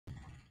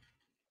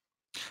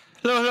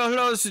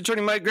Hello. This is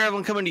Attorney Mike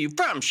Gravelin coming to you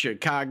from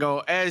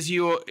Chicago. As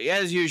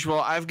usual,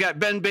 I've got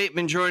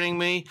BenBateman joining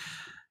me.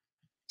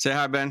 Say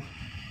hi, Ben.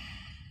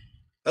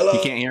 Hello.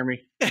 You can't hear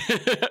me. All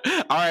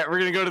right, we're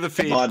gonna go to the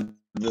feed.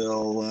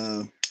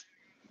 Vaudeville.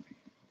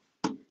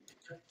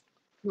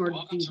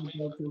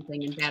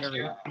 Something in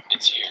battery.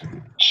 It's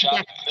here.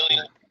 Shot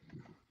million.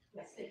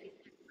 Yes, thank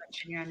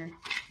you, Your Honor.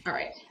 All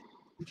right.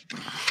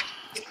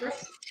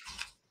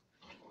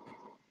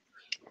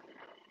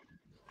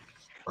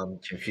 I'm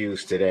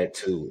confused to that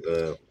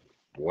too.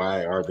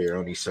 Why are there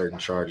only certain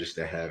charges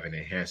that have an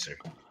enhancer?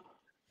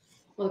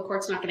 Well, the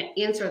court's not going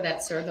to answer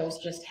that, sir. Those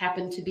just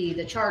happen to be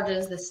the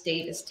charges. The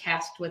state is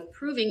tasked with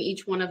proving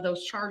each one of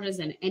those charges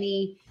and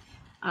any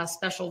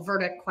special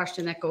verdict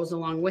question that goes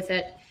along with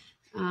it.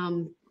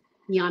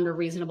 Beyond a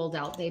reasonable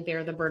doubt, they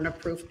bear the burden of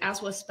proof,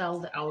 as was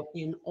spelled out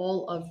in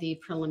all of the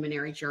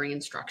preliminary jury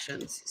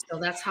instructions. So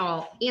that's how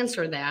I'll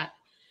answer that.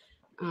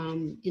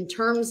 In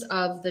terms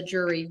of the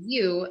jury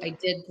view, I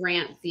did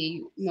grant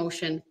the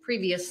motion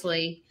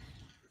previously.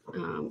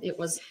 It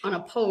was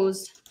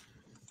unopposed.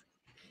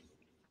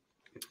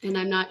 And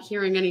I'm not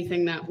hearing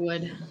anything that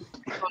would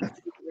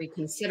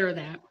reconsider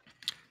that.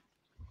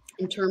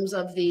 In terms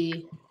of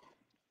the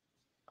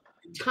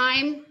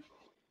time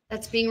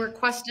that's being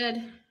requested,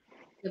 do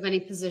you have any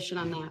position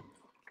on that?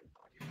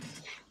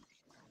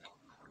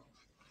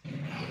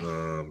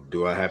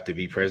 Do I have to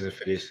be present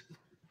for this?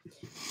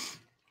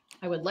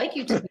 I would like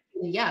you to be,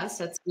 yes,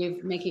 that's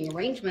making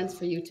arrangements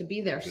for you to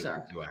be there,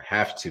 sir. Do I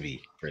have to be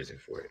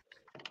present for it?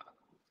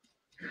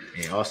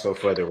 And also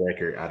for the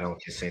record, I don't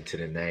consent to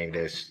the name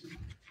that's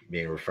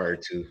being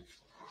referred to.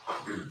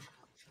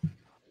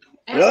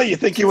 Really? You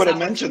think you would have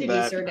mentioned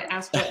that? Sir, to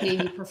ask what name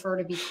you prefer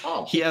to be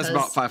called. He has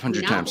about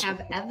 500 times. We now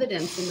have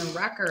evidence in the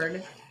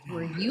record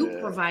where you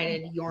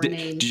provided your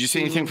name. Did you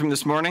see anything from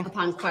this morning?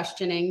 Upon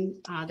questioning,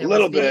 there a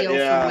little was video bit,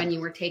 yeah. from when you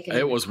were taken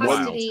into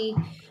custody.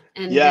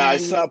 And yeah, then, I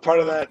saw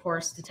part of that. Of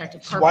course, Detective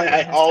That's why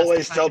I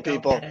always tell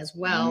people as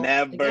well.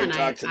 Never Again,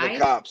 talk to the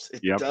cops.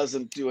 It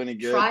doesn't do any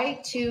good.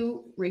 Try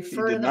to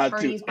refer to the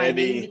parties by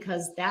name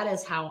because that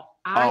is how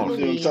I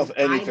believe himself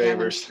any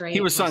favors.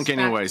 He was sunk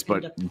anyways,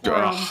 but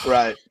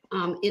right.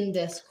 In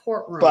this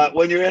courtroom. But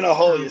when you're in a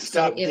hole, you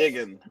stop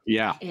digging.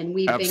 Yeah, and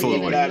we've been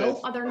given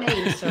no other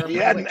name, sir. He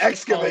had an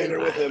excavator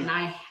with him. And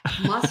I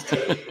must,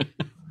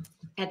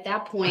 at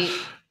that point,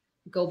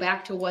 go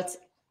back to what's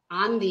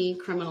on the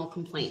criminal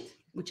complaint,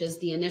 which is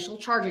the initial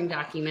charging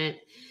document.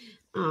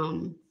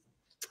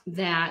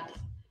 That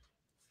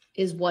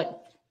is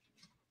what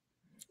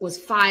was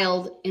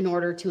filed in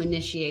order to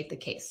initiate the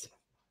case.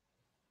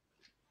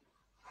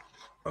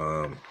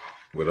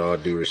 With all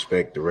due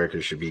respect, the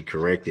record should be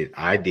corrected.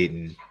 I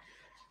didn't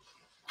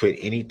put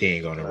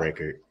anything on the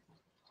record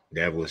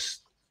that was.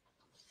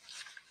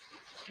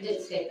 I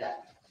didn't state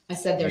that. I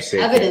said there's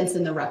evidence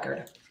in the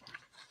record.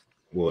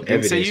 Well,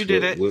 evidence. Say you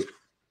did it.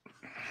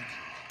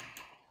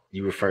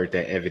 You referred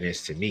that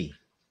evidence to me.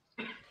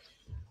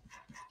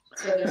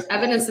 So there's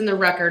evidence in the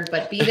record,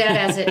 but be that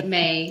as it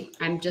may,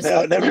 I'm just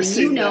letting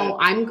you know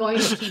I'm going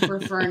to keep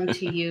referring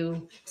to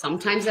you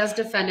sometimes as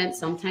defendant,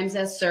 sometimes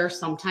as sir,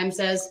 sometimes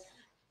as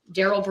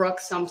Darrell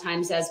Brooks,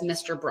 sometimes as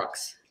Mr.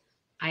 Brooks.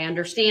 I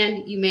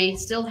understand you may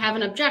still have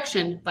an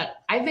objection, but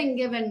I've been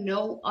given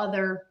no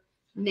other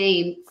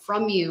name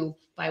from you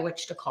by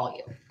which to call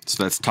you.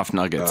 So that's tough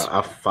nuggets.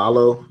 I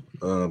follow,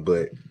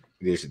 but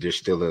there's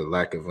still a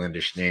lack of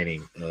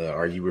understanding.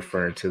 Are you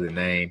referring to the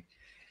name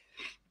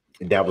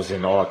that was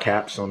in all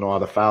caps on all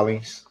the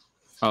filings?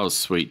 Oh,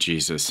 sweet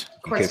Jesus.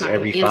 Because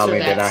every filing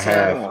that I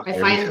have, I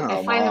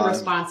find the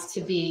response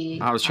to be.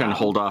 I was trying to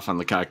hold off on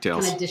the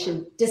cocktails. Kind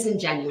of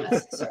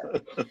disingenuous,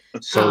 sir.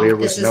 So there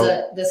was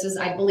this is,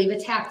 I believe, a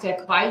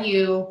tactic by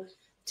you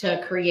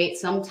to create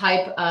some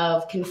type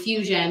of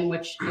confusion,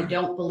 which I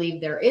don't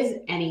believe there is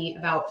any,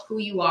 about who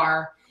you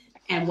are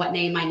and what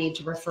name I need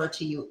to refer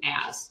to you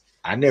as.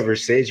 I never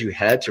said you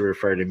had to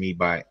refer to me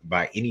by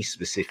any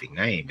specific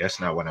name. That's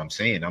not what I'm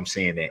saying. I'm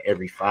saying that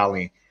every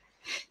filing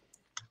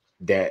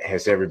that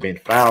has ever been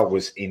filed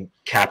was in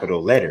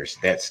capital letters.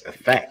 That's a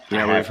fact.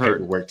 Yeah, I have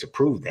paperwork to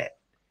prove that.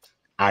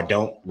 I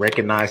don't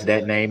recognize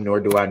that name, nor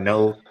do I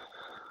know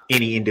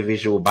any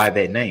individual by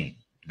that name.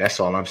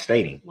 That's all I'm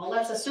stating. Well,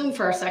 let's assume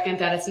for a second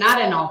that it's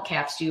not in all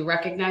caps. Do you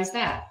recognize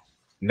that?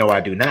 No, I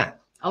do not.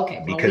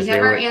 Okay, well, we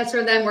have our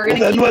answer then. We're going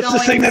to keep going. What's the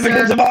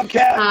significance of all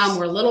caps?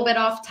 We're a little bit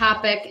off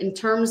topic. In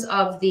terms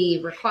of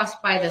the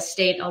request by the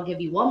state, I'll give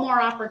you one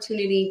more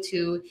opportunity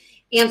to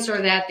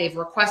answer that. They've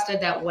requested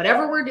that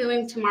whatever we're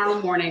doing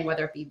tomorrow morning,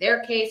 whether it be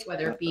their case,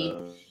 whether it be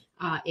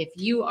if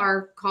you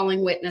are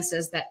calling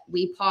witnesses, that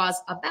we pause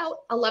about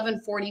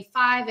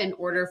 11:45 in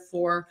order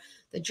for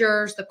the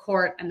jurors, the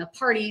court, and the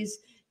parties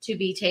to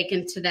be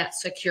taken to that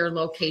secure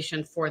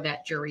location for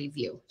that jury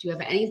view. Do you have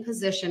any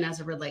position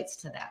as it relates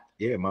to that?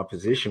 Yeah, my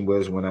position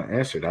was when I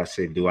answered, I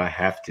said, do I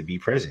have to be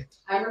present?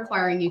 I'm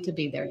requiring you to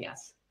be there,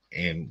 yes.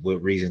 And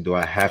what reason do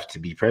I have to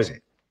be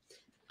present?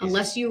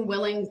 Unless you're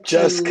willing to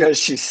just because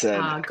she said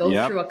go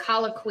through a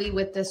colloquy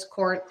with this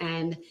court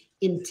and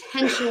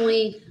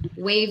intentionally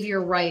waive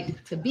your right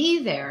to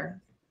be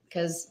there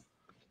because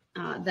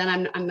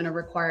then I'm going to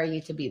require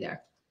you to be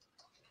there.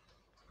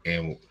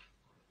 And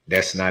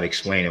that's not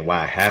explaining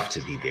why I have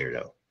to be there,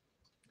 though.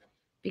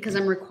 Because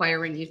I'm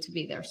requiring you to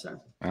be there, sir.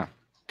 Yeah,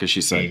 because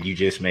she said. And you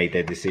just made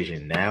that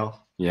decision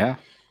now? Yeah,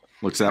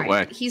 looks that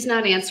way. He's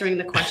not answering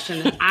the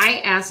question.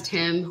 I asked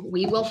him.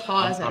 We will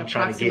pause I'm at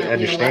trying to get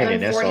approximately understanding,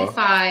 that's all.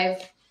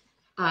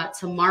 11:45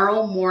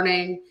 tomorrow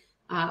morning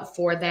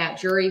for that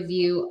jury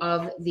view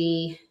of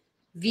the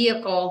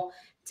vehicle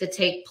to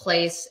take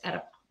place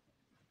as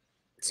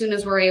soon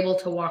as we're able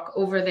to walk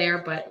over there.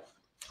 But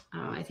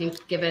I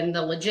think given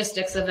the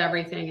logistics of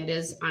everything, it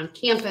is on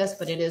campus,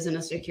 but it is in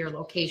a secure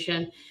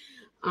location.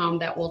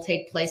 That will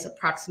take place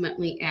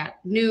approximately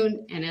at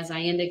noon. And as I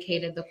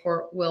indicated, the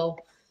court will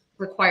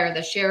require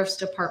the sheriff's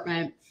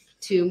department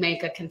to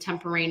make a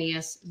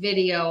contemporaneous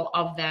video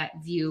of that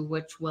view,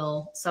 which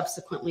will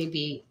subsequently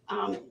be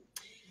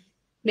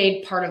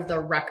made part of the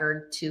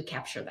record to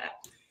capture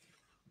that.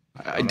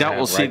 I doubt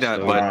we'll see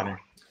that, but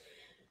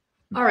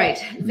all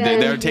right.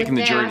 They're taking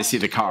the jury to see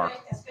the car.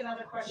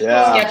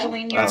 Yeah.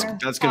 Scheduling, Your Honor.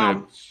 That's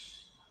going to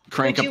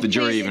crank Would up the you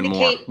jury please even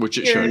more, indicate which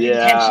it your should.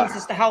 Yeah. intentions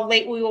as to how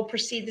late we will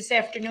proceed this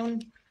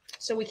afternoon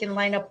so we can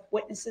line up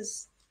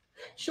witnesses?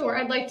 Sure.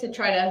 I'd like to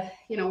try to,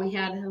 we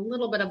had a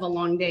little bit of a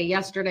long day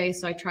yesterday,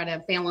 so I try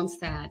to balance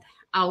that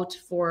out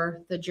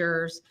for the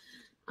jurors.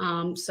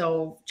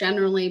 So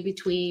generally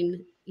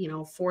between,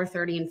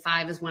 4:30 and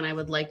 5 is when I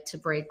would like to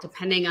break,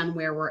 depending on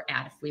where we're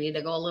at. If we need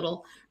to go a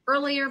little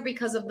earlier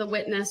because of the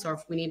witness, or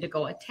if we need to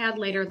go a tad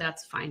later,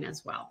 that's fine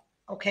as well.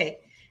 Okay.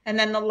 And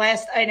then the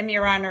last item,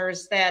 Your Honor,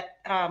 is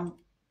that,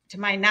 to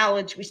my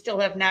knowledge, we still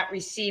have not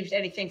received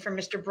anything from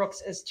Mr.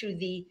 Brooks as to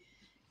the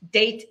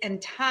date and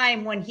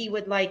time when he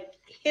would like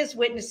his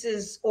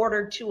witnesses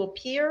ordered to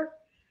appear.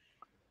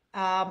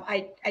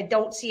 I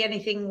don't see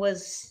anything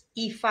was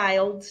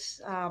e-filed.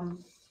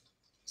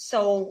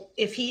 So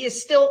if he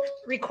is still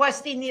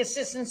requesting the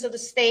assistance of the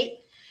state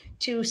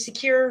to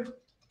secure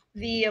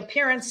the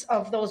appearance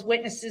of those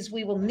witnesses,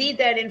 we will need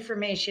that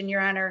information,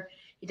 Your Honor.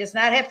 He does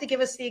not have to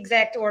give us the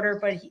exact order,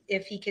 but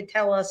if he could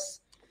tell us,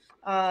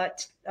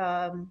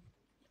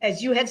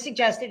 as you had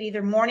suggested,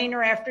 either morning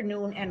or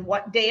afternoon, and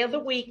what day of the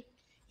week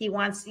he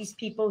wants these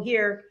people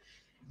here.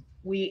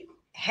 We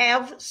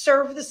have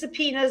served the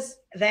subpoenas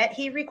that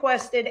he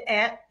requested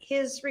at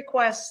his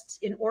request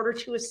in order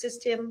to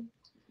assist him.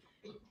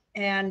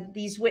 And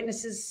these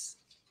witnesses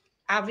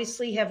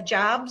obviously have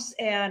jobs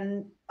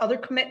and other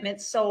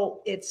commitments,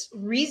 so it's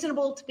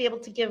reasonable to be able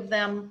to give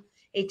them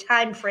a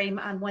time frame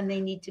on when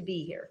they need to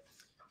be here.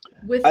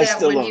 With I that,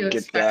 still when do you don't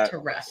get expect that to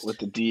rest? with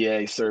the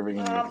DA serving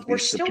We're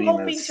these still subpoenas.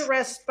 hoping to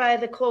rest by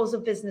the close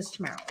of business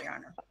tomorrow, Your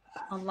Honor,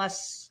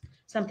 unless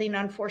something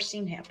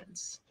unforeseen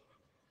happens.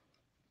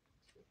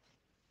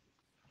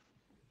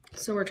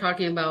 So we're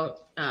talking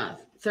about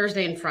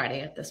Thursday and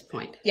Friday at this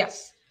point.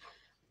 Yes.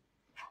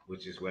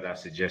 Which is what I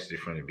suggested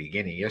from the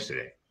beginning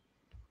yesterday.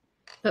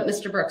 But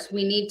Mr. Brooks,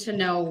 we need to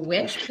know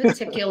which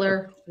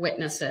particular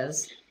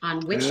witnesses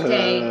on which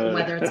day,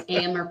 whether it's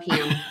AM or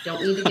PM.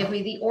 Don't need to give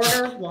me the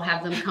order. We'll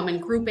have them come in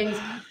groupings.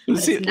 But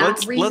See, it's not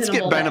let's get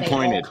reasonable Ben that they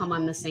all appointed. come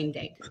on the same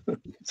date.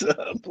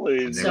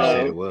 Please, I never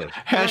said it no. was.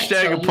 Hashtag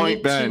So you appoint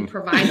need Ben. to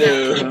provide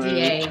that to the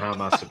DA. How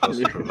am I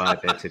supposed to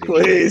provide that to the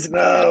Please,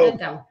 Write no. that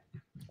down.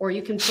 Or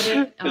you can put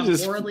it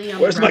Just- orally on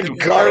Where's the my record.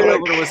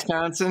 garlic? Over to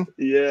Wisconsin.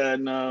 Yeah,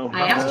 no.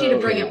 I asked you to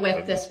bring it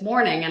with this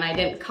morning, and I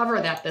didn't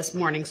cover that this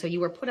morning, so you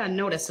were put on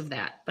notice of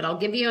that. But I'll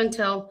give you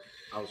until,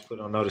 I was put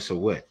on notice of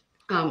what?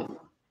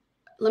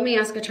 let me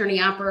ask Attorney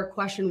Opper a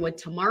question. Would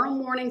tomorrow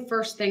morning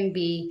first thing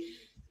be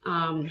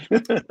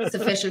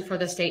sufficient for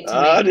the state to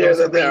Ah, make dear,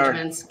 those they are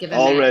arrangements, given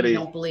that already. you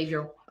don't believe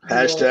you'll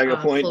Hashtag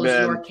appoint close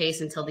Ben. your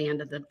case until the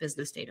end of the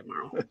business day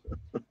tomorrow?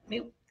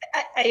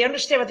 I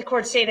understand what the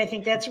court's saying. I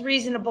think that's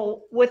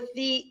reasonable, with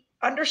the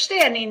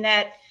understanding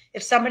that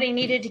if somebody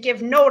needed to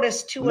give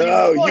notice to an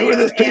No, employer, you were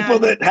the people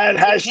and that had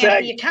it can't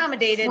be hashtag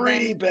accommodated,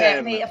 free then Ben.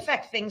 that may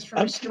affect things for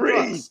I'm Mr. free.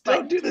 Brooks. But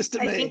Don't do this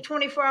to I me. think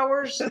 24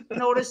 hours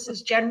notice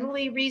is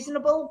generally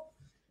reasonable,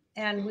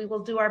 and we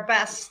will do our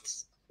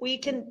best. We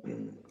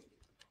can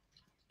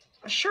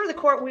assure the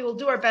court we will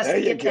do our best There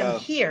to you get them go.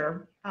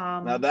 here.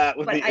 Now that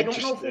would But be I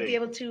don't know if we'll be interesting.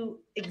 able to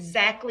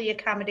exactly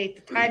accommodate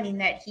the timing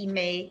that he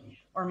may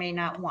or may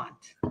not want.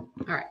 All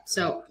right,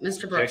 so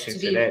Mr. Brooks, Objection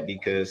to that,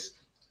 because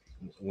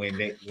when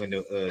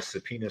the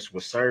subpoenas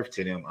were served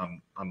to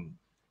them, I'm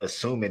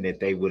assuming that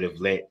they would have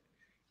let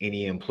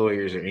any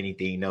employers or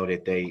anything know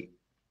that they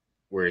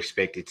were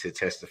expected to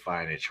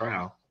testify in a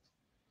trial.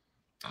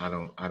 I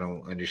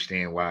don't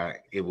understand why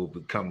it will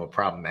become a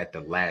problem at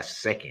the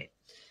last second.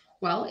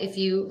 Well, if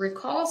you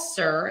recall,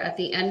 sir, at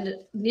the end,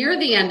 near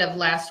the end of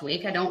last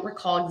week, I don't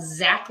recall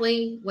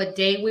exactly what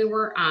day we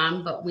were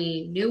on, but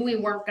we knew we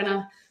weren't going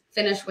to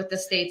finish with the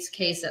state's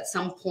case at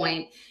some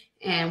point.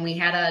 And we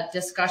had a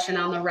discussion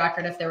on the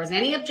record. If there was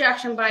any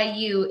objection by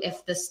you,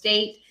 if the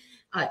state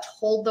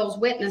told those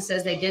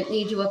witnesses they didn't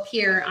need to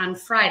appear on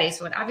Friday,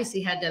 so it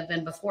obviously had to have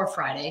been before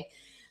Friday,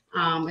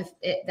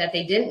 that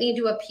they didn't need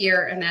to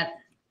appear and that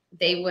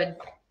they would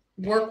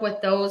work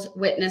with those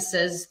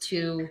witnesses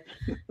to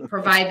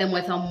provide them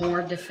with a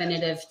more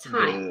definitive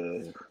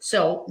time.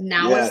 So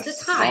now is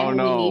the time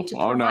we need to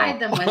provide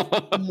them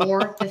with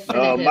more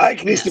definitive.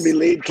 Mike needs to be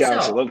lead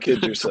counsel. Don't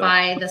kid yourself.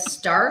 By the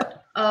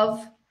start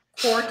of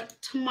court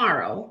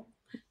tomorrow,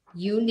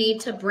 you need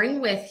to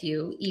bring with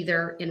you,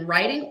 either in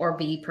writing or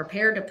be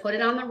prepared to put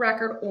it on the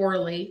record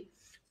orally,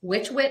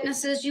 which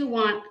witnesses you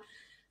want.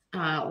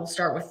 We'll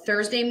start with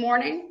Thursday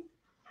morning,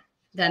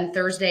 then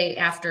Thursday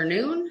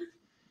afternoon,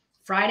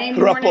 Friday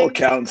morning,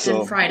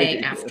 and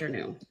Friday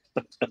afternoon.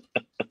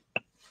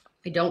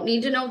 I don't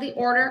need to know the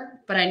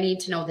order, but I need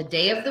to know the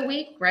day of the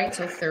week, right?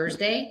 So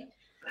Thursday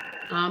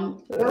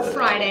or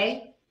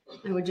Friday.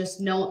 I would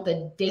just note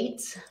the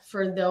dates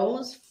for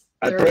those.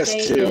 Thursday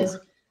is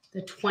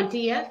the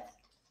 20th,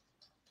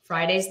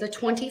 Friday's the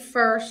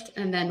 21st,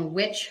 and then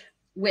which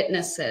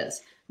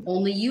witnesses.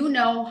 Only you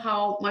know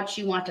how much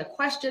you want to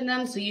question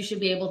them, so you should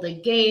be able to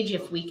gauge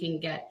if we can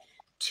get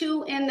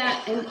 2 in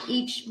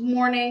each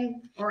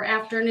morning or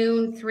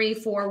afternoon, 3,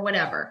 4,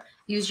 whatever.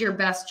 Use your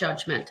best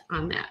judgment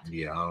on that.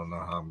 Yeah, I don't know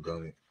how I'm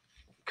going to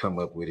come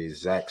up with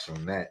exacts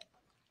on that.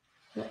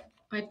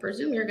 I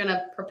presume you're going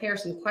to prepare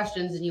some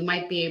questions, and you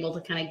might be able to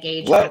kind of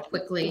gauge how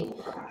quickly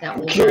that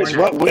will. I'm curious,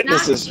 what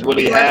witnesses would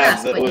he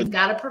have that but would you've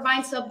got to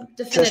provide some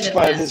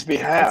testify on his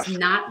behalf? It's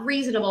not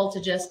reasonable to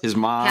just his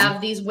mom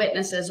have these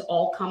witnesses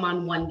all come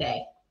on one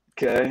day.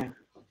 Okay.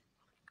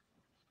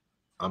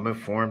 I'm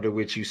informed of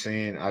what you're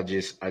saying. I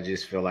just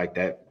feel like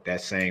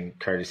that same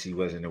courtesy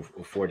wasn't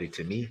afforded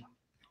to me.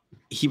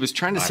 He was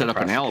trying to set up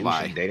an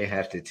alibi. They didn't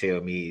have to tell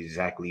me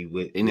exactly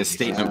what in his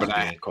statement, but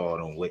I called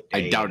on what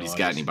day. I doubt he's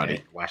got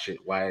anybody.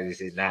 Why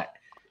is it not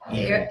I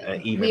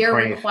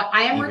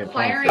am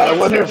requiring. I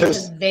wonder if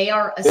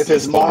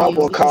his mom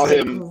will call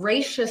him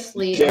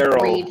graciously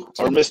Darrell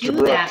or Mr.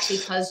 Brooks,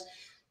 because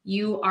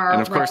you are,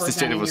 and of course the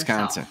state of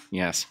Wisconsin. Yourself.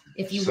 Yes.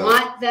 If you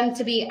want them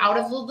to be out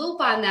of the loop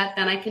on that,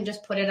 then I can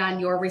just put it on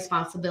your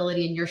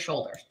responsibility and your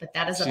shoulders. But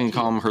that is you can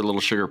call him her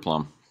little sugar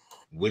plum.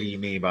 What do you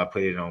mean by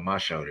put it on my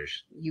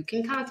shoulders? You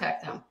can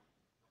contact them.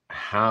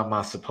 How am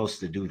I supposed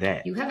to do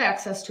that? You have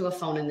access to a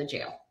phone in the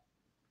jail.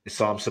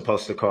 So I'm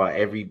supposed to call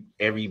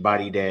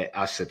everybody that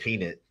I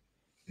subpoenaed,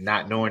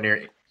 not knowing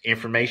their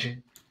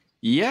information?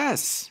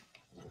 Yes.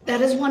 That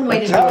is one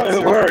way to do it.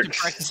 It works.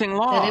 Practicing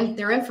law.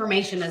 Their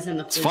information is in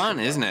the. It's fun,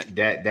 isn't it?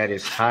 That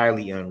is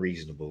highly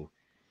unreasonable.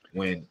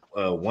 When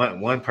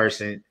one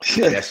person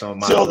that's on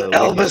my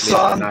Elvis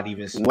on, not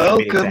even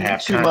welcome to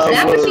have to contact.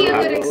 That would be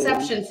a good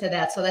exception to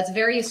that. So that's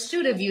very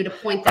astute of you to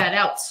point that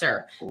out,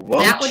 sir.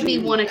 That would be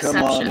one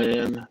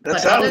exception.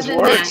 That's how it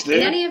works, dude.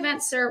 In any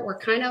event, sir, we're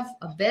kind of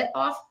a bit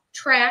off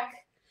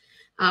track.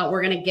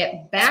 We're going to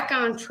get back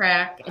on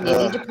track, and you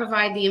need to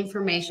provide the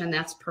information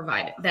that's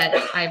provided that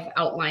I've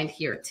outlined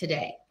here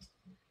today.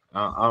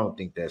 I don't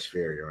think that's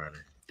fair, Your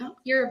Honor. Oh,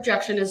 your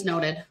objection is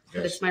noted,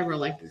 but it's my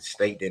ruling. The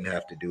state didn't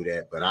have to do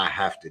that, but I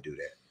have to do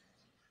that.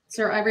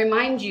 Sir, I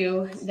remind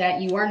you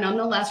that you are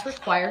nonetheless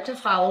required to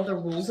follow the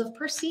rules of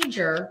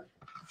procedure,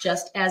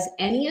 just as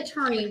any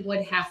attorney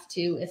would have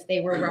to if they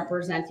were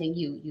representing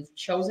you. You've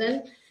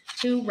chosen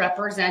to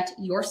represent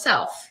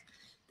yourself.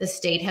 The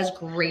state has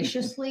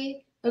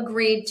graciously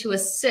agreed to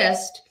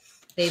assist.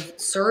 They've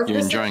served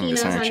the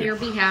subpoenas on your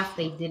behalf.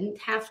 They didn't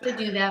have to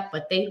do that,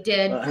 but they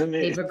did.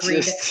 They've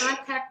agreed to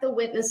contact the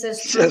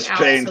witnesses throughout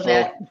so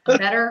that a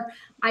better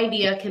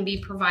idea can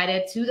be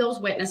provided to those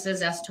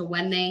witnesses as to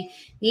when they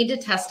need to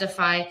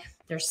testify.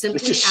 They're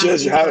simply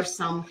asking for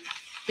some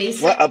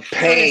basic what a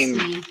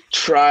pain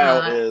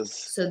trial is.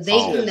 So they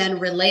can then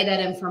relay that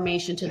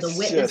information to the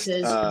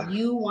witnesses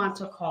you want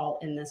to call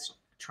in this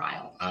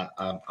trial.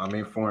 I'm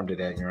informed of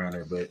that, Your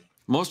Honor, but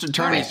most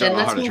attorneys don't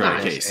know how to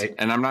try a case,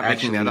 and I'm not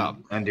making that up.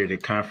 Under the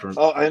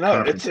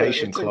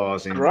confrontation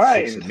clause in the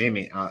Sixth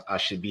Amendment, I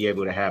should be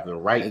able to have the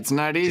right. It's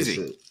not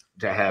easy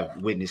to have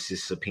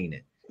witnesses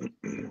subpoenaed.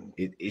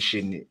 It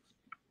shouldn't.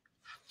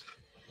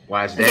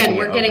 Why is that? Again,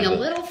 we're getting a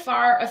little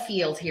far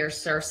afield here,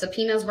 sir.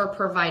 Subpoenas were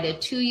provided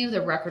to you.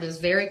 The record is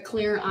very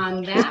clear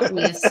on that.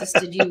 We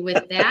assisted you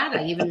with that.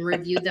 I even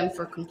reviewed them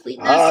for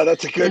completeness.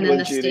 That's a good one, and then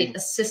the state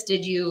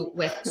assisted you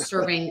with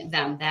serving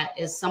them. That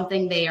is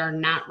something they are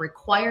not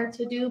required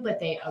to do, but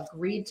they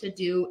agreed to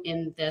do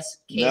in this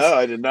case. No,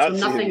 I did not. So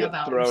nothing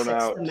about the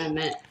Sixth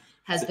Amendment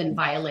has been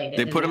violated.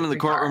 They put him in the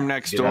courtroom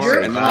next door,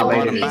 and then they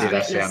brought him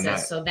back.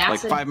 So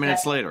that's like 5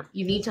 minutes later.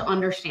 You need to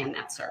understand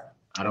that, sir.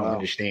 I don't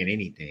understand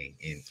anything.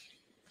 And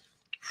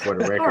for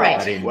the record, right.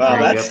 I didn't bring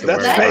up the word.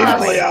 Let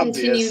us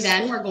continue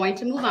then. We're going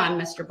to move on,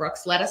 Mr.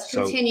 Brooks. Let us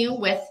continue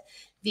with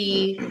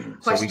the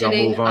questioning. So we're going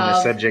to move on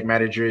to subject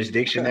matter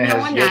jurisdiction that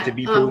has yet to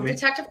be proven.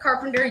 Detective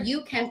Carpenter,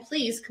 you can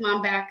please come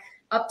on back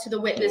up to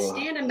the witness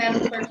stand, and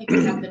Madam Clerk, you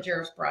can have the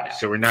jurors brought out.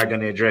 So we're not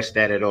going to address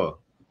that at all.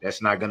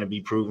 That's not going to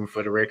be proven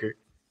for the record.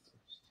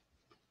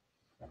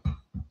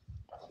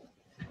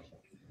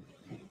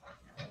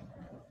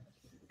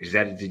 Is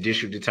that a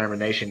judicial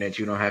determination that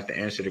you don't have to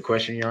answer the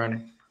question, Your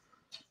Honor?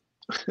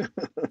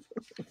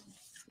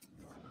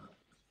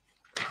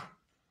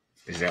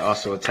 Is there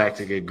also a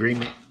tactic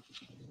agreement?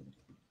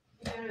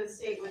 The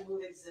state would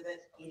move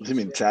exhibit Does he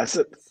mean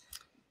tacit?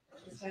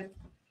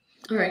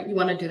 All right, you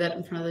want to do that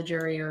in front of the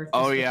jury or?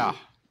 Oh yeah.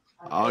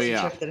 Oh Wasn't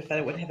yeah. sure if the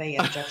defendant would have any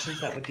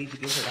objections that would need to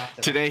be heard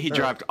after. Today he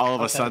dropped all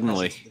of us outside of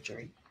suddenly. questions to the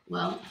jury.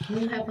 Well,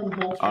 can you have them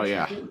hold? for Oh, a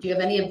yeah. second? Do you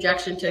have any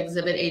objection to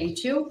Exhibit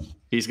 82?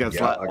 He's got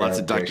Yeah, I got lots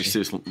of Dr.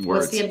 objection. Seuss What's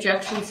words. the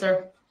objection,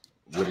 sir?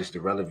 What is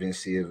the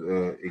relevancy of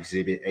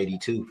Exhibit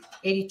 82?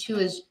 82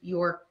 is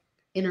your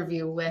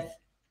interview with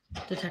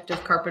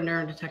Detective Carpenter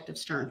and Detective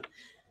Stern.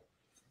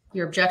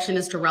 Your objection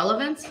is to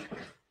relevance.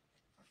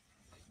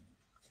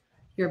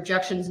 Your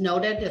objection's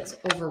noted, it's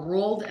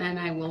overruled, and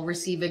I will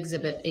receive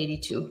Exhibit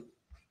 82.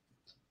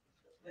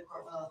 The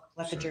court will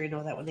let the jury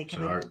know that when they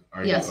come So in.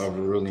 are Yes. you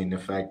overruling the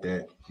fact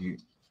that you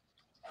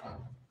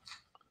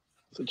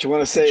So what you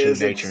want to say true is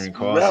nature it's and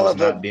cause has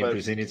relevant, not been but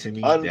presented to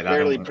me that I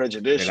unfairly don't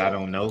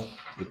prejudicial. know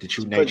what the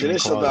true nature and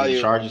Prejudicial cause of the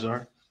value. charges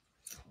are?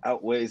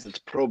 Outweighs its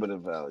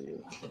probative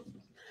value.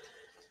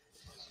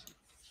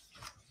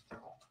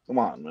 Come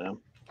on, man.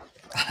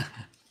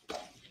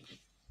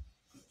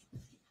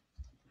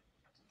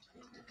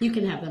 You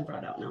can have them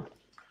brought out now.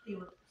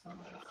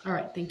 All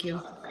right, thank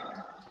you.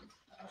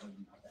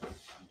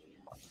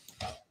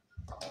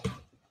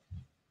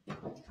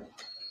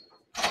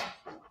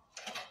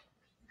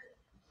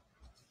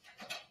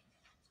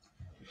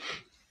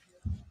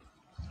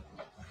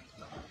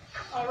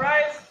 All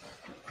right.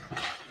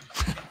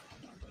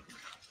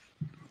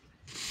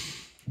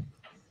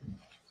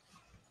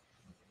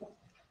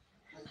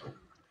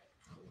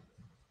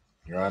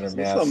 Your Honor, Is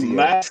may this I a see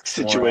mask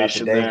sworn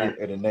situation affidavit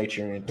there? of the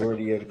nature and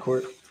authority of the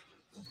court?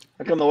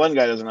 How come the one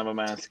guy doesn't have a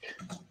mask?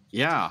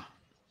 Yeah.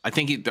 I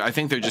think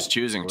they're just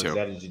choosing Or is to.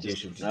 that a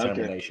judicial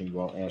determination? You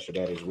won't answer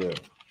that as well.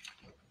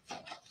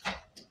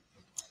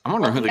 I'm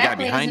wondering who the guy Welcome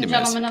back, behind ladies him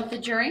and is. gentlemen of the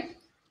jury.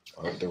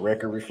 Or if the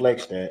record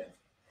reflects that.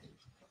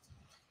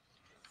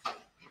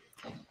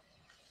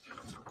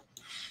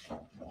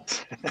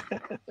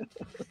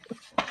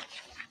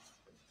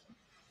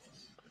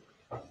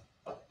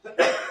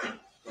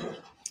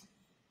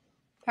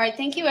 All right,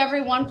 thank you,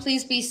 everyone.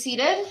 Please be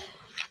seated.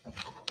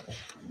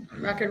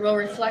 Record will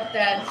reflect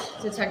that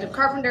Detective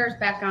Carpenter is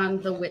back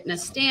on the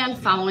witness stand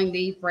following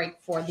the break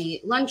for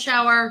the lunch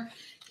hour.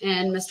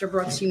 And Mr.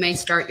 Brooks, you may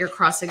start your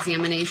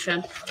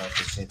cross-examination. I don't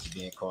consent to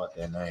being called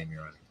that name,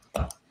 Your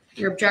Honor.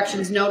 Your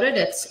objection's noted.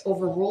 It's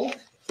overruled.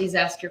 Please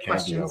ask your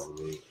Can't be questions.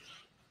 overruled.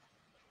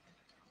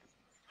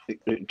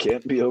 It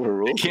can't be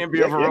overruled. It can't be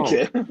Yeah, overruled.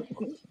 it can.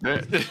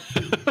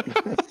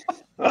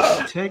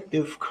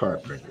 Detective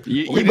Carpenter.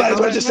 You We didn't might as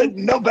know well that, just man? said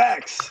no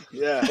backs.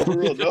 Yeah,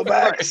 overruled. No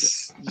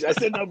backs. I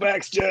said no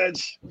backs,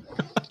 Judge.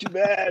 Too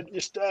bad.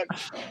 You're stuck.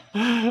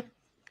 Because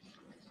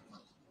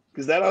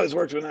that always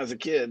worked when I was a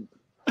kid.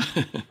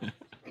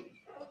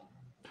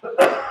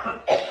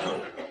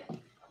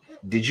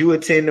 Did you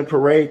attend the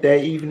parade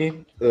that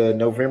evening,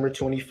 November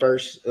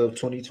 21st of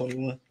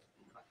 2021?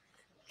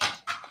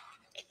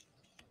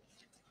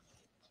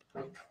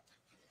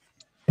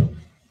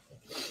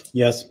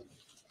 Yes,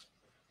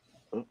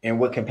 In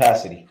what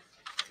capacity?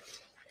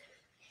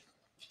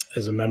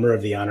 as a member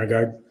of the honor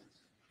guard.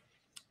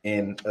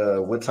 And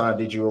what time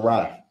did you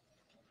arrive?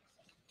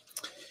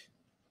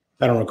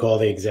 I don't recall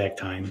the exact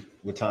time.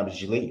 What time did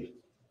you leave?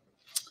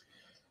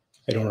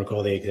 I don't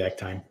recall the exact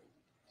time.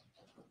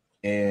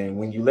 And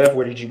when you left,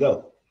 where did you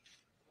go?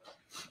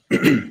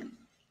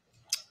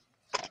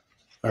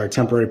 Our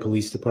temporary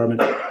police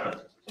department.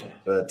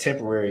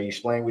 Temporary.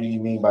 Explain what do you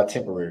mean by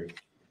temporary?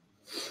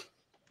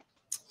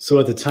 So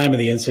at the time of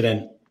the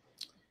incident,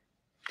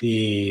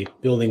 the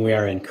building we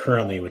are in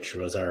currently, which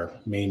was our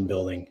main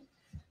building,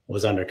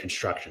 was under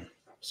construction.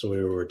 So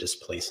we were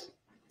displaced.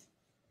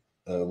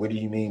 What do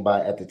you mean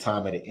by at the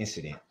time of the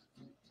incident?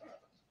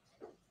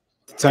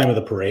 At the time of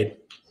the parade.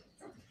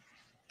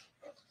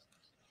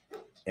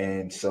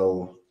 And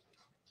so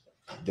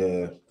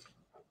the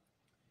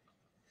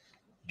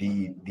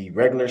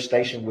regular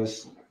station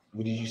was,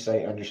 what did you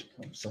say, under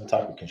some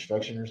type of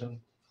construction or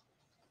something?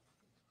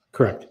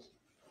 Correct.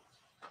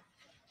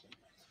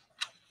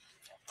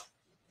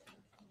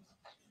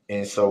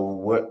 And so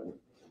what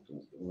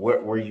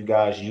were you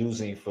guys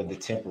using for the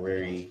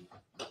temporary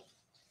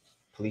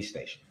police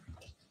station?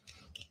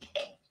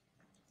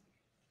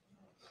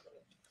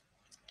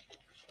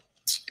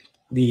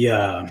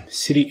 The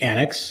city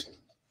annex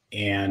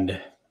and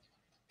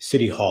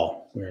city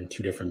hall. We're in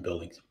two different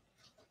buildings.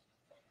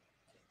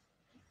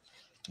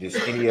 Does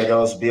any of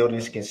those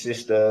buildings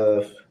consist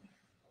of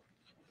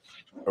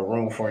a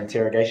room for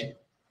interrogation?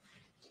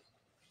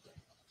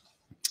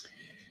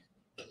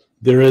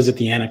 There is at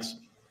the annex.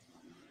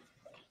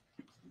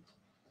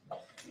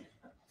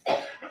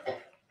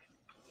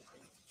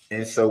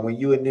 And so when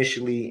you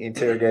initially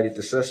interrogated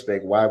the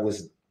suspect, why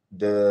was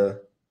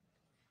the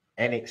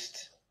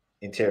annexed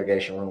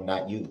interrogation room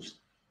not used?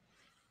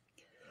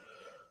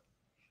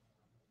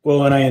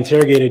 Well, when I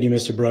interrogated you,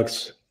 Mr.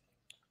 Brooks,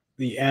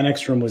 the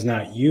annex room was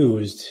not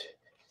used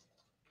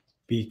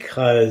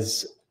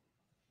because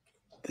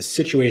the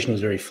situation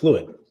was very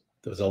fluid.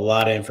 There was a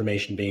lot of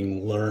information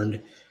being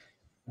learned.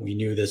 We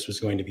knew this was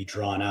going to be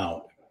drawn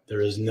out. there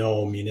is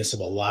no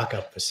municipal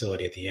lockup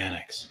facility at the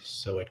annex,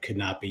 so it could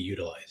not be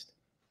utilized.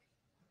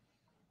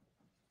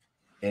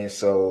 And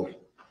so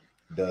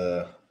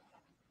the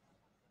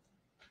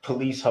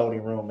police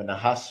holding room in the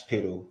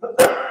hospital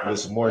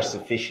was more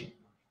sufficient.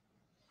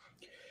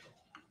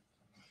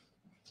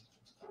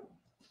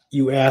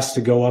 You asked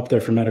to go up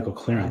there for medical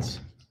clearance.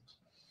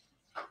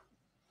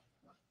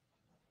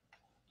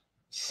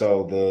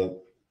 So the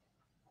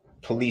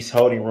police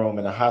holding room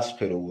in the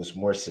hospital was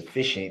more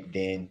sufficient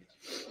than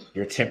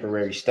your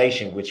temporary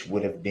station, which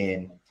would have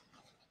been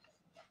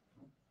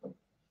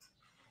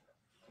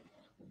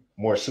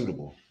more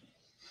suitable.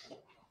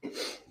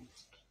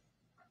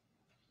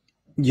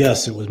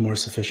 Yes, it was more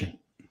sufficient.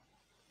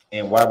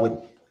 And why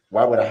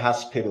would a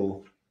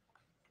hospital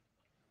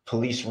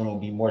police room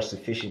be more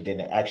sufficient than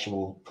the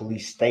actual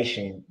police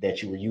station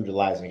that you were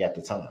utilizing at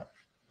the time?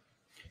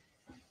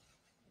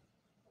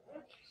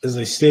 As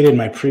I stated in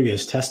my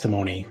previous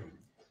testimony,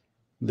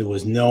 there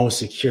was no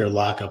secure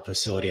lockup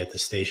facility at the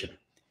station.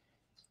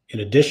 In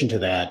addition to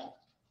that,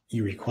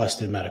 you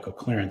requested medical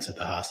clearance at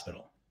the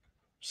hospital.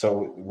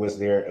 So was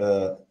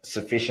there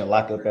sufficient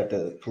lockup at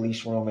the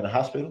police room in the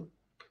hospital?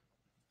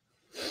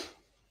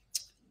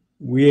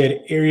 We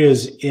had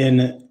areas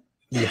in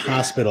the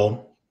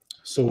hospital.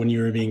 So when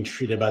you were being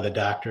treated by the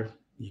doctor,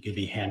 you could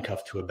be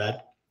handcuffed to a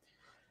bed.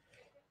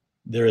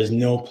 There is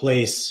no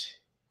place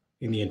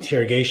in the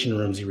interrogation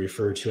rooms you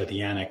referred to at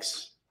the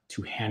annex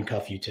to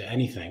handcuff you to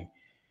anything,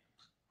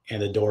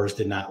 and the doors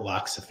did not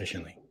lock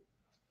sufficiently.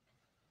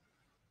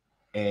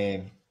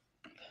 And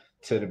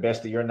to the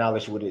best of your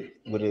knowledge, would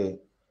a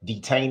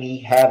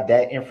detainee have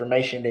that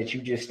information that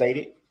you just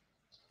stated?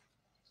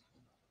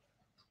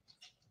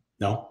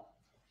 No.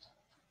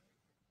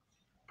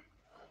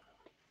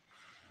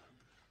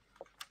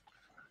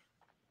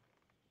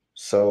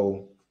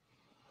 So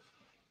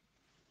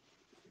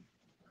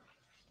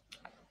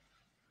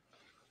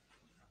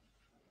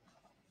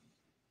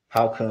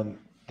how come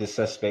the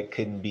suspect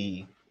couldn't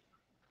be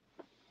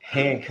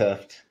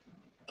handcuffed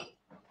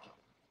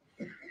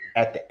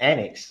at the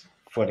annex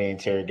for the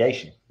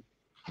interrogation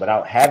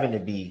without having to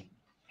be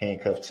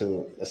handcuffed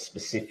to a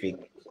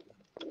specific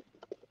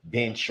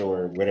bench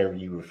or whatever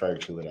you refer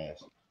to it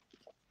as?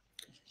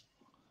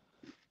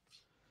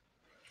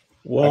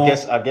 Well,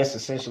 I guess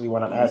essentially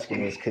what I'm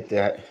asking is, could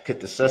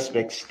the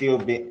suspect still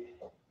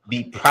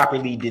be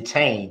properly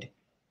detained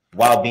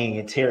while being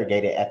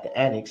interrogated at the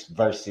annex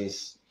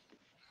versus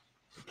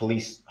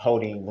police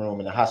holding room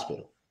in the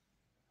hospital?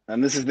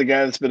 And this is the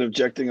guy that's been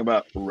objecting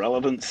about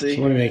relevancy.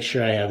 so let me make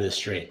sure I have this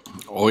straight.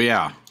 Oh,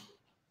 yeah.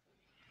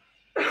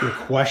 Your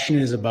question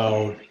is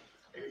about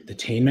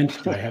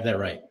detainment. Do I have that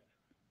right?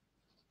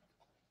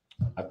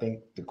 I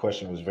think the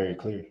question was very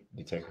clear,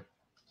 Detective.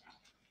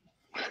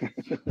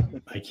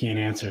 I can't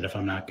answer it if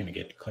I'm not going to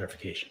get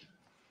clarification.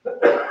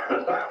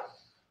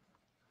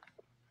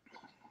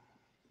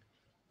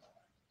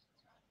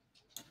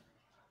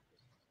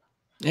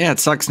 Yeah, it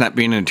sucks not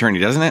being an attorney,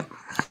 doesn't it?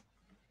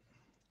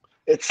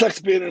 It sucks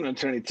being an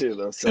attorney too,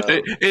 though. So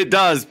It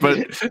does,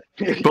 but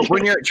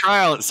when you're at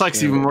trial, it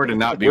sucks even more to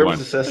not be Where one.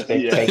 was the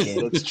suspect Yes,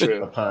 taken that's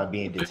true. upon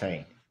being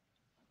detained?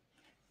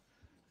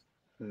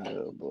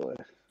 oh boy.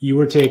 You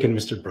were taken,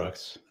 Mr.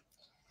 Brooks,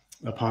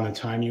 upon the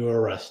time you were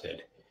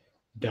arrested,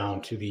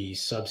 down to the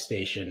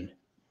substation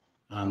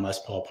on Les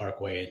Paul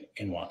Parkway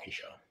in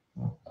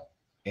Waukesha.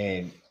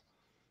 And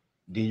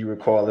do you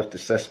recall if the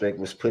suspect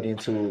was put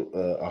into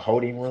a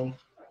holding room?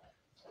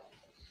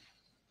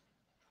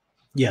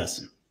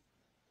 Yes.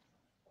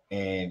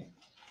 And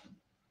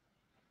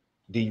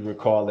do you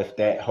recall if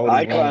that holding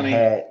Hi, room Connie.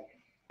 had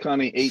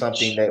Connie H.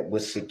 something that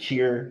would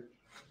secure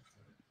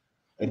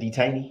a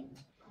detainee?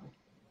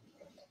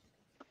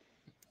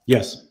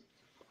 Yes.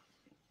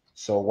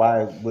 So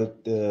why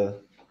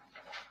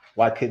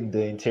couldn't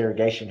the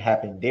interrogation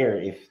happen there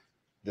if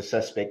the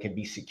suspect can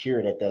be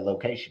secured at that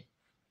location?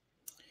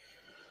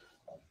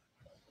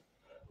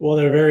 Well,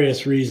 there are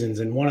various reasons,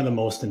 and one of the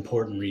most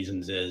important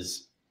reasons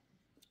is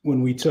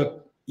when we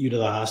took you to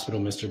the hospital,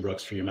 Mr.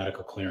 Brooks, for your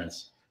medical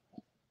clearance.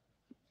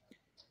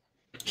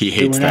 He There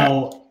hates were that.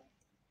 now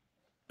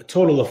a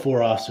total of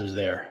 4 officers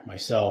there,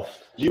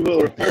 myself, You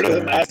will refer to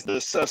them as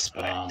the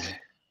suspect.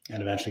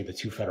 and eventually the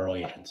 2 federal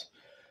agents.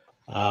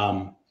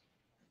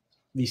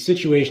 The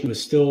situation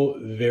was still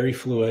very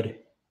fluid.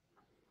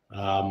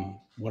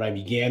 When I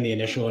began the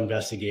initial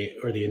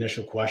the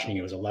initial questioning,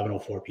 it was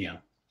 11:04 p.m.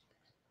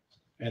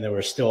 and there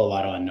were still a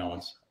lot of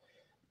unknowns.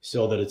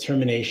 So the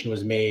determination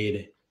was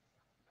made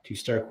to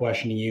start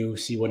questioning you,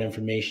 see what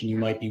information you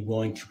might be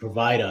willing to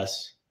provide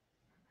us.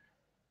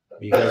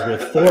 Because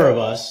with 4 of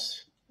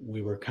us,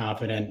 we were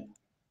confident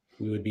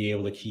we would be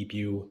able to keep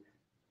you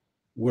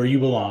where you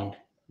belonged,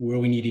 where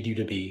we needed you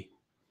to be,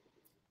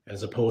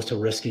 as opposed to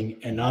risking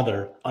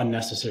another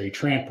unnecessary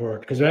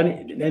transport. Because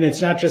and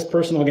it's not just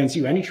personal against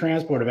you. Any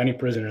transport of any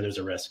prisoner, there's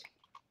a risk.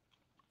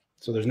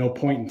 So there's no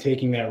point in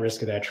taking that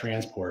risk of that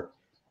transport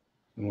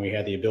when we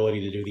had the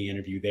ability to do the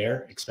interview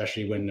there,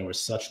 especially when there was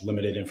such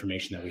limited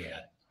information that we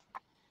had.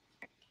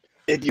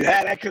 If you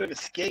had, I could have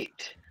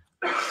escaped.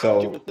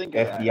 So You would think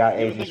of that. FBI You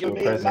would agents think of were me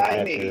and present my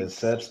at the needs.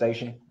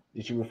 substation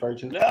that you referred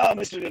to? No,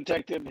 Mr.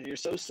 Detective, you're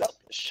so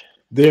selfish.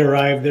 They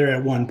arrived there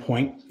at one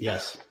point.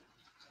 Yes.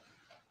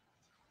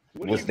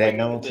 What are Was you that bringing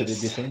known to to the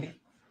this? defendant?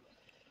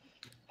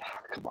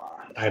 Come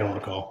on. I don't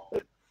recall.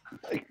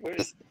 Like,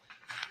 where's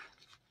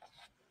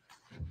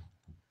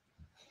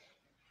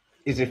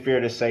Is it fair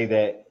to say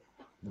that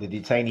the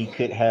detainee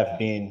could have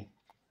been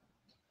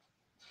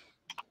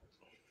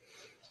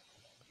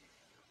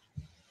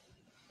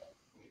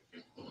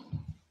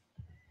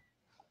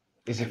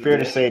Is it fair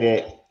to say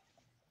that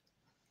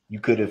you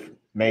could have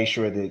made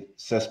sure the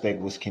suspect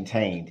was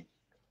contained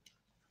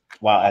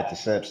while at the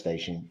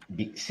substation,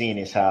 seeing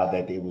as how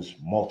that there was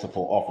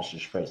multiple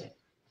officers present?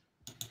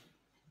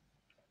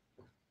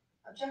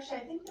 Objection, I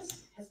think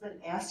this has been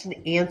asked and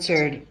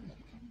answered.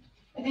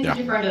 I think he's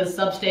referring to the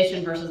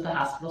substation versus the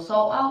hospital. So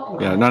I'll.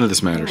 Yeah, none of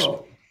this matters.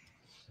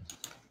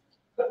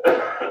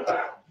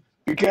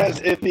 because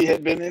if he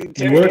had been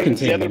You were interrogated at the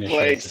contained other initially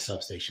at the place,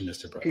 substation,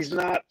 Mr. Brooks. he's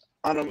not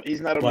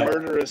a But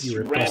murderous, you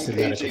requested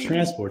medical rampaging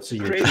transport, so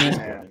you were crazy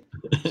transported.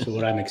 man. So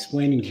what I'm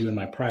explaining to you in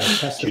my prior You didn't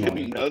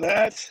testimony know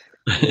that?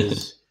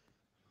 is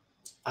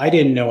I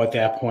didn't know at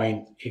that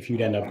point if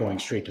you'd end up going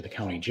straight to the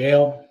county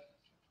jail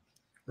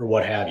or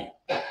what have you.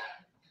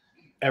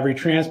 Every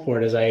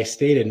transport, as I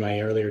stated in my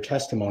earlier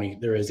testimony,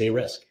 there is a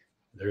risk.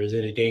 There is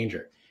a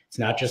danger. It's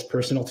not just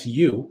personal to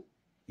you,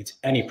 it's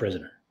any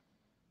prisoner.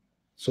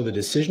 So the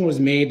decision was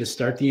made to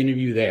start the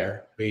interview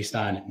there based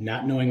on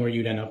not knowing where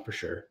you'd end up for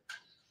sure,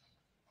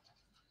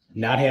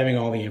 not having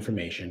all the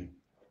information,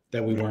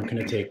 that we weren't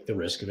going to take the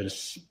risk of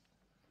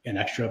an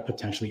extra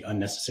potentially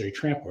unnecessary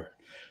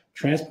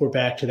transport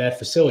back to that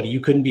facility.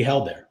 You couldn't be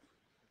held there.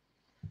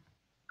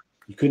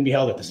 You couldn't be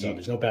held at the sub.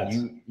 There's no beds.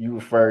 You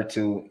referred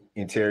to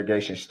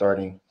interrogation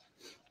starting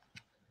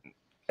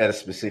at a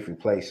specific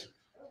place.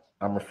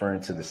 I'm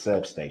referring to the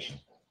substation.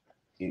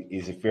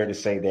 Is it fair to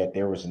say that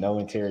there was no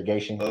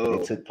interrogation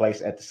that took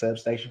place at the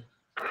substation?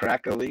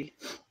 Crackly.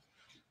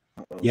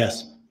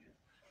 Yes.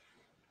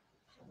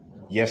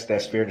 Yes,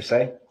 that's fair to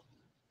say.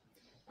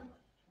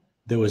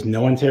 There was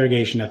no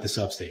interrogation at the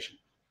substation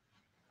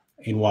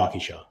in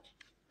Waukesha.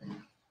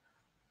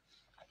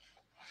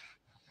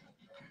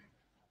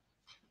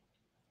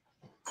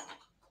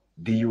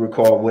 Do you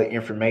recall what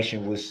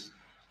information was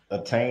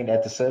obtained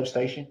at the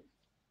substation?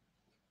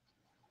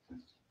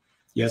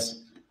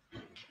 Yes.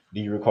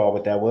 Do you recall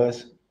what that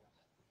was?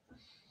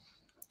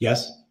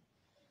 Yes.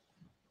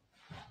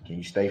 Can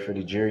you state for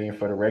the jury and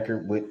for the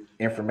record what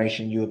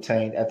information you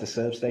obtained at the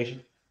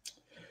substation?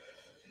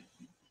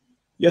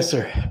 Yes,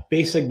 sir.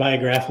 Basic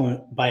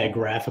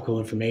biographical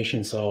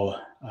information. So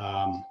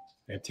I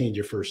obtained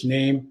your first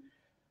name,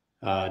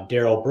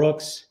 Darrell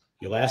Brooks,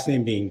 your last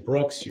name being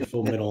Brooks, your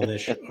full middle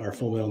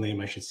name,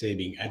 I should say,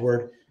 being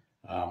Edward.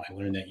 I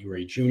learned that you were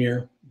a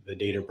junior, the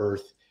date of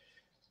birth,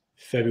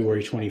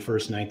 February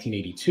 21st,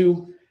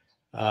 1982.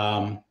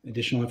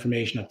 Additional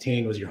information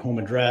obtained was your home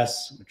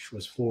address, which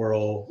was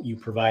you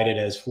provided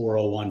as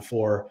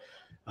 4014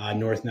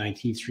 North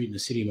 19th Street in the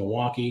city of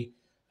Milwaukee.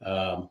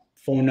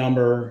 Phone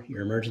number,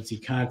 your emergency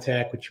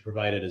contact, which you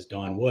provided as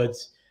Dawn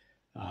Woods,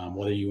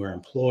 whether you were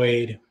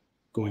employed,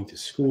 going to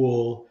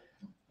school.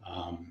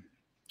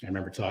 I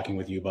remember talking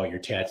with you about your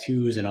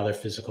tattoos and other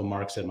physical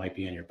marks that might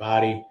be on your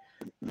body,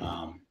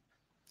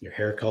 your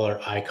hair color,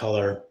 eye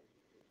color,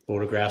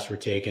 photographs were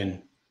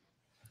taken,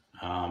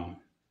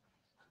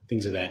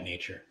 things of that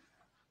nature.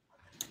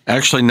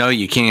 Actually, no,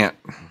 you can't.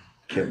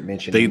 Kept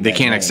mentioning They that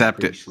can't name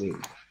accept it. previously.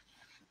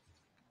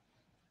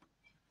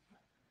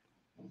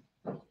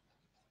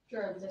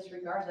 Sure,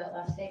 disregard that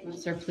last statement,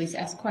 sir. Please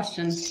ask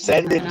questions.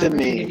 Send it An to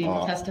me. opportunity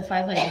to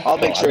testify later. I'll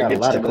make I sure got it a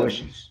gets lot to of them.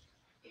 questions.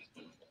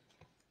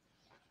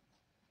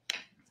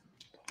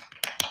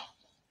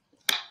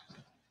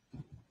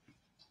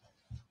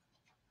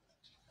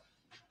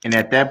 And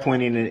at that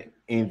point in the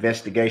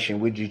investigation,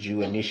 what did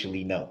you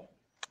initially know?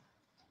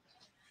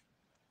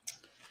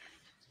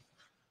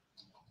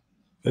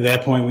 At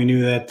that point, we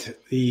knew that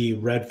the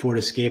red Ford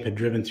Escape had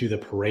driven through the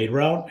parade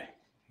route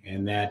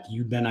and that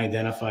you'd been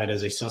identified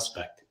as a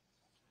suspect.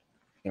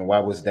 And why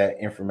was that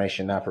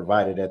information not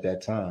provided at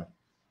that time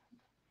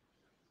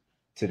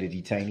to the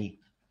detainee?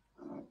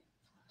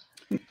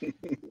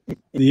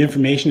 The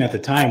information at the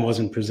time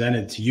wasn't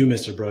presented to you,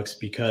 Mr. Brooks,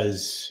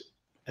 because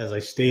as I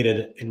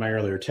stated in my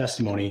earlier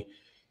testimony,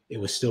 it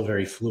was still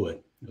very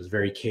fluid. It was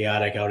very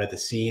chaotic out at the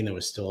scene. There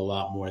was still a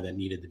lot more that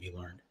needed to be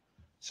learned.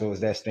 So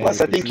is that standard?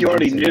 Plus, I think you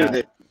already procedure to knew not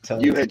that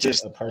tell you had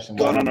just a person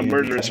gone why on a they're being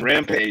murderous detained?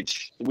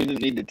 rampage. We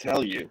didn't need to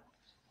tell you.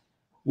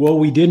 Well,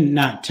 we didn't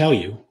not tell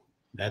you.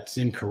 That's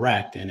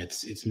incorrect, and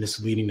it's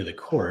misleading to the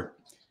court.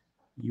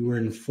 You were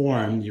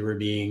informed you were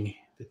being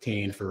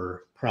detained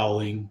for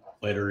prowling,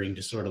 littering,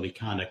 disorderly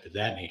conduct of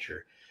that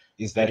nature.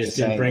 Is I that the just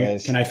didn't same bring.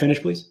 as? Can I finish,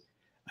 please?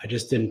 I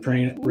just didn't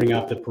bring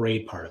up the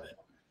parade part of it.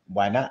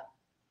 Why not?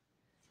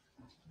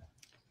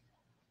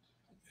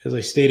 As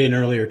I stated in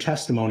earlier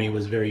testimony, it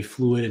was very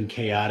fluid and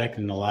chaotic,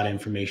 and a lot of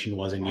information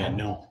wasn't yet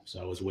known. So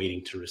I was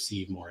waiting to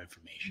receive more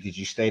information. Did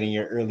you state in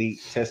your early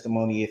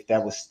testimony if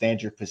that was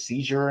standard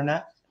procedure or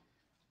not?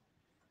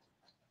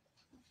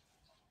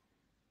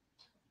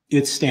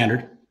 It's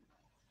standard.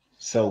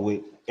 So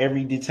with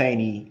every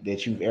detainee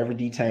that you've ever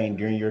detained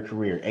during your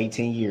career,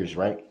 18 years,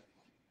 right?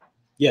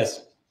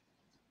 Yes.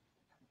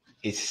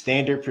 It's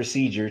standard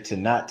procedure to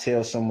not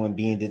tell someone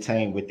being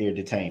detained what they're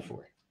detained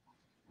for.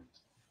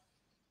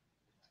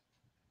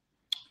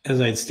 As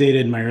I had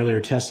stated in my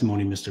earlier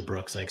testimony, Mr.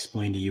 Brooks, I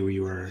explained to you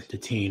you were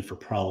detained for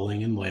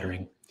prowling and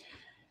loitering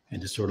and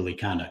disorderly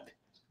conduct.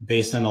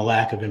 Based on the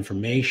lack of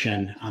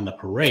information on the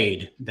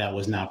parade, that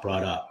was not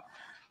brought up.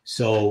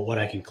 So what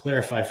I can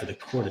clarify for the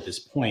court at this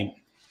point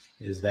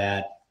is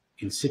that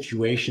in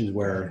situations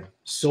where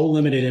so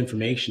limited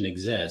information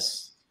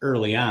exists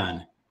early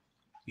on,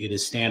 it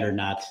is standard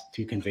not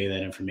to convey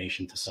that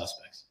information to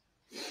suspects.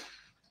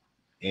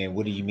 And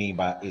what do you mean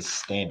by it's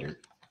standard?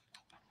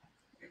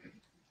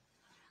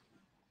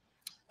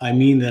 I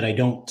mean that I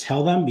don't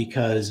tell them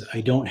because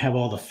I don't have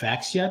all the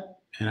facts yet,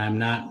 and I'm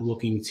not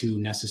looking to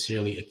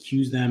necessarily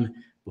accuse them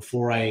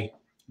before I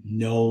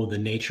know the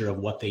nature of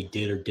what they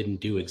did or didn't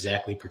do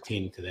exactly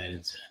pertaining to that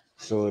incident.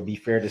 So it'd be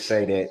fair to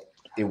say that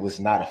it was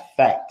not a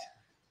fact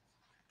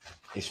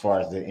as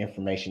far as the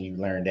information you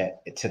learned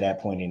to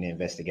that point in the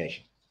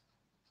investigation.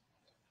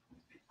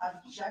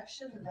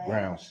 Objection.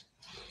 Grounds.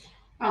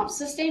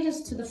 Sustained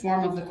is to the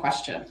form of the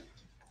question.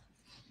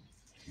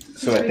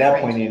 So at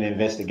that point in the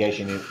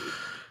investigation, it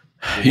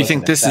You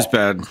think this is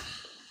bad?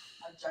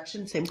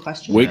 Objection. Same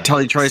question. Wait till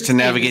he tries to Sustained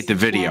navigate is the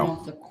form video.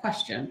 of the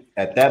question.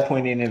 At that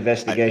point in the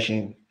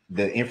investigation,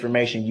 the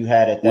information you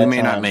had at that We time,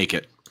 may not make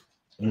it.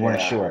 you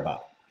weren't sure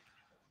about.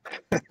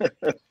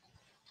 I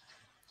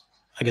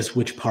guess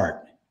which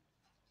part?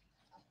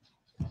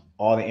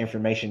 All the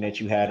information that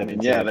you had. I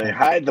mean, yeah, they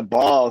hide the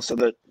ball so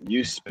that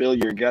you spill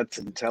your guts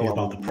and tell them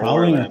About the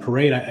prowling or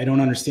parade? I don't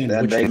understand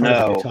Then which they part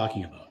know. you're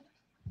talking about.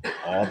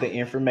 All the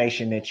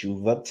information that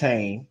you've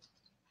obtained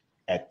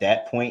at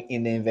that point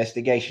in the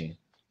investigation,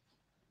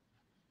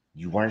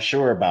 you weren't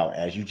sure about.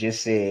 As you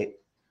just said,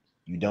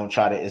 you don't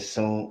try to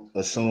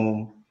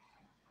assume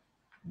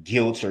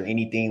guilt or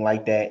anything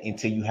like that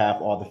until you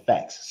have all the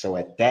facts. So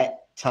at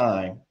that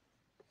time,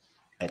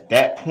 at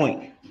that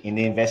point in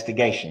the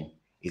investigation,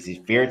 is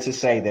it fair to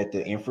say that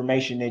the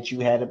information that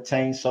you had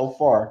obtained so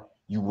far,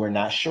 you were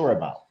not sure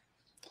about?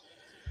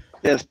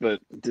 Yes, but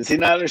does he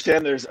not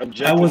understand there's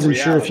objective I wasn't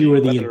sure if you were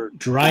the whether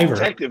driver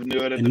the detective knew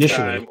it at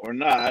initially. the time or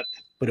not.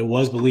 But it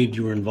was believed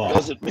you were involved.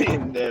 Doesn't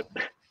mean that.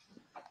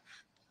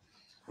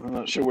 I'm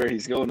not sure where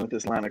he's going with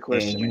this line of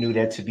questioning. And you knew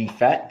that to be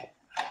fact?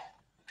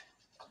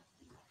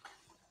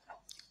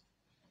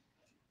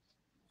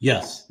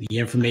 Yes, the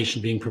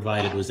information being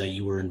provided was that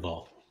you were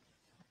involved.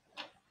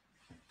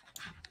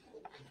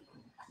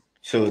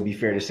 So it'd be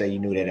fair to say you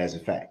knew that as a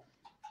fact.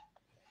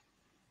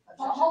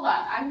 Well, hold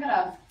on. I'm going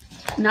to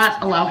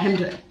not allow him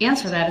to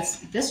answer that.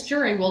 This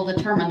jury will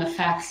determine the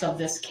facts of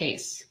this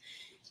case.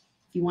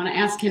 If you want to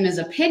ask him his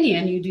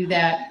opinion, you do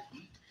that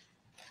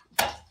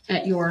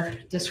at your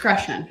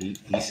discretion.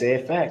 He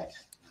said fact.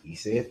 He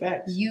said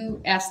facts.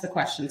 You asked the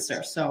question,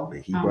 sir. So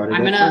He brought it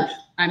I'm up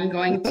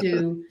going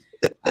to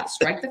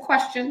strike the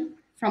question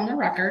from the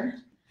record.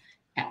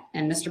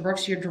 And Mr.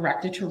 Brooks, you're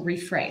directed to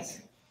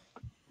rephrase.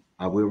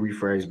 I will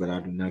rephrase, but I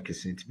do not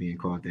consent to being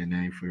called that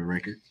name for the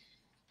record.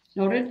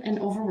 Noted and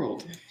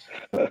overruled.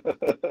 All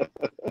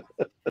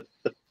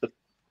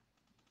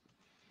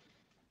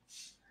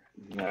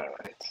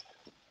right.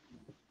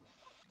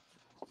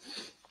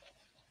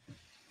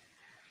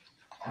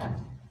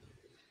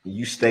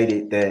 You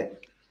stated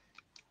that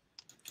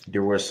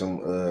there were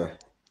some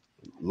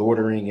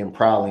loitering and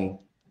prowling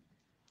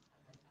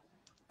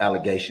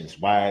allegations.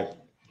 Why?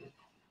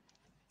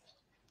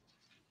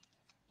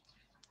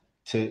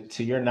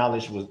 To your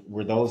knowledge,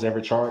 were those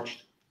ever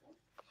charged?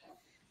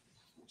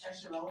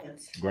 Objection.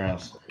 Relevance.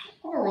 Grounds.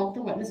 Overruled.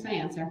 The witness may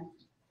answer.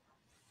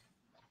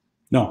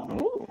 No.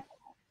 Ooh.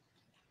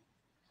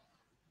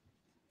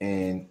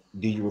 And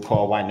do you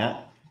recall why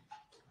not?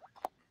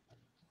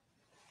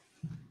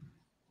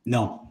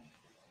 No.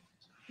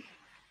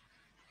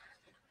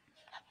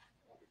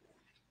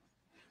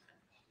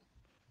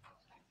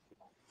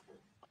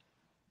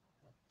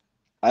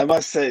 I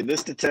must say,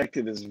 this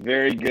detective is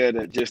very good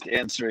at just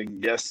answering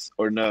yes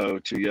or no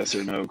to yes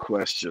or no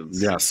questions.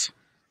 Yes.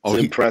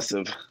 It's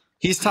impressive.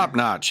 He's top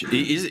notch.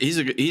 He's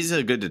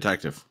a good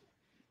detective.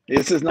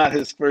 This is not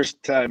his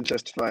first time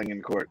testifying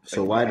in court.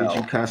 So why did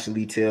you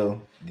constantly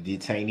tell the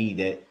detainee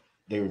that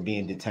they were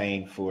being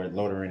detained for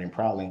loitering and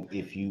prowling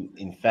if you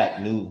in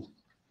fact knew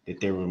that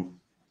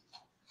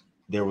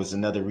there was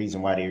another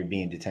reason why they were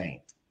being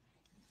detained?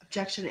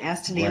 Objection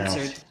asked and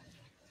Grounds.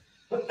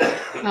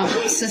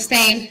 answered.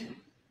 Sustained.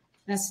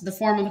 That's the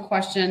form of the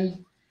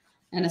question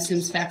and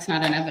assumes facts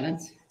not in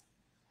evidence.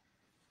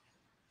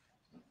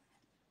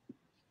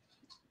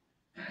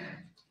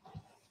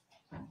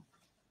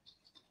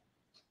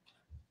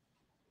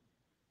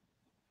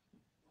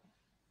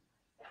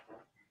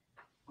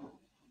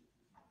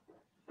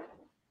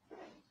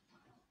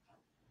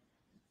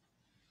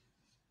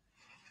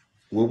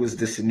 What was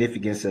the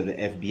significance of the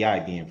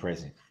FBI being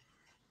present?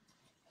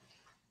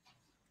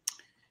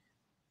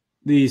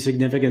 The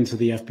significance of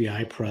the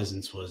FBI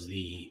presence was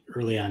the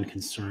early on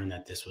concern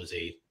that this was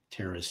a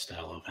terrorist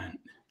style event.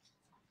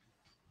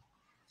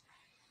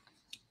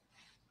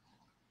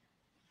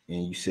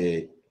 And you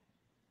said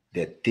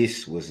that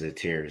this was a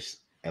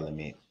terrorist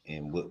element.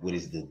 And what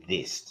is the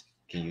this?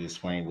 Can you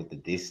explain what the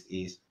this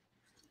is?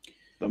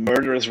 The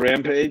murderous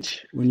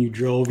rampage. When you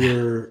drove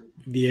your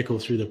vehicle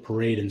through the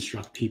parade and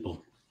struck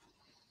people.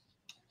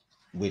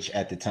 Which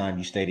at the time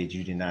you stated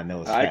you did not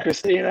know. Hi,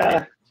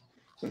 Christina.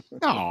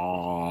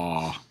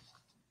 Aww.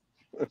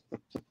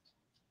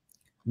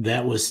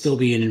 That was still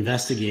being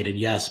investigated,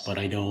 yes, but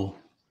I know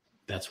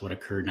that's what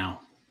occurred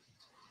now.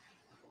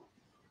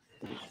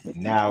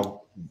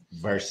 Now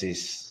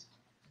versus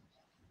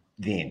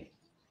then.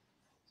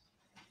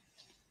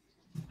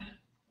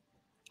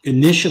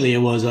 Initially, it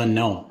was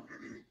unknown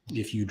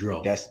if you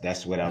drove.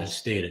 That's what I was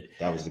stated.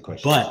 That was the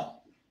question.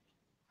 But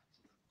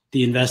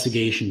the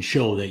investigation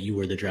showed that you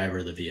were the driver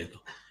of the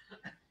vehicle.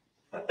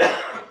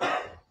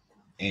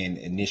 And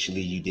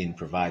initially, you didn't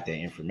provide that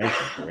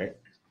information,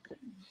 correct?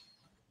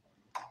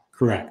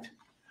 Correct.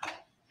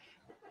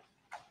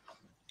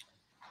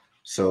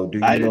 So do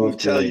you I know didn't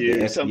tell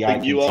you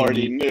something you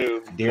already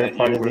knew. They're that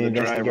part you of were the the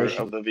driver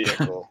investigation of the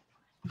vehicle.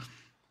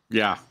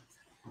 Yeah.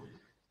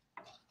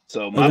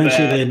 So my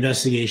Eventually, bad. the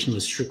investigation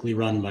was strictly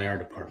run by our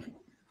department.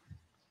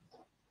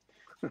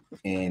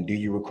 And do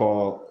you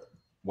recall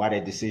why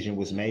that decision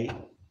was made?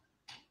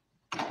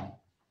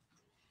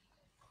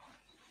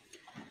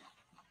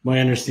 My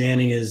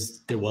understanding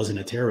is there wasn't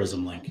a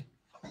terrorism link.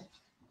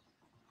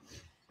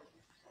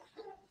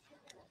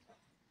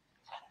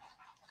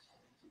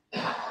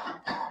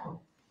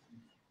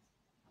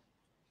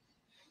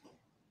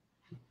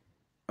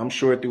 I'm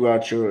sure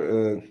throughout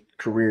your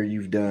career,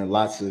 you've done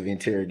lots of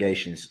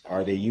interrogations.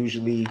 Are there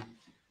usually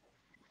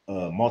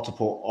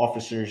multiple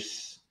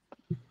officers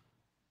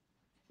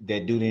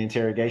that do the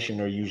interrogation,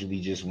 or usually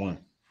just one?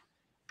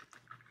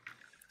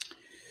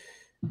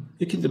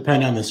 It can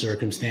depend on the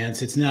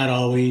circumstance. It's not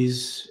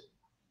always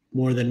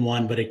more than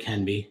one, but it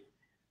can be.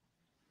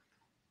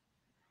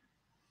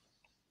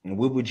 And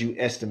what would you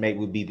estimate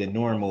would be the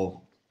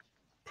normal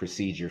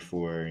procedure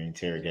for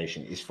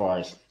interrogation as far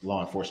as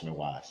law enforcement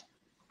wise?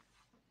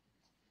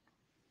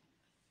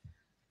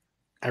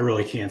 I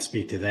really can't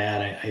speak to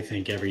that. I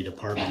think every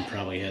department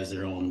probably has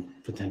their own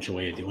potential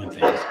way of doing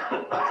things.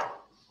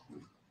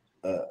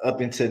 Up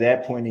until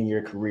that point in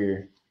your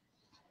career,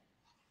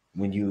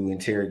 when you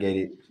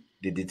interrogated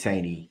the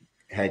detainee,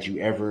 had you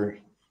ever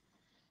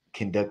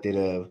conducted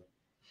an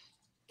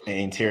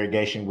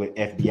interrogation with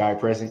FBI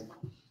present?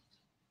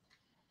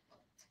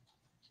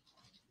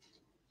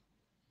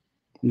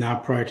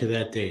 Not prior to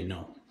that day,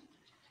 no.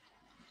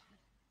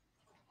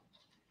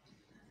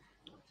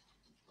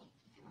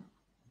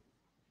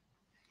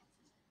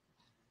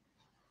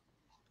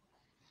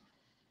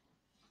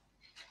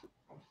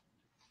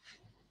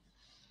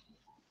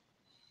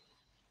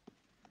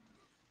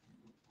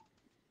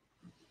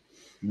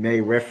 You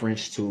made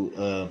reference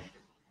to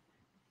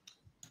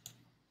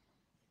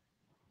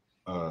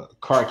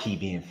car key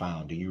being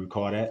found. Do you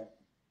recall that?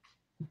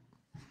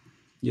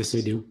 Yes, I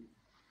do.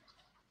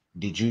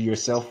 Did you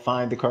yourself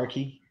find the car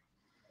key?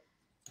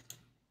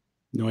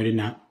 No, I did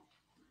not.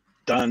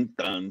 Dun,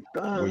 dun,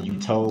 dun. Were you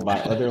told by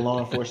other law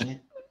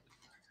enforcement?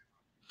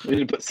 We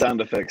need to put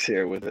sound effects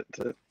here with it.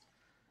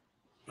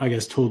 I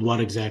guess told what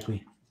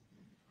exactly?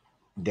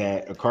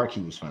 That a car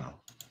key was found.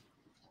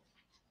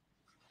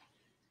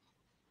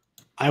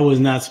 I was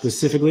not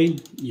specifically.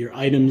 Your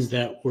items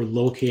that were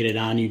located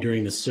on you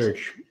during the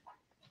search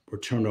were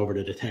turned over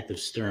to Detective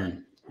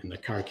Stern, and the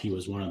car key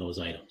was one of those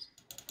items.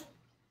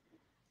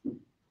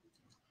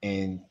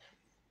 And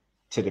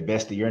to the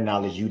best of your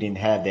knowledge, you didn't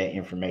have that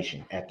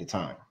information at the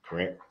time,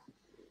 correct?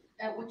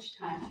 At which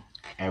time?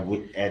 At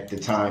the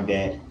time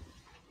that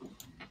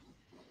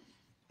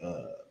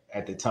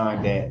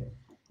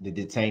the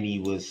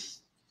detainee was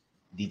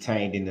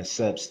detained in the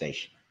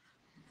substation.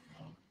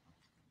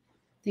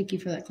 Thank you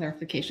for that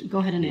clarification. Go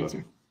ahead and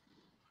answer.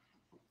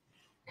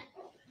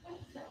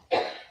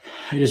 I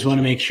just want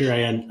to make sure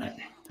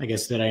I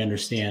guess that I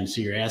understand.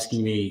 So you're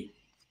asking me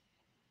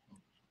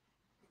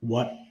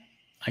what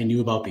I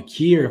knew about the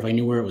key, or if I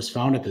knew where it was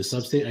found at the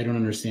substation? I don't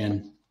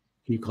understand.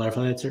 Can you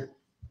clarify that, sir?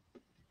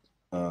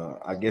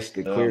 I guess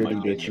the clarity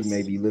that you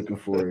may be looking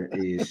for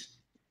is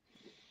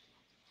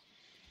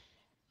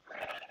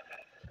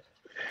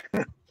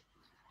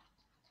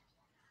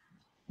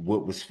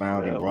what was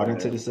found and brought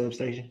into the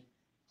substation.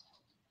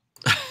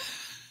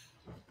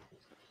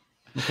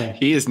 Okay.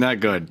 He is not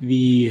good.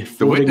 The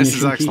witness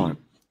is ignition key excellent.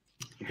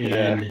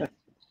 and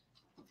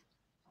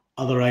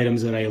other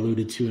items that I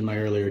alluded to in my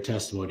earlier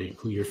testimony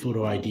include your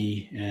photo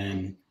ID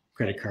and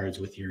credit cards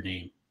with your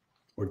name,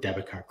 or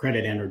debit card,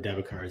 credit and or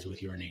debit cards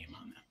with your name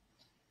on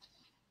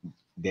them.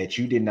 That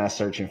you did not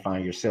search and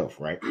find yourself,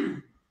 right?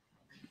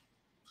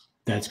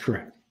 That's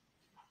correct.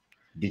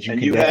 Did you?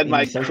 And you had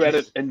my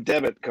credit and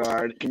debit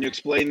card. Can you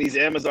explain these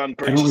Amazon I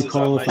purchases? don't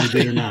recall on if my I did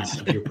or sheet?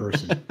 not of your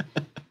person.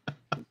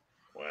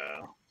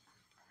 Wow.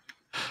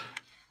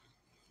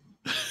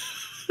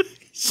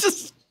 It's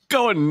just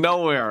going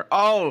nowhere.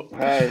 Oh,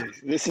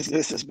 This is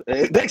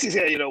next. He's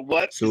got,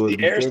 what So is it'd the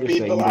be fair to say airspeed you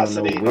don't know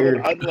velocity of where-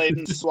 an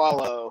unladen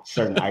swallow?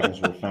 Certain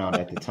items were found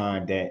at the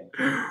time that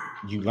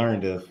you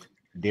learned of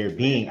there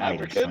being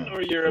items African found, or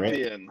correct?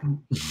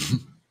 European?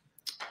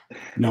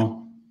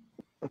 No,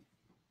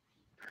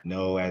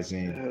 No, as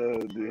in Oh,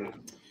 dude.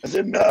 I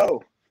said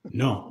no.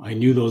 no. I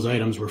knew those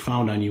items were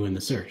found on you in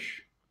the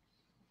search.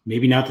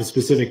 Maybe not the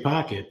specific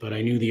pocket, but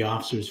I knew the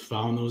officers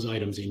found those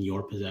items in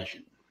your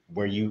possession.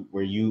 were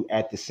you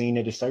at the scene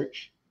of the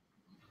search?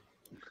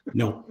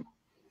 No,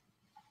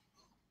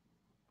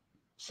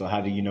 So how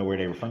do you know where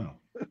they were found?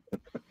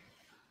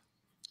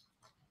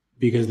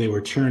 because they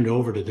were turned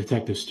over to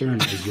Detective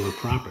Stern as your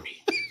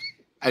property.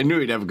 I knew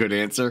he'd have a good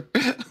answer.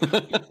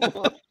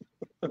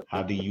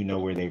 How do you know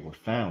where they were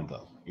found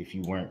though? If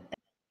you weren't,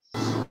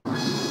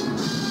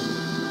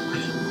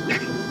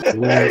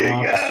 Where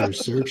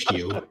officers searched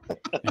you,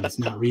 and it's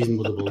not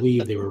reasonable to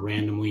believe they were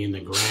randomly in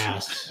the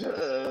grass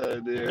Oh,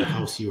 at the dude.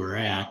 house you were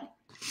at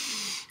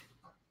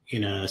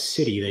in a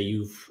city that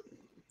you've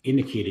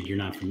indicated you're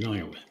not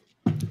familiar with.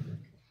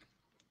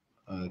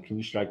 can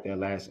you strike that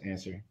last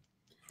answer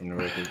from the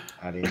record?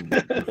 I didn't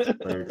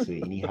refer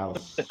to any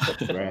house,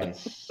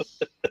 grass.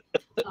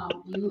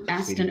 You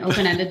asked an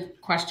open-ended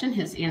question.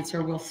 His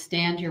answer will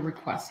stand. Your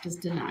request is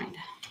denied.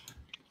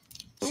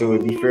 So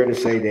it'd be fair to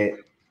say that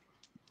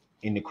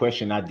in the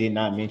question I did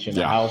not mention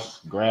a Yeah.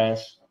 house,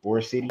 grass,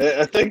 or city.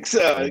 I think so.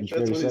 I That'd be think that's fair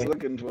what to he's say.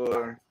 looking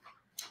for.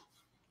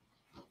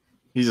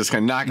 He's just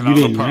gonna knock it You out of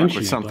didn't the park mention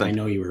with it, but I something.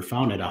 know you were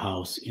found at a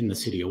house in the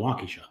city of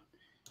Waukesha.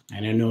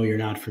 And I know you're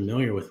not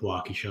familiar with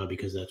Waukesha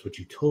because that's what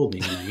you told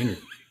me when I interviewed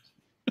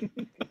you.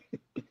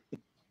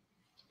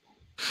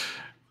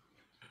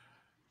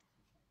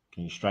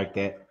 Can you strike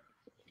that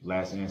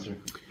last answer?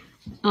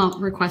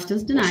 Request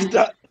is denied.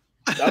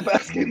 Stop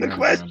asking the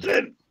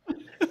question.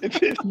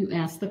 You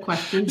asked the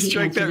question. He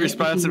Strike that answered it. If you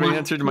responsive want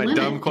answer to my limit,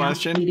 dumb ask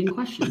question. leading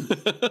question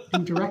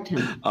and direct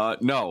him.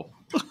 No.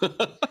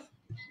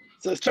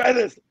 So let's try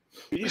this.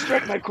 You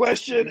strike my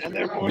question and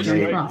therefore You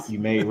strike Cross.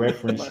 made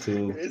reference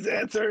to his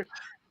answer.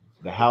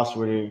 the house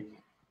where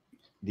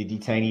the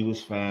detainee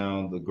was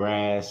found, the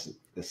grass,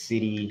 the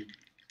city.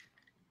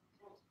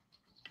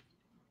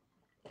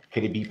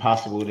 Could it be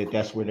possible that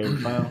that's where they were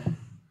found?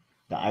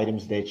 The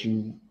items that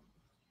you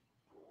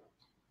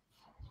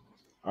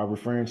are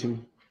referring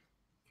to?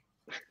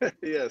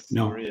 Yes,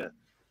 No. Maria.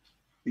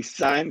 The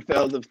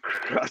Seinfeld of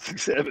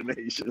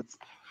cross-examinations.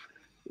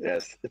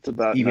 Yes, it's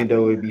about Even nothing.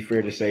 though it'd be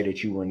fair to say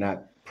that you were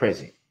not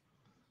present.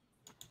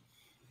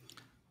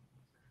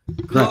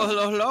 Hello,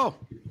 hello, hello.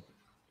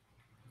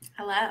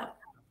 Hello.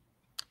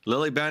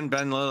 Lily, Ben,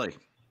 Lily.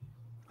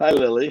 Hi,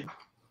 Lily.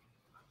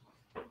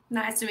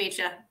 Nice to meet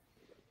you.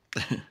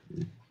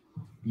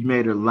 You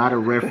made a lot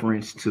of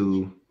reference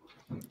to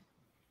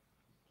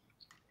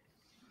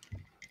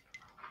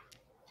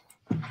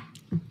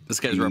This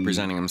guy's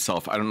representing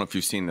himself. I don't know if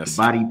you've seen this.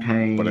 body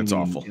pain, But it's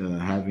awful.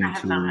 and, having I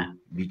have to not.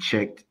 be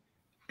checked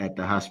at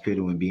the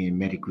hospital and being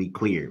medically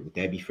cleared. Would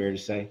that be fair to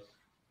say?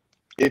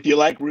 If you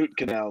like root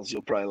canals,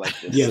 you'll probably like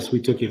this. Yes,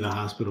 we took you to the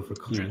hospital for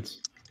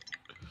clearance.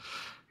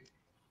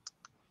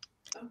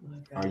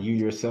 Are you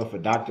yourself a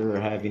doctor or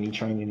have any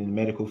training in the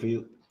medical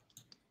field?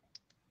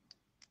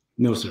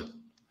 No, sir.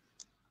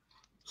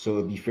 So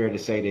it'd be fair to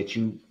say that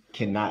you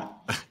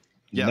cannot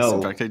Yes, know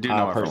in fact, I do how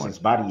know a everyone. person's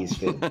body is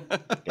feeling.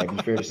 That'd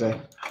be fair to say?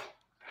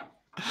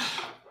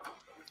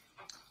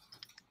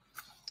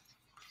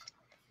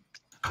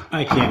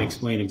 I can't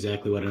explain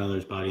exactly what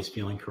another's body's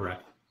feeling,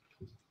 correct.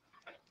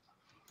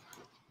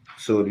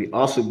 So it'd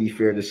also be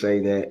fair to say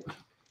that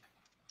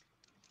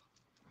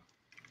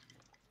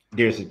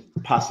there's a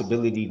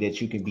possibility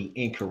that you can be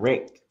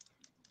incorrect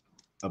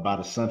about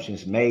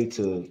assumptions made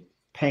to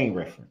pain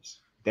reference.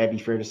 That'd be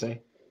fair to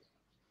say?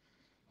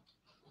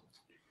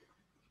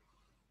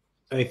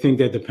 I think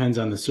that depends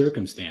on the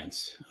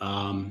circumstance.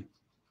 In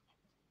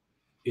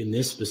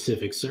this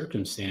specific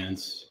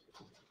circumstance,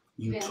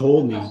 you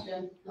told me.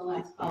 The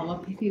last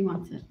follow-up if he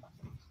wants it.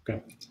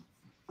 Okay.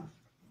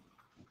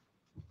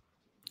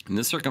 In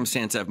this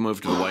circumstance, I've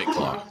moved to the White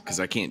Claw because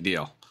I can't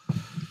deal.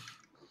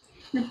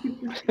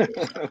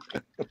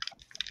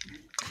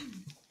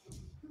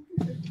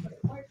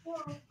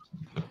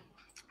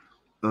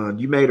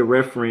 You made a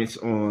reference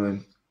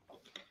on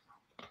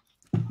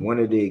one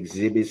of the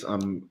exhibits.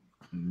 I'm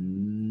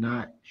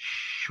not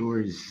sure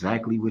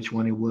exactly which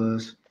one it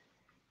was.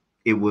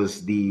 It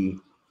was the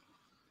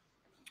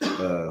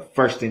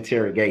first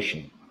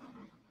interrogation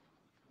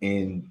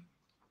in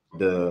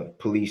the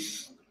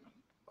police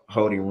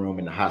holding room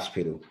in the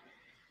hospital.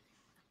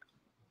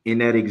 In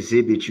that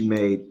exhibit, you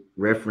made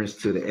reference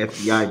to the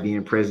FBI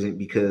being present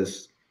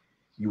because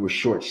you were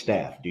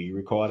short-staffed. Do you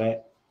recall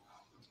that?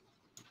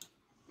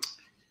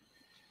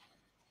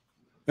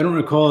 I don't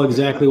recall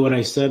exactly what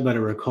I said, but I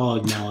recall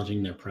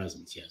acknowledging their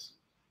presence, yes.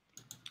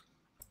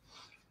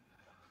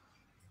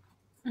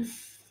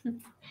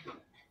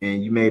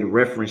 And you made a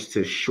reference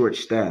to short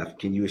staff.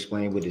 Can you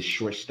explain what does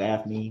short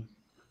staff mean?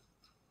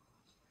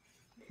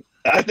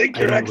 I think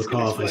I your don't ex can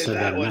recall if I explain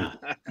said that or one. not.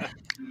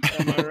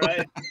 Am I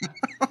right?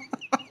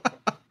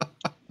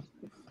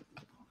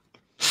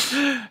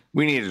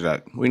 We needed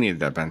that. We needed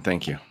that, Ben.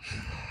 Thank you.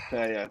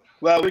 Yeah.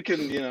 Well, we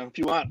can, if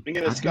you want, we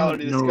can get a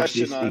scholarly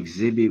discussion on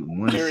Exhibit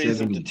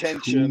theories of 172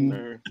 detention.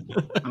 Or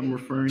I'm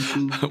referring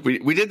to.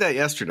 We did that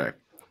yesterday.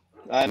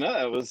 I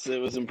know it was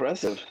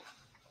impressive.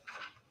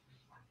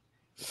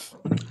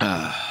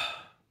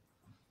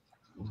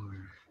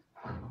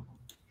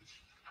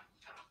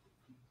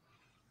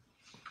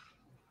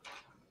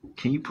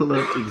 Can you pull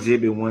up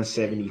Exhibit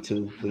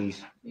 172,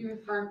 please? You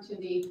referred to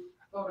the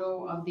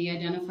photo of the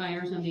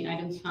identifiers and the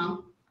items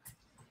found?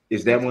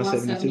 Is that That's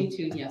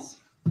 172? 172, yes.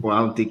 Well, I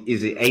don't think,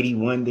 is it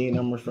 81 then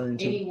I'm referring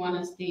to? 81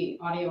 is the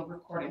audio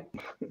recording.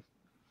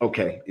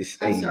 Okay, it's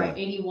I'm 81 sorry,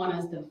 81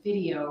 is the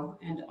video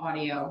and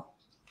audio.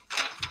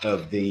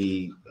 of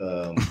the,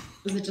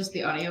 Was it just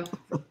the audio?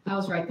 I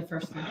was right the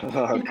first time.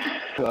 Oh,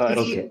 God.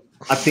 okay.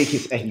 I think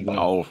it's 81.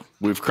 Oh,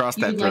 we've crossed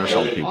You that would like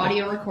threshold, an people.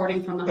 audio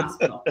recording from the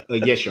hospital.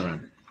 Yes, Your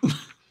Honor.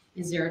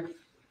 Is there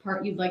a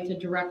part you'd like to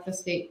direct the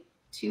state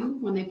to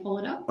when they pull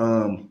it up?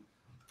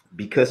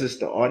 Because it's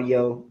the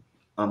audio,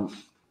 No,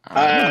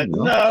 I I'm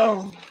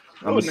wouldn't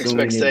assuming expect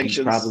it'd be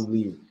sanctions.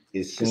 probably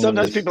as soon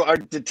Sometimes as people are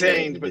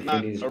detained the but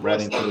not defendant is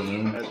brought into the arrested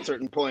room. at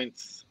certain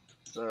points.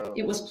 So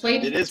It was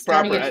played it is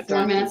starting proper at at 4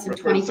 times to minutes and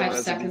refer to someone 25 as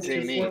a seconds to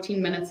detainee.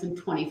 14 minutes and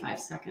 25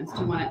 seconds. Do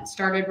you want it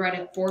started right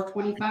at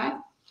 4:25?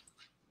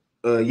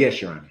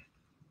 Yes, Your Honor.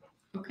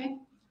 Okay.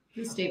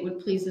 The state would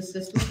please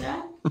assist with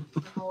that.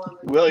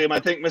 William, I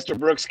think Mr.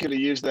 Brooks could have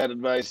used that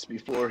advice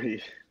before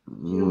he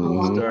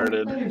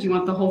started. Or do you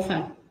want the whole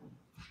thing?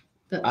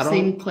 The I don't-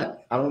 same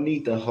clip? I don't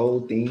need the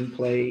whole thing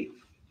played.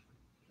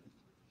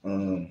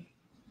 From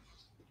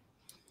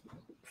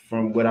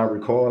what I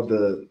recall,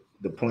 the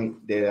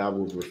point that I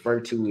would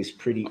refer to is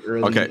pretty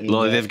early. Okay, in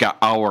Lily, that. they've got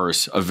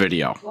hours of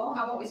video. Well,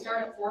 how about we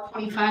start at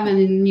 4:25 and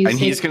then you And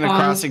say he's gonna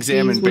pause,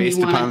 cross-examine please, when you based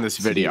want upon it this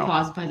to be video.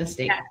 Paused by the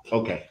state.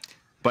 Okay.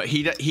 But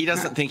he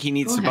doesn't think he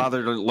needs Go to ahead.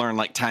 bother to learn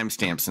like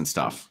timestamps and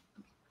stuff.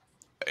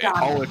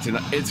 Got Oh,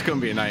 it's going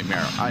to be a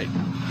nightmare.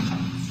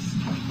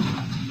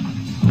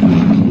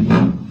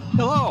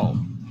 Hello.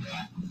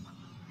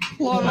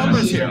 Law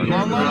numbers here.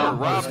 Law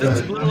number. Rob, this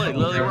is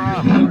Lily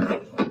Rob.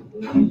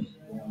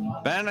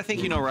 Ben, I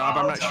think you know Rob.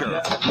 I'm not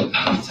sure.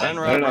 Ben,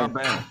 Rob,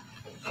 Ben.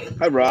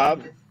 Hi,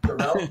 Rob.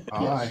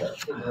 Hi.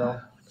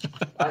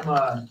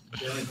 I'm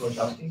Jeremy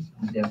Kolachowski,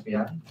 the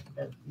FBI.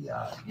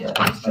 Yeah.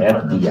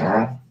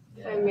 FBI.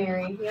 I'm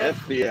Mary.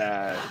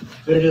 FBI.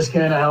 They're just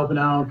kind of helping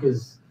out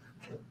because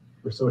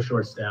we're so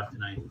short-staffed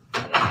tonight.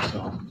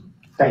 So,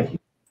 Thank you.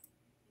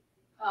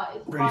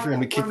 It's Ready for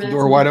him to paused at kick 4 the minutes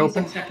door and wide 56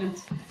 open?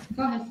 Seconds.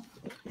 Go ahead.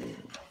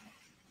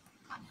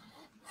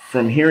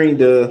 From hearing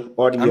the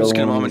audio, I'm just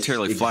going to on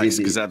momentarily this flex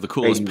because I exhibit have the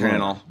coolest 81,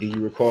 panel Do you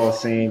recall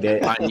saying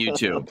that on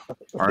YouTube. All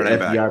the right, I'm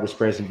FBI back. was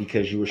present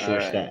because you were All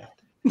right. short-staffed?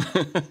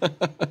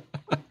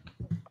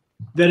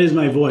 that is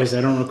my voice. I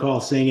don't recall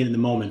saying it in the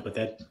moment, but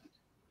that's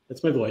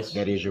my voice.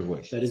 That is your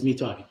voice. That is me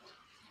talking.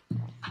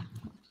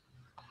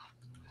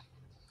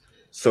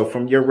 So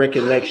from your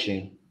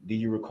recollection, do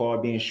you recall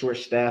being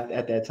short-staffed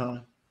at that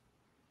time?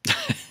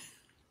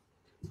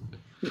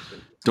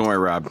 Don't worry,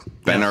 Rob.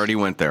 Ben already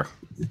went there.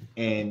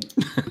 And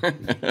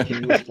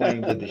can you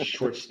explain what the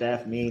short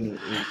staff mean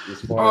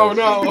as far as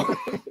I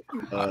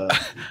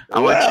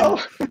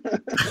want you.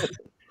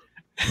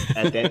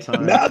 at that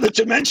time? Now that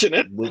you mention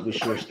it. What would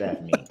short staff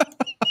mean?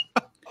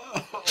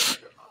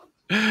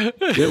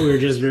 That we were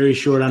just very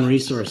short on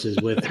resources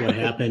with what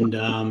happened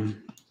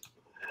down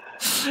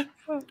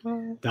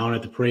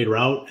at the parade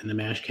route and the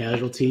mass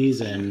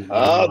casualties. And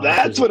Oh,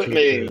 that's what it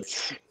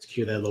means.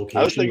 Secure that location.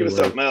 I was thinking of We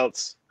were something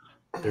else.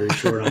 Very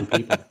short on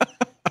people.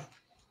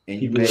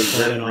 And you People were made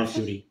calling off reference,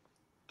 duty.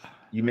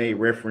 you made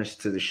reference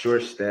to the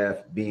short staff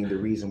being the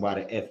reason why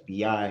the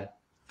FBI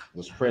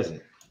was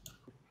present.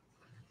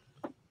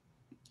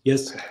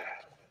 Yes.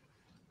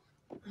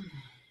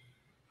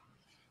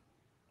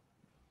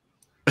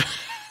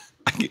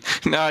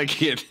 No, I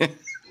can't.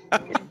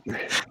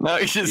 No,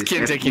 I just Is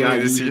can't take you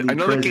FBI this serious. I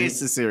know the usually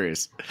case is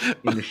serious.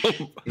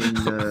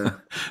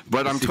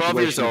 But I'm 12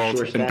 years situation of old,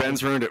 short and staff?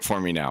 Ben's ruined it for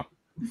me now.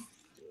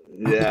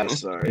 Yeah,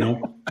 sorry.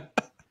 No.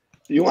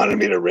 You wanted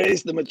me to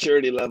raise the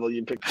maturity level.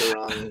 You picked the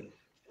wrong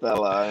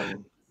fella.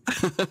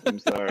 I'm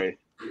sorry.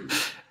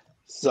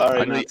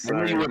 Sorry, I knew not you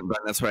sorry. wouldn't, Ben.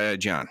 That's why I had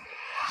John.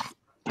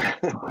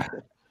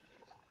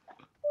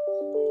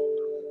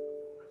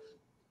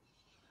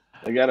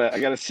 I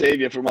gotta save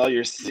you from all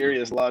your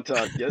serious law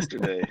talk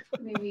yesterday.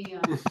 Maybe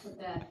put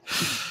that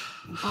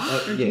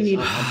off, or do you Yes, need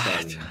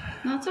I'm sorry.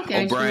 No, it's okay.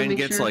 I just wanna O'Brien make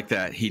gets sure like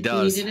that. He if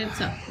does. You needed it,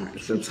 so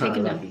Sometimes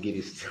taking I down. forget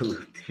it's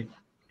too.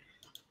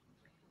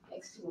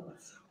 Thanks to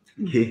us.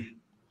 Yeah.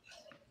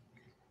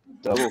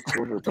 Double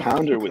quarter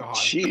pounder with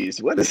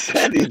cheese. What does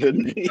that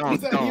even mean?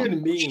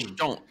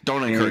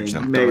 Don't encourage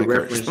them. You made Don't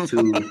encourage reference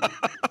them. to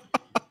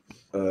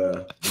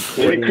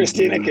Maybe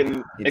Christina recording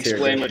can the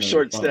explain what interrogation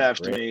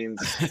short-staffed on the phone,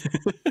 means.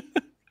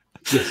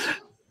 Yes.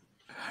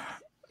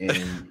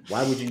 And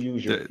why would you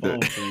use your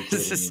phone for recording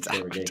the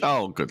interrogation?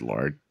 Oh, good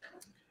Lord.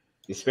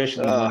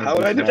 especially how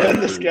would I defend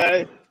this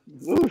guy?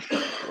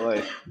 Oof,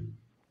 boy.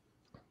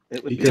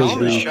 It would be Because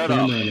the shut up.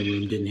 camera in the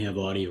room didn't have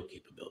audio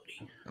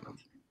capability.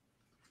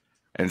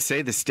 And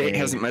say the state And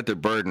hasn't met their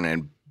burden,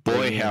 and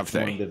boy, have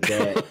they. informed of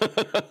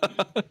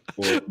that,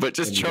 or But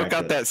just let me choke back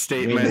out up. that When were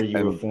statement you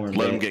and informed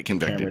let them that get the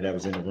camera convicted. that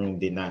was in the room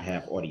did not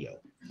have audio?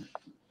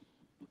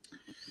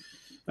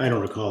 I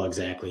don't recall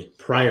exactly.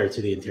 Prior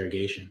to the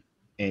interrogation,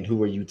 And who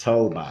were you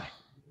told by?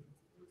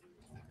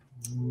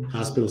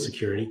 hospital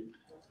security.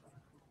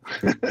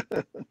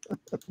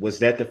 Was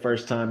that the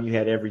first time you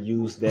had ever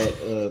used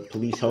that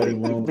police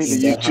holding room Give me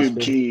in the that YouTube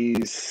hospital?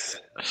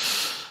 keys.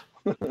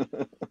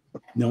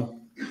 No.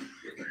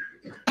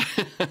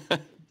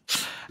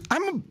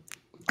 I'm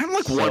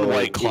like So one it white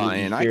would be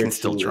client. I fair can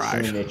still to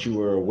drive. assume that you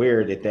were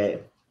aware that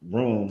that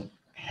room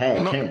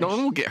had No, cameras. no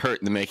one will get hurt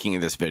in the making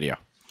of this video.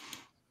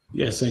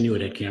 Yes, I knew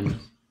it had cameras.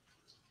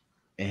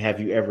 And have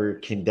you ever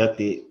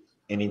conducted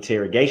an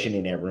interrogation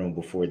in that room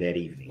before that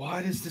evening?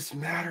 Why does this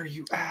matter,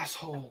 you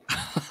asshole?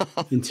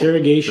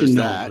 Interrogation, There's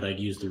no, that. but I'd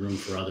use the room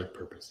for other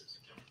purposes.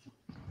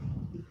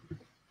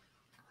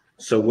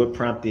 So what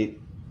prompted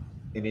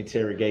an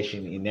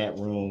interrogation in that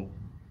room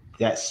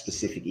that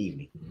specific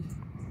evening?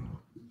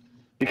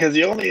 Because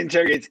he only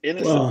interrogates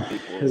innocent Well,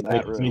 people as in I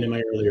that explained in room.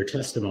 my earlier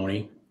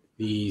testimony,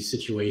 the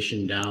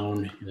situation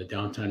down in the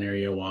downtown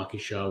area of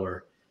Waukesha,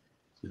 where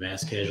the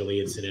mass casualty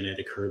incident had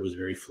occurred, was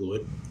very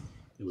fluid.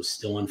 It was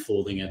still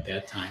unfolding at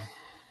that time.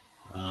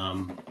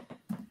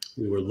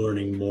 We were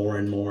learning more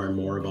and more and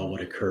more about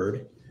what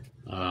occurred.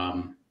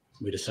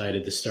 We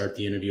decided to start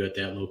the interview at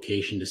that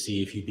location to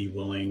see if you'd be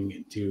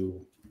willing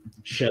to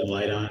shed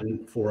light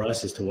on for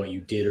us as to what you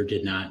did or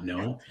did not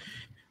know.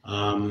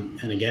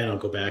 And again, I'll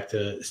go back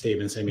to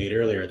statements I made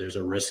earlier. There's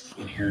a risk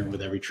inherent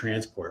with every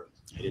transport.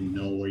 I didn't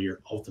know where your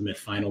ultimate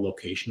final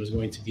location was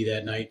going to be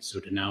that night. So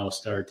to now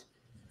start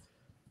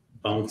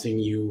bouncing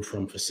you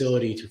from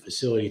facility to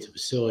facility to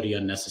facility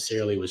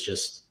unnecessarily was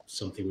just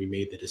something we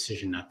made the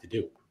decision not to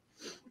do.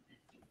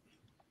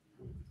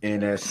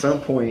 And at some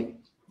point,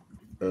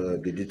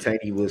 the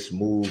detainee was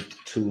moved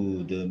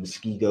to the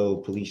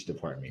Muskego Police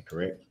Department,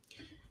 correct?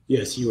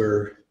 Yes, you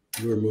were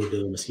moved to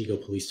the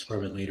Muskego Police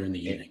Department later in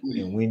the evening.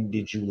 And when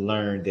did you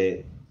learn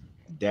that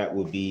that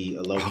would be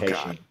a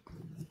location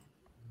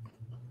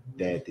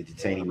that the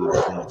detainee would be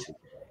going to?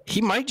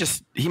 He might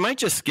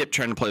just skip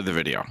trying to play the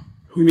video.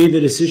 We made the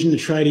decision to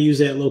try to use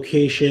that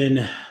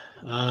location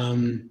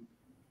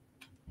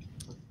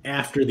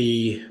after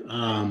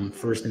the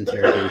first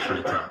interrogation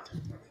attempt.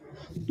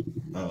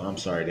 Oh, I'm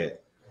sorry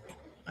that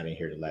I didn't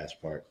hear the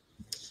last part.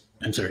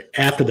 I'm sorry,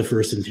 after the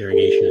first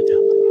interrogation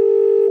attempt.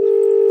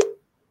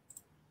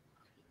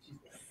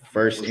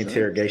 First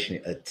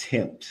interrogation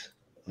attempt.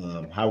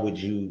 How would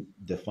you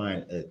define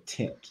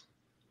attempt?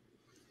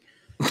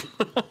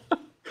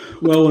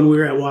 Well, when we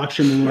were at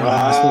Waukesha Memorial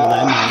Hospital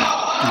that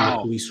night, in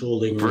the police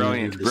holding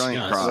room,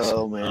 Brilliant cross.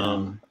 Oh,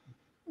 man.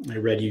 I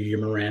read you your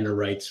Miranda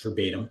rights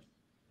verbatim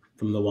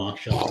from the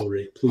Waukesha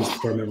Police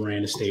Department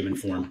Miranda statement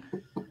form.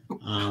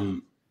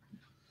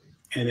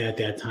 And at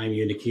that time,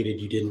 you indicated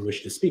you didn't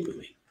wish to speak with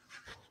me.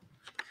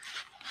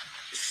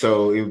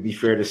 So it would be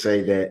fair to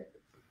say that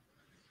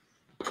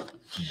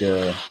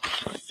the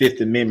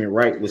Fifth Amendment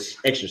right was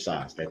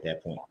exercised at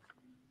that point.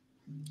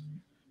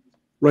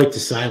 Right to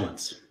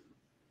silence.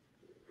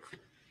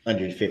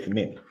 Under the Fifth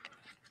Amendment.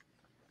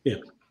 Yeah.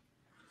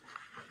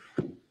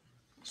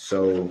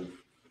 So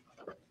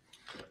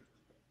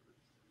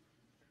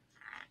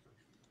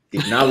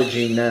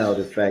acknowledging now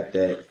the fact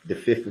that the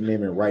Fifth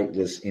Amendment right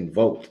was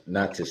invoked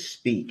not to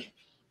speak,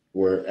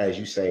 or as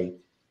you say,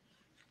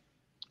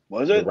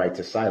 Was the it? right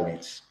to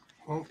silence.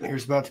 Well,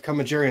 here's about to come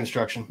a jury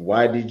instruction.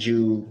 Why did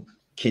you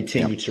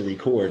continue to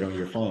record on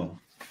your phone?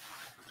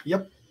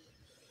 Yep.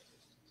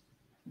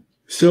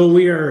 So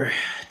we are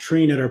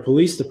trained at our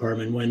police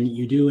department. When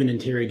you do an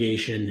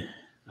interrogation,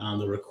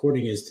 the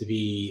recording is to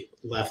be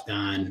left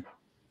on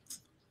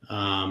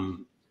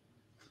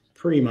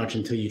pretty much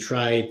until you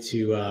try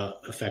to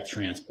affect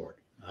transport.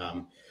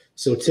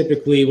 So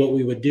typically what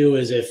we would do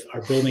is if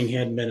our building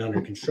hadn't been under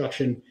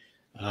construction,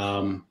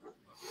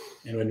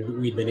 and when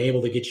we'd been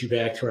able to get you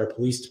back to our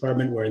police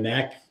department, where in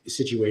that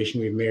situation,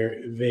 we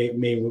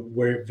may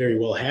very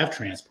well have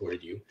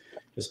transported you,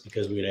 just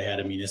because we would have had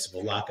a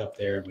municipal lockup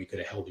there and we could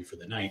have held you for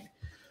the night.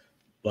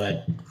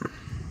 But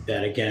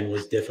that again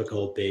was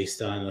difficult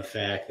based on the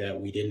fact that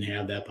we didn't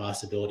have that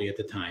possibility at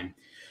the time.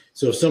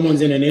 So if someone's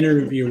in an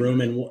interview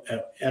room and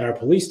at our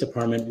police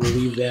department, we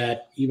leave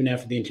that even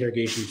after the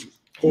interrogation's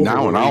over,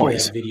 Now and we'll leave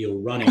always. that video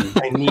running.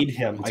 I need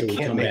him. I until we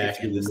can't come make it back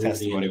through and this remove the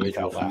testimony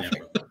individual without from that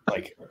laughing. room.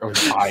 Like, or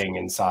dying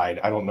inside.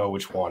 I don't know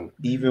which one.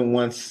 Even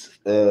once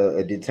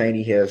a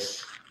detainee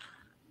has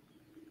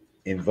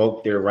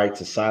invoked their right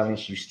to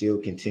silence, you still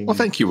continue. Well,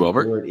 thank you,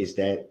 Wilbert. record? Is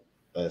that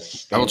a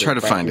I will try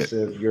to find practice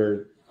of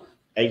your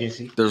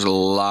agency? There's a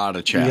lot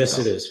of chat. Yes,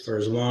 though. it is, for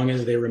as long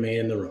as they remain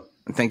in the room.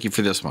 And thank you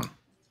for this one.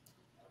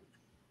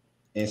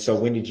 And so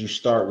when did you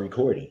start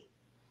recording?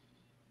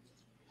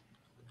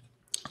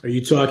 Are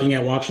you talking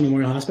at Waukesha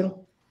Memorial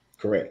Hospital?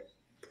 Correct.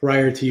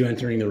 Prior to you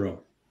entering the room.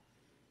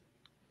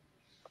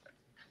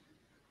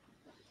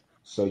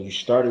 So you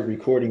started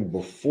recording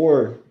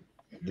before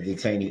the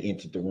detainee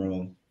entered the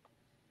room,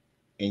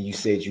 and you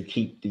said you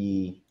keep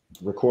the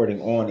recording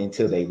on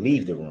until they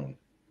leave the room.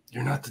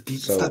 You're not the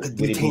So not the would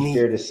it be detainee.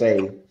 fair to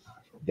say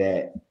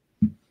that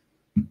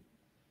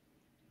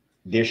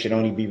there should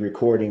only be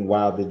recording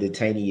while the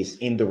detainee is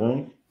in the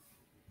room?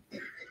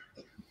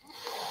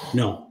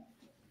 No.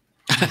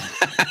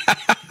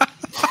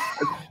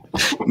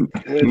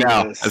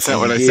 No, that's not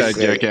what I said,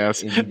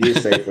 jackass. And you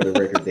did say for the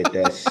record that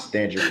that's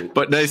standard,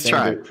 But nice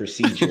standard try.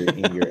 procedure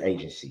in your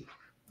agency.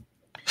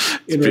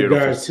 In beautiful.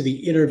 regards to the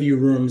interview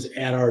rooms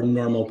at our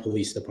normal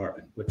police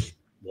department, which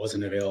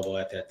wasn't available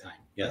at that time.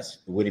 Yes.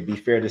 Would it be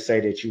fair to say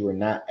that you were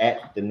not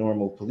at the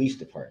normal police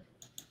department?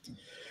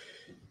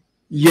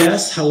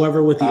 Yes.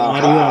 However, with the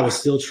audio, I was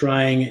still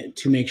trying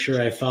to make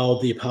sure I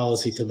followed the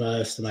policy to the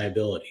best of my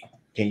ability.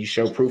 Can you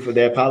show proof of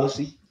that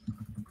policy?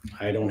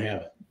 I don't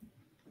have it.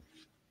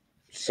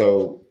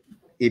 So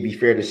it'd be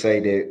fair to say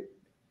that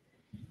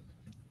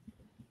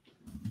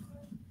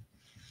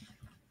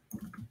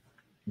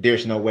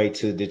there's no way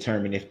to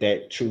determine if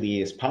that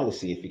truly is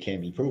policy if it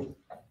can't be proven.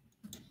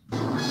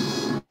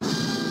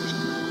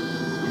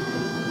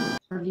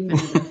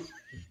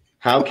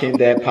 How can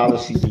that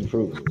policy be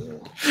proven?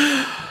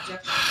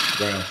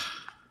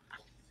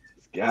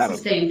 Grounds.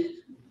 Sustained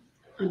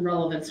on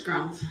relevance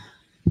grounds.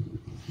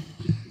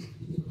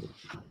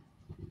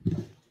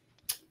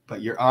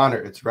 But Your Honor,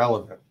 it's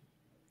relevant.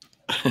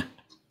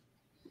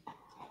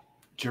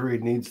 Jury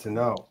needs to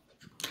know.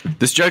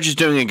 This judge is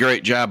doing a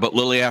great job, but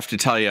Lily, I have to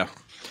tell you,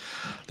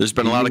 there's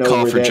been a lot of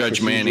call for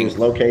Judge Manning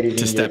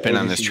to step in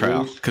on this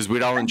trial because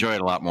we'd all enjoy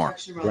it a lot more.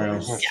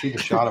 Grounds. She'd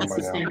have shot him by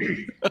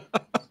now.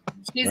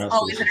 She's Grounds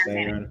always to sustain,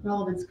 entertaining.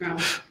 Relevance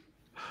grounds.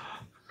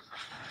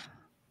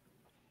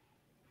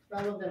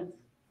 Relevant.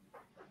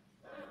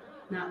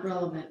 Not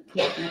relevant.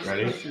 Next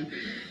Ready? question.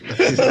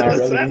 It's not What's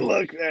that relevant.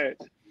 look there?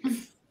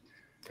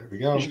 There we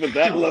go. You should put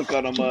that look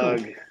on a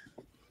mug.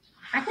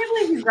 I can't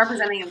believe he's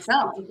representing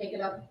himself. We'll take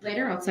it up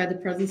later outside the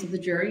presence of the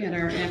jury at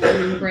our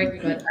afternoon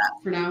break, but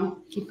for now,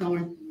 keep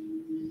going.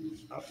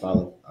 I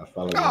follow. I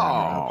Oh,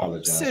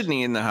 apologize.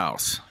 Sydney in the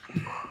house.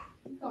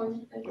 Keep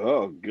going.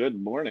 Oh,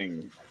 good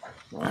morning.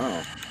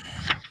 Wow.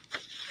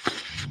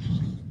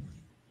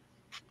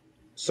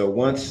 So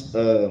once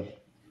the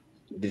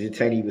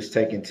detainee was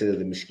taken to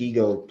the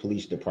Muskego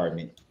Police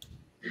Department,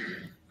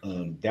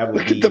 that would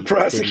Look be at the pretty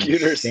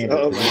prosecutors. standard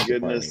Oh my police department.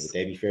 goodness. Would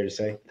that be fair to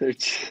say?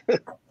 They're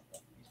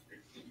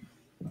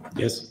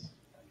Yes.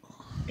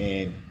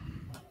 And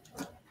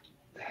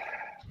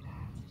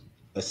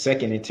a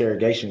second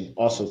interrogation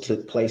also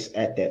took place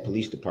at that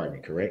police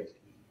department, correct?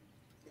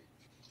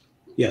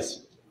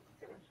 Yes.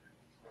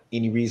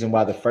 Any reason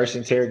why the first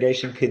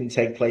interrogation couldn't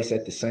take place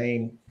at the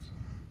same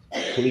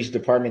police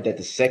department that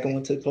the second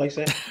one took place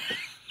at?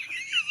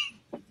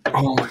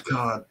 Oh my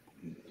God.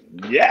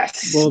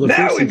 Yes. Well, the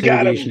now first we've got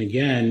interrogation him.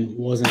 again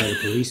wasn't at a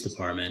police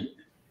department.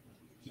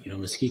 You know,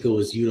 Muskego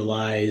was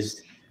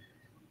utilized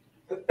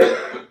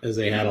as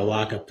they had a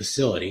lockup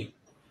facility.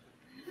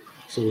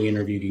 So we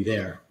interviewed you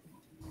there.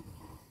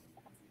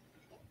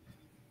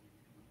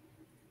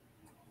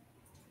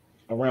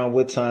 Around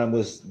what time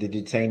was the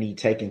detainee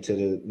taken to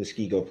the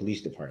Muskego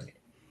Police Department?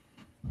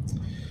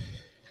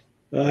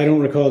 I don't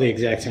recall the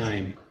exact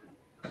time.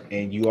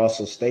 And you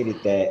also stated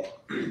that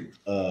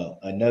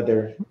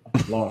another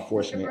law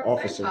enforcement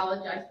officer. I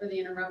apologize for the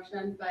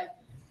interruption, but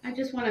I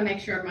just want to make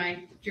sure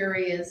my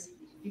jury is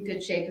in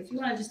good shape. If you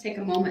want to just take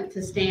a moment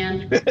to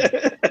stand.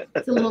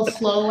 It's a little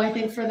slow, I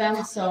think, for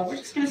them. So we're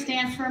just going to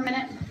stand for a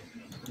minute.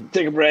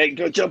 Take a break.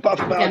 Go jump off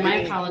the balcony. Again, my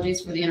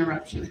apologies for the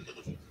interruption.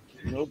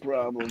 No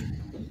problem.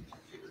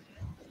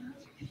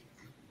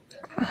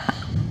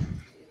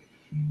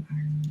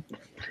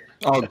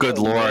 Oh, good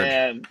Lord.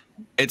 Man.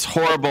 It's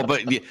horrible,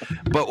 but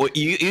what,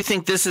 you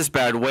think this is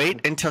bad?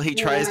 Wait until he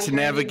tries to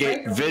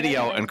navigate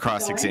video and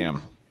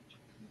cross-exam.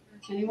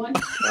 Anyone?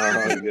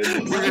 Oh, goodness.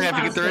 We're going to have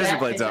to get the razor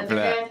blades out for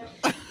that.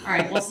 All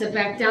right, we'll sit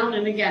back down.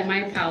 And again,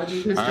 my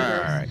apologies, Mr. All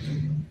Brooks.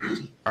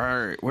 right.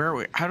 All right. Where are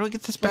we? How do we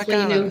get this back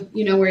Hopefully on?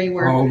 you know where you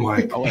were. Oh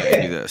my Oh,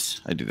 I do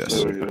this. I do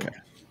this. Okay.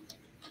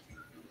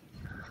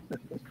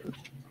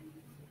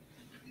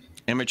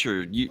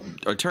 Amateur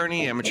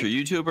attorney, amateur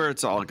YouTuber.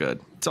 It's all good.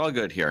 It's all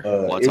good here.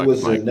 It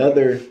was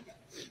another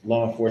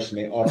law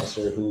enforcement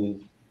officer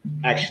who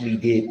actually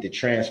did the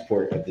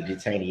transport of the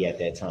detainee at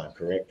that time,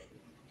 correct?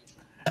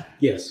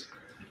 Yes.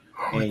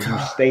 And you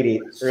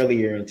stated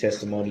earlier in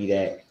testimony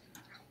that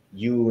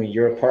you and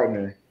your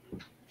partner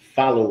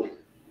followed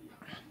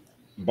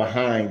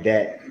behind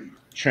that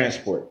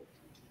transport.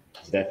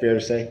 Is that fair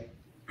to say?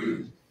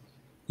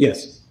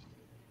 Yes.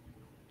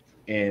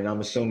 And I'm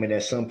assuming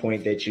at some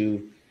point that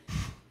you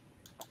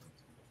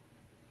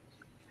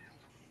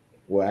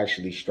will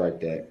actually strike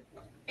that.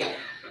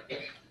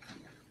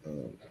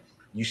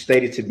 You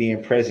stated to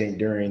being present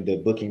during the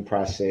booking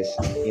process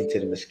into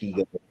the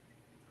Muskego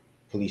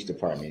Police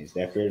Department. Is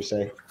that fair to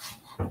say?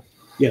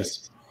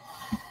 Yes.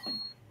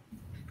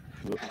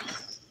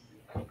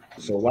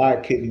 So why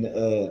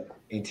couldn't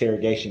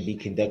interrogation be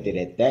conducted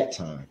at that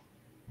time,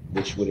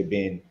 which would have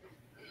been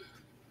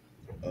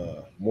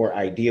more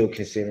ideal,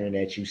 considering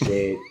that you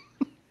said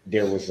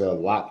there was a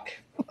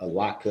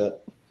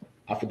lockup.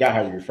 I forgot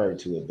how you referred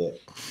to it, but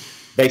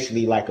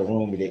basically like a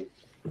room that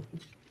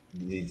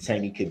the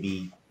detainee could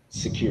be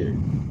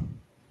secured.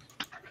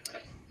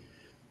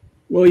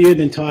 Well, you had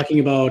been talking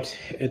about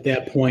at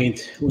that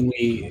point when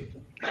we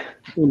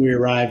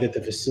arrived at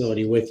the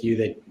facility with you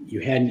that you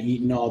hadn't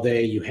eaten all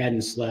day, you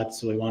hadn't slept,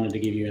 so we wanted to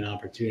give you an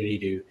opportunity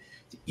to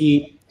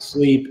eat,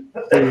 sleep,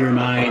 clear your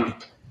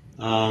mind,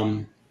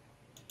 and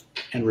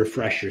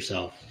refresh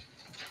yourself.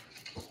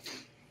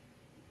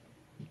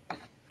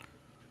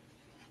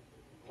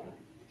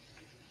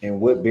 And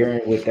what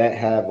bearing would that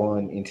have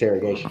on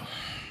interrogation?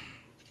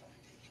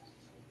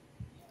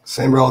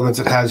 Same relevance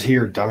it has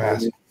here,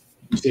 dumbass.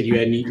 You said you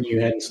hadn't eaten, you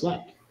hadn't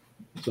slept.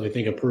 So I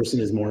think a person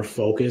is more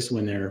focused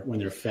when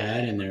they're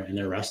fed and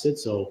they're rested.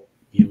 So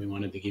we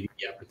wanted to give you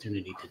the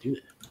opportunity to do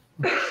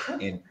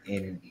that.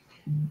 In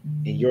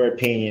your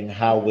opinion,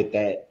 how would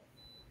that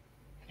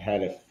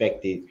have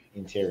affected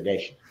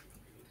interrogation?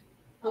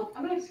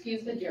 I'm going to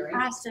excuse the jury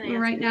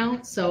right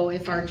now. So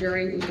if our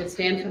jury, we could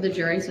stand for the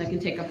jury so I can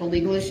take up a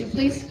legal issue,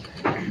 please.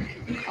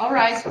 All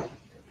rise.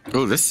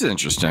 Oh, this is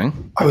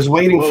interesting. I was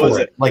waiting for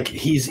it. Like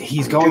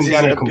he's going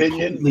down a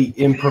completely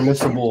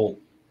impermissible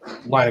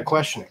line of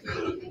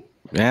questioning.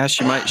 Yeah,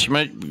 she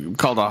might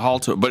call a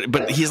halt to it,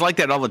 but he's like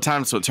that all the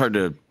time, so it's hard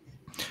to.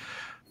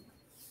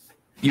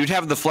 You'd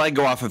have the flag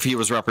go off if he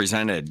was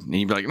represented, and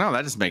you'd be like, "No,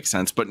 that doesn't make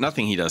sense." But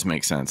nothing he does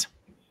makes sense.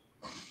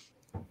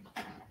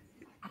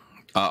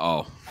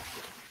 Uh-oh.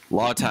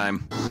 Law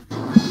time.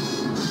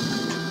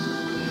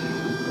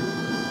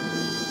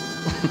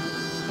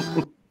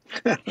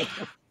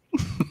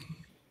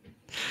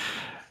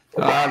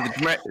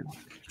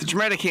 The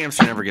dramatic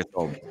hamster never gets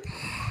old.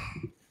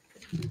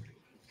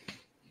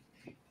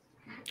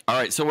 All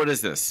right, so what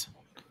is this?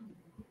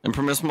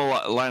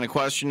 Impermissible line of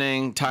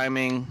questioning,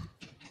 timing.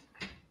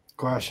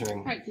 Questioning.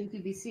 All right, you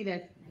can be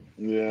seated.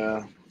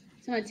 Yeah.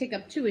 So I take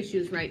up two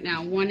issues right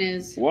now. One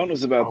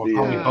was about the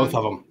both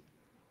of them.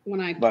 When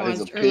I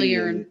paused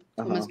earlier and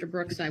told Mr.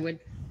 Brooks I would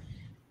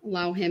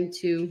allow him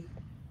to.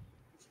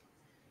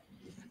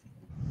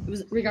 It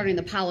was regarding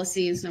the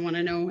policies. I want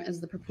to know,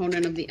 as the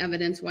proponent of the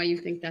evidence, why you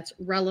think that's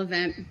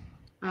relevant.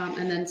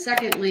 And then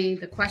secondly,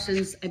 the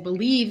questions I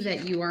believe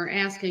that you are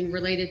asking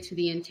related to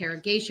the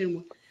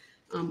interrogation,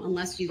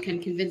 unless you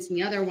can convince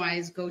me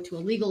otherwise, go to a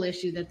legal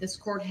issue that this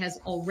court has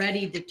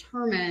already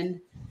determined.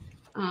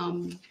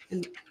 But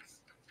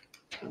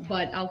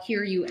I'll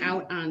hear you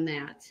out on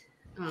that.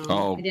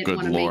 I didn't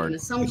want to make an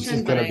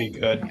assumption, but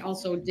I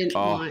also didn't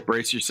want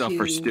brace yourself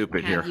for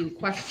stupid have here. you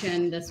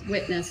question this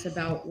witness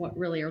about what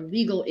really are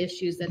legal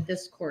issues that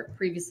this court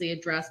previously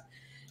addressed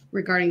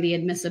regarding the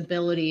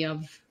admissibility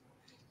of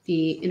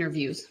the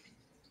interviews.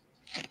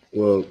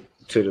 Well,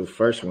 to the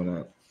first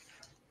one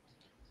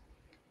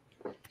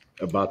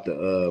about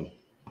the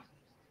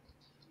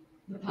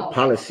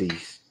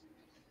policies,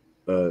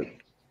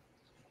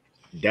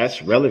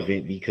 that's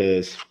relevant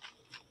because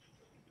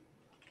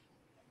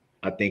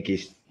I think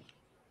it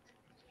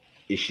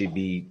should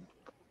be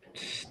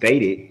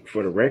stated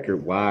for the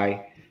record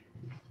why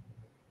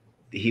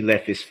he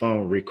left his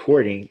phone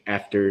recording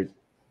after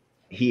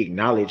he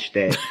acknowledged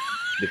that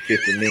the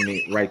Fifth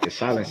Amendment right to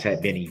silence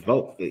had been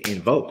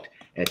invoked.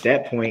 At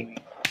that point,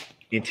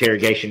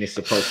 interrogation is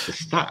supposed to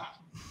stop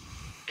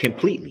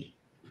completely.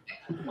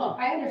 Well,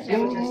 I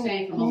understand what you're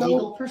saying from a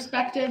legal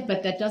perspective,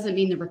 but that doesn't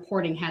mean the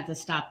recording had to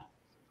stop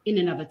in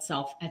and of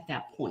itself at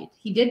that point.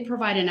 He did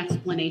provide an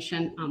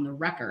explanation on the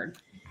record.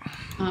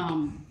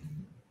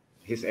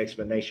 His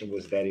explanation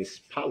was that it's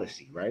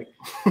policy, right?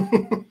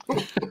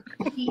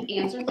 He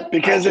answered the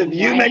because question, if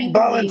you make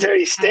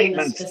voluntary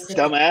statements,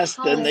 dumbass,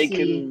 policy, then they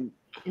can.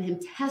 And him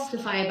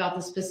testify about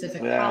the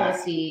specific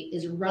policy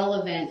is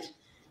relevant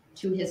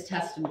to his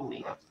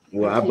testimony.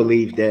 Well, I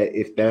believe that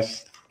if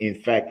that's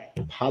in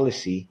fact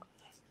policy,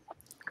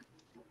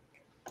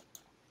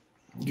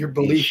 your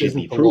belief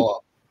isn't the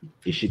law.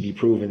 It should be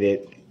proven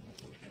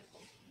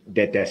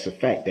that's a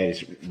fact.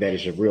 That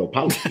is a real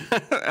policy.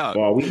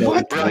 Well, we know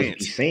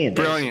brilliant. Saying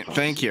brilliant.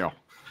 Thank you.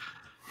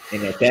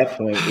 And at that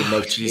point,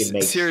 it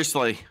makes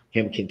seriously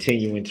him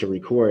continuing to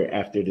record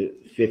after the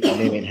Fifth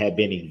Amendment had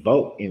been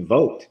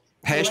invoked.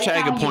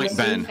 Hashtag appoint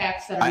Ben.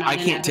 I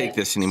can't take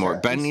this anymore.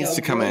 Ben needs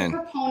to come in.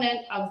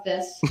 Proponent of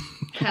this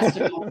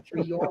testimony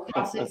through your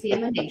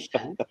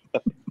cross-examination.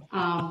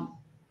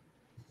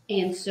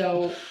 And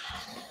so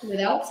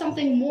without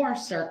something more,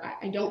 sir,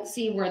 I don't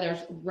see where there's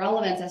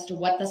relevance as to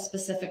what the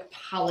specific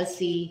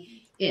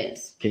policy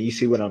is. Can you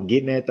see what I'm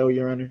getting at, though,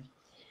 Your Honor?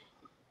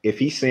 If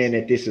he's saying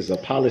that this is a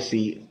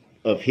policy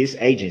of his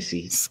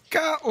agency,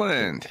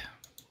 Scotland,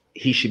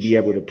 he should be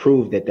able to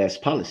prove that that's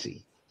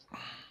policy.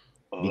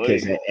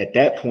 Because at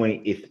that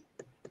point,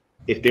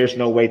 if there's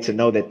no way to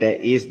know that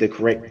that is the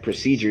correct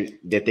procedure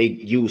that they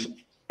use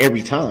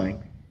every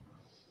time,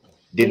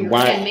 then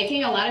why? Again,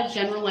 making a lot of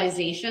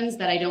generalizations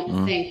that I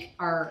don't think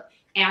are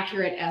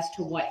accurate as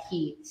to what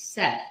he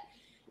said.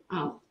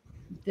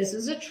 This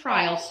is a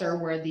trial, sir,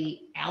 where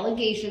the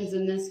allegations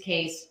in this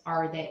case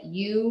are that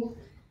you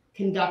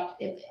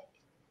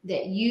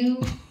that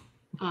you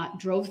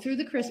drove through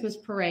the Christmas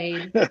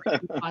parade,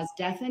 caused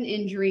death and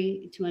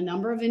injury to a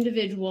number of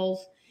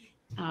individuals.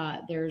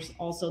 There's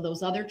also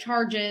those other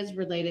charges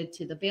related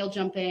to the bail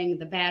jumping,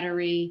 the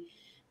battery,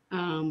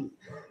 and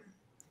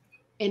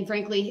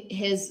frankly,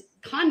 his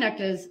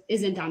conduct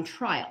isn't on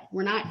trial.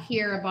 We're not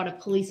here about a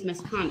police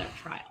misconduct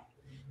trial.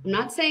 I'm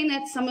not saying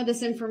that some of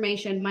this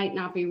information might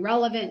not be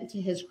relevant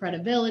to his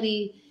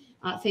credibility,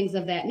 things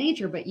of that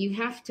nature, but you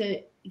have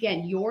to,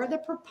 again, you're the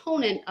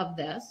proponent of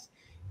this.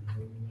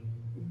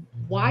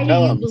 Why do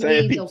you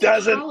believe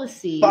those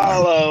policies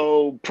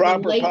follow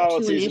proper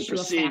policies and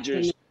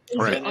procedures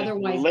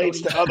and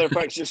relates to other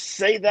facts? Just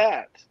say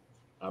that.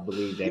 I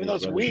believe that even though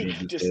it's weak,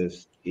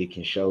 because it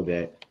can show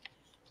that.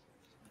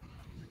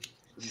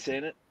 Is he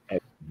saying it?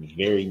 At the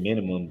very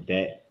minimum,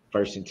 that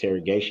first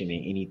interrogation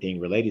and anything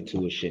related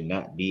to it should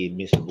not be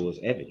admissible as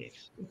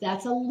evidence.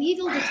 That's a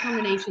legal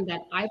determination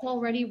that I've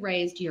already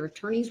raised. Your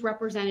attorneys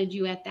represented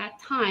you at that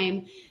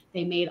time.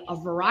 They made a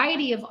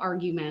variety of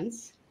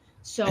arguments.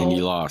 So and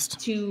you lost.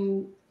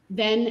 To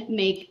then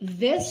make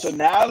this. So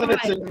now that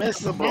it's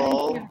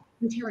admissible,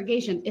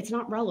 interrogation, it's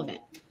not relevant.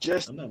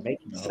 Just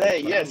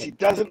say yes. He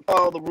doesn't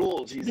follow the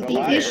rules. He's a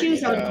liar. The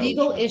issues are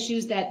legal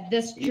issues that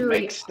this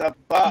jury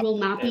will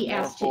not be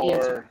asked to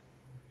answer.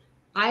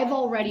 I've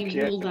already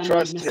ruled on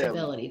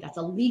admissibility. That's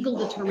a legal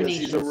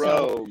determination. He's a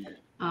rogue.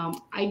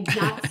 I've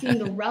not seen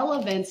the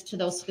relevance to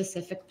those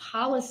specific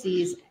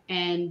policies,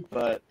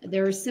 but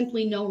there is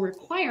simply no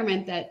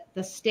requirement that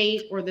the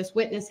state or this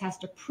witness has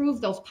to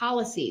prove those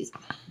policies.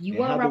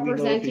 You are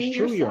representing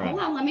yourself. Hold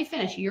on, let me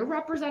finish. You're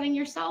representing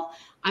yourself.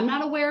 I'm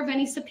not aware of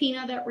any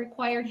subpoena that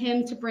required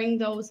him to bring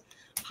those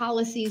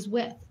policies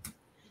with.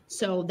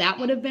 So that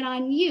would have been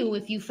on you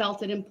if you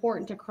felt it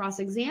important to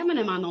cross-examine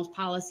him on those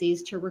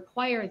policies to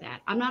require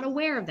that. I'm not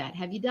aware of that.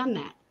 Have you done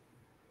that?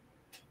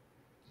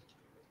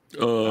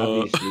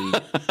 Obviously,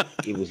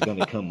 it was going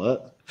to come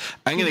up.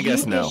 I'm going to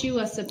guess no. I'm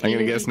going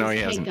to guess no. He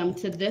hasn't. Take him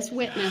to this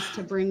witness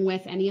to bring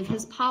with any of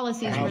his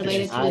policies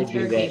related to interrogation.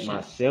 I do that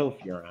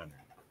myself, Your Honor.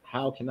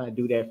 How can I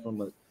do that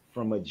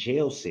from a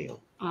jail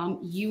cell?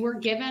 You were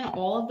given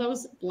all of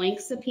those blank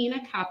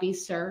subpoena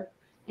copies, sir,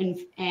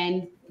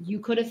 and you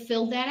could have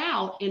filled that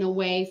out in a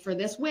way for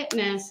this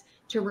witness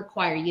to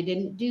require. You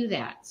didn't do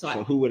that. So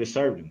who would have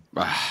served him?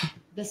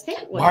 The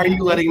state. Why are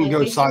you letting him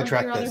go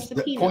sidetrack this?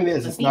 The point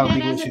is, it's not a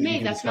legal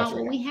issue. That's not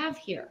what we have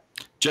here.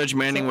 Judge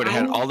Manning would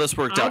have had all this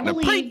worked out in a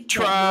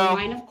pre-trial.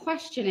 The line of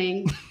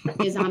questioning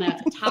is on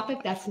a topic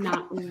that's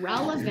not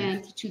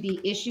relevant to the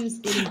issues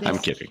in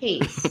this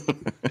case.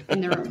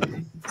 And there,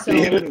 so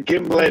even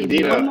Kim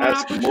Blandino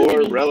asks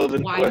more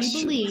relevant why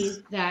questions. Why do you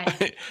believe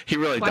that he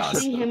really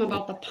questioning him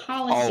about the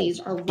policies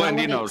are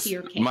relevant to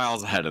your case?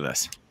 Miles ahead of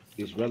this.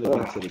 It's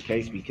relevant to the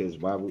case because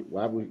why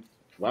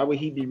would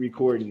he be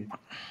recording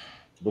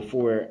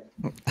before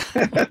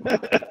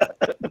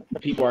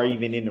people are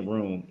even in the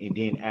room and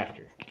then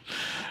after?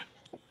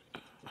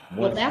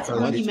 Well, that's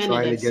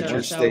argumentative,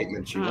 sir.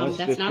 So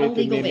that's not a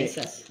legal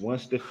basis.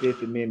 Once the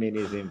Fifth Amendment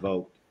is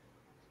invoked,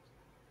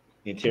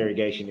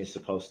 interrogation is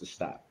supposed to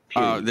stop.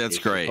 Oh, that's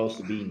great. It's supposed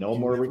to be no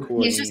more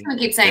recording. He's just going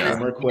to keep saying no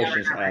more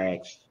questions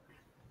asked.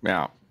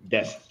 Yeah.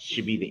 That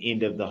should be the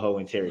end of the whole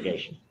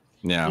interrogation.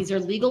 Yeah. These are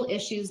legal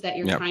issues that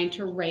you're trying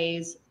to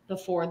raise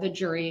before the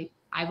jury.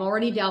 I've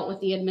already dealt with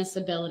the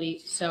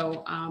admissibility,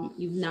 so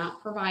you've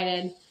not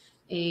provided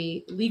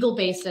a legal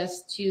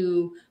basis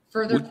to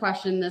further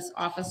question this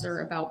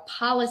officer about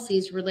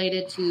policies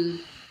related to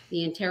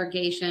the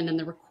interrogation and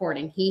the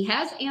recording. He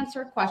has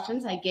answered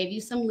questions. I gave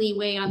you some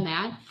leeway on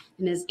that,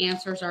 and his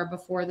answers are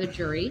before the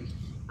jury.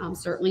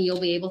 Certainly, you'll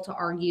be able to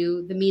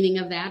argue the meaning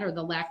of that or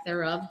the lack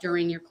thereof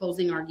during your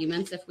closing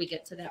arguments if we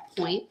get to that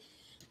point.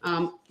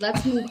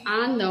 Let's move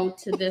on, though,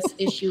 to this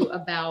issue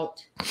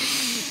about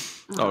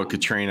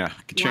Katrina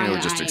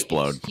would just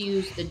explode.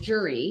 Excuse the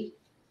jury.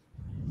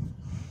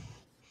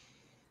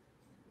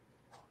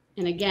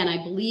 And again, I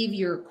believe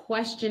you're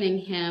questioning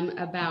him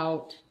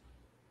about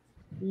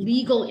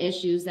legal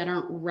issues that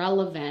aren't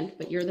relevant,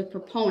 but you're the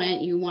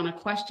proponent. You want to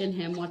question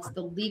him. What's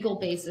the legal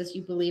basis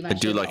you believe I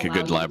do like a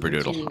good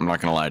labradoodle. I'm not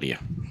going to lie to you.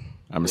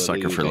 I'm a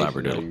sucker for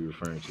labradoodle. What are you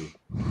referring to?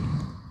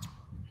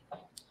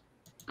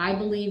 I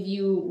believe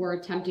you were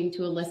attempting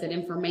to elicit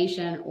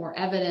information or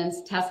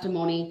evidence,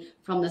 testimony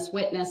from this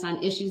witness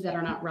on issues that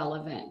are not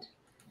relevant.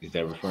 Is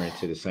that referring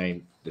to the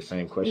same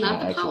question?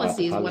 Not the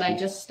policies, what I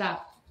just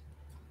stopped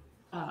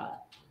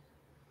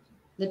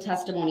the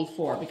testimony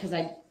for, because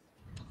I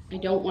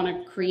don't want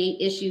to create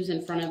issues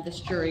in front of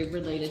this jury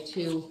related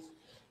to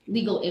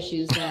legal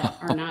issues that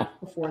are not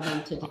before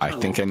them to determine. I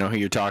think I know who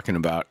you're talking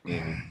about.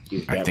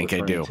 I think I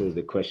do. To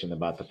the question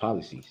about the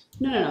policies.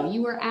 No.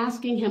 You were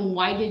asking him,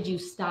 why did you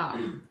stop?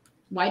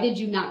 Why did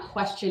you not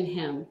question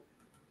him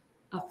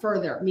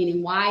further?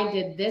 Meaning, why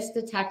did this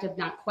detective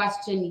not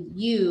question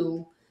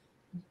you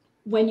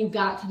when you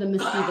got to the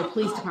Mesquite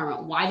Police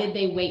Department? Why did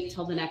they wait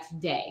till the next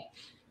day?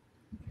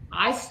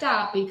 I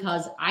stopped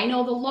because I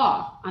know the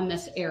law on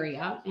this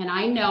area, and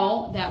I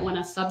know that when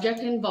a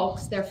subject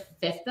invokes their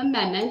Fifth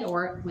Amendment,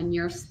 or when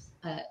you're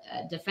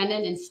a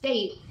defendant in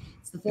state,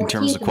 it's the 14th in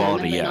terms of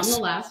quality, Amendment, but yes.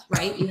 nonetheless,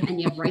 right?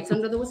 And you have rights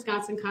under the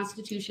Wisconsin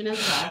Constitution as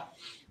well.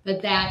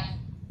 But that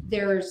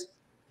there's,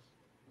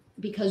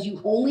 because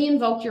you only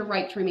invoked your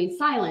right to remain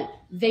silent,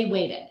 they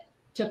waited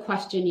to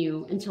question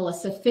you until a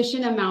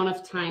sufficient amount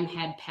of time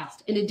had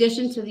passed, in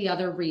addition to the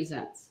other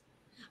reasons.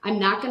 I'm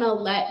not going to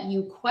let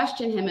you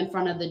question him in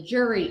front of the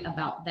jury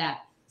about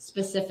that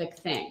specific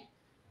thing.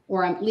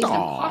 Or at least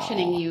I'm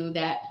cautioning you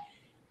that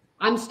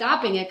I'm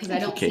stopping it because I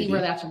don't see where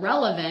that's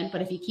relevant.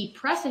 But if you keep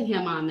pressing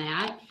him on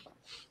that,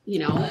 you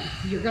know,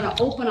 you're going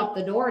to open up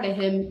the door to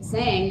him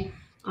saying,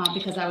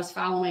 because I was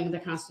following the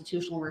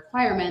constitutional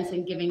requirements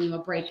and giving you a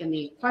break in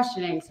the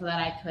questioning so that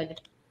I could,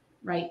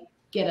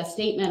 get a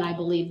statement I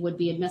believe would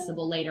be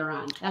admissible later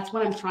on. That's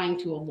what I'm trying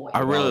to avoid. I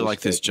really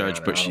like this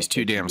judge, but she's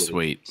too damn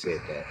sweet.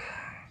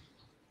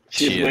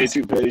 She's way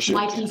too patient.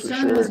 My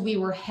concern was we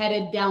were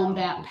headed down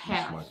that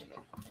path.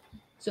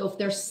 So if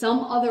there's some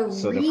other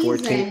reason the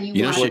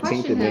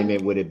 14th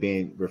Amendment would have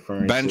been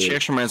referring Ben, to. she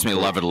actually reminds me of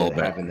Love It a little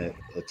bit. Having an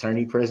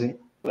attorney present.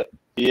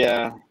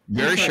 Yeah.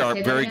 Very sharp,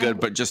 very good,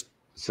 but just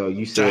so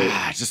you said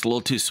just a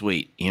little too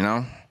sweet, you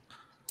know?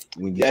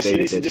 When you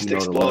say that you know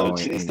the law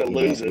in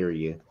that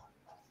area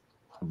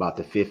about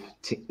the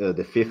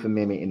Fifth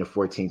Amendment and the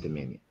 14th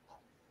Amendment.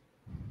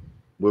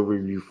 What were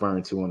you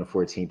referring to on the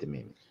 14th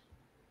Amendment?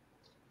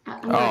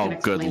 Oh,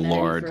 good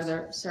Lord.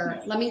 Further, sir.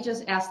 Let me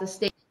just ask the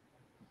state.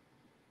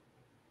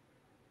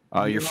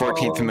 Your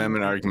 14th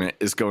Amendment argument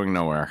is going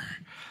nowhere.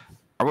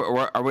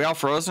 Are we all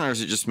frozen, or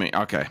is it just me?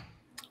 Okay.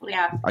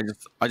 Yeah.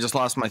 I just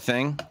lost my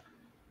thing.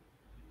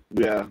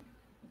 Yeah.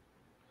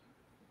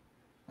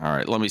 All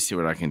right. Let me see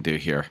what I can do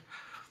here.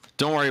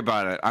 Don't worry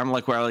about it. I'm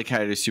like Wile E.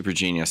 Coyote, super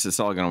genius. It's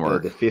all gonna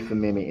work. The Fifth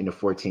Amendment and the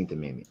 14th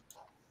Amendment.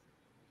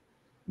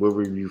 What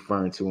were you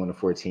referring to on the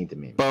 14th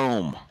Amendment?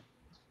 Boom.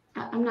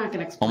 I'm not going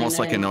to explain. Almost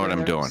like I know what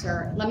I'm doing.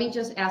 Sir, let me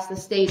just ask the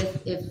state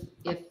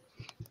if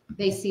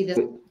they see this.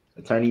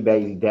 Attorney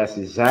Bailey, that's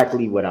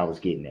exactly what I was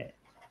getting at.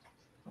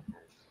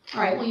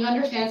 All right. Well, you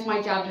understand it's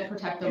my job to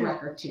protect the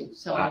record too.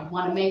 So I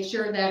want to make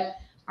sure that.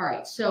 All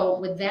right. So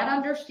with that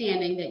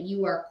understanding that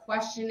you are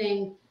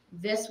questioning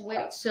this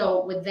witness,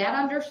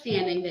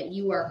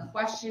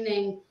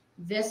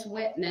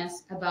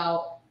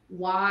 about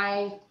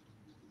why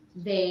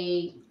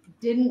they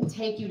didn't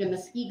take you to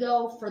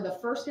Muskego for the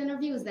first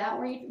interview. Is that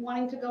where you're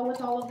wanting to go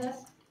with all of this?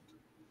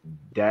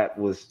 That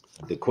was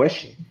the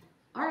question.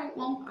 All right.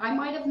 Well, I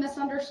might have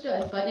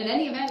misunderstood, but in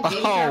any event, gave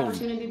you the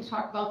opportunity to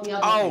talk about the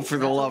other things. For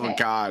the love of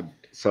God.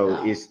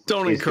 So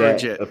don't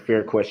encourage it. A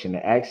fair question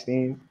to ask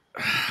then?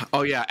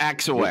 Oh yeah,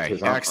 axe away,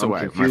 axe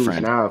away, my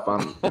friend. Now, if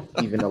I'm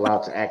even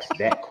allowed to ask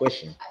that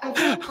question. I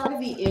think part of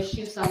the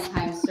issue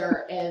sometimes,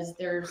 sir, is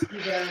there's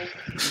either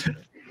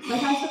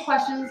sometimes the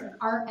questions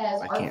aren't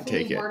as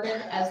artfully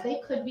worded as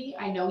they could be.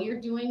 I know you're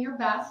doing your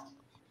best.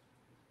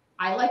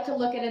 I like to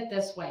look at it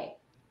this way: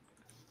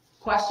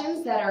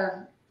 questions that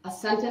are a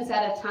sentence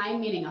at a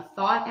time, meaning a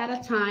thought at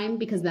a time,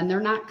 because then they're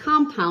not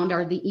compound,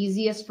 are the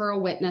easiest for a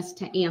witness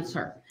to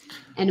answer.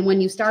 And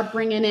when you start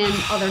bringing in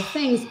other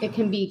things, it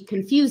can be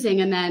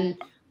confusing, and then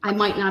I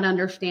might not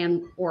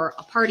understand, or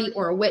a party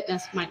or a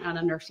witness might not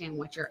understand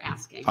what you're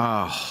asking.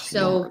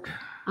 So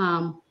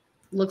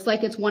looks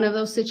like it's one of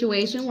those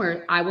situations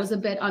where I was a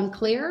bit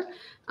unclear.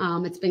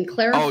 It's been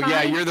clarified. Oh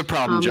yeah, you're the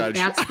problem, Judge.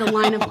 That's the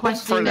line of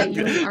questioning that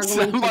you are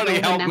going to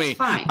go, help and me. that's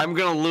fine. I'm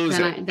going to lose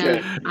it.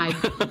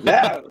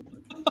 I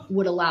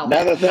would allow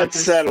now that that's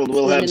settled,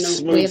 we'll have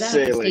smooth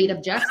sailing. If the state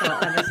objects,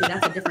 obviously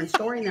that's a different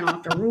story, then I'll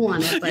have to rule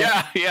on it. But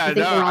yeah,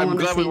 no, I'm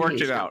glad we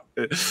worked it out.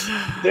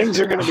 Things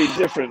are going to be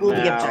different now.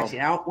 now. I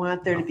don't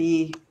want there to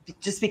be,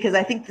 just because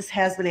I think this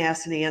has been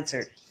asked and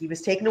answered. He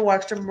was taken to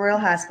Waukesha Memorial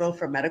Hospital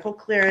for medical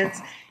clearance.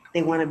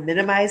 They want to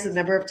minimize the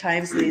number of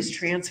times that he's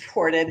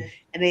transported,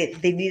 and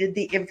they needed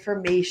the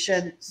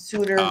information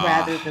sooner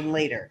rather than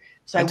later.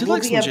 So I will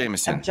like be objecting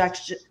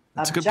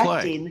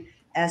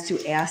as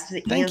to asked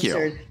and Thank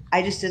answered. You.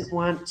 I just didn't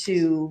want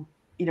to,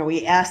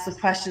 we asked the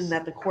question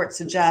that the court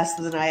suggests,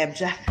 and then I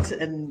object,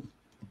 and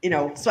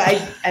so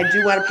I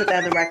do want to put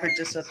that on the record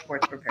just so the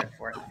court's prepared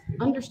for it.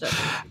 Understood.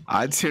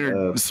 I'd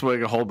sooner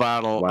swig a whole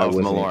bottle of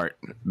Malort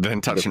than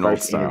touch an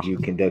old style. The first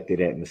interview conducted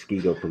at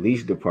Muskego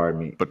Police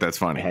Department, but that's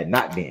funny, had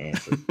not been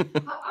answered.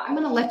 I'm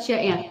going to let you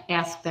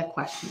ask that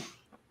question.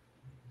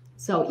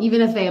 So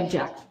even if they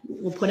object,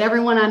 we'll put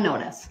everyone on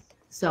notice.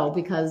 So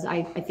because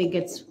I think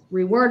it's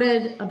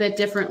reworded a bit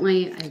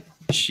differently.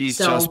 She's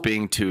just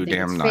being too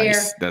damn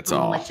nice. That's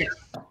all. Let you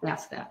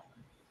ask that.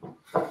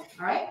 All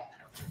right.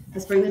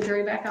 Let's bring the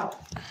jury back out.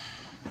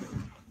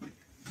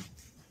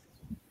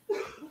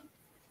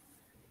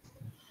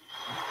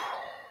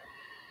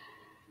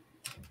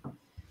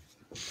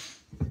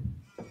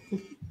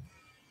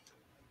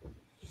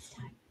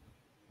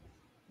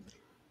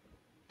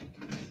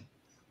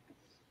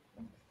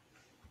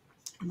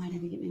 I might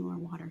have to get me more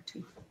water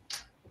too.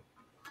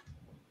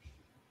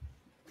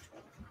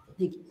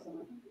 Thank you so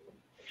much.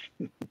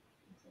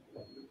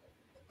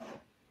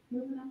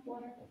 Move enough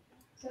water.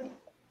 Sir,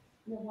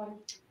 no water.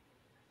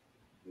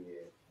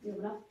 You have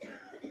enough?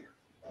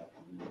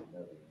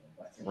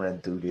 run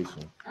through this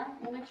one. All right,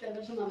 we'll make sure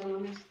there's another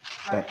one.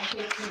 All right, I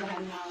can't see the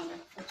head monitor.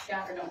 It's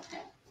got or don't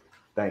have.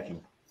 Thank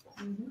you.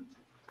 Mm-hmm.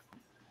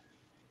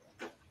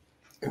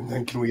 And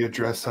then can we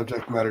address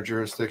subject matter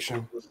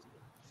jurisdiction?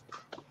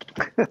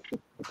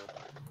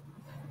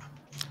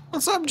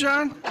 What's up,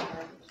 John?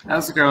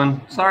 How's it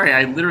going? Sorry,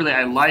 I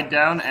lied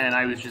down and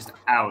I was just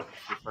out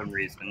for some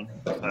reason.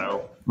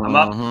 So I'm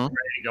up, ready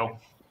to go.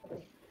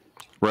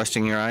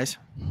 Resting your eyes?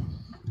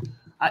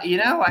 You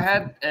know, I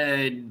had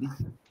a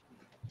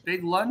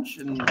big lunch,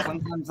 and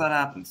sometimes that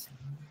happens.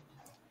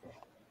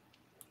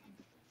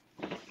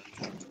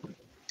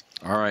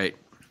 All right.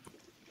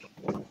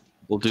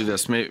 We'll do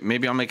this.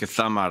 Maybe I'll make a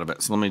thumb out of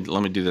it. So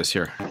let me do this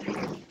here.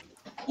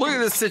 Look at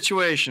this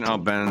situation. Oh,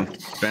 Ben's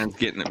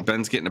getting a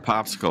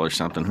popsicle or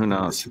something. Who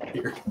knows?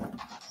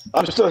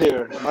 I'm still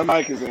here. My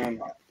mic is on.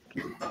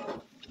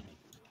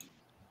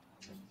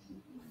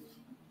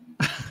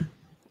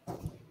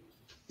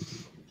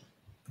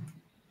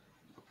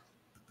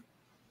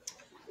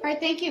 All right,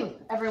 thank you,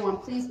 everyone.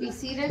 Please be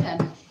seated,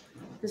 and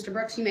Mr.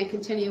 Brooks, you may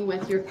continue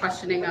with your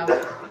questioning of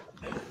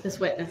this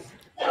witness.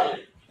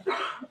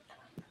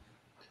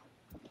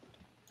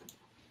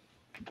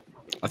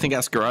 I think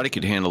Ascarati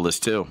could handle this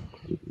too.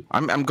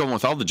 I'm going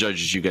with all the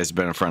judges you guys have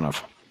been in front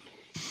of.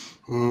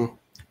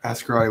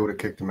 Ascarati would have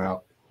kicked him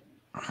out.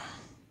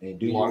 And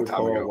do you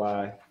recall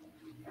why?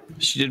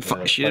 She did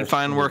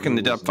fine work in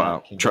the depth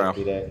file trial.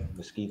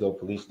 Muskego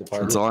Police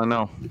Department. That's all I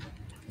know.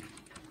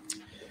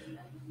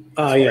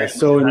 Yeah.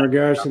 So in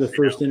regards to the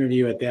first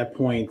interview, at that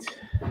point,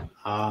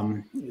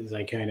 as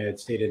I kind of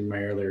stated in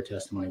my earlier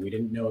testimony, we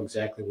didn't know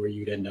exactly where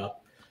you'd end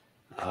up.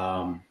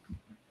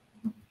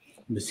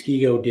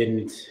 Muskego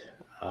didn't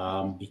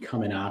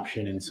become an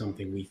option and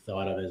something we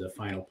thought of as a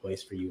final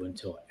place for you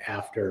until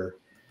after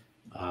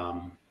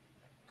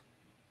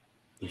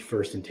the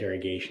first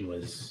interrogation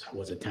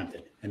was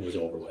attempted and was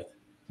over with.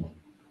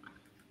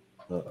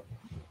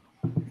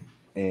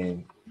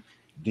 And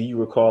do you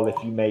recall if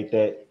you made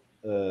that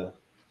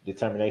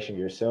determination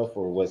yourself,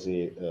 or was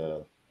it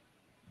your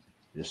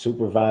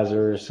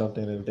supervisor or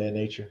something of that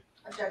nature?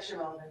 Objection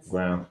relevance.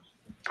 Ground.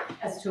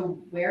 As to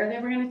where they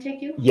were going to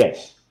take you?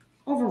 Yes.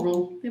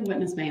 Overruled. The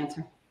witness may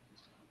answer.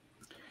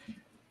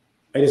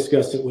 I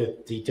discussed it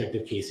with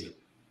Detective Casey.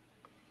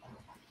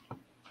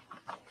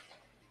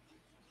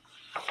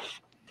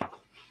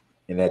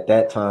 And at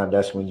that time,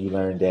 that's when you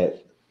learned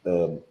that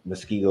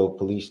Muskego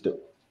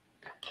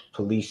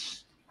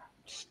Police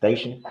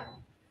Station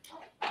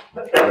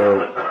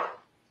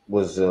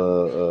was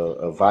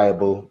a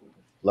viable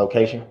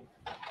location.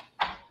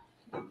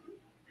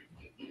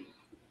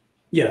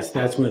 Yes,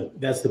 that's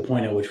the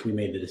point at which we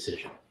made the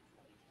decision.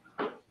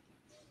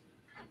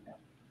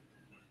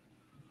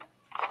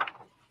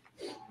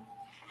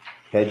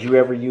 Had you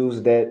ever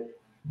used that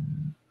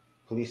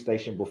police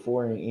station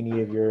before in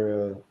any of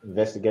your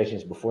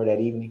investigations before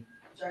that evening?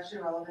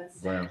 Objection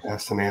relevance.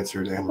 Asked and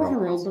answered. And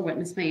Overruled. The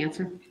witness may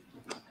answer.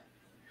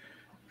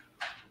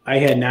 I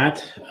had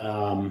not,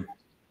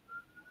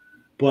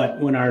 but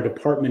when our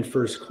department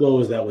first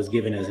closed, that was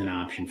given as an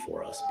option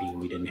for us, being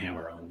we didn't have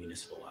our own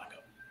municipal lockup.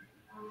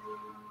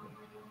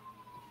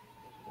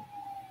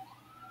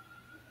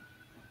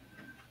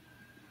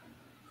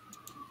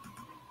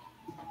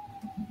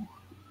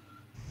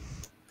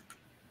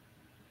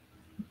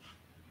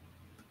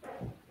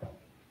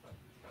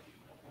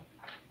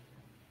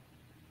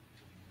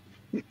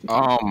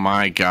 Oh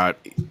my God.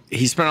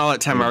 He spent all that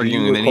time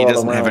arguing and then he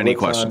doesn't have any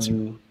questions.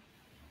 You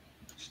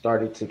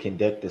started to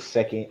conduct the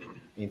second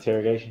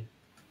interrogation?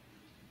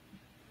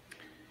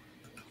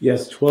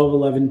 Yes,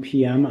 12:11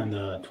 p.m. on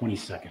the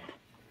 22nd.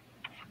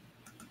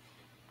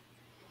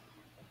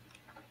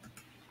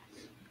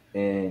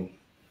 And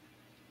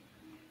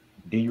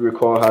do you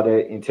recall how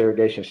that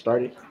interrogation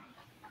started?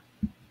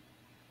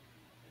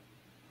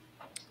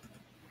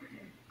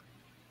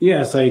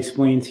 Yes, I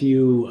explained to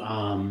you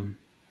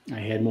I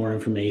had more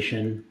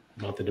information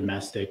about the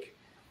domestic,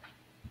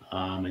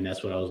 and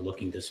that's what I was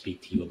looking to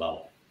speak to you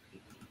about.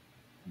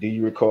 Do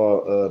you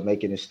recall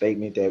making a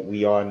statement that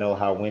we all know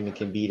how women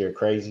can be? They're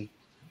crazy?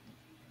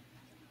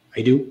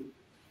 I do.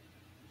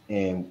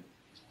 And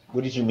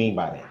what did you mean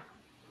by that?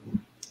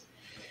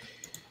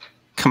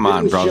 Come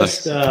on, brother.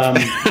 Just,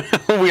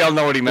 we all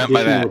know what he meant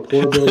by that.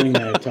 Rapport building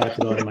that I talked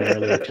about in my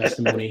earlier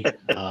testimony.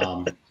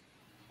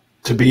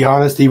 To be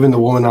honest, even the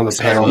woman on the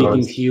panel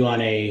speaking to you on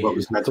a what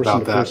was meant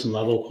about that person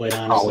level, quite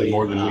honestly,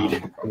 more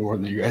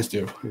than you guys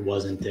do. It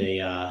wasn't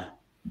a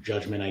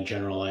judgment I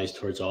generalized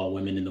towards all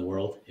women in the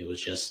world. It was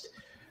just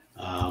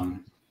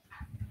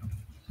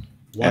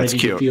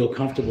wanted you to feel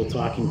comfortable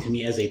talking to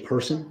me as a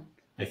person.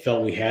 I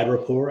felt we had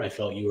rapport. I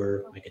felt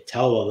I could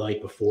tell the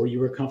night before you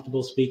were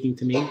comfortable speaking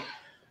to me.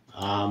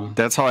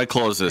 That's how I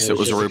closed this. It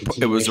was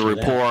a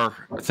rapport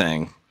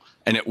thing.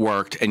 And it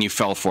worked, and you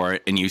fell for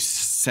it, and you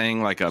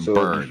sang like a bird.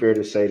 So it'd be fair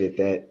to say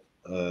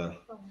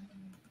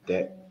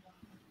that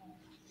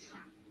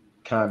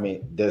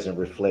comment doesn't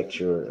reflect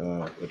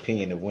your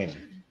opinion of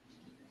women.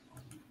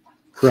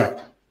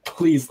 Correct.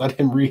 Please let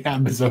him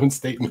rehab his own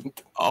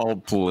statement. Oh,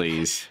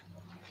 please.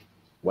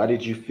 Why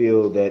did you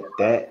feel that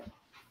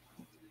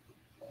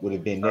would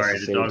have been Sorry,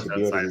 the necessary dog's to be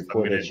able to outside, so I'm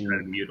report gonna that try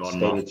to mute you on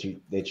and off.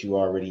 stated that you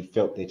already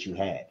felt that you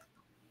had?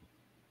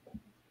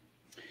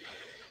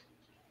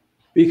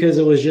 Because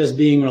it was just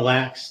being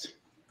relaxed.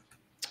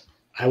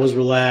 I was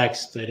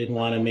relaxed. I didn't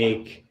want to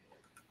make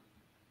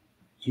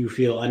you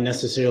feel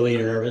unnecessarily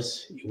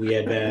nervous. We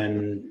had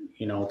been,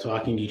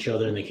 talking to each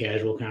other in the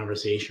casual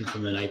conversation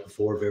from the night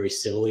before, very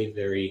civilly,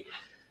 very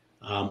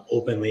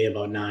openly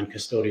about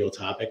non-custodial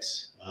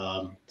topics.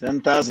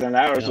 10,000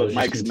 hours what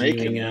Mike's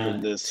making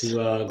continuing for this to go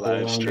live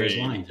along those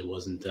stream. lines. It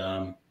wasn't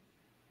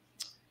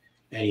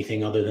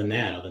anything other than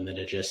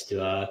to just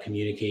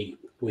communicate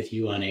with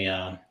you on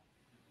a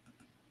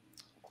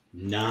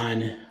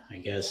I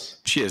guess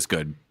she is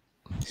good,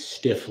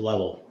 stiff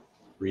level,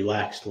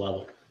 relaxed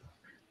level.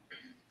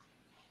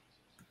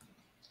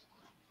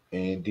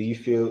 And do you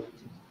feel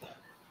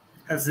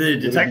has the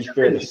detective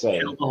been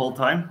chilled the whole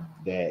time?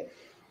 That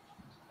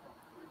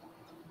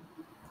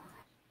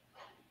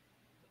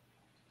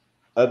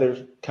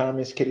other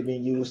comments could have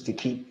been used to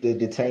keep the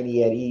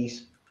detainee at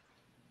ease?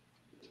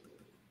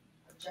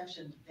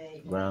 Objection.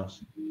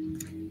 Grounds.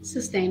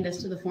 Sustained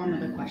as to the form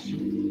of the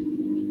question.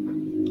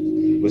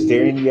 Was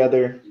there any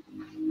other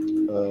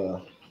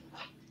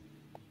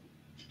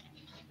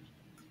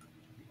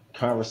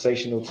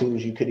conversational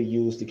tools you could have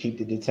used to keep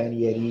the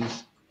detainee at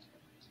ease?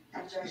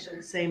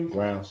 Objection. Same.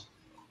 Grounds.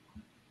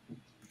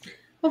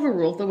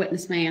 Overruled. The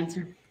witness may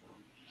answer.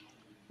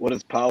 What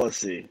is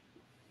policy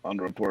on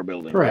rapport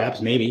building?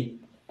 Perhaps, maybe.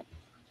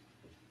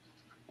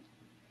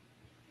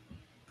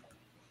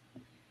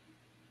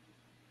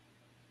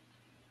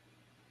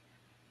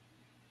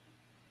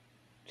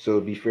 So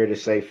it'd be fair to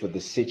say for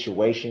the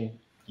situation,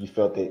 you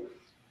felt that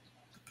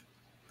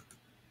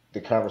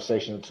the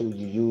conversational tool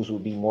you use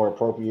would be more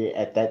appropriate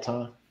at that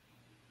time?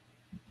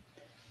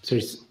 So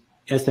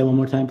ask that one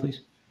more time,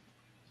 please.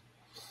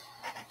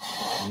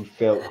 You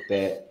felt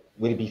that,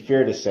 would it be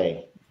fair to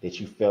say that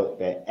you felt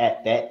that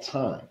at that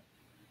time,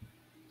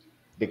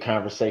 the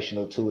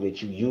conversational tool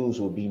that you use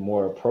would be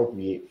more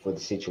appropriate for the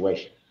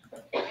situation?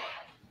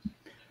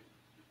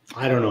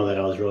 I don't know that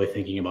I was really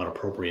thinking about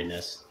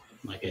appropriateness.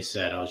 Like I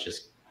said, I was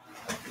just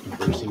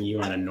conversing you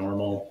on a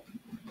normal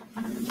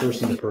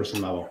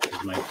person-to-person level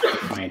is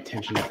my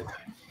intention at the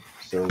time.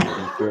 So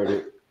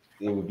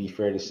it would be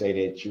fair to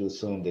say that you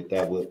assumed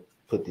that would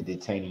put the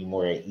detainee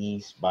more at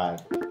ease by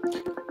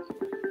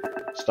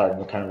starting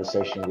the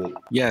conversation with.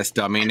 Yes,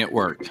 I mean, it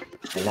worked.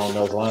 Along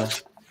those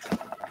lines?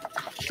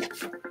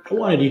 I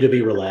wanted you to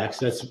be relaxed.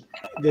 That's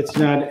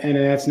not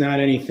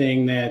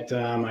anything that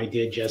I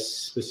did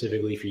just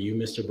specifically for you,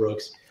 Mr.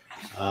 Brooks.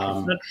 It's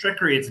not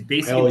trickery. It's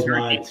basic I always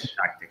interrogation want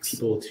tactics.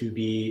 people to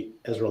be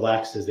as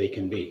relaxed as they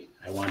can be.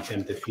 I want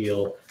them to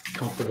feel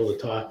comfortable to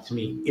talk to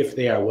me if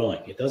they are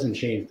willing. It doesn't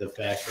change the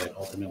fact that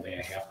ultimately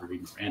I have to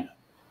read Miranda.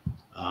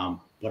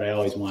 But I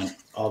always want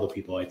all the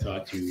people I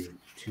talk to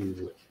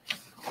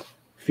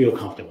feel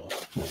comfortable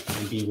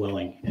and be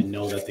willing and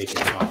know that they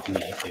can talk to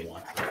me if they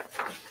want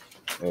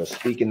to.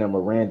 Speaking of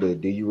Miranda,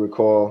 do you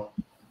recall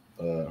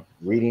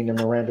reading the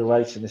Miranda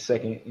rights in the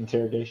second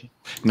interrogation?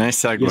 Nice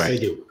segue. Yes, I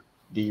do.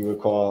 Do you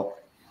recall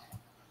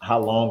how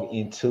long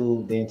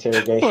into the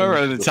interrogation? We're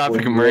on the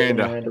topic of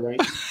Miranda.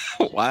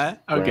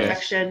 What? Okay.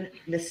 Objection,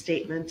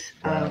 misstatement,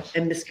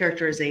 and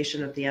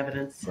mischaracterization of the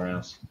evidence.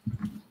 Grounds.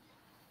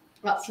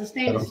 Well,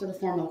 sustained as to the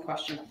form of the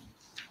question.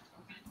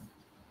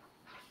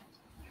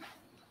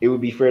 It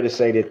would be fair to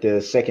say that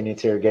the second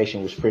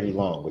interrogation was pretty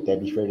long. Would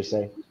that be fair to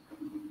say?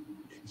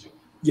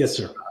 Yes,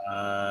 sir.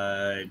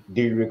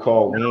 Do you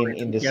recall when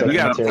in the second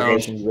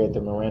interrogation you read the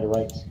Miranda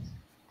rights?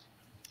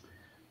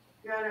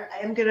 Your Honor, I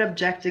am going to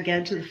object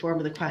again to the form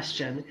of the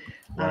question.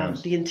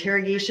 The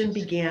interrogation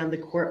began, the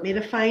court made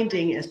a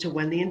finding as to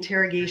when the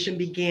interrogation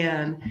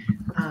began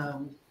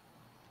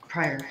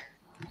prior.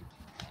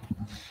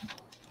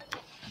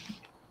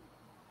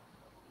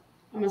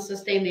 I'm going to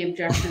sustain the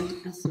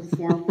objection as to the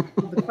form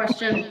of the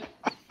question.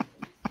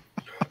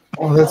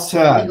 Oh, that's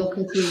sad. Legal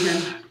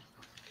conclusion.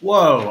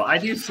 Whoa, I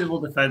do civil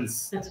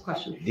defense. That's a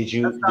question. Did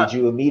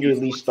you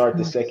immediately start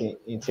the second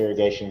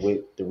interrogation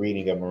with the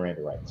reading of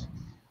Miranda rights?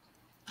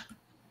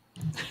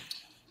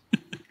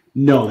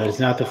 No, that is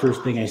not the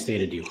first thing I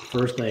stated to you.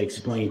 First, I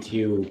explained to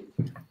you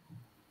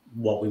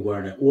what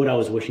I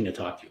was wishing to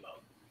talk to you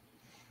about.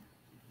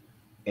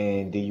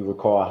 And do you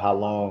recall how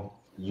long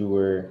you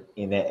were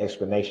in that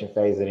explanation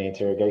phase of the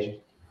interrogation?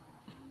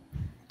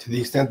 To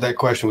the extent that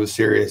question was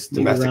serious,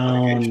 domestic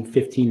around litigation.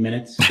 15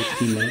 minutes,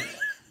 16 minutes.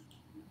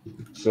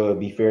 So it'd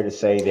be fair to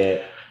say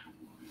that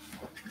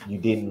you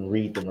didn't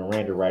read the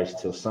Miranda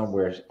rights till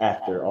somewhere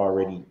after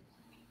already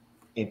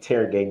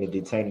interrogating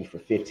the detainee for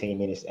 15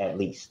 minutes at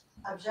least.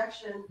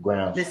 Objection.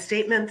 Grounds.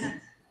 Misstatement.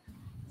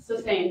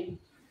 Sustained.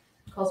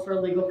 Calls for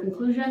a legal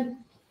conclusion.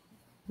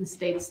 And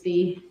states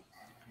the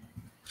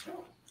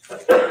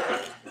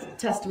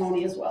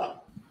testimony as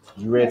well.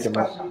 You read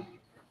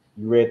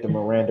the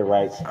Miranda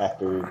rights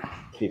after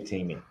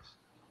 15 minutes.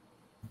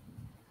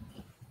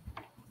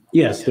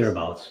 Yes,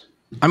 thereabouts.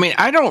 I mean,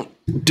 I don't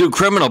do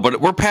criminal,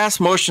 but we're past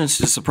motions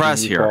to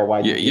suppress here.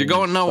 You're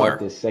going nowhere.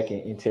 The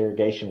second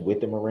interrogation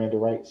with the Miranda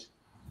rights.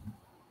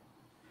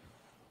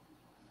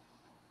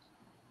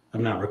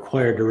 I'm not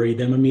required to read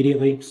them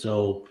immediately,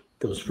 so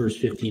those first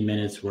 15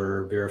 minutes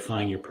were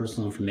verifying your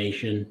personal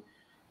information,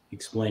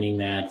 explaining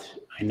that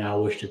I now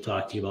wish to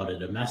talk to you about a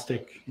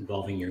domestic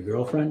involving your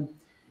girlfriend,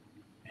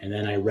 and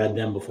then I read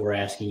them before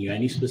asking you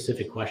any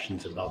specific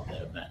questions about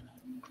the event.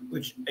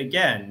 Which,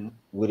 again...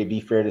 Would it be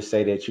fair to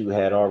say that you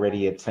had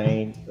already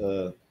obtained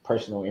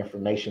personal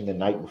information the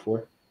night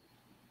before?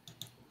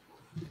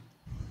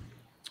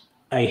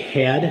 I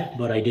had,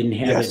 but I didn't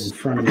have it in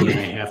front of me, and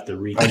I have to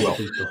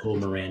recomplete the whole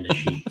Miranda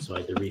sheet. So I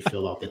had to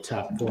refill out the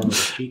top form of the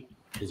sheet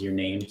is your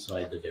name, so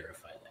I had to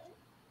verify that.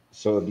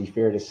 So it'd be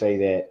fair to say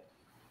that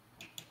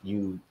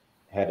you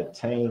had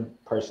obtained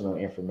personal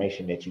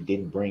information that you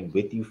didn't bring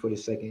with you for the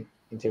second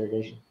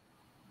interrogation?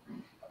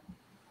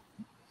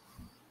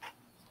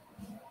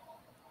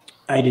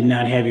 I did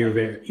not have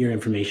your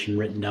information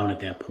written down at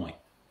that point.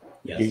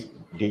 Yes.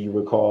 Do you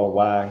recall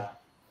why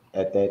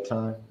at that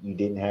time you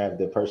didn't have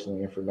the personal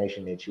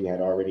information that you had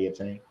already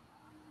obtained?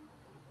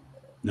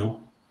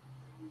 No.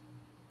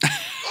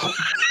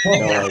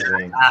 No,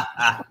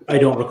 I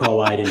don't recall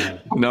why I didn't have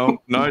it. No,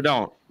 I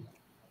don't.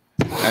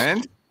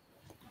 And?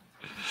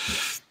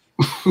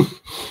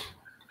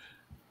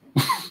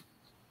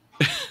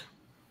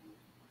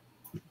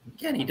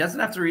 Again, he doesn't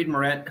have to read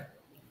Miranda.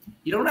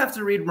 You don't have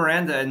to read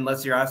Miranda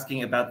unless you're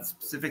asking about the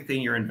specific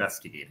thing you're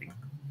investigating.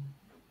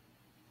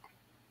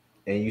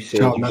 And you said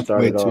John, you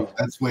started off.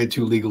 That's way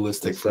too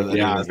legalistic for that.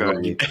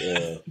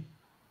 Yeah,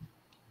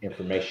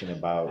 information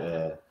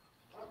about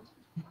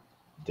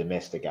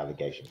domestic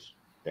allegations.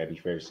 That'd be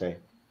fair to say.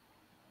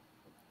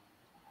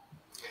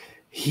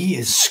 He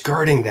is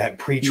skirting that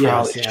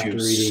pretrial after issue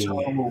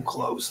reading so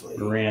closely.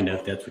 Miranda,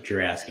 if that's what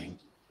you're asking.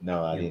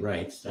 No, I didn't.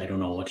 Right. I don't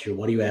know what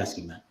are you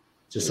asking then?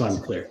 Just so I'm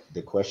clear.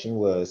 The question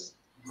was,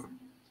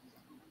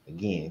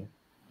 again,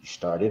 you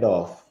started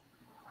off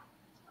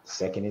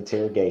second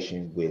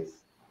interrogation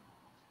with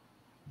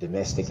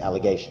domestic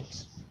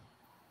allegations.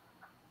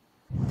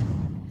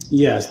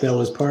 Yes, that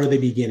was part of the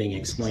beginning,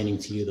 explaining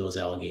to you those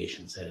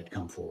allegations that had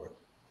come forward.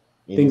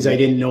 Things I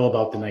didn't know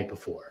about the night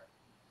before.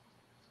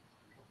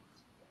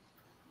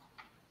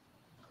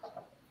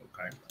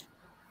 Okay.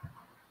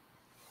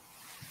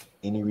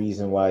 Any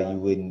reason why you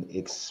wouldn't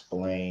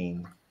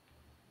explain?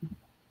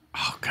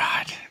 Oh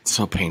God, it's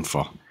so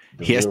painful.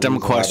 He asks dumb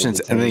questions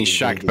and then he's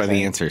shocked by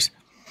the answers.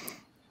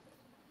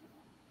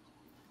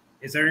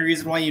 Is there any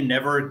reason why you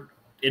never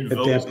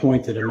invoked At that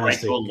point, the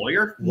domestic a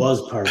lawyer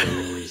was part of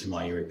the reason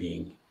why you were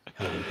being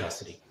held in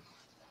custody.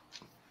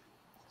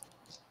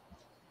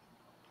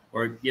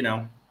 Or,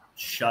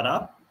 shut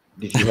up?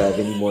 Did you have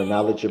any more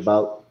knowledge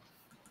about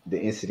the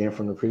incident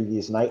from the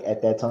previous night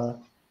at that time?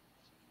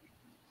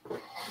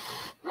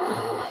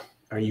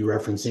 Are you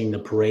referencing the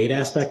parade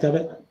aspect of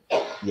it?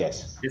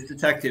 Yes. This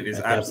detective is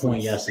at that absolutely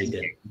point. Yes, I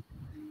did.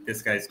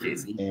 This guy's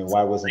case. And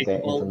why wasn't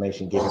that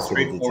information given to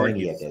the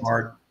detainee at that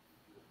time?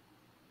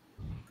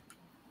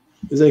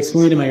 As I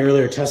explained in my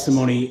earlier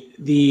testimony,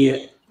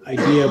 the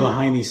idea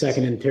behind the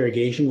second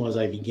interrogation was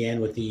I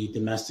began with the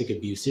domestic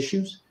abuse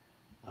issues,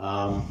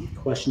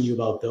 questioned you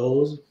about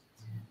those,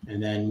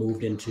 and then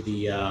moved into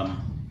the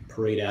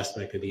parade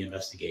aspect of the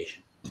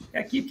investigation.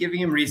 I keep giving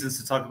him reasons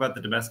to talk about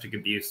the domestic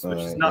abuse, which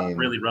is not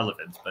really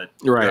relevant, but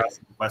right. You're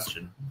asking the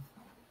question.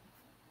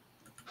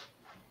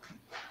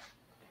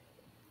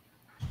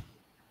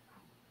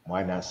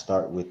 Why not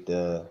start with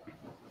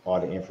all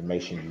the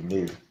information you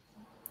knew?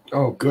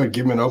 Oh, good.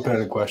 Give him an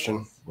open-ended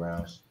question.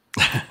 Grounds.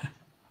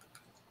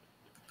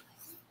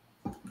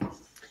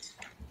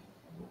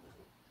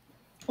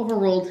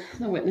 Overruled.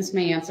 The witness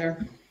may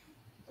answer.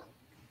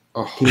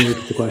 Oh. Can you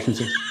repeat the question,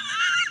 sir?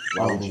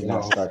 Why would you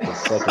not start the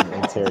second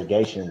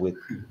interrogation with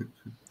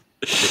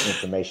the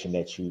information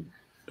that you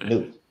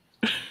knew?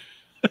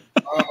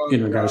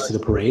 In regards to the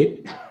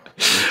parade?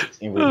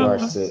 In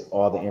regards to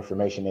all the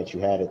information that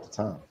you had at the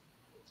time.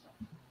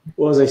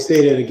 Well, as I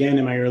stated again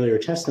in my earlier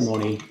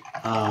testimony,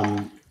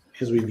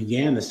 as we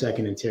began the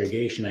second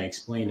interrogation, I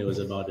explained it was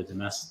about a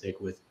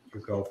domestic with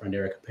your girlfriend,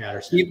 Erica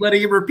Patterson. Keep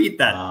letting him repeat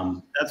that.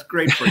 That's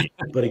great for you.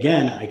 But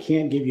again, I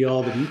can't give you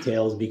all the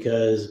details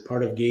because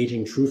part of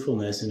gauging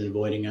truthfulness and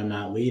avoiding I'm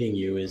not leading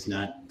you is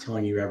not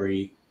telling you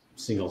every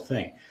single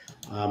thing.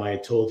 I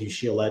had told you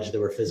she alleged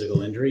there were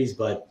physical injuries,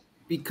 but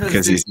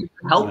because he's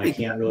helping, I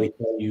can't really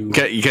tell you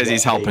because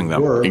he's helping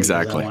them.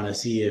 Exactly. I want to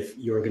see if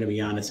you're going to be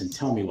honest and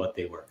tell me what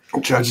they were. The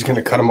judge is going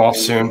to cut him off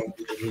soon.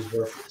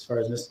 As far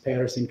as Mr.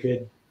 Patterson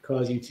could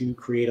cause you to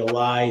create a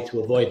lie to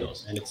avoid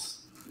those, and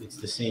it's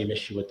the same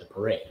issue with the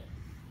parade.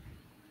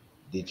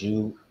 Did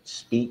you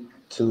speak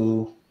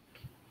to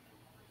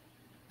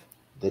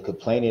the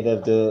complainant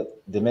of the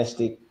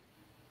domestic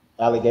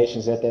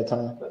allegations at that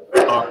time?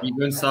 Are you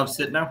going to stop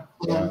sit now?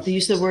 The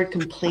use of the word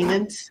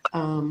complainant.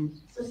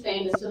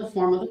 Sustained as to the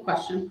form of the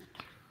question.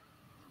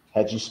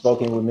 Had you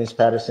spoken with Ms.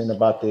 Patterson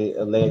about the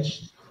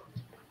alleged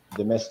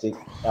domestic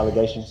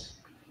allegations?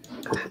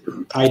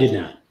 I did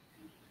not.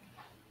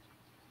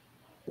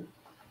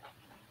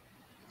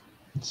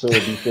 So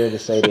it'd be fair to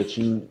say that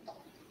you,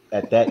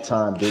 at that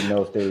time, didn't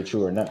know if they were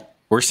true or not.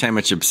 We're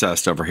sandwich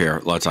obsessed over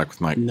here. Let's talk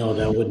with Mike. No,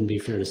 that wouldn't be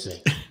fair to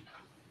say.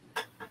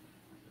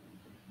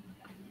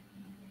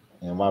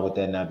 And why would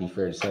that not be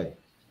fair to say?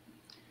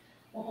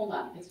 Well, hold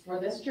on. It's for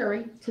this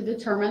jury to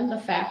determine the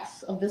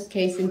facts of this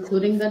case,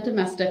 including the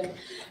domestic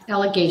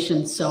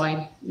allegations. So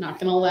I'm not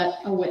going to let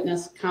a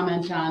witness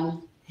comment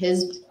on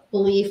his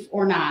belief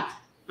or not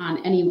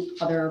on any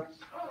other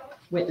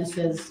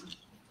witness's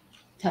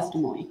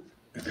testimony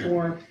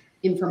or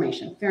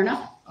information. Fair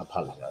enough? I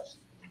apologize.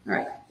 All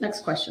right.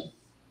 Next question.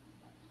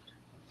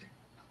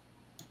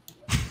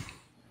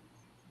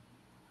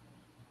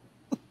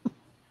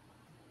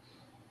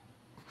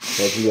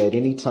 Have you at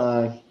any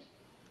time?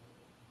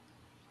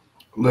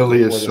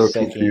 Lily is so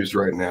confused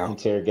right now.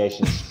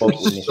 Interrogation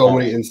spoke with Ms. So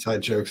many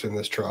inside jokes in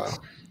this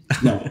trial.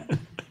 No.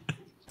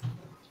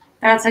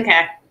 That's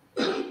okay.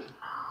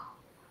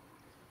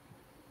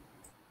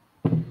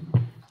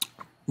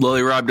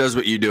 Lily Rob does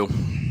what you do.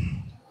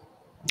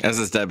 As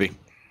is Debbie.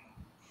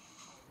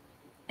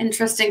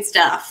 Interesting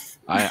stuff.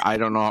 I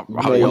don't know You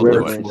how made y'all do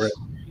reference, it.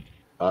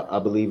 I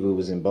believe it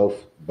was in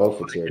both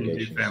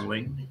interrogations.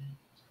 Family.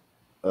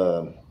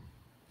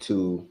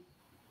 To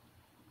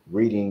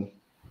reading,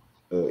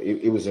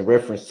 it was in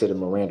reference to the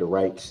Miranda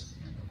rights,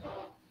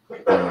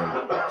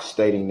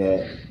 stating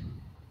that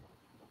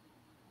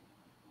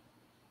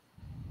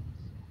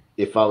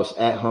if I was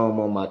at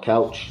home on my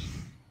couch,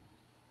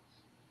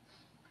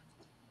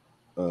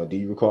 do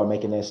you recall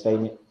making that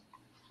statement?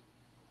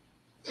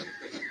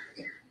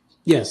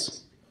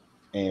 Yes.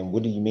 And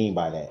what do you mean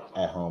by that?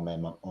 At home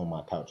on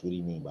my couch. What do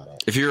you mean by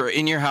that? If you're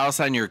in your house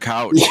on your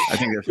couch, I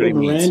think that's what he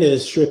means. Miranda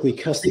is strictly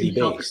custody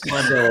based,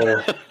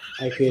 so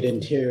I could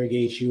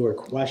interrogate you or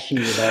question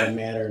you about a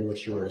matter in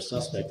which you were a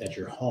suspect at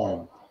your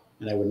home,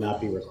 and I would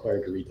not be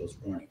required to read those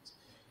warnings.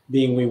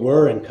 Being we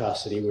were in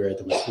custody, we were at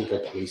the Massacre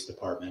Police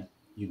Department.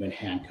 You've been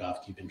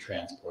handcuffed, you've been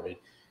transported.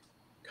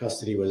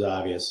 Custody was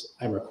obvious.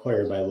 I'm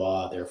required by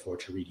law, therefore,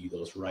 to read you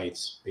those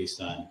rights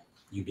based on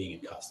you being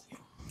in custody.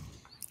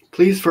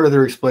 Please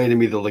further explain to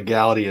me the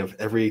legality of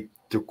every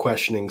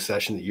questioning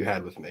session that you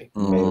had with me.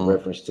 You made a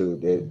reference to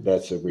that.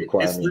 That's a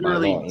requirement by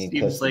law. In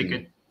seems custody,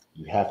 like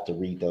you have to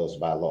read those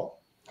by law.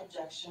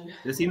 Objection.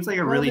 This seems like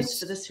a really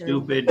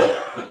stupid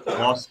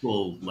law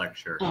school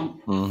lecture.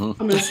 I'm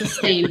going to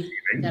sustain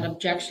that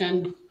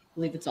objection. I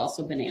believe it's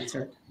also been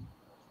answered.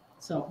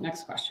 So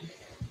next question.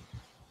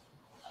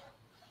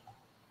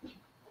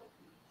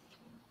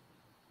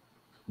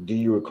 Do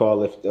you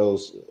recall if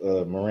those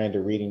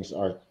Miranda readings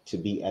are to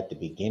be at the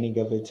beginning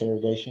of the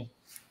interrogation?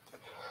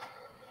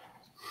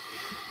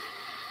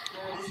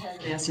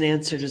 Asked and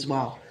answered as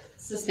well.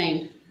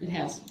 Sustained. It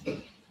has.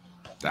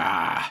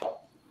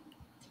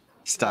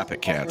 Stop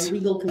it, cats. A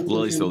legal conclusion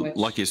Lily's the which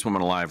luckiest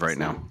woman alive right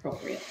now.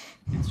 Appropriate.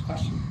 Next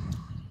question.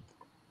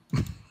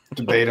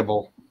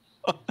 Debatable.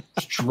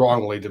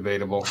 Strongly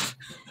debatable.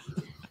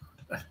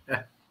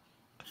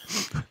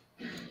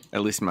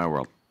 At least in my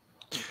world.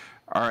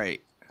 All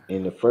right.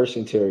 In the first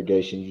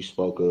interrogation, you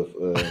spoke of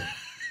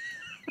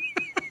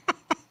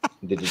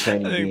the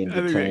detainee being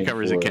detained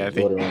for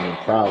loitering and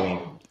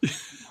prowling.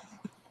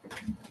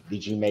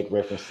 Did you make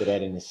reference to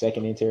that in the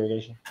second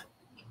interrogation?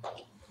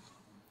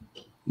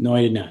 No,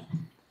 I did not.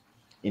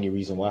 Any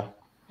reason why?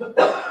 By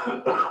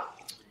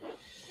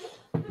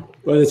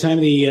the time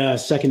of the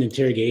second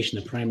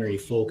interrogation, the primary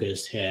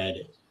focus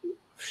had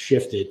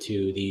shifted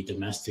to the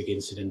domestic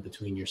incident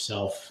between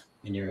yourself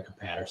and Erica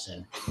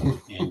Patterson,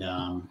 and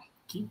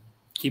keep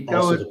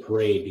also going. the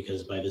parade,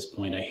 because by this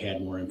point I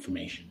had more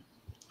information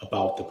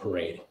about the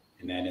parade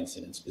and that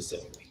incident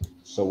specifically.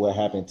 So what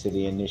happened to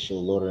the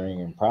initial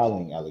loitering and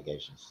prowling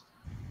allegations?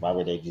 Why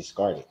were they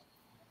discarded?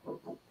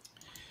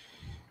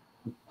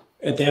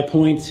 At that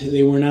point,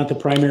 they were not the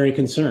primary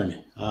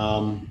concern.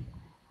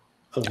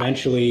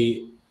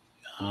 Eventually,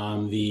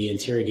 the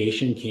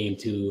interrogation came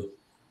to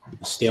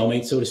a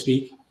stalemate, so to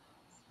speak,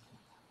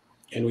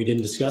 and we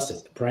didn't discuss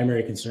it. The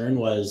primary concern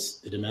was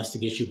the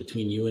domestic issue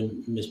between you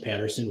and Ms.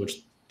 Patterson,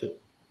 which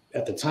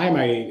at the time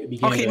I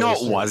began. Okay, no,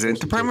 it wasn't.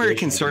 The primary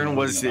concern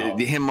was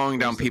him mowing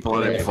down people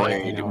on the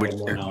parade.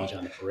 More knowledge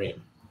on the parade.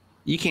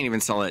 You can't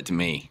even sell that to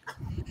me.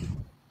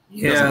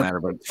 Yeah, doesn't matter,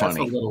 but it's that's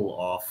funny. a little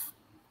off.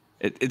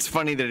 It's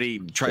funny that he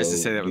tries to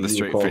say that with a Do you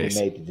straight recall face.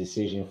 who made the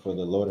decision for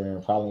the loitering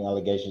and prowling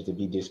allegations to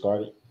be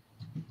discarded?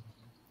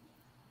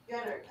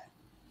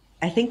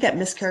 I think that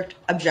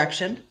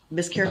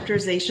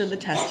mischaracterization of the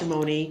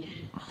testimony,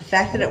 the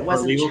fact that it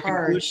wasn't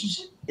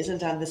charged,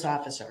 isn't on this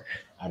officer.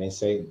 I didn't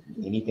say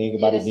anything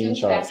about it being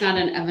charged. That's not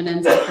an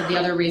evidence for the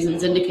other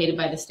reasons indicated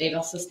by the state.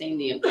 I'll sustain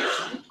the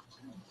objection.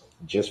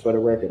 Just for the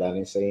record, I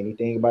didn't say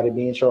anything about it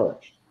being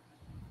charged.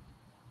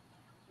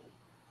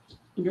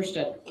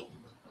 Understood.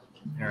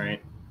 All right.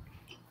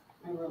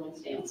 My ruling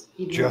stands.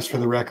 Just for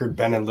the record,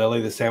 Ben and Lily,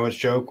 the sandwich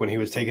joke, when he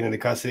was taken into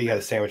custody, he had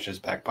a sandwich in his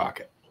back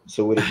pocket.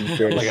 So would it be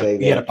fair to say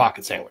he had a that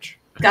pocket sandwich?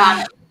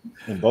 Got it.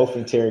 in both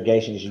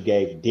interrogations you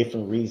gave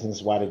different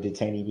reasons why the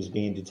detainee was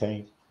being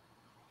detained?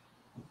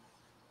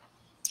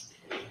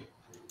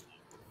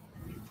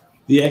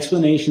 The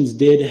explanations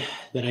that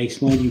I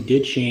explained to you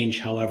did change.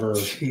 However,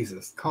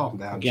 Jesus, calm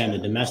down. Again, the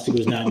domestic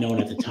was not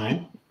known at the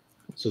time.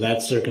 So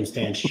that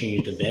circumstance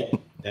changed a bit.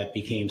 That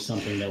became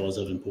something that was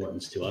of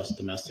importance to us.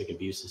 Domestic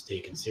abuse is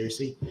taken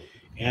seriously.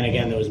 And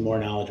again, there was more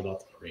knowledge about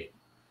the parade.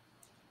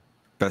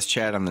 Best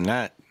chat on the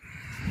net.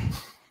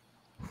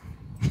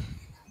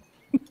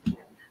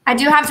 I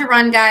do have to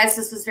run, guys.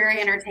 This was very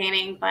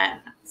entertaining,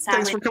 but sadly,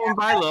 Thanks for coming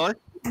by, Lily.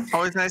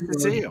 Always nice to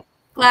see you.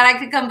 glad I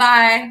could come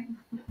by.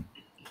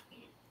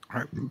 All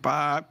right,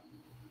 bye.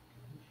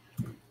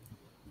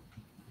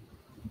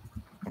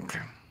 Okay.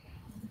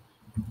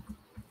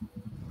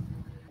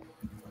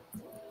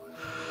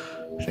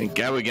 Thank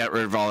God we got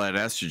rid of all that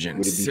estrogen.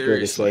 Would it be fair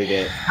to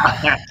say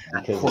that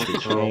because of the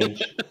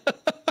change?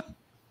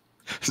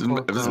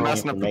 It was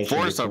messing up the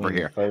force over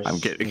here. First I'm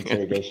kidding.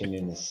 Interrogation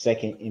and the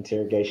second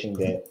interrogation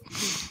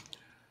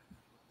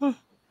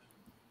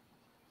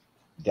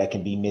that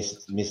can be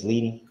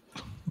misleading.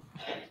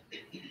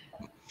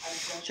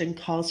 Question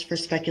calls for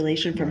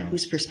speculation from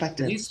whose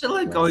perspective? Are you still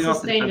like going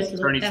off the Sustained defense as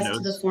attorney's to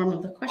notes the form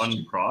of the question.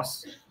 on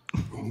cross?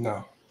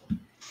 No.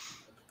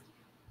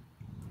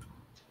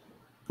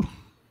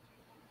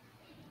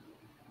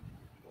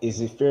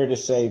 Is it fair to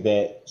say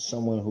that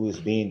someone who is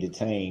being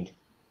detained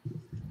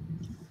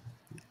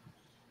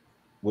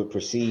would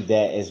perceive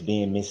that as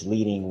being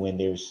misleading when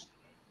there's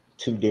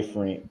two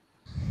different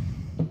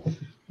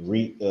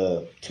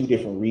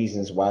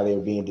reasons why they're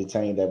being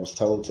detained that was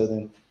told to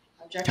them?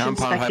 Objection,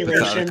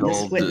 speculation.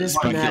 This witness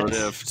cannot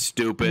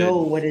stupid, know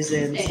what is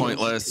in.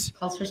 pointless.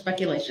 Calls for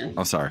speculation.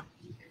 Oh, sorry.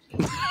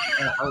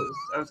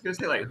 I was gonna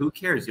say, like, who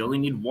cares? You only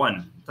need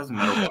one. It doesn't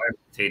matter why I'm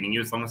detaining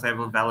you as long as I have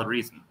a valid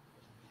reason.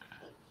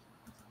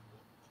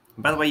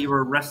 And by the way, you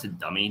were arrested,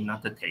 dummy,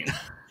 not detained.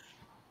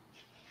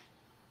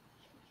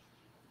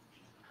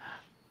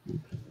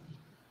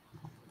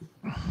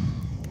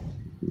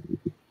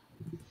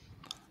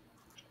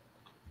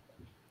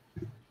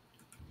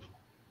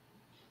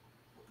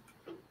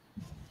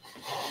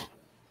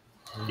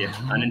 Yeah,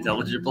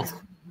 unintelligible.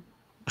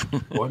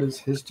 What is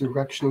his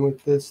direction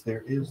with this?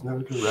 There is no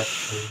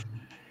direction.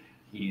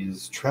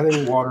 He's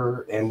treading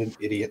water and an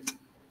idiot.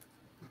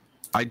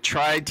 I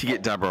tried to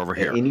get Deborah over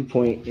here. At any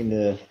point in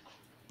the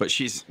but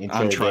she's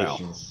on trial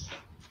interrogations,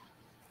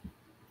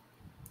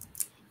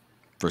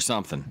 for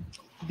something.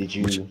 did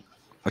you?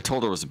 I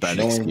told her it was a bad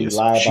knowingly excuse.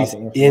 lie about She's the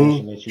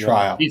information that in you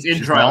trial. She's in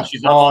She's trial. not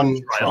She's not on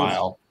on trial.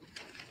 trial.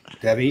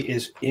 Debbie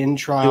is in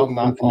trial,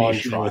 not on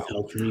Information trial.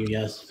 withheld from you,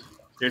 yes.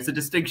 There's a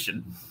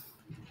distinction.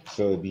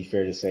 So it'd be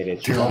fair to say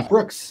that you Gerald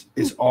Brooks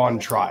is on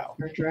trial.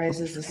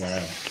 Characterizes this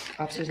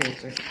officer's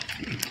answer.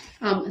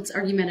 It's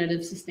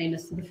argumentative, sustained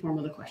as to the form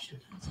of the question.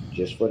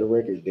 just for the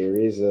record, there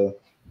is a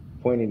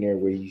point in there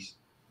where you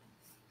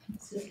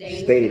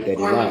Sustained stated as that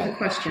to he the form of the lied.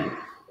 question.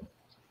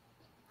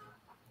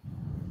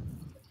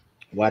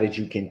 Why did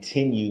you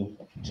continue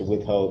to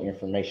withhold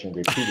information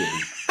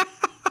repeatedly?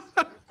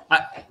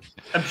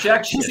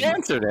 Objection. She's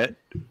answered it.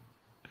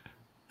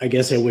 I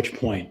guess at which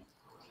point?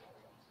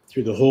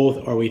 Through the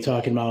whole, are we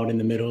talking about in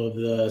the middle of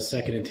the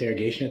second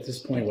interrogation at this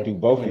point? What Do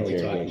both point are we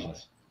talking about?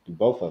 interrogations. Do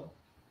both of them.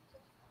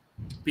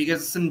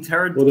 Because some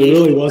interrogation. Well, there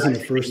really wasn't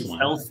a first one.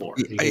 Held for.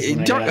 Because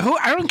when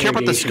I don't care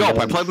about the interrogation scope. I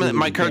doesn't played include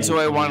my cards the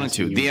way I wanted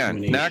asking to. you The end.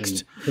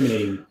 Next.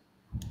 Incriminating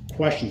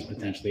questions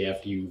potentially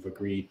after you've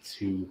agreed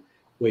to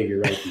waive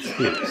your right to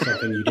speak,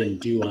 something you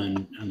didn't do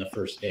on the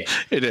first day.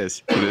 It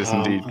is. It is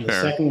indeed On the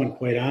fair. second one,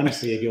 quite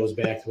honestly, it goes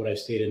back to what I've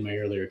stated in my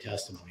earlier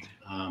testimony.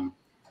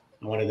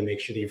 I wanted to make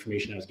sure the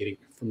information I was getting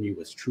from you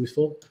was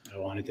truthful. I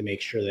wanted to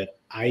make sure that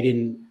I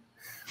didn't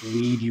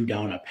lead you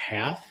down a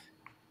path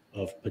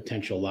of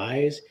potential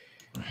lies.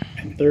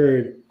 And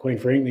third,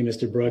 quite frankly,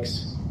 Mr.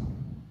 Brooks,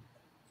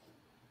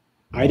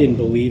 I didn't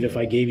believe if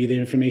I gave you the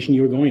information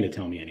you were going to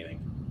tell me anything.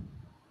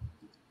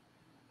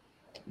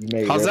 You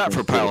made How's that reference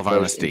for to pile the of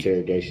first honesty?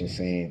 Interrogation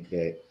saying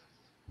that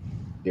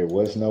there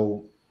was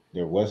no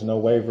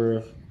waiver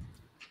of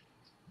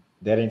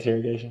that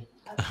interrogation.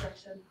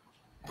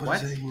 What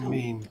does that even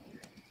mean?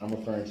 I'm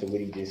referring to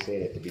what he just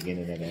said at the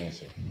beginning of the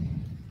answer.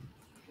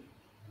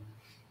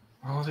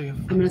 Oh,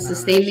 I'm going to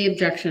sustain the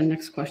objection.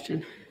 Next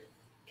question.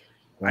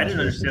 I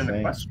didn't understand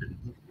the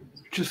question.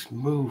 Just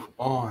move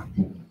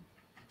on.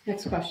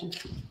 Next question.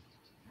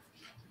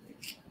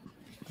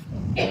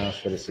 Grounds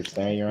for the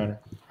sustain, Your Honor.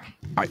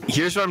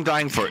 Here's what I'm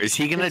dying for. Is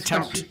he going to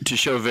attempt to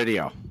show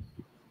video?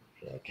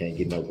 I can't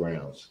get no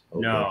grounds.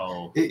 Okay.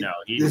 No,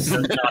 he does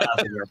not have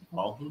the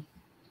wherewithal.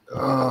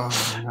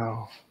 Oh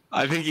no.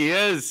 I think he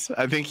is.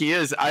 I think he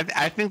is. I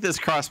think this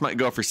cross might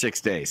go for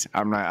 6 days.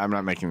 I'm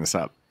not making this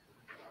up.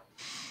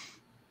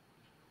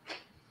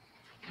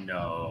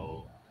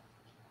 No.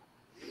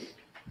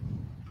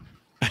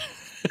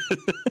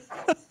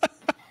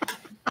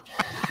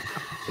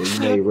 So you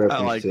made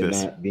reference like to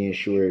this. not being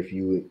sure if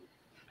you would.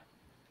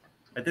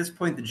 At this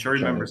point, the jury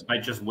members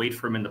might just wait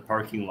for him in the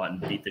parking lot and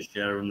beat the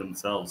shit out of him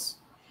themselves.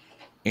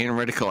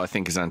 Analytical, I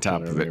think, is on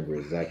top I of it. remember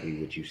exactly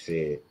what you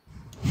said.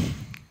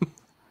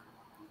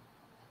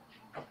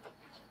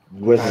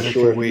 You wasn't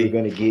sure if you were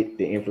going to get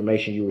the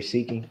information you were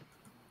seeking.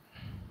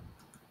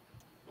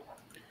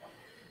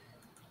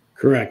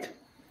 Correct.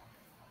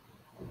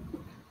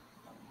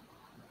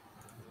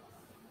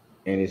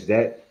 And is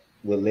that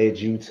what led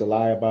you to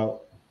lie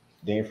about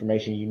the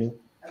information you knew?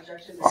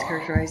 Objection is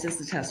characterized as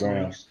the testimony.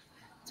 Grounds.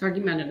 It's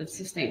argumentative,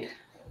 sustained.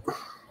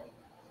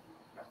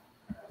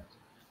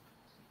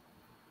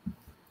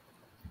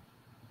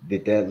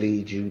 Did that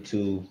lead you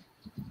to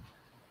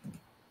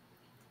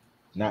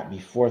not be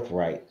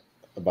forthright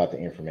about the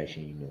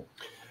information you knew?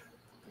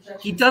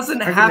 He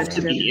doesn't have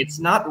to be. It's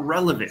not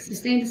relevant.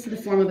 Sustained is to the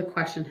form of the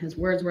question. His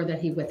words were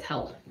that he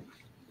withheld.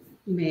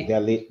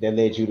 That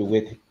led you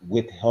to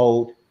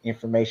withhold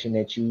information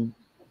that you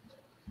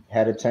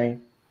had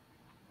obtained?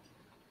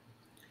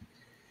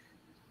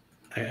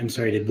 I'm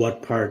sorry, did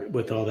what part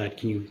with all that?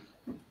 Can you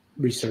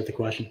restart the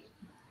question?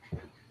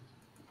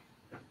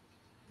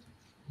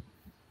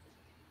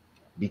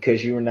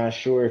 Because you were not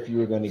sure if you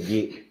were going to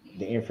get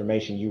the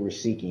information you were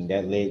seeking,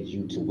 that led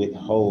you to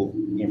withhold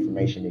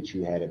information that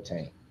you had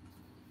obtained.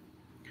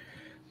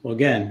 Well,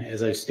 again,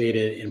 as I've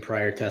stated in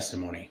prior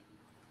testimony,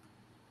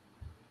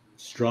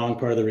 strong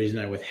part of the reason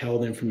I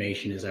withheld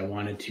information is I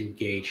wanted to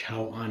gauge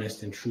how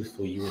honest and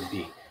truthful you would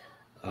be.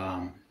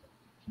 I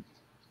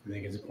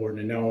think it's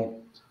important to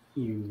know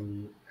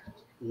you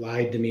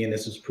lied to me, and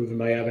this is proven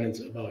by evidence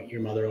about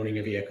your mother owning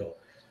a vehicle.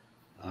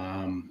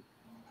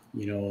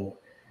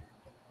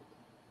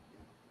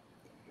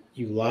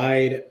 You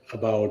lied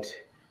about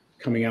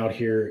coming out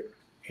here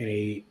in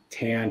a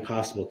tan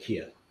possible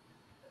Kia.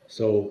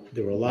 So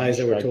there were lies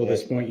that were told at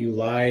this point. You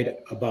lied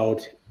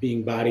about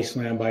being body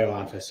slammed by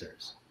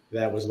officers.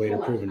 That was later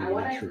proven to be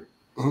not true.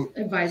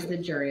 Advise the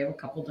jury of a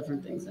couple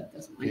different things at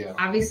this point. Yeah.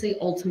 Obviously,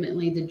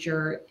 ultimately, the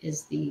juror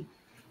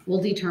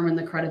will determine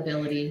the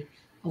credibility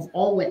of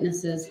all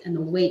witnesses and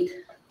the weight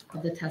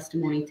of the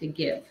testimony to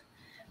give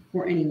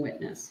for any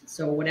witness.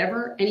 So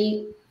whatever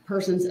any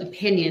person's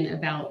opinion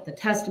about the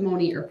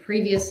testimony or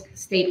previous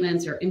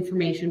statements or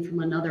information from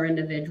another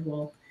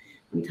individual,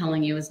 I'm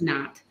telling you, is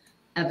not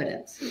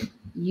evidence.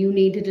 You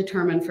need to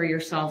determine for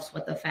yourselves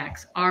what the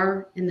facts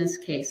are in this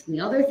case. And the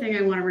other thing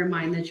I want to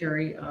remind the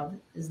jury of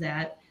is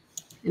that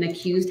an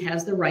accused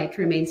has the right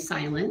to remain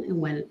silent,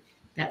 and when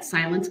that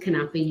silence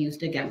cannot be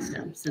used against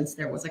him, since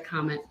there was a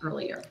comment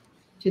earlier.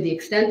 To the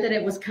extent that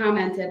it was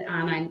commented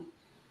on,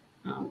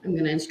 I'm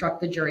going to instruct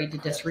the jury to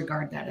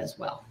disregard that as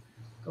well.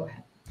 Go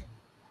ahead.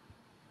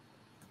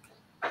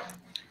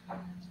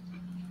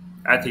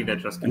 I think that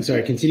just. I'm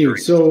sorry, continue.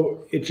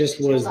 So it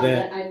just was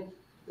that.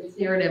 It's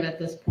narrative at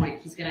this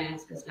point. He's going to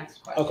ask his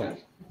next question.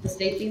 Okay. If the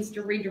state needs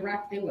to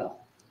redirect, they will.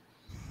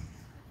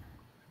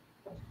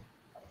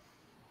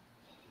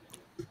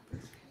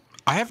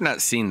 I have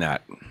not seen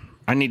that.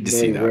 I need to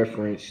see that.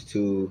 Reference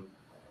to,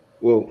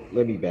 well,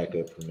 let me back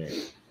up from there.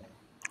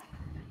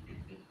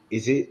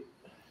 Is it?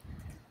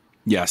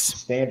 Yes.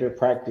 Standard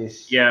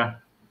practice? Yeah.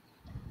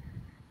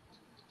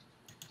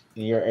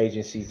 In your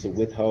agency to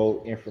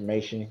withhold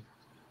information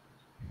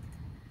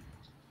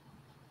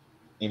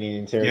in an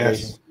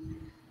interrogation?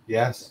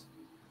 Yes.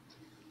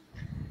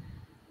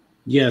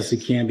 Yes,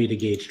 it can be to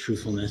gauge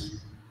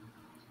truthfulness.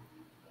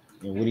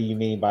 And what do you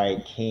mean by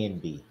it can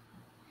be?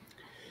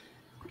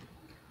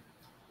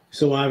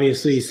 So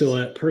obviously, so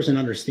a person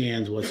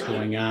understands what's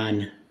going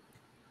on,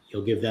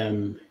 you'll give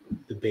them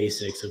the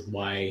basics of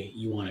why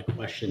you want to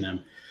question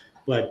them,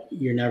 but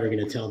you're never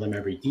going to tell them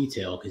every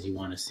detail because you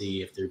want to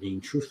see if they're being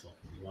truthful.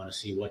 You want to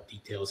see what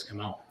details come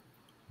out.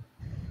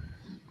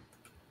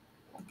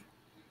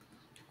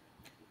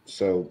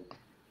 So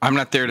I'm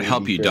not there to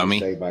help you, dummy.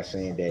 Say by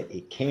saying that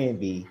it can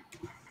be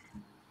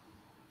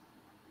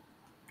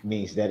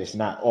means that it's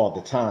not all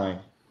the time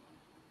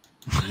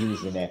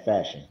used in that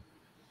fashion.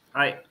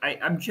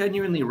 I'm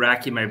genuinely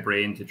racking my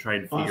brain to try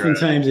and figure out.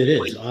 Oftentimes it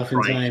is.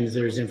 Oftentimes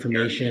there's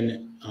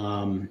information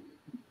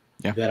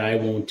that I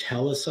won't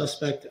tell a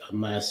suspect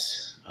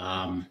unless,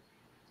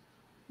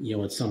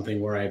 it's something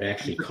where I've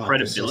actually caught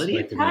the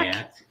suspect in the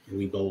act and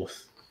we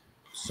both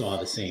saw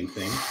the same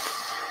thing.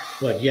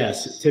 But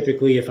yes,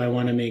 typically if I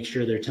want to make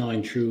sure they're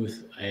telling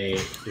truth,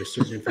 if there's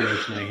certain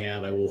information I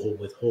have, I will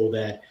withhold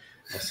that.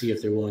 I'll see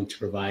if they're willing to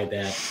provide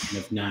that. And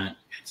if not,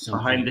 at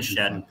some point,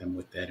 confront them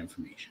with that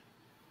information.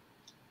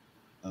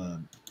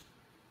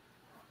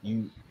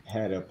 You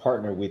had a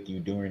partner with you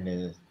during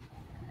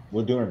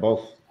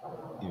both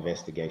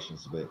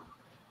investigations, but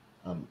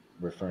I'm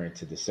referring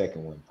to the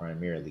second one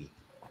primarily.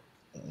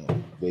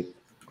 With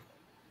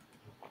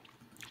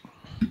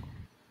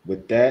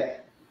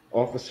that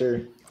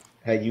officer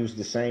had used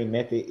the same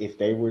method if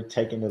they were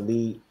taking the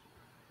lead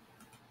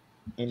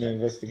in the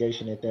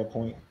investigation at that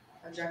point?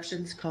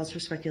 Objections, calls for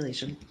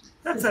speculation.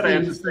 That's what I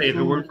have to say. If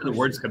it weren't for the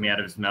words coming out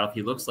of his mouth,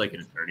 he looks like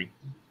an attorney.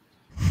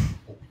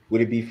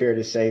 Would it be fair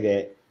to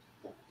say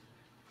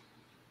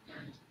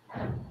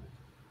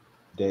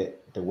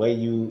that the way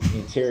you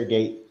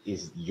interrogate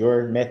is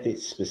your method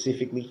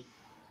specifically?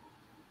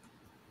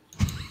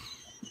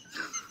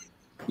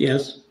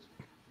 Yes.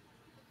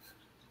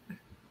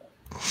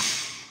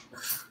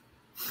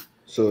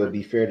 So it'd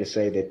be fair to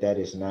say that that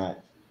is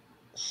not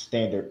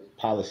standard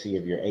policy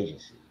of your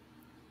agency.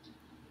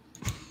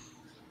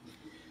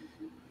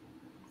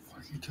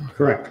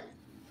 Correct.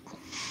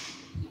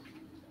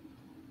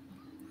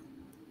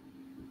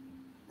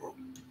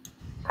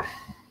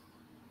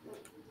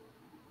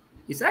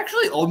 He's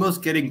actually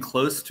almost getting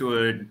close to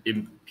an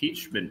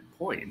impeachment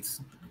point.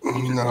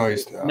 No,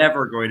 he's not.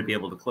 Never going to be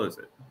able to close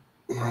it.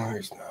 No,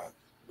 he's not.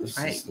 This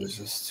is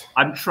just...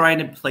 I'm trying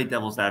to play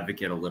devil's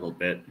advocate a little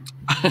bit.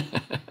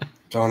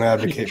 Don't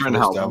advocate for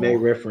this I devil. made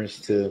reference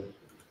to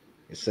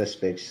the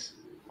suspect's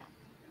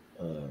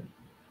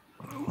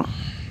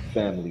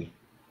family.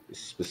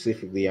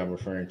 Specifically, I'm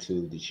referring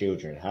to the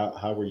children.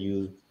 How were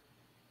you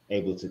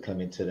able to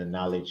come into the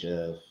knowledge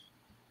of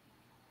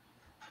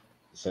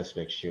the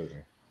suspect's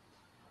children?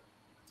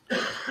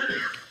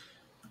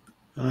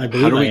 I How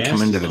do we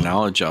come into the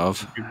knowledge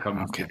of?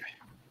 Okay.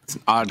 It's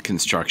an odd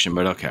construction,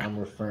 but okay. I'm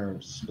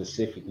referring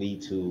specifically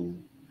to...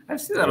 I've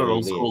seen that on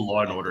old school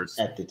Law and Orders.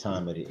 At the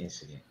time of the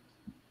incident.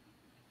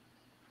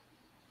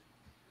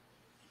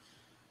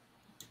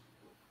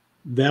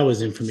 That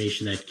was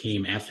information that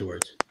came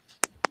afterwards.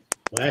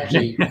 Well,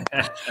 actually,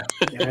 I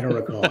don't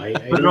recall. I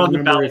don't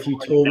remember if you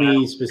told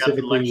me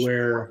specifically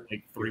where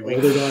your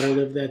older daughter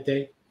lived that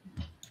day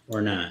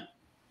or not.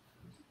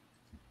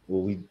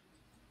 Well, we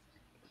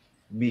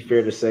be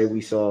fair to say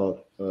we saw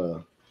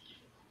a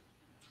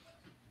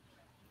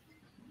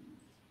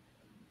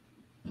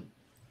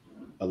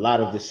lot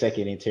of the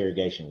second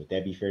interrogation. Would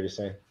that be fair to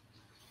say?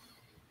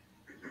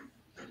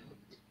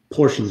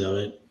 Portions of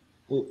it.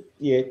 Well,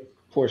 yeah,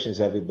 portions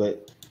of it,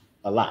 but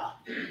a lot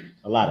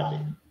of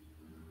it.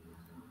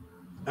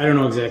 I don't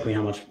know exactly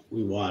how much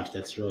we watched.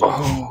 That's really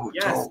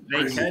Yes,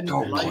 they can.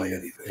 Don't play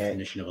anything.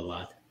 Definition of a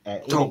lot.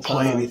 Don't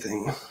play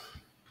anything.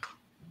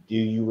 Do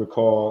you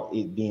recall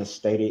it being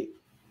stated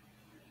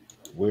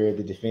where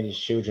the defendant's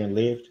children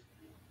lived?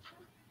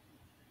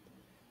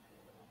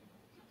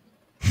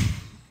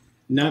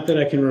 Not that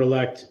I can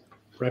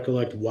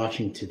recollect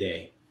watching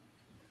today.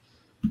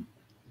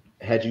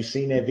 Had you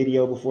seen that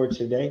video before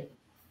today?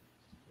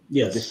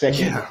 Yes. The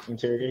second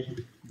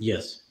interrogation?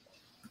 Yes.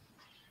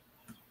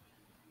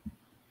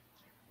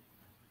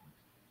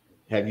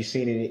 Have you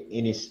seen it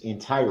in its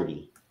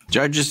entirety?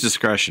 Judge's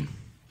discretion.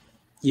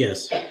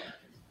 Yes.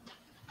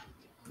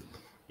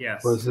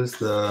 Yes. Was this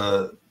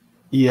the...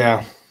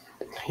 Yeah.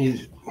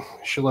 He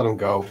should let him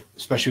go,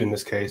 especially in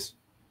this case.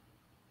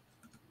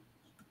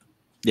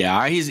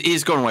 Yeah,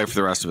 he's going away for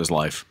the rest of his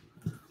life.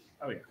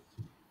 Oh, yeah.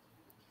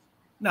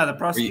 No, the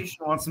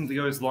prosecution wants him to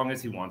go as long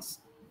as he wants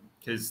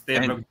because they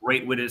have a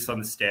great witness on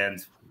the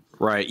stand.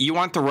 Right. You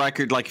want the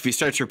record, like if he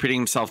starts repeating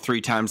himself 3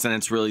 times, then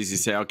it's really easy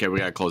to say, okay, we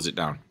got to close it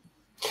down.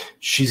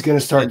 She's going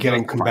to start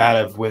getting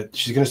combative with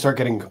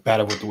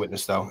the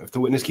witness, though. If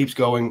the witness keeps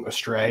going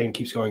astray and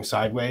keeps going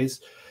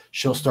sideways,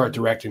 she'll start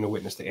directing the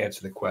witness to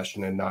answer the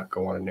question and not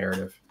go on a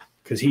narrative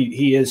because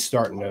he is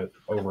starting to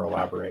over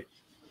elaborate.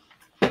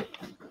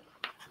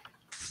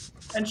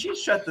 And she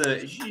shut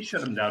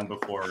him down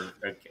before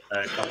a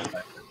couple times,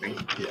 I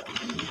think. Yeah.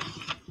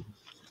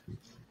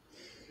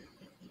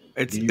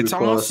 It's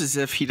almost as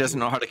if he doesn't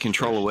know how to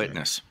control a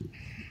witness.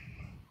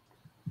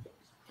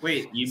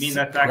 Wait, you mean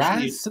that's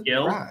actually a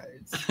skill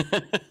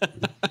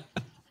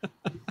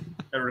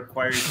that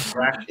requires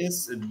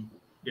practice and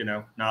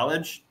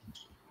knowledge?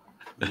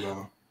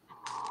 No.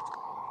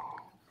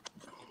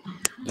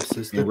 This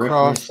is the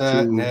cross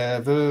that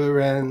never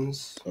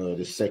ends.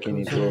 The second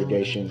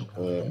interrogation,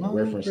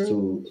 reference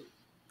to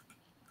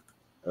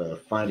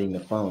finding the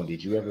phone.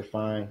 Did you ever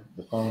find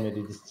the phone of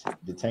the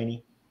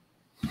detainee?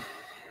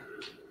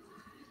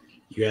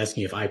 You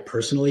asking if I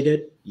personally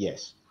did?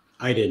 Yes.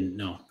 I didn't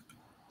know.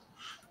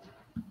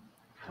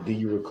 Do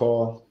you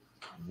recall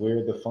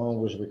where the phone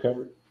was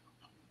recovered?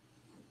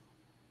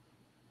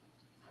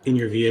 In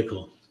your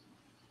vehicle.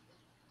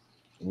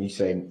 When you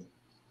say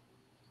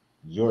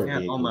your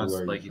vehicle,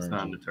 almost like he's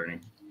not an attorney.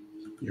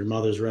 Your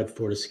mother's red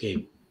Ford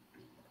Escape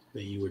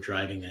that you were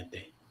driving that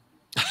day.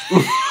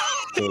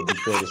 So it'd be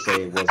fair to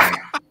say it wasn't.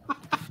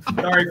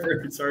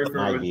 Sorry for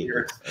my what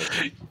vehicle.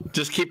 Okay.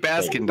 Just keep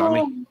asking,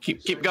 dummy.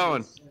 Keep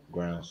going.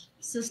 Grounds.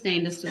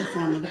 Sustained as to the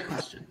form of the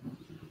question.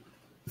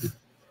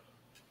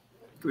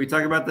 Can we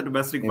talk about the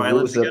domestic And what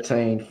violence was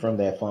obtained from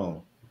that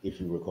phone, if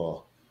you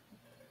recall?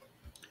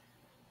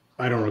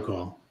 I don't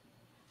recall.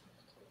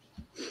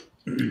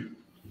 Do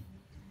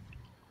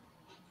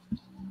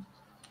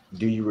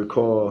you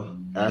recall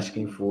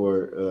asking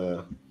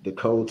for the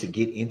code to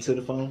get into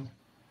the phone?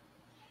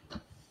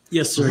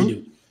 Yes, sir, I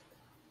do.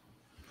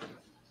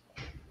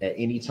 At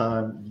any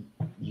time,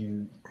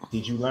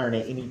 did you learn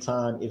at any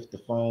time if the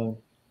phone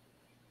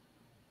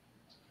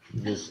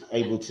was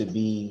able to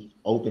be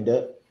opened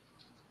up?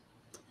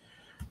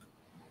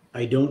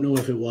 I don't know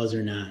if it was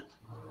or not.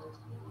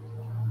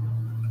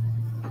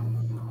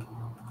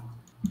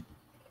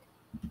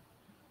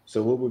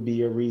 So what would be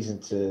your reason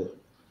to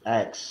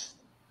ask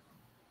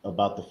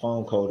about the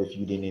phone code if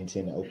you didn't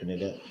intend to open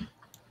it up?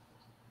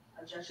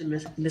 Objection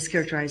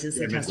mischaracterizes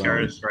the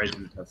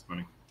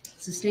testimony.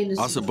 Sustained as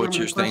to Also the form of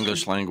butchers the the question.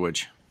 English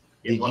language.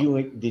 Did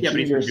you but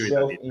he's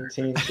yourself reviewing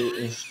intend to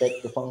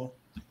inspect the phone?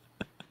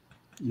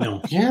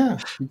 No. Yeah,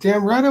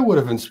 damn right I would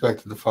have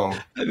inspected the phone.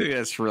 I think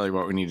that's really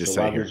what we need to So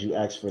say why here. would you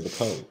ask for the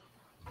code?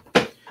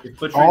 If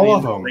butchering All the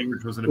of them.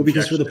 language was an Well,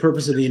 because for the objection,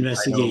 purpose of the I know a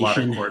lot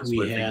of investigation, courts we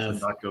where things have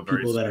would not go very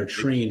people that are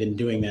smoothly. trained in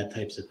doing that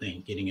types of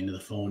thing, getting into the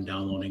phone,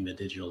 downloading the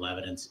digital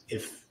evidence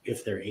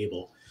if they're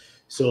able.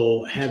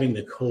 So having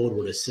the code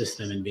would assist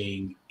them in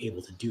being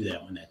able to do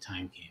that when that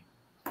time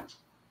came.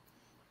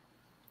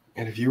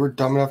 And if you were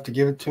dumb enough to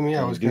give it to me,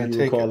 I was Do going to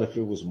you take recall it. if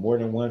it was more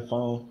than one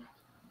phone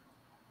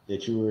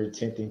that you were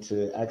attempting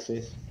to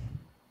access?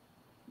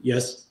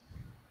 Yes.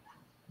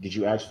 Did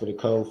you ask for the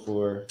code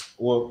for,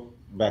 well,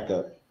 back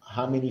up.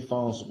 How many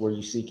phones were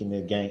you seeking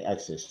to gain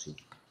access to?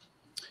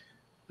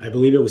 I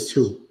believe it was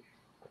 2.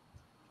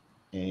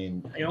 And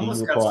You do you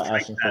almost got recall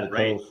strike asking for that, the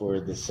right? code for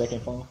the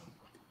second phone?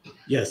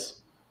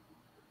 Yes.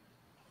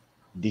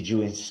 Did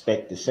you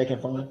inspect the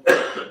second phone?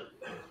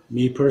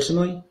 Me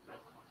personally?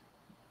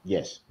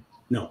 Yes.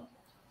 No.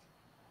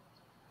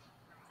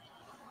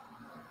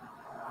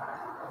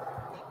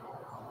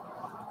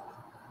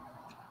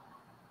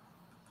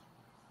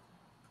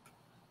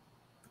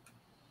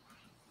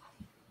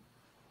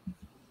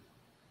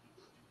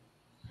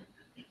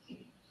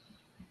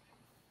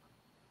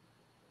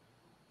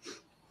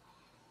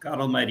 God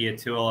almighty, a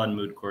 2L on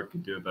moot court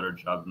could do a better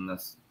job than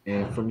this.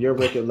 And from your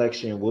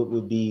recollection, what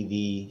would be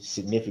the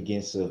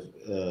significance of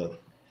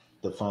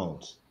the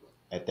phones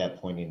at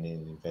that point in the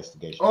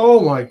investigation?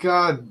 Oh my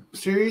God!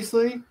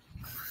 Seriously?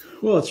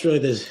 Well, it's really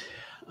this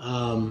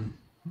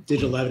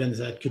digital evidence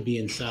that could be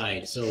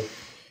inside. So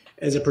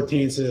as it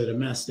pertains to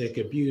domestic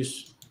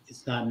abuse,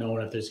 it's not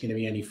known if there's going to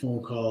be any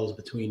phone calls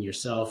between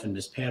yourself and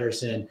Ms.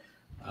 Patterson.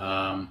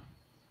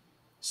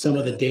 Some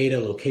of the data,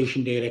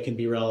 location data can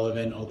be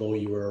relevant, although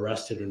you were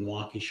arrested in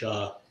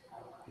Waukesha.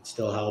 It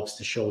still helps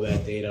to show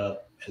that data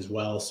as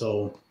well.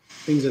 So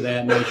things of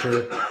that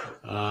nature.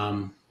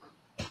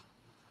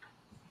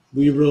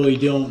 We really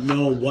don't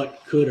know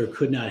what could or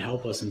could not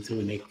help us until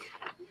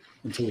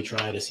we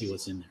try to see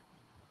what's in there.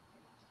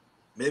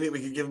 Maybe we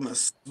could give him a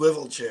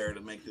swivel chair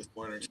to make this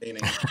more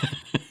entertaining.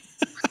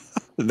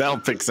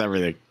 That'll fix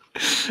everything.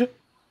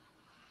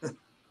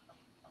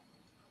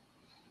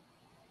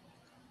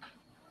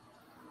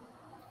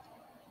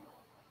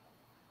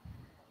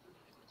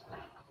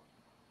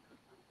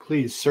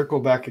 Please circle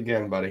back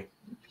again, buddy.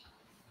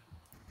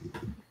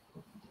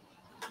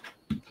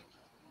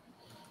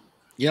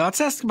 Yeah, let's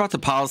ask about the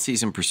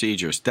policies and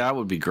procedures. That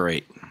would be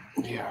great.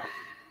 Yeah.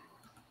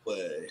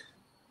 Play.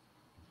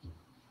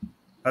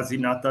 Has he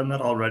not done that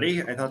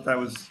already? I thought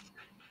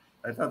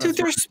Dude,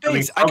 there's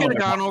space. I could have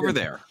gone over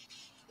there.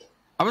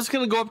 I was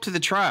gonna go up to the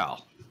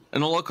trial,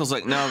 and the local's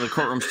like, "No, the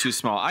courtroom's too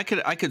small." I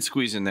could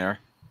squeeze in there.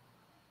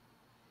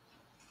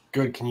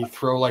 Good. Can you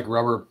throw like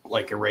rubber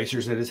like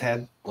erasers at his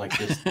head like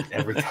this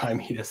every time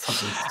he does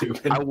something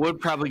stupid? I would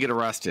probably get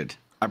arrested.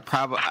 I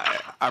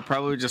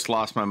probably just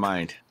lost my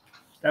mind.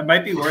 That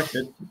might be worth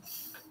it.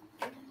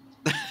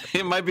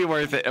 It might be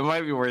worth it. It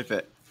might be worth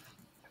it.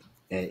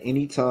 At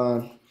any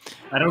time.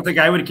 I don't think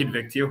I would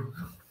convict you.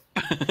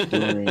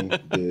 During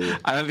the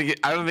I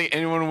don't think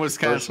anyone in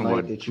Wisconsin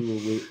would. That you were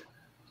with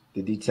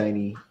the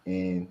detainee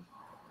and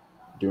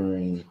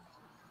during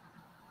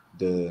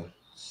the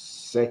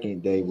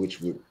second day, which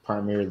would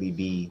primarily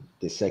be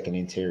the second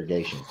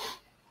interrogation.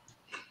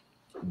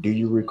 Do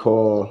you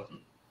recall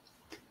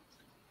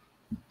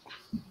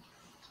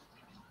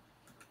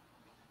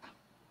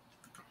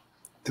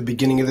the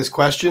beginning of this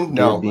question?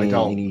 No, I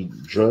don't. Any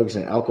drugs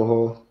and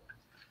alcohol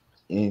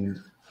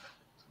in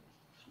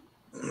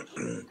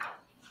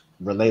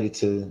related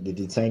to the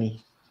detainee?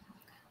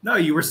 No,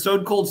 you were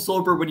stone cold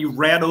sober when you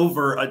ran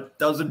over a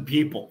dozen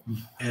people.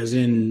 As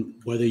in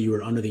whether you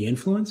were under the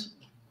influence?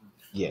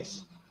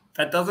 Yes.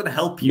 That doesn't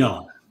help you.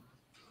 No,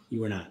 you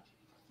were not.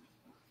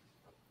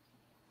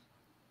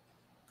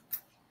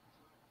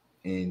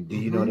 And do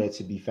you know that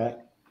to be fact?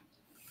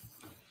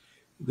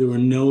 There were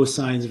no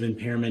signs of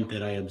impairment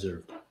that I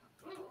observed.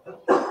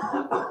 Did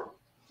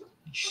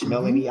you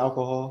smell any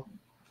alcohol?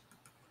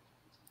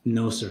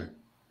 No, sir.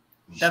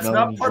 That's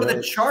not part of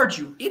the charge,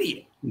 you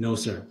idiot. No,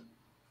 sir.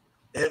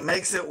 It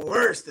makes it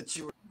worse that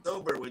you were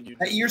sober when you.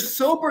 You're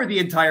sober the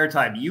entire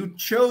time. You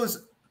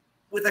chose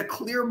with a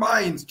clear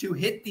mind to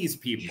hit these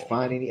people. Did you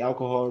find any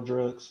alcohol or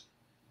drugs?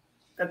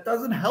 That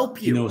doesn't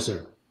help you. No,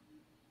 sir.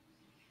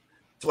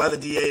 That's why the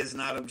DA is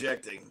not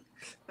objecting.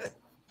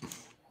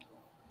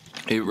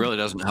 It really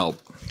doesn't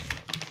help.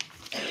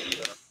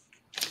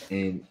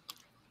 And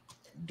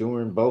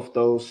during both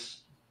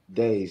those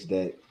days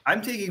that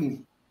I'm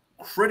taking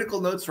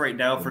critical notes right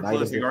now for night of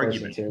closing the first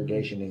argument.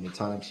 interrogation and the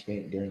time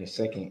spent during the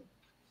second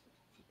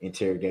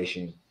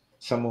interrogation,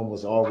 someone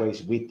was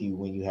always with you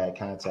when you had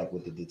contact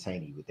with the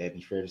detainee. Would that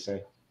be fair to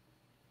say?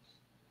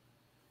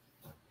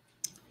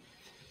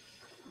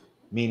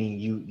 Meaning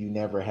you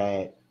never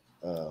had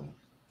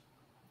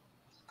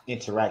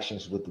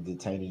interactions with the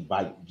detainee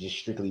by just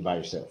strictly by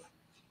yourself.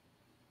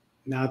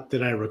 Not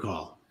that I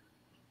recall.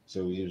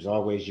 So it was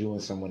always you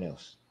and someone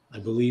else. I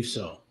believe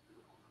so.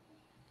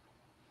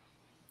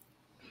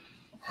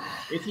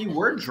 If you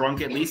were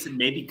drunk, at least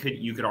maybe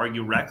you could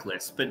argue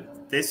reckless.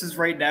 But this is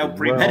right now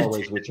But you were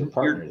always premeditated. with your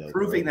partner, You're though,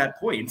 proving correct? that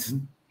point.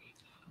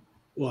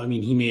 Well, I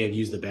mean, he may have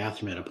used the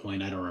bathroom at a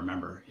point. I don't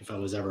remember. If I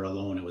was ever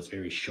alone, it was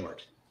very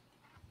short.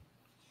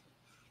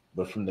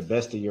 But from the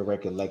best of your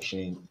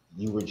recollection,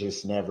 you were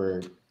just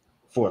never,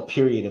 for a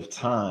period of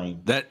time.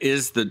 That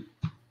is the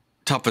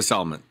toughest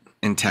element,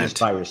 intent.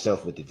 Just by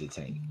yourself with the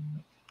detainee.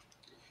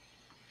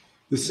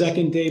 The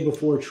second day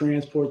before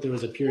transport, there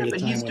was a period of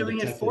time he's when doing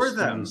it Detective for Stone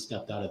them.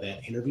 stepped out of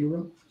that interview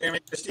room. Damn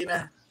it,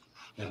 Christina.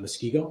 At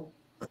Muskego.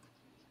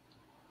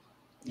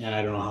 And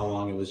I don't know how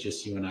long it was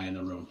just you and I in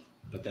the room,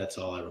 but that's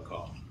all I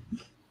recall.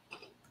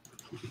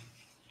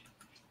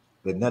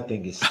 But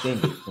nothing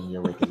extended from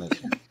your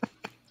recollection.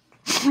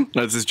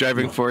 That's his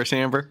driving force,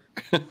 Amber.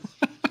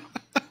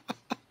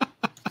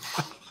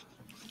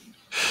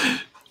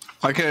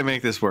 How can I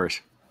make this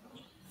worse?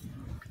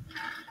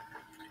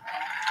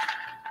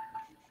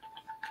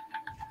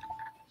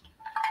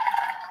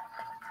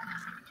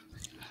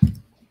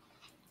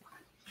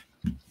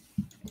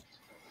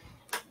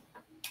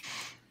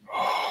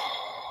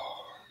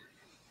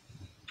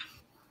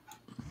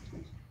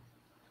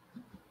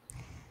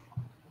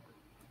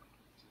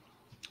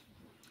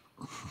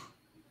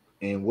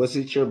 And was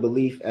it your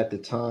belief at the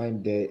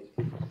time that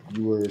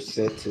you were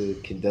set to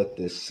conduct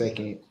the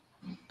second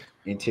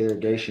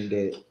interrogation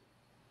that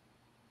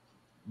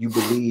you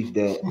believed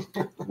that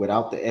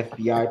without the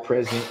FBI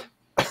present,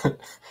 the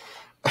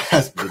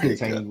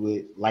detainee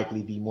would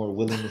likely be more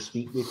willing to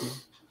speak with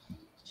you?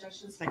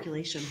 Just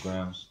speculation.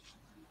 Grounds.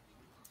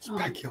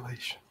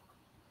 Speculation.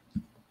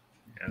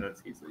 Yeah,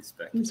 that's easily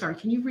spec. I'm sorry,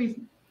 can you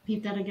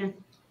repeat that again?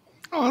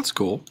 Oh, that's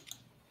cool.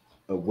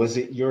 Was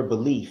it your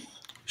belief?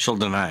 She'll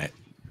deny it.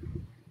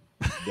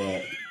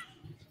 That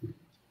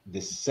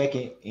the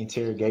second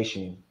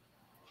interrogation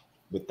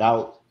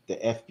without the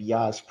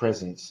FBI's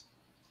presence,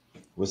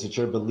 was it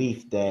your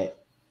belief that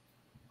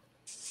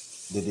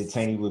the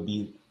detainee would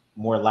be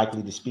more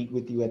likely to speak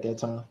with you at that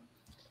time?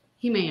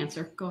 He may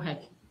answer. Go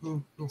ahead.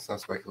 That's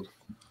not speculative.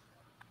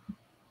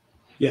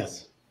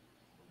 Yes.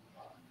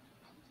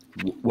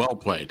 Well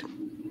played.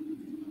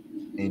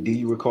 And do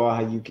you recall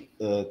how you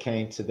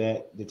came to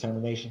that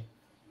determination?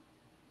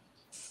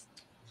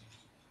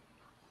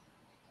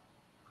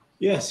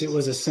 Yes, it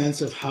was a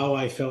sense of how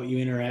I felt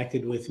you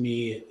interacted with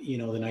me, you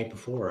know, the night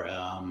before.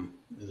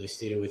 As I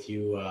stated with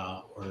you,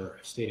 or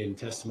stated in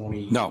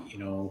testimony, no. You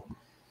know,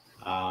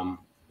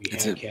 we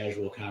had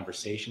casual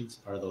conversations.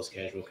 Part of those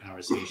casual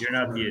conversations. You're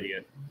not the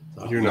idiot.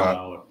 You're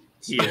not.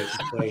 He is.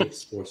 Played,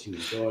 sports you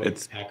enjoy.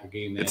 It's Packer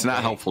game. It's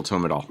not helpful to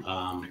him at all.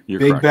 You're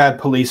Big correct. bad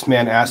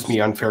policeman asked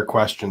me unfair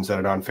questions at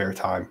an unfair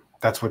time.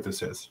 That's what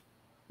this is.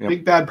 Yep.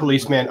 Big bad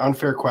policeman,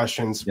 unfair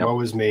questions.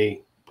 Woe is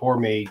me. Poor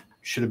me.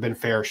 Should have been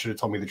fair. Should have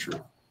told me the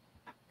truth.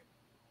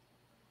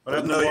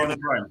 But no, you're not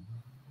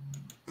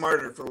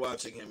smarter for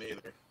watching him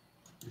either.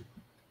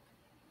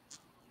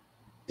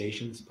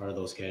 Part of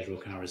those casual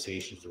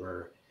conversations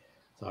were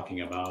talking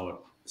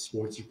about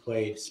sports you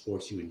played,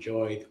 sports you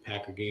enjoyed, the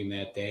Packer game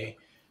that day.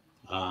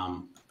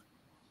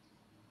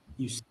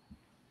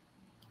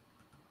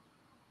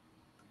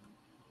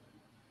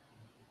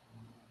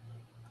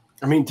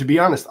 I mean, to be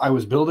honest, I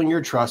was building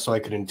your trust so I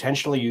could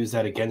intentionally use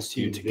that against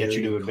you to get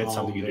you to admit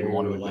something you didn't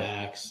want to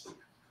admit.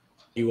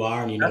 You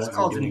are, and you That's know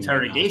called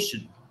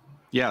interrogation.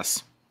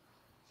 Yes.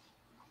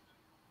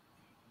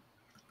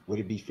 Would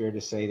it be fair to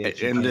say that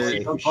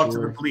don't talk to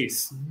the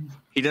police?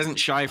 He doesn't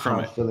shy from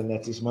it. Feeling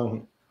at this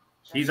moment.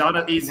 He's on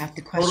it. He's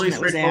totally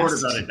straightforward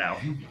about it now.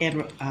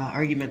 And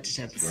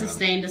argumentative.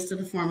 Sustained as to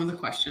the form of the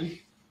question.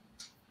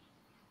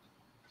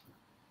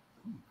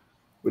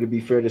 Would it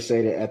be fair to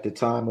say that at the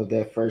time of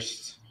that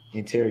first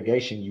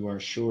interrogation, you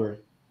weren't sure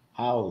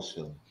how I was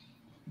feeling?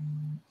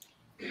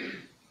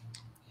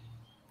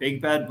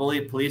 Big bad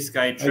bully police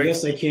guy. I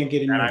guess I can't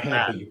get in your I'm head,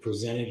 mad. but you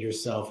presented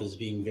yourself as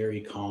being very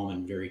calm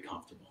and very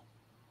comfortable.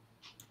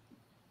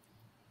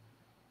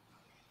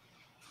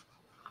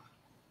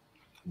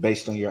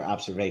 Based on your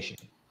observation.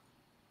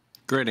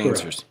 Great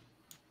answers.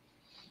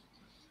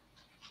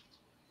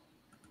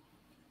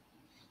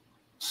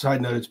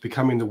 Side note, it's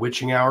becoming the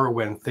witching hour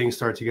when things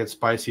start to get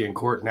spicy in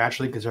court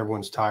naturally because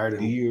everyone's tired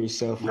and Do you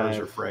yourself nerves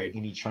have are afraid.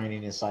 any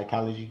training in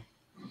psychology?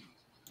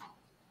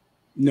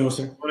 No,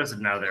 sir. What is it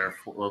now? There,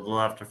 level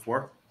after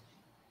 4.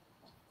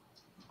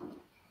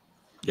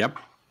 Yep.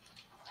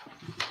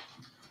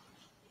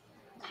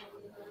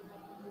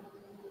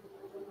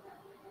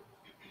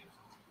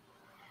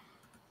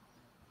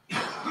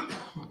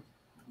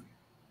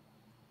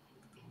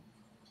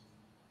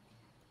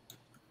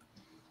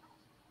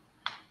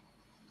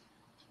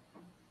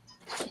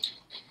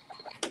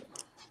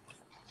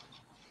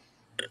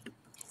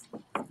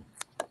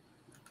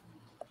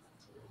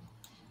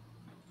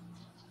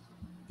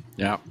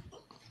 Yeah.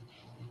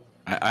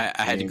 I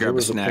had to And grab there a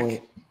was a snack.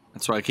 point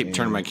That's why I keep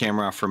turning my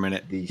camera off for a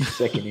minute. The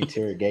second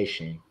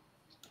interrogation,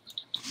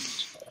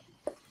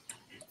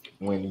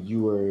 when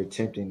you were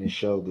attempting to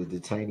show the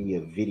detainee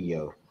a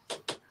video,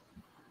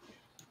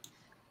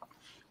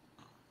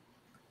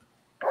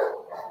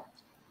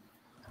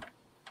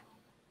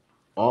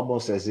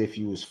 almost as if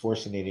you was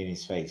forcing it in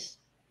his face.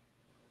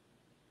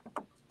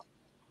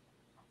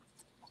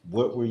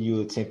 What were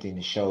you attempting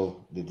to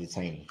show the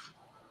detainee?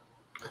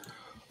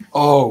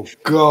 Oh,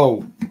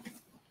 go. I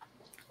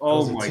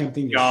was Oh my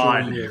attempting to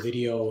God. show you a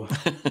video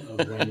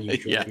of when you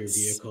drove your Yes.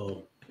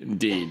 vehicle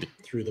Indeed.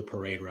 through the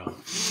parade route.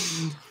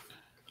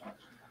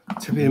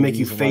 To make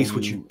you face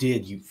what you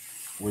did. You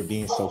were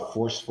being so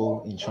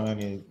forceful in trying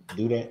to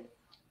do that.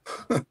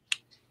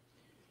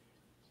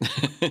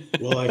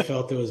 Well, I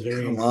felt it was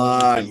very Come important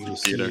on, for you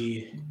to Peter.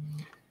 see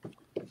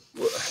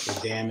the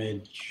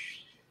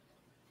damage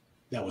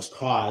that was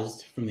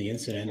caused from the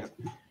incident.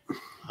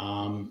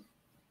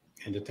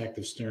 And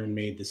Detective Stern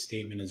made the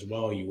statement as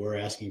well. You were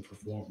asking for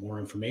more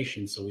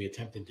information, so we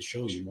attempted to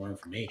show you more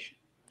information.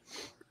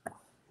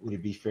 Would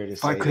it be fair to If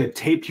say I could have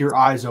taped your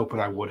eyes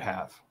open, I would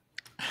have.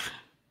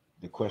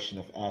 the question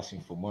of asking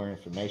for more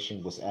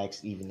information was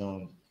asked even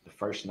on the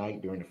first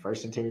night during the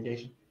first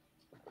interrogation?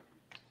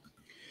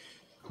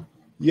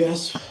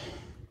 Yes.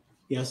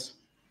 Yes.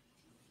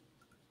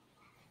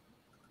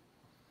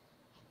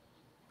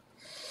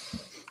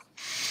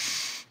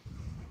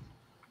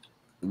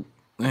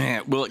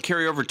 Will it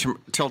carry over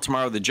till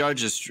tomorrow? The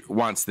judge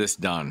wants this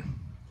done.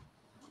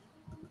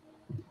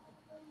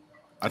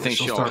 I think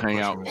she'll hang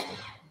out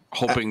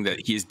hoping that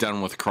he's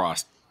done with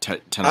Cross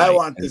tonight. I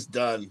want this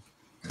done.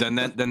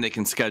 Then they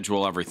can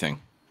schedule everything.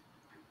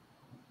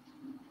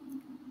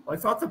 Well,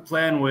 I thought the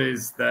plan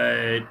was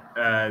that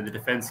the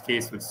defense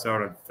case would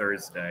start on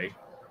Thursday.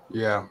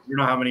 Yeah. You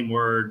know how many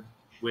more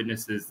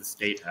witnesses the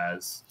state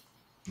has.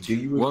 Do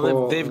you recall?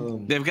 Well,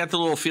 they've got the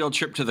little field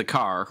trip to the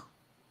car.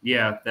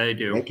 Yeah, they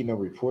do. Making a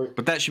report.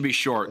 But that should be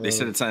short. They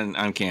said it's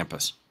on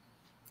campus.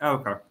 Oh,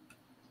 okay.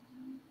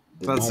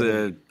 That's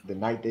the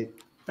night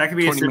that could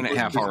be 20-minute,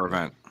 half-hour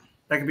event.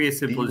 That could be as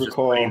simple as just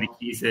putting the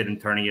keys in and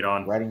turning it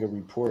on. Writing a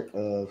report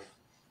of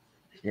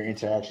your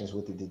interactions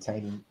with the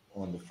detainee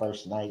on the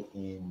first night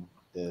and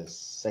the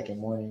second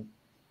morning.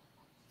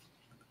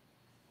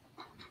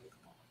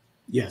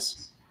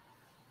 Yes.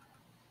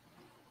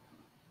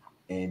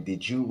 And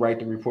did you write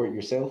the report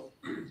yourself?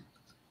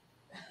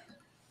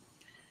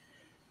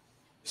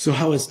 So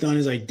how it's done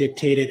is I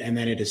dictate it and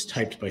then it is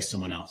typed by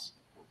someone else.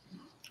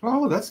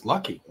 Oh, that's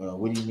lucky.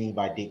 What do you mean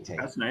by dictate?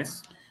 That's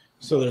nice.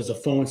 So there's a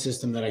phone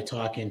system that I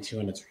talk into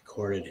and it's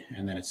recorded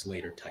and then it's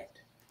later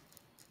typed.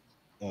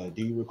 Do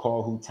you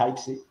recall who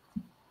types it?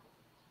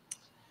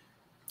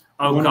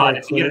 Oh God!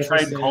 If you're gonna try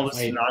and call the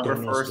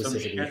stenographer or some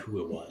specifically shit.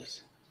 who it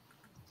was.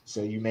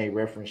 So you made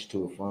reference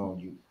to a phone.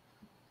 You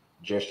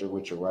gestured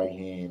with your right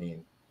hand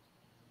and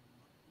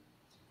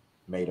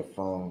made a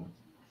phone,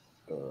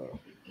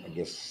 I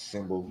guess,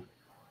 symbol.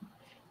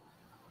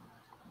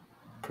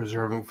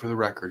 Preserving for the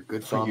record.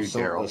 Good for So you,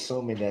 Darrell.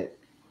 Assuming that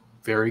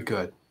very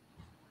good.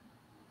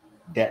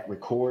 That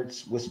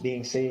records what's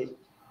being said.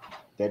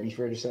 That'd be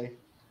fair to say.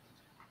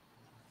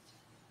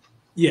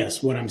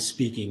 Yes, when I'm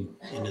speaking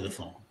into the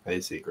phone.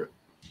 A secret.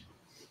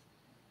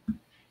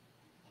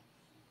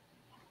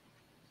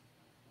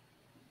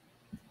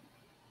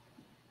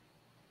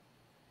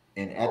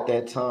 And at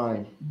that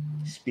time,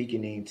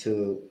 speaking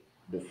into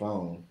the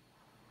phone,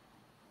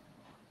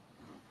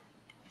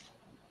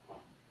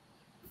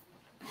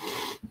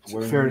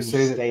 Fair to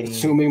say that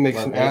assuming makes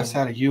an ass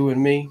out of you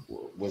and me.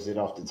 Was it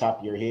off the top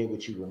of your head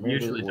what you remember?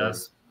 Usually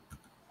does.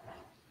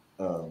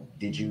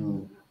 Did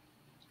you?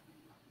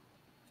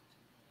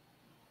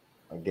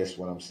 I guess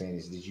what I'm saying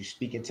is, did you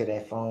speak into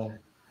that phone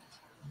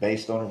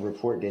based on a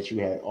report that you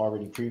had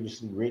already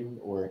previously written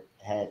or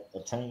had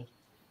obtained?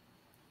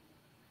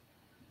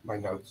 My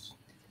notes.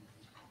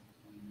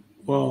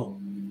 Well,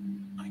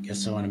 I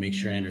guess I want to make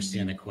sure I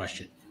understand the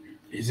question.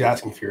 He's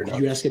asking for your notes.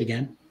 Could you ask it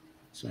again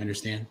so I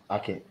understand? I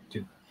can't.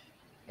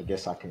 I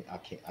guess I can.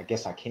 I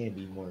guess I can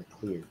be more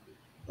clear.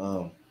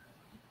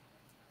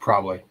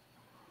 Probably.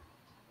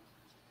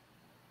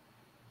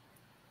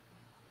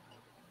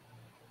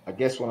 I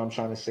guess what I'm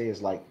trying to say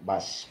is, like, by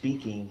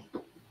speaking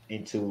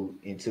into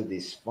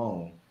this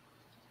phone,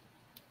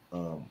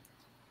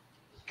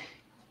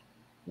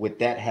 would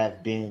that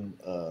have been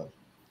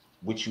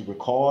what you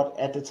recalled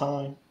at the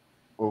time,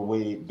 or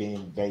would it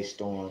been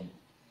based on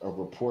a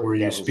report? Were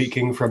you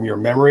speaking from your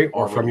memory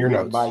or from your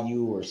notes? By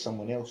you or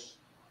someone else?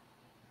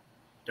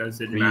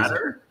 Does it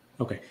matter?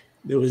 Okay.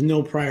 There was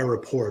no prior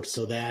report,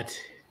 so that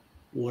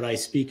what I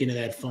speak into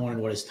that phone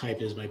and what is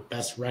typed is my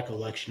best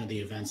recollection of the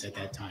events at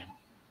that time.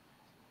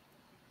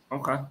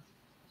 Okay.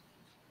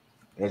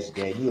 That just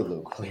gave you a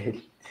little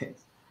clarity.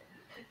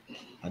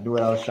 I knew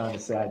what I was trying to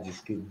say. I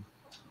just couldn't.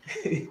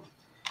 It's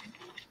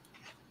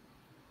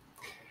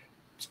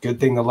a good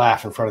thing to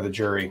laugh in front of the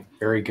jury.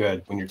 Very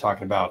good when you're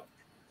talking about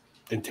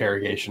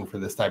interrogation for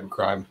this type of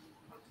crime.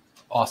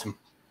 Awesome.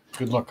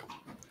 Good look.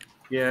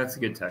 Yeah, it's a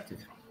good tactic.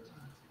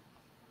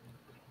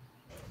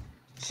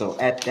 So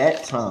at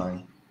that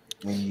time,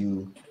 when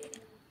you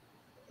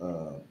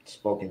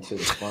spoke into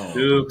the phone,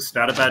 Oops,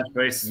 not a bad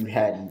choice. You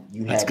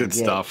hadn't. That's good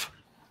stuff.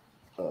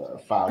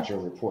 Filed your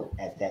report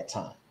at that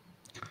time.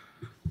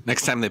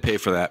 Next time they pay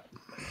for that.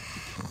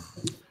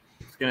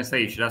 I was gonna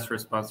say you should ask for a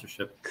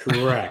sponsorship.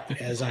 Correct.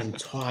 As I'm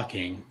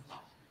talking,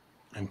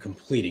 I'm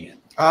completing it.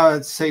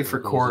 It's safe for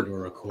court.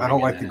 I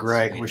don't like the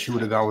gray. Wish you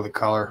would have gone with the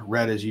color.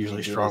 Red is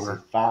usually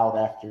stronger. Filed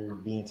after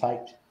being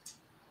typed.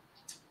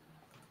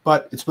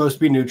 But it's supposed to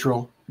be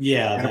neutral.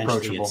 Yeah, and eventually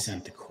approachable. it's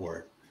sent to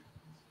court.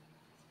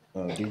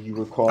 Do you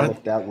recall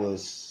if that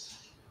was?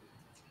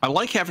 I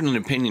like having an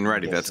opinion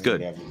ready. That's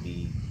good. That would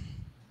be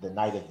the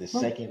night of the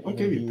second. I'll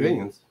give you interview,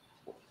 opinions.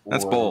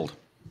 That's bold.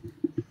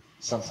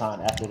 Sometime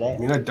after that. I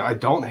mean, I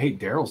don't hate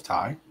Darrell's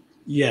tie.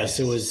 Yes,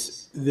 it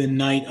was the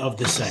night of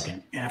the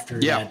second after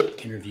that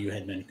interview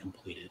had been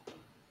completed.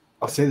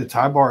 I'll say the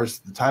tie bar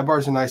is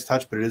a nice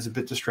touch, but it is a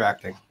bit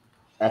distracting.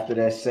 After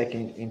that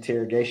second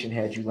interrogation,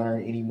 had you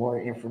learned any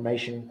more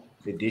information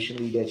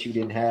additionally that you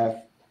didn't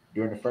have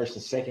during the first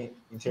and second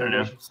I don't know.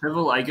 interrogation?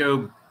 Civil, I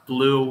go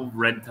blue,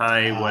 red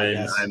tie when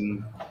yes.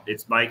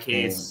 it's my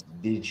case.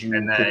 And did you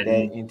And put then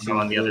that into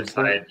on the your other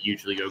report? side,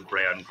 usually go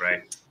gray on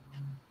gray.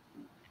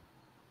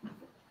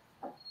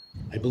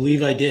 I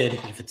believe I did.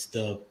 If it's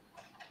the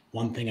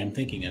one thing I'm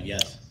thinking of,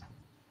 yes.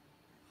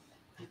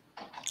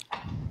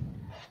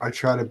 I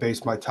try to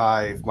base my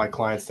tie if my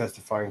client's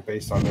testifying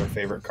based on their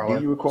favorite color.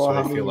 Do you recall so how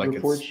I many feel like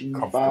reports it's you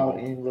comfortable. filed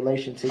in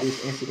relation to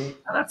this incident?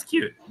 Oh, that's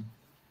cute.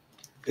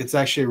 It's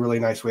actually a really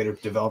nice way to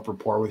develop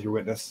rapport with your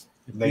witness.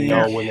 They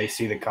Yeah. know when they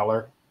see the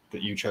color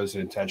that you chose it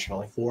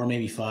intentionally. 4,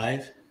 maybe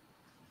 5.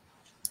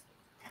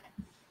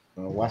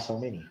 Why so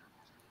many?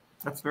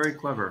 That's very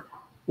clever.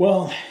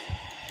 Well,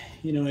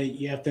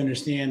 you have to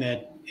understand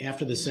that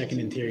after the second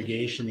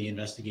interrogation, the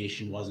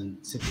investigation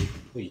wasn't simply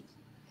complete.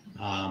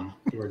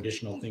 There were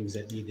additional things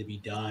that need to be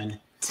done,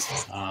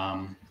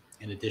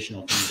 and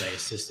additional things I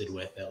assisted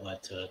with that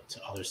led to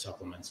other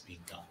supplements being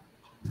done.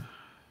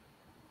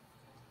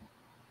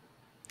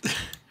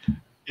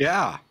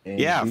 Yeah. And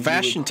Yeah. do you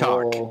Fashion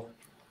recall- talk.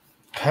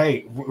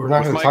 Hey, we're not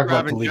With going to Mike talk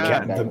about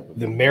Robin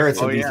the merits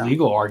Oh, of these yeah.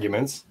 legal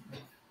arguments.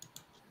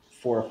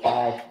 4 or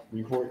 5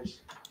 reports?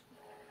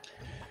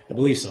 I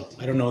believe so.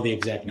 I don't know the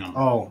exact number.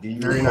 Oh, Do you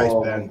very nice,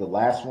 recall Ben. when the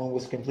last one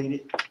was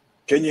completed?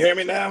 Can you hear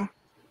me now?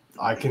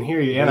 I can hear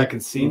you, and I can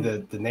see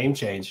the name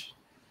change.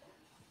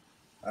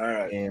 All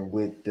right. And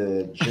with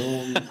the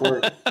June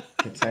report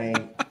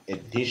contain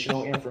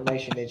additional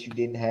information that you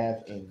didn't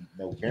have in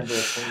November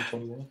of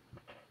 2021?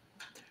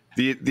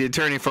 The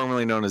attorney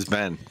formerly known as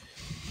Ben.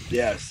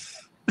 Yes.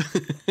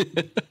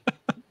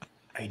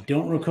 I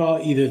don't recall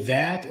either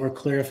that or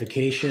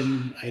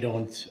clarification. I'd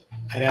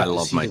have to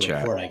love see my the chat.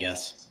 report, I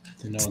guess,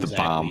 to know It's the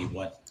exactly bomb.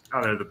 what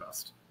Oh, they're the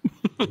best.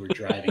 we were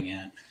driving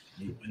at.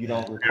 You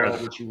don't recall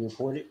what you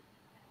reported?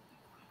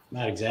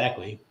 Not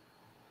exactly.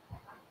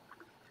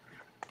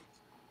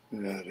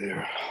 Yeah,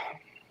 dear.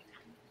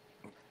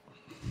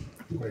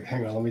 Wait,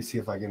 hang on. Let me see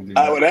if I can do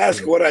I that. would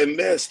ask what I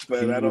missed,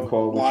 but Do you I don't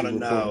recall what want you to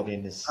know. reported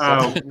in this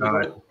Oh, second God.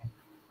 report?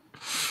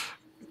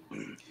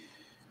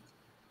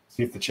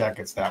 See if the chat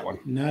gets that one.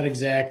 Not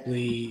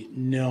exactly.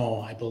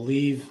 No, I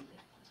believe.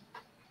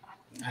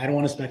 I don't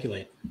want to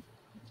speculate.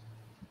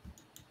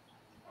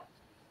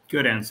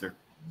 Good answer.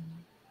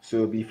 So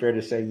it'd be fair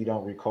to say you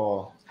don't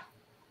recall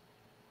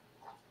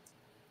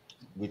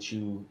what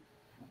you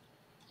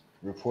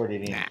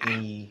reported in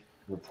any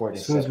report.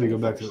 As soon as we go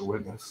back to the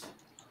witness.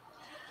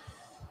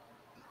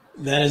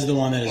 That is the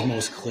one that is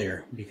most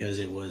clear because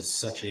it was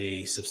such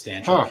a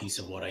substantial piece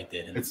of what I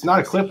did. in It's this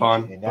not a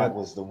clip-on. And that but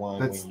was the one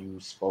that's- when you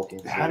spoke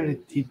into How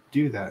did he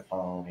do that?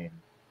 phone and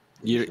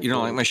You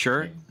don't like my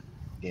shirt? and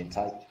then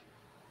typed.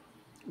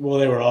 Well,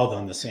 they were all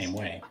done the same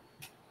way.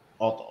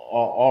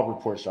 All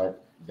reports are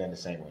done the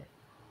same way.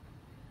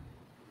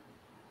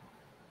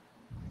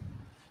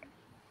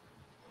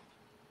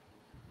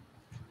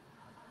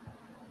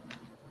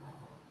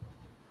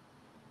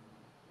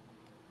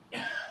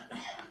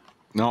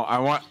 No, I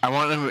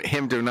want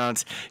him to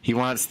announce he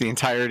wants the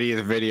entirety of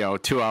the video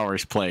 2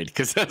 hours played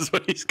because that's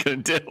what he's gonna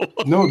do.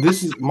 No,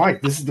 this is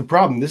Mike. This is the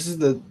problem. This is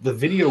the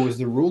video is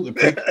the rule,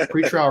 the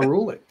pre-trial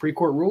ruling,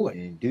 pre-court ruling.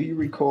 And do you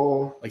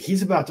recall? Like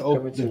he's about to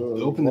open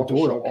the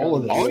door to all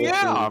of this. Oh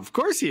yeah, of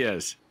course he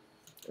is.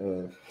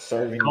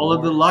 Serving Call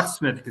of the warrants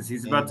locksmith because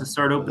he's in about to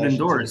start opening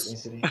relation to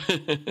this doors.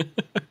 incident?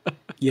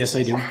 Yes,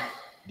 I do.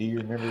 Do you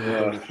remember what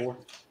they were for?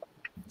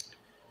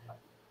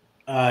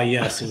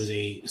 Yes, it was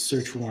a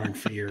search warrant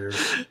for your.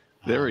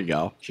 There we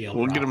go. Jail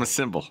We'll get him a property.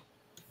 symbol.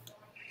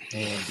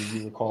 And do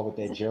you recall what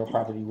that jail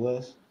property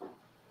was?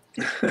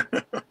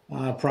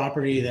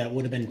 Property that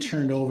would have been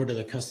turned over to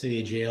the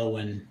custody of jail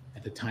when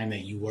at the time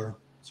that you were.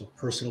 So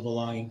personal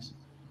belongings.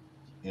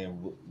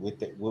 And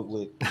what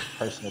would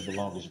personal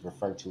belongings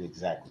refer to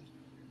exactly?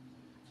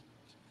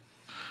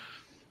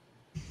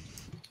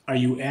 Are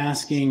you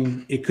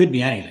asking? It could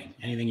be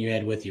anything you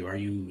had with you. Are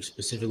you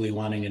specifically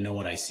wanting to know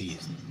what I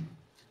seized?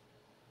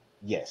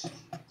 Yes.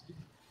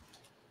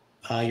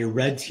 Your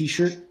red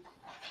T-shirt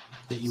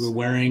that you were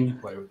wearing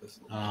Play with this.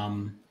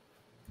 on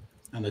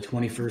the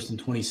 21st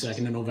and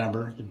 22nd of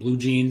November, the blue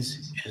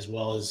jeans, as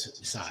well as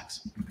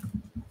socks.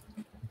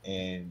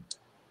 And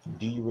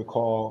do you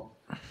recall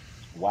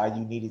why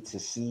you needed to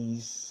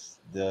seize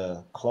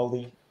the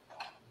clothing?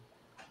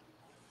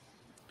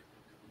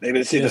 They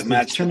didn't see Yes, that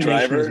match the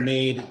determination was driver.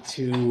 made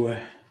to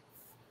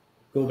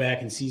go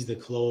back and seize the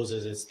clothes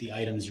as it's the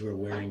items you were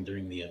wearing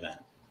during the event.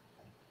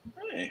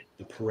 Right.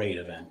 The parade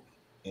event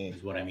And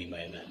is what I mean by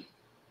event.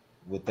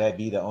 would that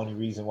be the only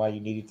reason why you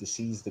needed to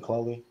seize the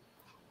clothing?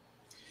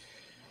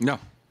 No.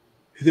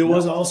 There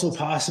was also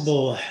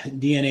possible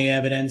DNA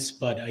evidence,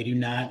 but I do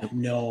not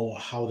know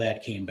how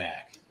that came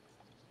back.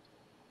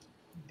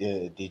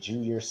 Did you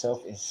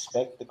yourself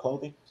inspect the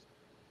clothing?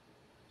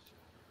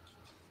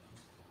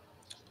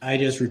 I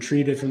just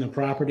retrieved it from the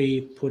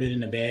property, put it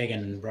in a bag,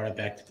 and brought it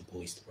back to the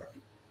police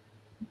department.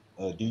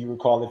 Do you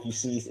recall if you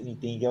seized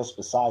anything else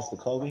besides the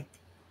clothing?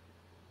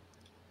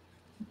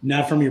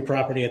 Not from your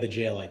property at the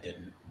jail, I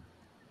didn't.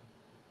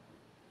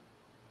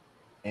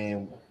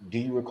 And do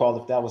you recall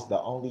if that was the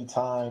only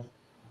time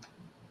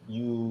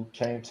you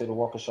came to the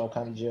Waukesha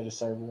County Jail to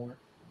serve a warrant?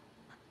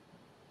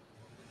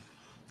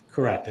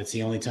 Correct. That's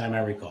the only time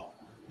I recall.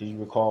 Do you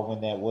recall when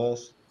that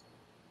was?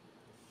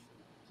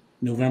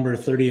 November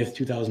 30th,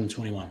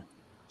 2021.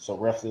 So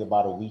roughly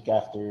about a week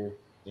after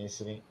the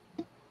incident?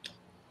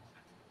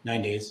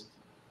 9 days.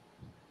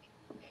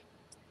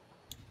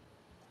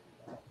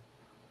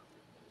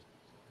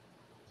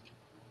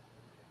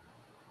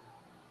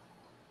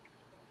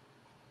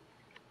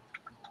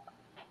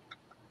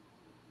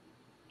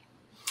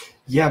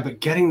 Yeah, but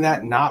getting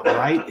that not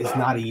right is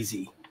not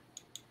easy,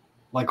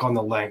 like on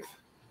the length.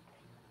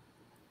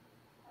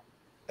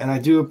 And I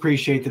do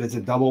appreciate that it's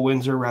a double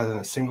Windsor rather than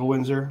a single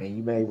Windsor. And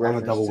you made I'm a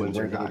reference double to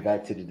Windsor bringing guy. it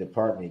back to the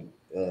department.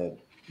 You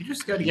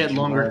just got to get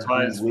longer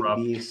ties, would Rob.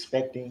 be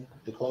expecting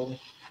the clothing?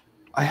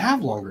 I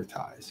have longer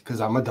ties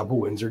because I'm a double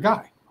Windsor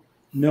guy.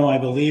 No, I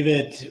believe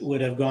it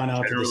would have gone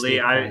out to the Generally,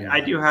 state. I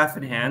do half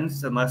in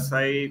hands unless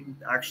I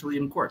actually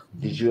in court.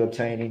 Did you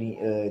obtain any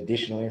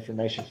additional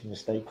information from the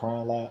state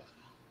crime lab?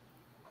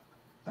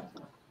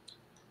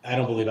 I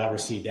don't believe I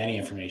received any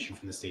information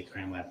from the state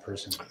crime lab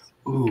personally.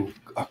 Ooh,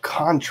 a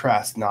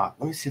contrast knot.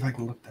 Let me see if I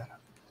can look that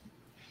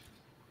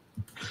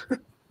up.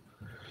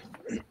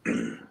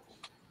 I'm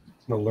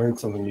gonna learn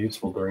something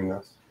useful during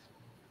this.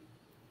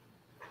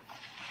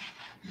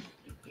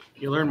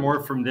 You learn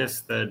more from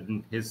this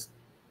than his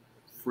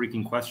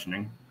freaking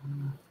questioning.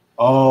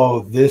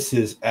 Oh, this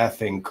is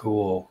effing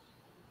cool.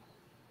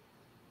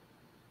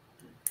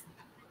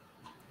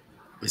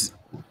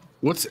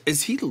 What's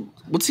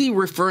he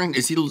referring?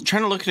 Is he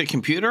trying to look at a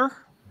computer?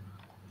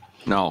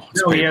 No.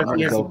 No, he has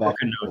Go back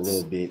broken a notes.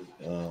 little bit,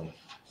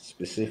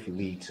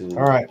 specifically to.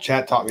 All right,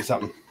 chat taught me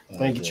something.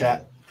 Thank you,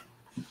 chat.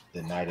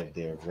 The night of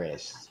their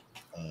arrest.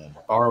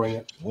 Borrowing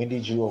it. When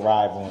did you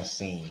arrive on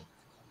scene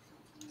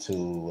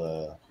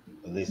to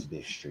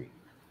Elizabeth Street?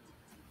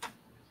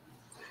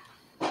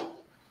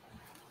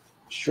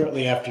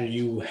 Shortly after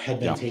you had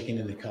been taken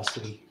into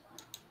custody.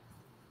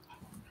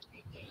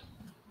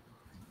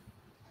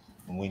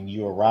 When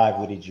you arrived,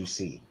 what did you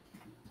see?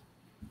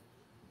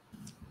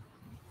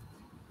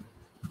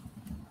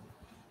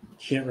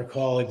 Can't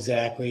recall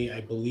exactly.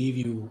 I believe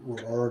you were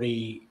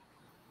already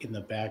in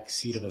the back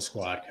seat of a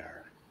squad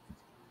car.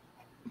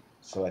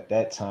 So at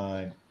that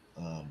time,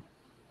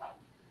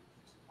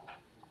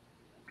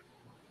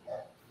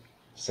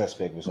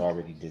 suspect was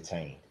already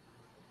detained.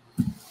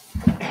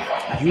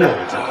 You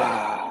were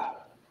detained.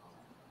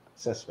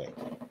 Suspect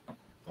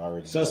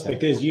already. Suspect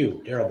detained. is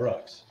you, Darrell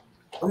Brooks.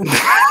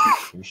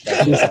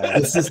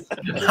 This is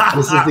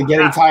the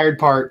getting tired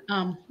part.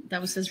 That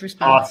was his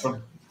response.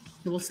 Awesome.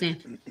 He will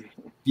stand.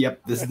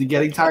 Yep, this is the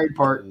getting tired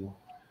part.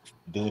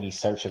 Do any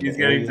search of He's the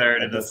getting area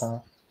tired at of that this.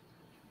 time?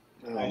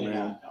 Oh,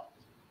 man.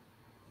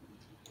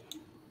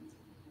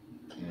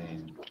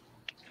 And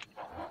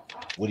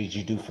what did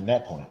you do from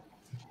that point?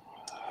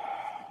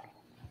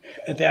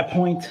 At that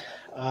point,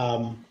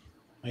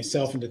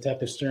 myself and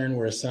Detective Stern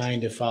were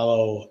assigned to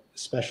follow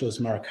Specialist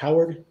Mark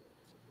Howard,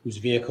 whose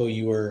vehicle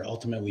you were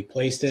ultimately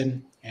placed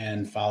in,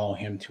 and follow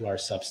him to our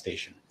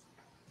substation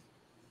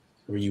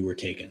where you were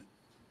taken.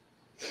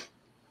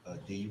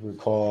 Do you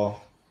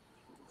recall?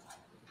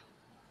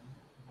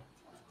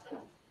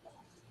 Well,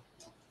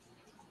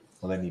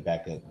 let me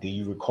back up. Do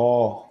you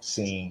recall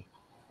seeing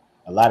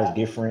a lot of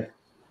different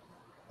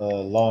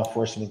law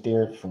enforcement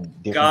there from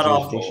different God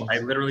awful. jurisdictions? I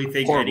literally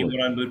think Horrible.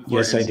 anyone on moot court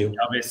Yes, I in do. the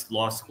dumbest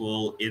law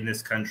school in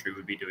this country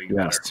would be doing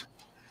better. Yes.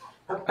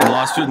 And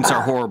law students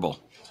are horrible.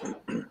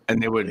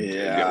 And they would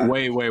Yeah.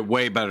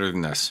 way better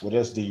than this. What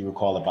else do you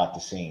recall about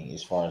the scene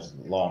as far as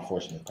law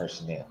enforcement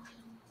personnel?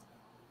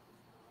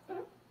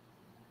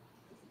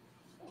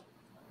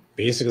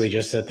 Basically,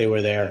 just that they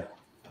were there.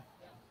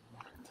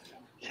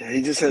 Yeah,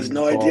 he just has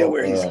no idea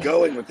where he's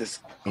going with this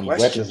Any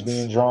questions. weapons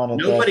being drawn at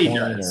Nobody that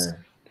point? does.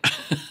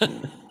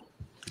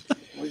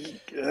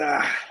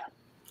 Or...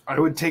 I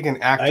would take an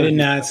actor. I did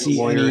not see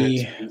lawyer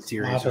any in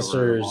series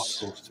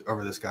officers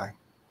over this guy.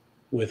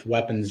 with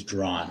weapons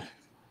drawn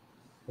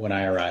when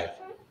I arrived.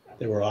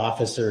 There were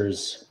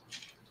officers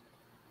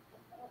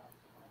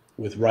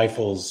with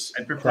rifles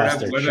I'd prefer to across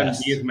have their women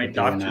chests, be as my but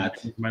they were doctor,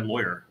 not than my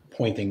lawyer.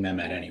 pointing them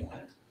at anyone.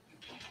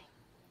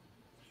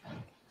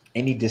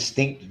 Any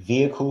distinct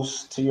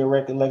vehicles to your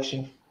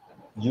recollection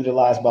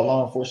utilized by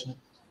law enforcement?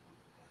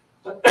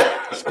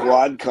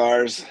 Squad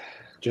cars.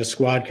 Just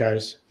squad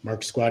cars.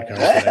 Marked squad cars.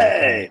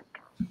 Hey.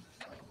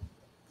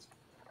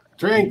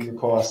 Do you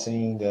recall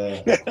seeing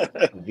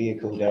the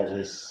vehicle that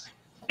was?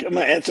 Got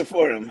my answer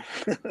for him.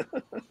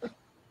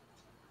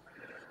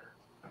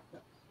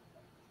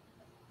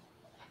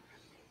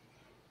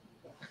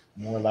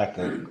 More like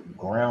a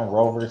ground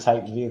rover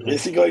type vehicle.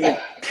 Is he going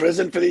to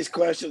prison for these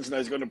questions? No,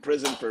 he's going to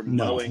prison for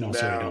No, mowing no,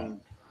 sorry,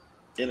 down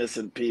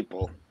innocent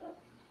people.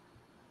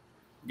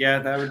 Yeah,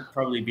 that would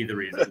probably be the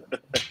reason.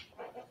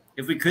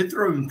 If we could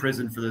throw him in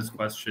prison for those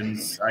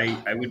questions,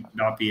 I would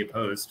not be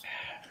opposed.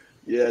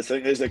 Yeah, so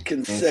there's a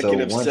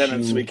consecutive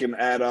sentence we can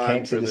add on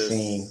Came for to the this.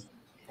 scene,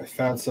 I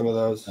found some of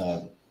those.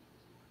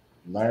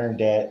 learned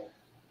that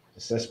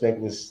the suspect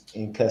was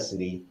in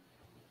custody.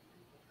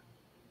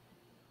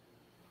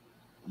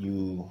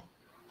 You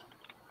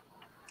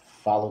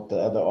followed the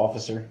other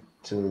officer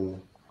to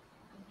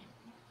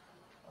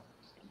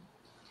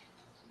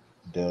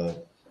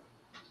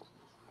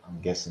I'm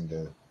guessing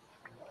the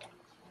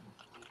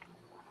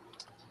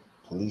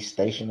police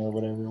station or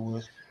whatever it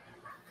was.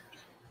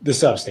 The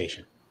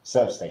substation.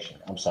 Substation.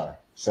 I'm sorry.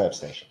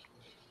 Substation.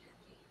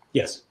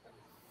 Yes.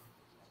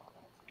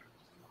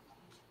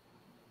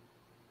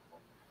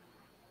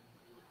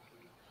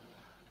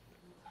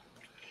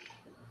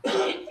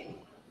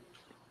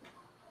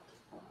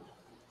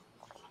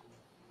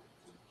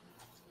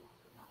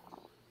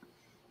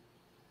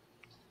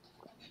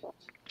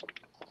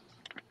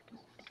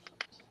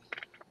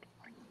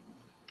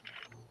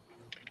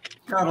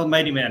 God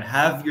almighty, man,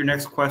 have your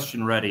next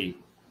question ready.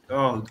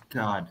 Oh,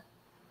 God.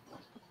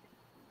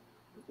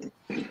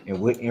 And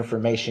what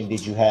information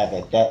did you have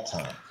at that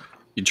time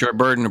It's your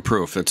burden of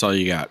proof. That's all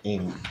you got.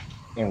 in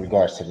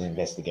regards to the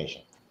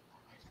investigation?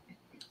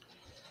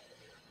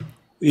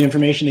 The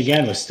information,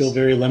 again, was still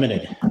very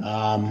limited.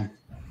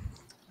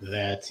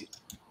 That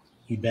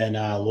you'd been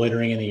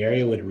loitering in the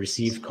area, would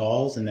receive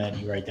calls, and that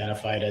you were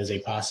identified as a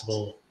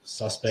possible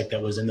suspect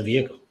that was in the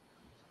vehicle.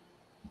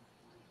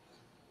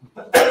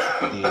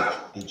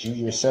 Did you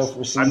yourself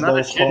receive I'm not a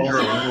those calls? ginger.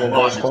 Or any of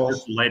Oh, those it's calls?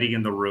 just lighting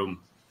in the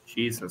room.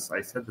 Jesus,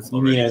 I said this You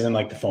already. mean as in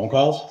like the phone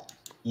calls?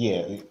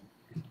 Yeah,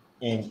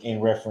 in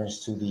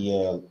reference to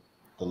the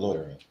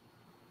loitering.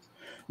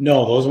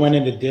 No, those went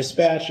into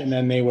dispatch, and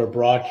then they were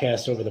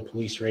broadcast over the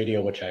police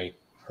radio, which I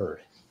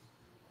heard.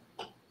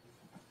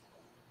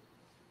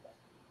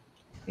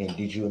 And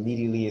did you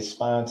immediately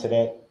respond to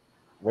that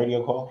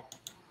radio call?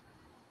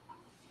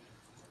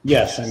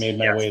 Yes, I made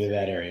my way to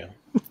that area.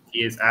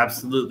 He is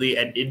absolutely,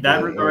 and in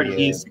that regard,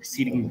 he is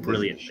succeeding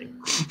brilliantly.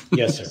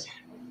 Yes,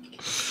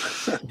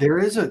 sir. There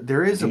is a you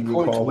point to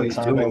recall what what he's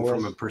time doing that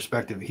from was? a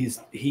perspective.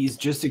 He's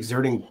just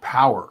exerting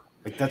power.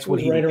 Like that's what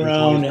he Right enjoys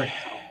around right now.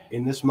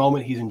 In this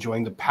moment, he's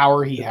enjoying the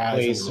power he has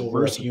and place the over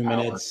a reverse few of power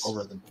minutes.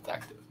 over the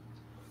detective.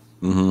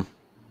 Mm-hmm.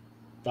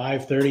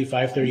 5:30,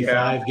 5:35,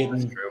 Yeah, getting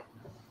that's a true.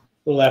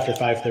 little after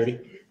 5:30.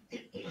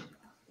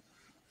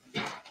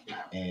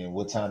 And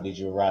what time did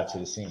you arrive to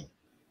the scene?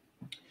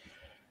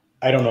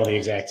 I don't know the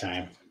exact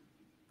time.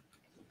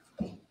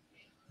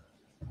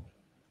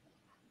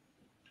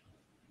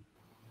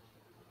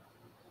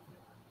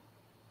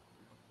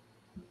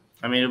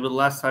 I mean, it'll be the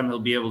last time he'll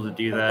be able to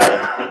do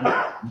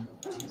that.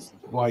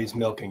 While he's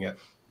milking it.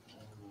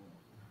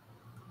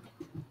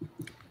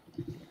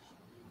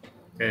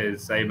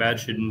 Because I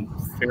imagine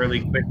fairly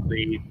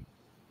quickly,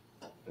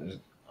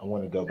 I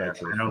want to go back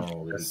to the I phone don't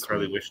really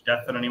necessarily quick. wish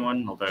death on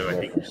anyone, although I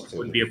think Reference it to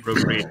would be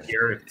appropriate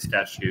here if the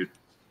statute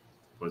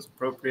was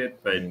appropriate,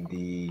 but And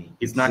the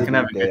he's not going to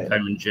have a exhibit good that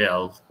time in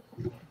jail.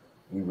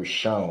 we were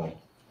shown.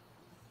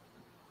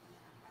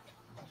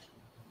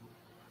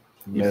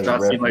 He made does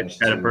not seem like reference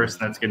the kind of to- person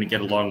that's going to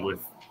get along with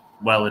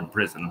well in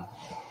prison.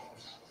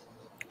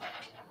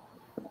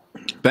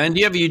 Ben, do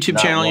you have a YouTube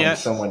not channel wanting yet?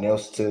 someone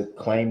else to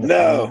claim the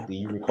No. phone. Do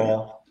you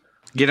recall?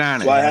 Get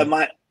on it. So I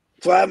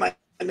have my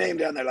name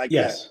down there like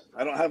Yes.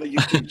 that. I don't have a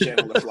YouTube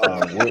channel to fly.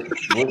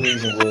 What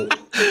reason would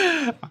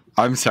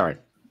I'm sorry.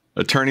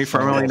 Attorney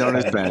formerly known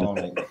as Ben. Love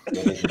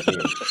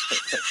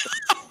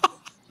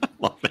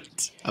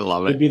it. I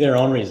love Could it. be their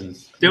own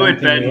reasons. Do One it,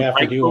 thing Ben. we have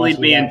to Like, do bullied once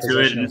me we have into it,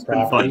 possession and of it's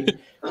been property, fun.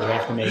 we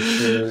have to make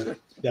sure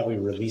that we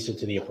release it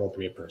to the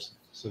appropriate person.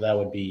 So that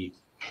would be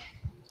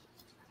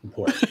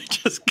important.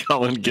 Just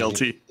calling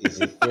guilty.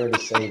 Is it fair to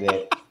say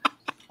that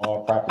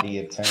all property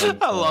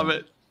obtained? I love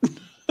it.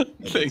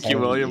 Thank you,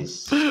 William.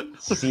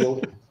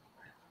 Sealed.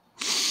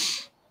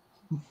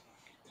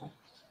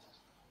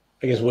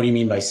 I guess, what do you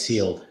mean by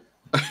sealed?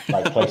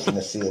 Like placed in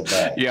a sealed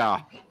bag.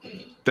 Yeah,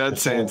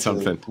 that's saying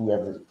something.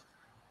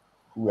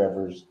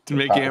 Whoever's To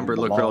make property Amber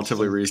look belongs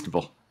relatively to,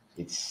 reasonable.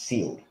 it's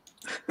sealed.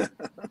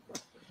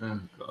 Oh,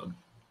 God.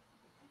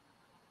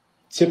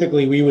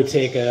 Typically, we would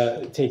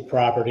take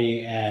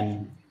property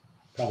and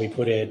probably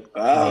put it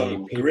Oh,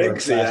 in a paper or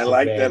Griggsy, I plastic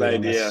like bag. that We don't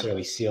idea.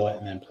 necessarily seal it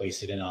and then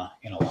place it in a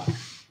lock.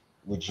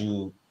 Would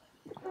you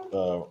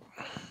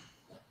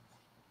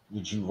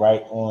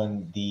write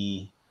on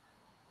the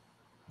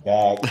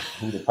bag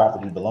who the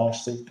property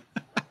belongs to?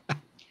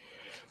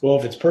 Well,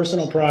 if it's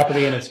personal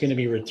property and it's going to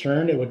be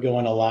returned, it would go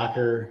in a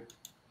locker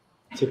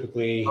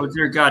typically. Oh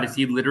dear God, is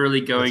he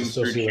literally going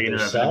through associated chain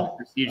with of their evidence cell.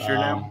 procedure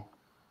now?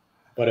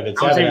 But if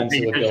it's I wasn't even evidence, it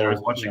paying would attention, I go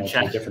was watching to a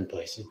chat. different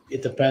place.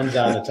 It depends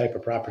on the type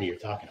of property you're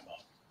talking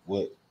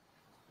about.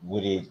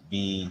 Would it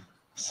be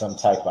some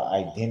type of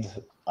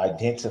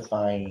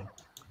identifying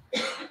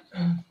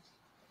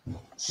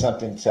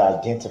something to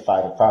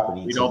identify the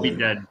property? We'd to all be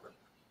dead.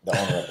 The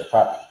owner of the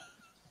property.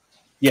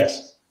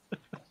 Yes.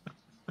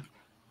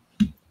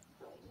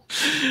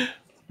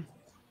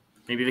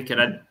 Maybe they could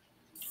add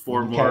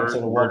 4 You more came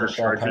to the murder Waukesha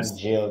charges.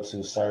 County Jail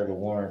to serve the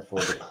warrant for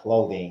the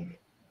clothing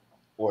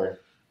or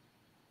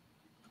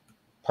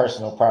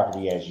personal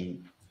property, as you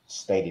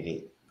stated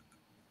it.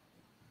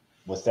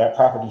 Was that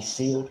property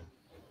sealed?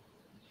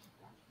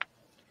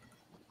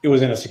 It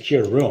was in a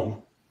secure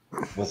room.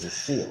 Was it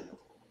sealed?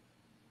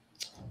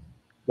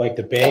 Like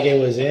the bag it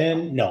was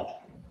in? No.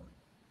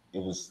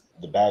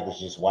 The bag was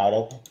just wide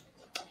open?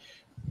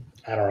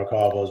 I don't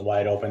recall if it was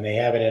wide open. They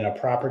have it in a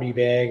property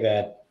bag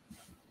that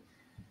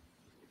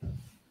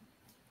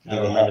I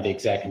don't remember the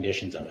exact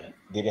conditions of it.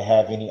 Did it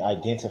have any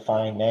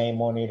identifying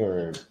name on it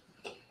or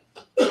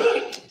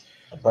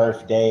a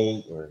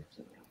birthday or?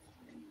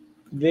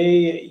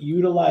 They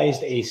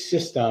utilized a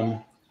system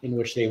in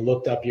which they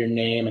looked up your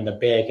name and the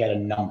bag had a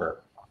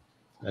number.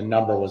 The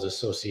number was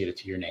associated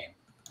to your name.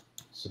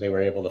 So they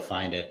were able to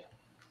find it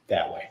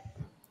that way.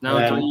 No,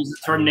 don't use the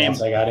term name.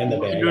 Once I got in the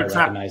bag, I trap.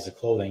 recognized the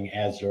clothing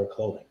as your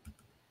clothing.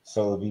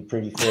 So it'd be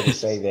pretty fair to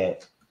say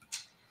that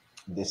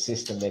the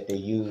system that they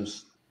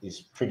use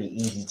is pretty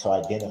easy to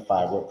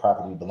identify what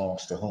property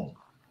belongs to whom.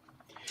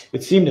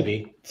 It seemed to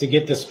be. To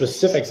get the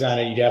specifics on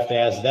it, you'd have to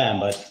ask them,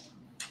 but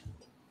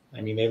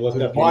I mean, they looked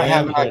up your Why name,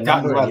 haven't put I a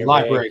gotten number my in your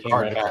library bag, came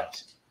card right back?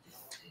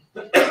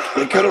 across.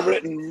 They could have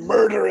written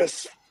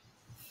murderous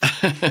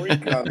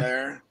freak on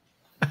there.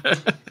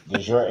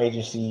 Does your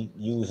agency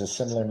use a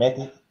similar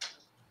method?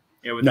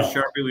 Yeah, with the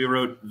Sharpie, we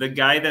wrote the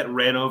guy that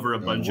ran over a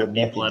bunch of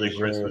people at a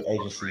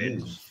Christmas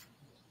parade.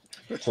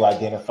 To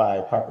identify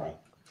a property?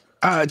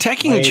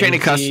 Taking a chain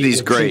of custody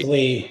is great.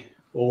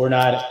 Well, we're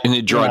not in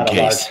a drug we're not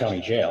a large case.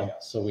 county jail,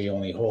 so we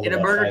only hold In a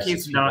about murder 5-6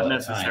 case, people not at a time.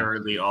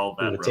 necessarily all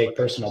that We would relevant. take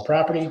personal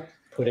property,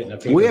 put it in a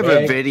paper We have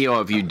bag, a video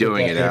of you put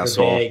doing that it, paper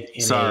asshole. bag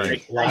in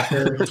Sorry. a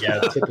locker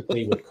that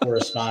typically would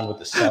correspond with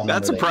the cell number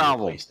That's a that you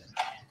problem. placed in.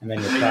 And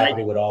then your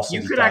property would also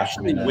You be could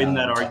actually documented win on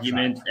that the truck.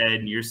 argument,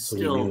 and you're So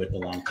we still knew it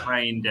belonged to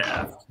kind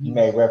of. You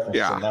made reference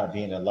to not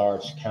being a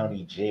large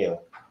county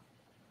jail.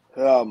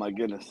 Oh my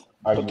goodness.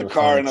 Are Put you the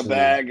car in a referring to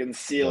bag and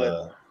seal it.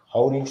 the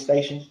holding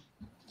station?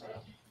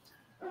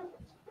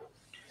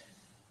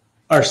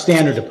 Our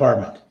standard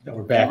department that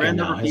we're back You ran in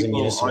now over has a people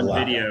municipal on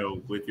locker.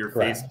 video with your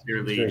Correct. face It's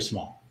clearly very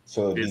small.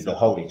 So it'd be the visible.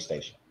 holding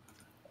station.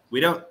 We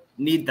don't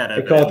need that They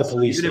evidence. call it the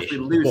police Even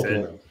station. if we lose Both it,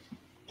 of them.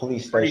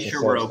 Police Pretty station,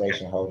 sure we're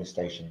substation, holding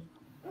station.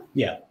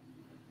 Yeah.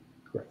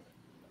 Correct.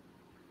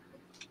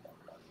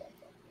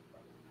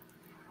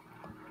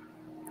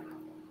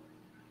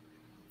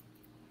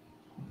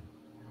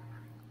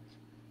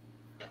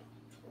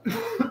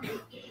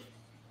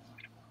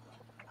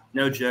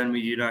 no, Jen,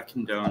 we do not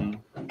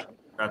condone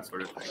that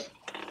sort of thing.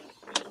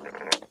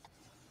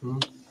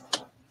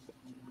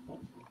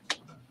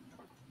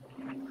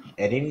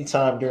 At any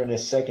time during the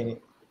second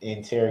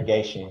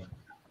interrogation,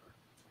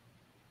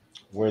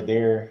 were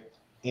there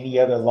any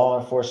other law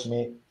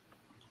enforcement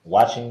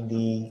watching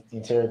the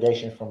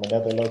interrogation from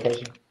another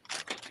location?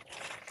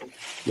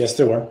 Yes,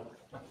 there were.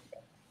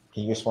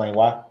 Can you explain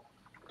why?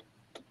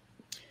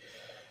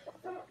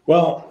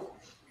 Well,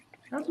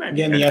 That might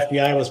again, be the good.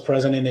 FBI was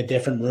present in a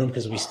different room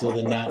because we still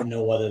did not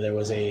know whether there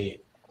was a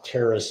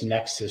terrorist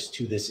nexus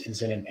to this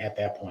incident at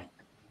that point.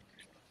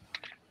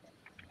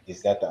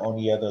 Is that the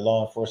only other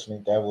law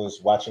enforcement that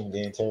was watching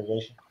the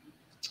interrogation?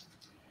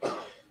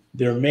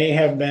 There may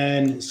have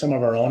been some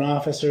of our own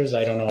officers.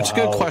 I don't know. That's a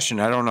good question.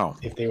 I don't know.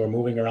 If they were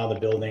moving around the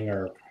building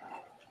or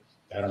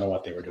I don't know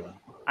what they were doing.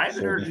 I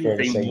haven't So it'd heard be fair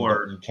to say anything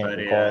more, you can't but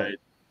recall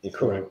if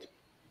Correct.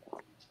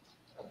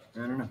 I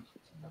don't know.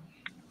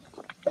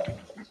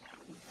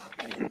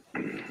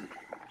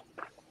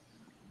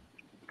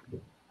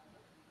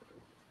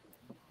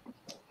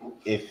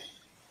 if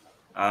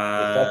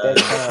at that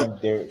time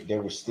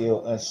there was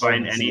still Find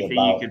uncertainty anything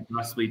about you could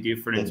possibly do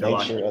for an the nature of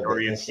the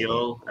interlocutory incident.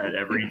 appeal at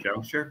every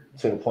juncture.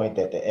 to the point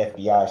that the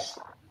FBI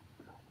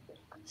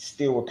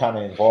still were kind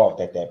of involved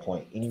at that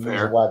point. Any Fair.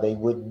 reason why they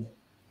wouldn't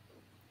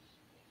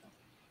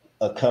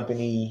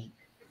accompany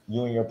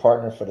you and your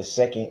partner for the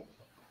second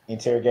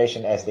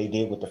interrogation as they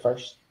did with the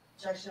first?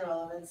 Objection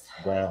relevance.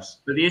 Grounds.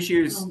 But the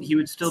issue is he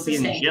would still It's be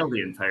the in same. jail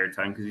the entire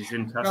time because he's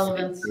in custody.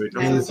 Relevance. So it The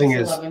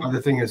doesn't- other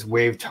thing is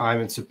waive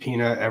time and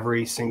subpoena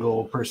every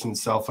single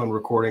person's cell phone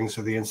recordings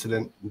of the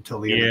incident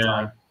until the end of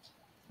time.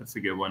 That's a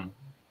good one.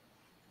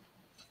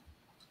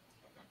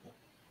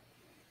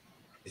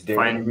 Is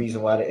there any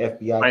reason why the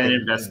FBI Find an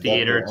couldn't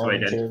investigator conduct to their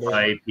own identify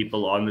interrogation?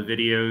 people on the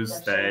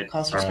videos that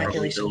Cause for are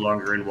probably speculation. no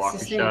longer in It's the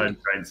Waukesha same.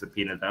 and try and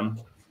subpoena them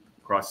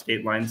across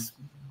state lines.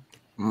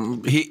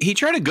 He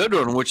tried a good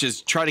one, which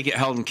is try to get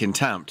held in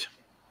contempt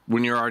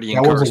when you're already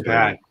That wasn't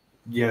incarcerated. bad.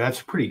 Yeah, that's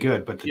pretty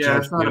good. But the Yeah,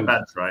 judge it's not a knew-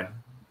 bad try.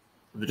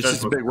 It's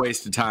just a big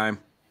waste of time.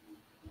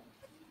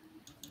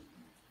 I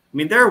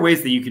mean, there are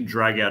ways that you can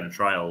drag out a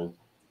trial.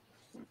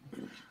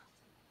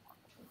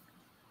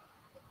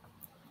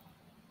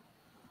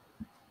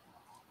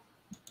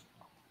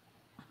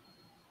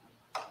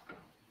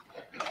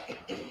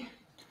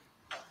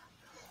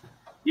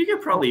 You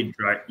could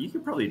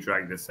probably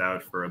drag this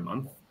out for a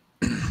month.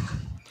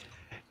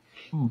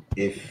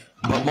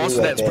 But most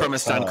of that's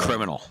premised on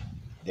criminal.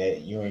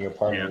 That you and your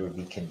partner would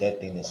be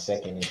conducting the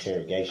second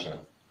interrogation.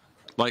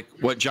 Like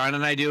what John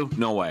and I do?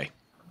 No way.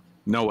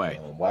 No way.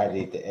 Why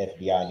did the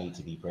FBI need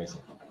to be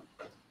present?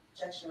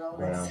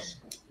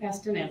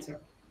 Asked and answered.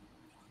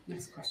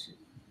 Next question.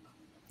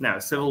 Now,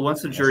 civil,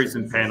 once the jury's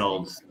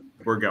impaneled,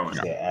 we're going.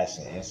 Yeah, asked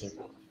and answered.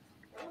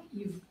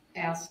 You've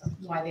asked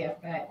why the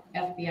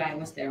FBI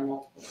was there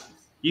multiple times.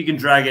 You can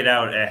drag it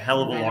out a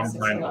hell of a long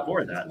time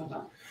before that.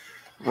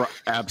 Right,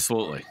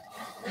 absolutely.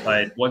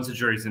 But once the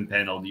jury's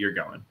impaneled, you're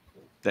going.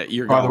 That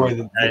you're By the going.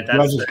 way,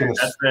 That's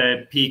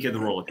the peak of the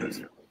roller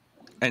coaster.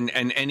 And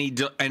any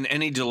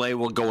delay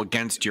will go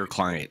against your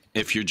client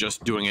if you're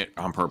just doing it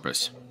on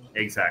purpose.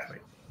 Exactly.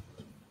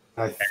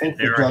 I think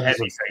there are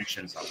heavy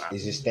sanctions on that.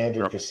 Is it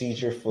standard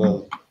procedure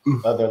for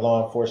other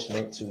law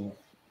enforcement to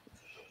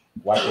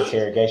watch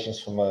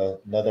interrogations from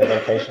another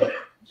location?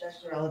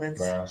 Just relevance.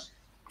 Grounds.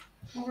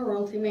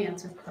 Overruled, you may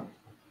answer.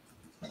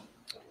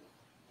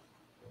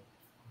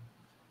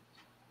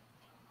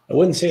 I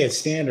wouldn't say it's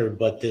standard,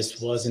 but this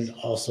wasn't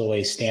also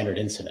a standard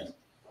incident.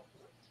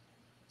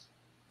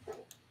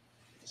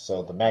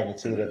 So the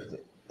magnitude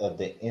of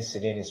the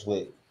incident is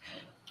what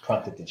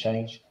prompted the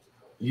change?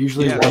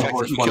 Usually one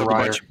horse, one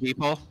rider.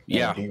 People. And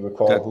yeah. do you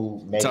recall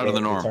who made out of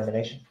the norm.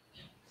 determination?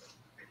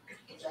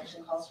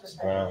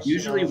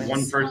 Usually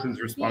one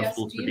person's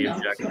responsible for the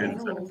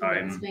objections at a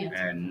time,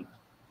 and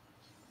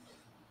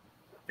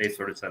they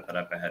sort of set that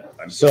up ahead of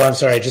time. So I'm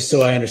sorry, just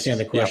so I understand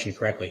the question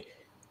correctly.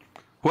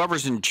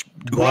 Whoever's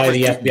Why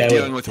the FBI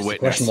dealing with is a the witness.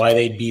 question why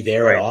they'd be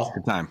there at all?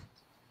 Good time.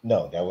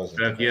 No, that wasn't.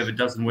 So if you have a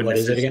dozen What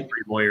is witnesses, it again? 3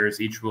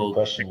 lawyers, each will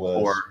pick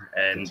 4,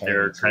 and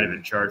they're kind of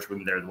in charge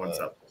when they're the ones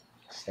up.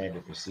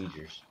 Standard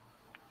procedures.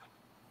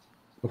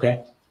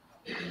 Okay.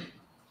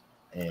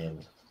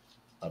 And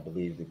I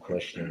believe the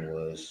question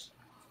was,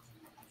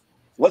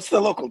 what's the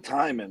local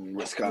time in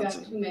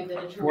Wisconsin?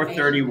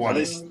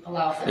 4:31.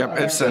 Allow for Yep,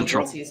 other it's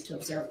central. agencies to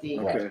observe the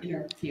Okay.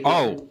 interview.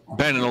 Oh,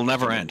 Ben, it'll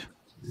never end.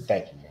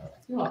 thank you.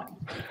 You're welcome.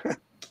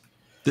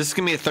 This is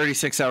gonna be a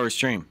 36-hour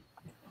stream.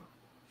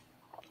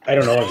 I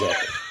don't know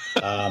exactly.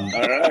 All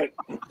right.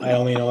 I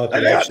only know that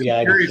I'm the actually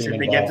FBI curious became if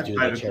they get involved to due to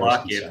 5 the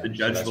o'clock, terrorist if the concern.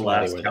 judge That's will why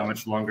they ask were how there.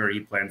 much longer he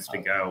plans to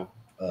go.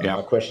 Yeah.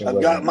 My question I've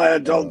was, got my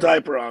adult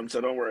diaper on,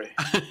 so don't worry.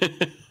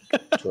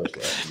 towards the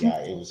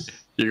FBI. It was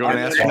You're going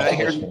to ask I'm for I that?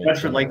 hear the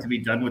judge would like to be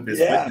done with this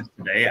Yeah. witness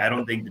today. I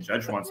don't think the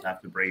judge wants to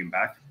have to bring him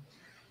back.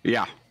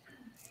 Yeah.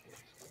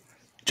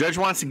 Judge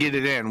wants to get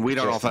it in. We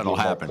don't know if just to that'll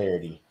give more happen.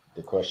 clarity.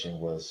 The question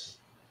was,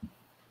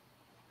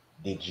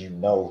 did you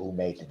know who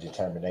made the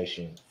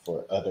determination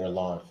for other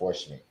law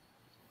enforcement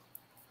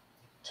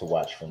to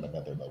watch from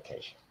another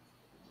location?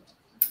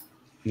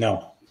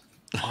 No.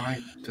 Why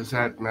does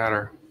that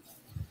matter?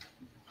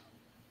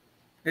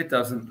 It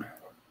doesn't.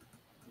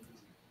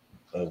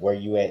 Were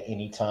you at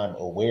any time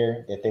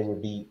aware that there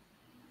would be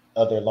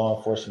other law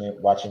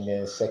enforcement watching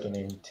the second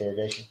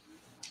interrogation?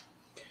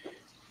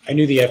 I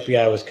knew the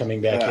FBI was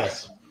coming back, Yeah.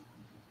 yes.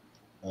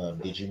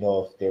 Did you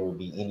know if there would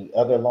be any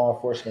other law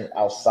enforcement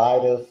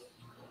outside of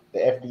the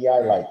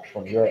FBI, like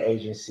from your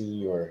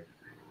agency or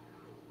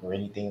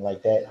anything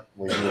like that?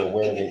 Were you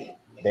aware that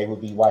they would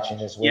be watching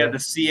as well? Yeah, the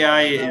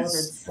CIA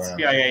is Wow.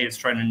 CIA is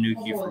trying to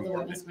nuke you Overruled, the from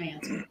witness may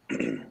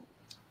answer.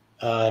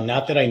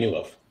 Not that I knew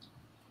of.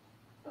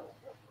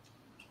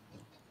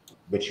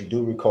 But you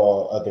do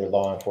recall other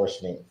law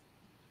enforcement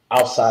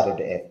outside of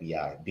the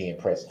FBI being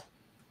present.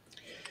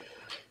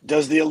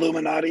 Does the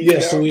Illuminati?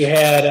 Yes, so count? we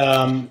had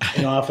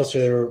an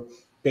officer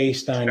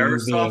based on you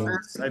Sheriff's being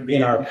office, I in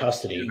mean, our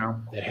custody you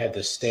know. that had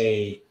to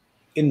stay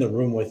in the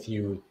room with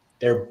you,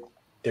 their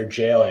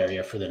jail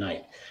area for the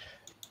night.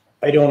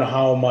 I don't know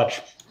how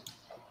much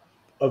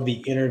of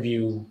the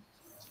interview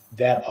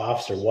that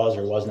officer was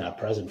or was not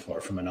present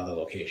for from another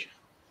location.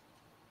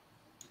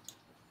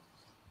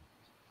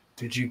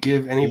 Did you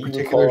give any Do you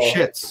particular recall,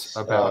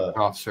 shits about an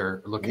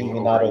officer looking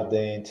Leaving out over? of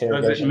the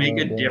interrogation make room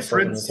a during the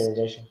second difference?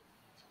 interrogation?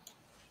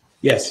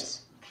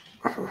 Yes.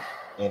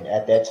 And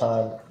at that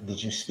time,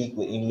 did you speak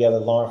with any other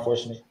law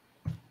enforcement?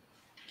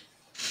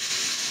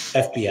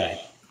 FBI.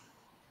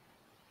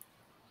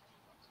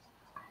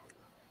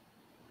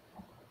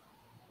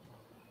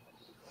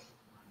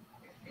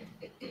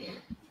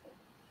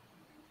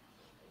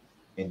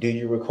 And do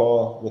you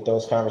recall what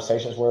those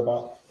conversations were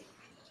about?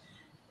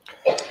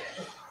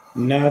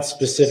 Not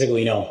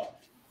specifically, no.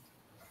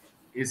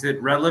 Is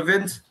it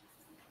relevant?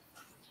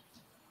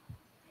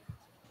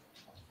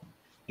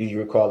 Do you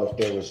recall if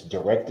there was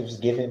directives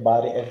given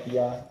by the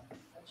FBI?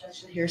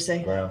 Objection,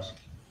 hearsay. Grounds.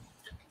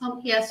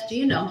 Yes, do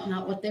you know?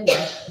 Not what they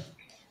were.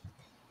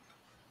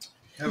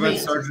 How about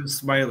Sergeant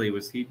Smiley?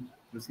 Was he?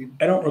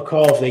 I don't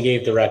recall if they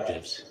gave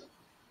directives.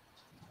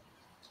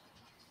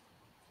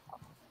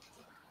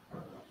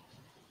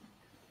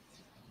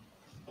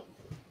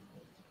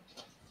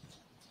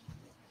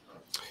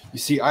 You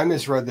see, I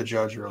misread the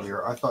judge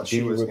earlier. I thought she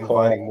Do you was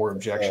recall, inviting more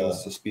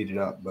objections to speed it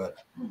up, but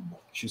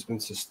she's been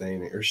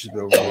sustaining, or she's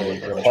been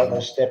overruling. Your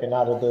partner stepping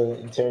out of the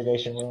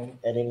interrogation room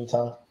at any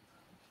time?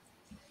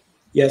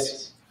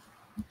 Yes.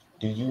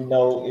 Do you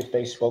know if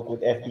they spoke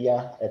with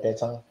FBI at that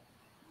time?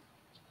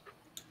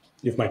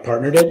 If my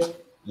partner did?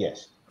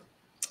 Yes.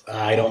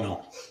 I don't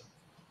know.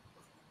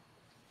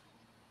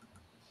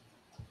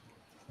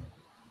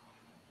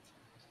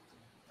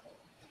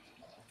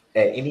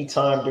 At any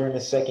time during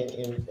the second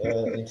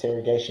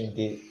interrogation,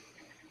 did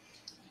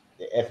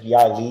the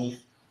FBI leave?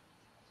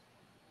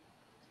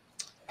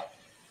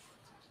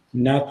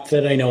 Not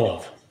that I know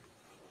of.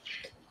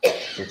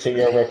 So to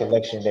your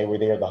recollection, they were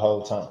there the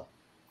whole time?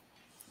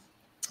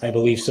 I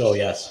believe so,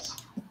 yes.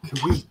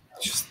 Can we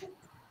just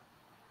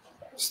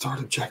start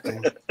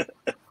objecting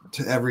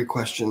to every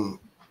question?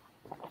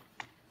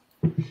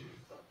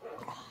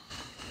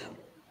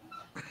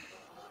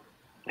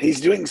 He's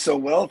doing so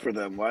well for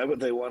them. Why would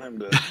they want him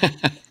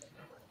to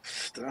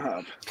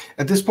stop?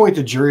 At this point,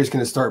 the jury is going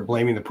to start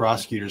blaming the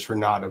prosecutors for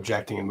not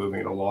objecting and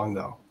moving it along,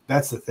 though.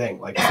 That's the thing.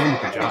 Like, same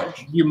with the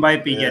judge. You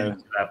might be getting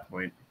to that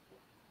point.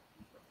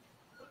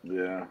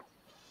 Yeah.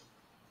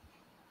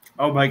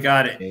 Oh my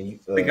god!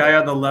 The guy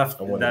on the left,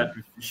 that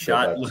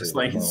shot looks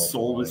like his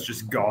soul was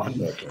just gone.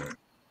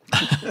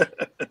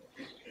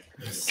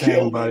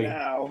 Same, buddy.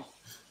 Now.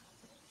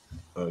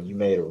 You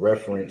made a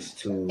reference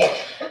to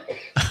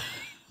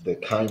the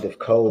kind of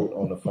code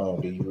on the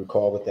phone. Do you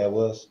recall what that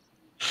was?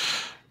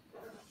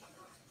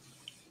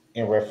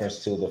 In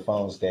reference to the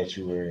phones that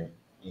you were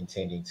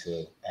intending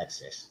to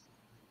access.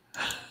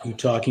 You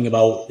talking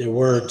about, there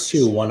were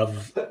two, one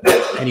of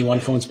any one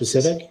phone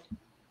specific?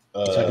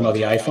 You talking about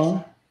the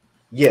iPhone?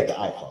 Yeah, the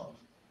iPhone.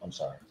 I'm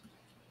sorry.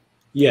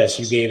 Yes,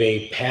 you gave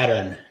a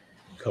pattern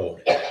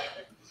code.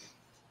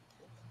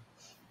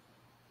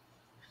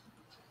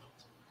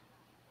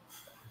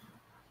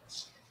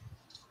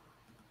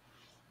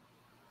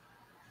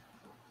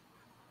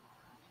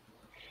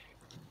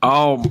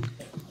 Oh,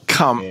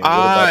 come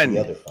on. The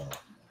other phone?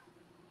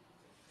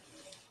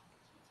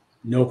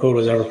 No code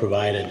was ever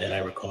provided that I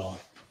recall.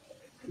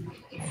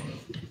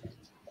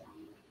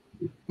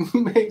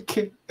 Make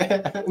it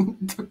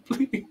end,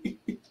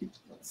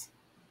 please.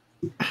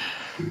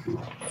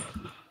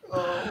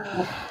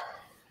 Oh.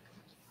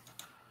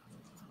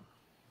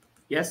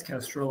 Yes,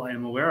 Kestrel, I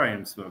am aware I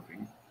am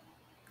smoking.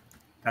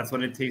 That's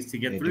what it takes to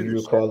get through. Do you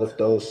recall if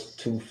those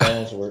two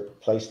phones were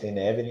placed in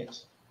the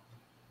evidence?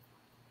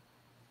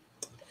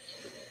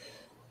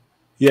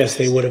 Yes,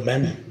 they would have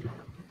been.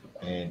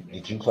 And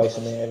did you place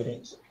them in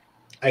evidence?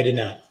 I did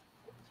not.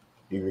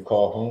 Do you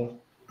recall whom?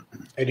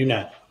 I do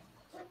not.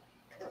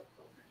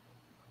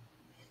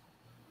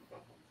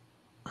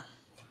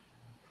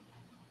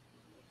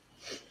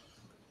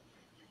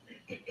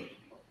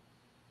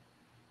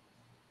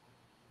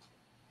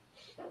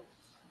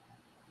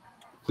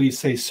 Please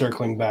say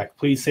circling back.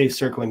 Please say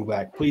circling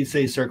back. Please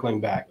say circling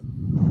back.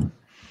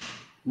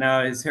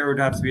 Now, his hair would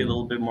have to be a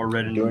little bit more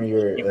red, and During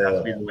your he would have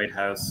to be the White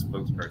House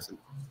spokesperson.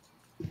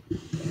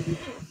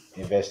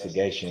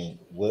 Investigation,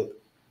 what?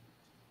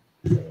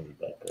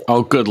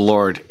 Oh, good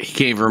Lord. He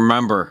can't even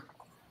remember.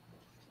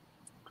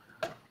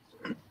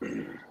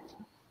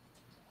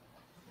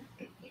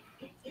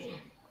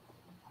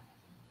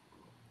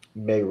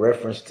 Made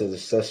reference to the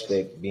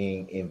suspect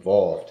being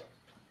involved.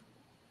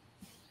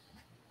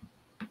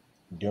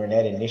 During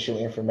that initial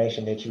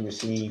information that you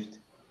received,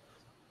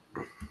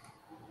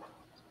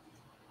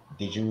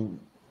 did you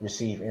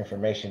receive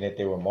information that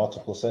there were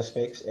multiple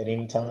suspects at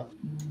any time?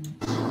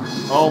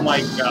 Oh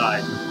my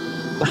God.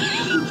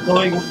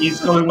 He's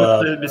going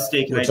with the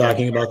mistaken We're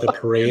talking about the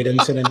parade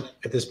incident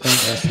at this point,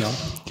 yes, no?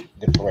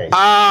 The parade.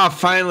 Ah,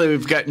 finally,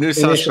 we've got new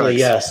suspects. Initially,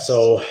 yes,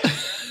 so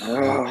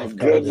Oh, I've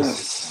covered goodness.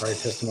 this prior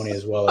testimony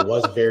as well. It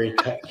was very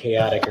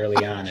chaotic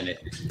early on, and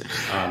it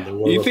there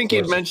were, You of think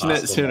you'd course, mention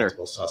that possible sooner.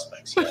 multiple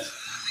suspects, yes.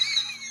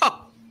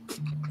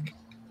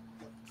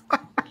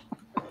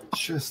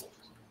 Just.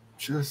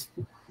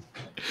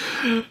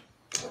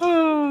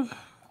 Oh,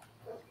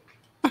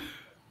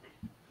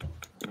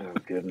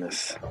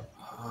 goodness.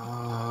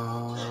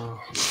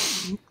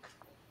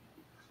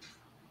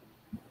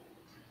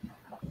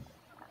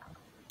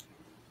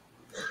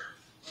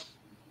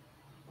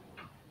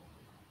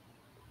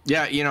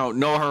 Yeah, you know,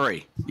 no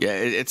hurry. Yeah,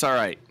 it's all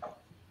right.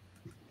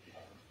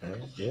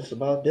 Just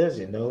about does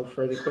it. No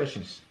further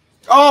questions.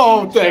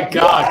 Oh, thank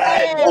God.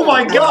 Oh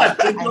my God.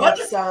 I have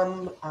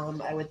some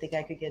I would think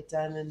I could get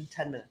done in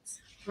 10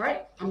 minutes. All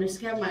right, I'm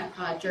just gonna have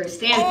my jury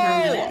stand for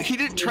a minute. He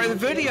didn't try the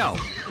video.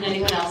 And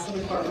anyone else in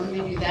the courtroom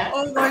may do that.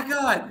 Oh my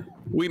God.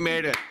 We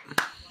made it.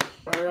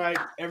 All right,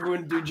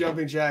 everyone do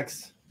jumping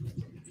jacks.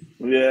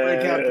 Yeah.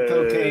 Break out the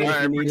cocaine. All right,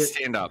 if you need everybody it.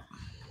 stand up.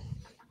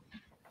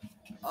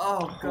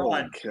 Oh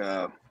Holy God.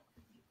 cow.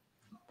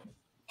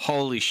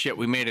 Holy shit,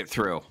 we made it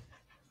through.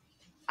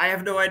 I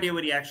have no idea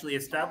what he actually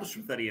established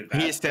with any of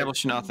that. He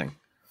established nothing.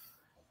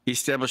 He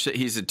established that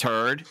he's a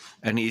turd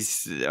and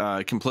he's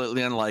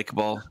completely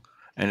unlikable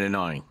and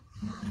annoying.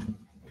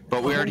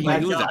 But we already my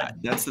knew God. that.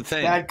 That's the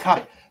thing. Bad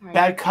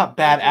cop,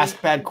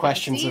 ask bad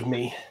questions of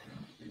me.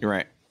 You're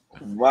right.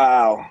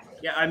 Wow.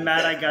 Yeah, I'm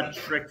mad I got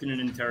tricked in an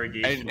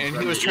interrogation. And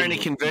he was trying to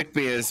convict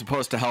me as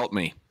opposed to help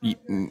me.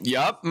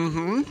 Yup.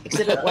 Mm-hmm.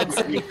 Exhibit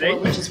 174,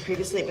 which has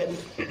previously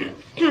been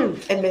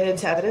admitted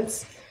into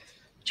evidence.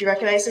 Do you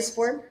recognize this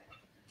form?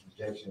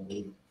 Objection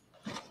leading.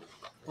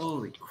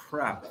 Holy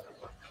crap.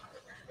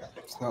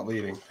 It's not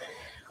leading.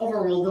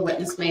 Overruled, the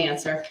witness may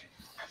answer.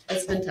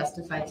 It's been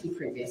testified to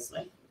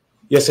previously.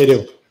 Yes, I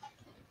do.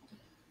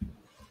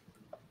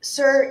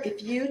 Sir,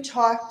 if you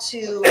talk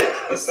to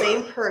the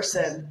same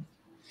person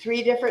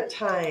 3 different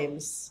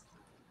times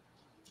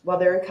while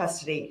they're in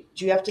custody,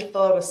 do you have to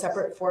fill out a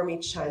separate form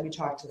each time you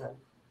talk to them?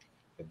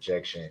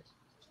 Objection.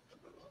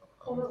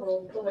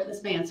 Overruled, the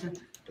witness may answer.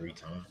 3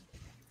 times.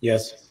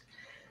 Yes.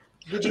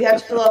 Would you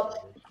have to fill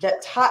out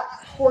that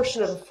top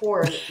portion of the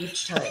form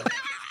each time?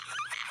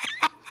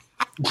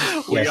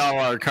 We Yes. all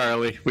are,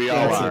 Carly. We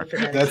all are.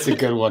 That's a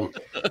good one.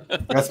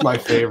 That's my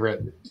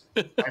favorite.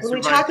 When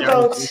we talk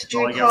about, do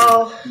you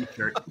recall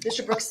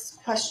Mr. Brooks'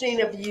 questioning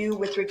of you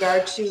with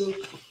regard to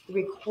the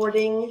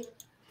recording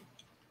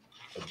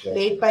Objection.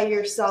 made by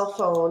your cell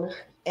phone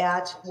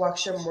at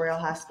Waukesha Memorial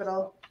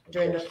Hospital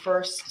during the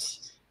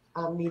first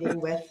meeting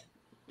with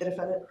the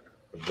defendant?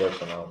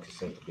 Objection. I don't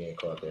consent to being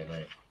caught that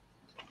night.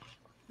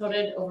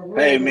 Noted, overruled.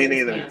 Hey, the me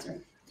witness may neither.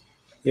 answer.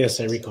 Yes,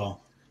 I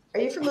recall. Are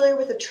you familiar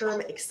with the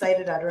term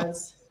excited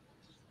utterance?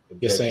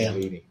 Yes, I Objection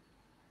am. leading.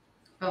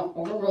 Oh,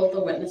 overruled,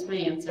 the witness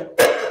may answer.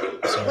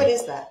 What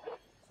is that?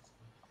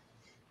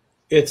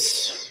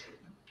 It's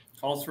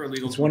Calls for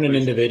illegal. it's when an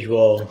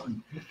individual,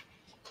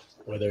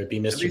 whether it be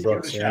At Mr. least give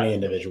Brooks it a or any shot.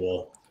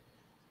 individual,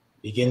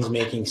 begins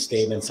making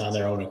statements on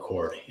their own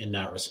accord and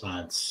not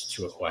response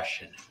to a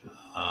question.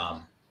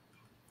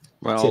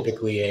 Well,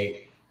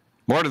 Typically,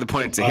 more to the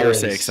point, it's a hearsay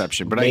utterance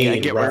exception, but I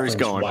made get where he's reference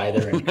going. Why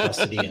they're in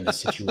custody in the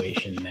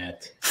situation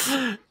that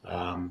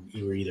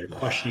you were either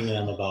questioning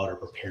them about or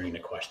preparing to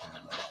question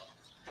them about.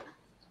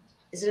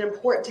 Is it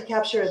important to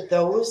capture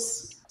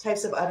those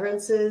types of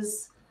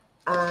utterances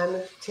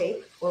on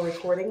tape or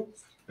recording?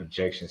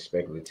 Objection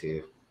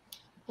speculative.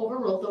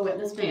 Overruled, the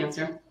witness may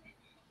answer.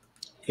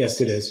 Yes,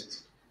 it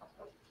is.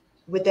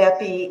 Would that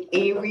be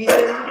a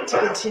reason to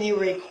continue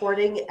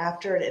recording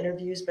after an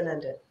interview's been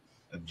ended?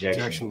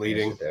 Objection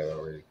leading. Answered that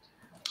already.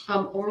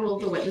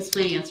 Overruled, the witness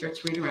may answer.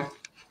 It's redirect.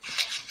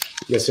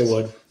 Yes, it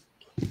would.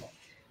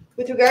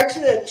 With regard to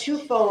the 2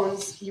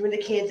 phones, you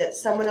indicated that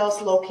someone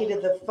else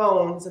located the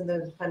phones in the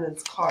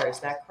defendant's car. Is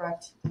that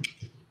correct?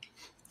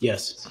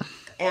 Yes.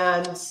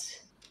 And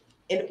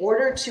in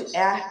order to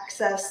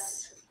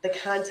access the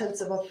contents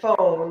of a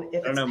phone,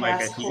 if I don't it's know, Mike.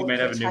 I think you passcode might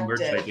have a new merch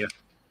protected,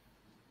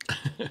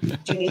 idea.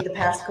 do you need the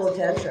passcode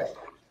to enter it?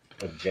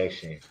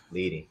 Objection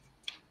leading.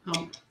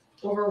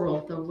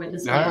 Overruled, the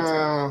witness may answer.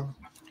 No,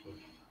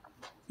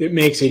 It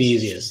makes it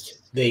easiest.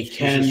 They he's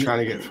can. just trying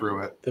to get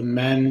through it. The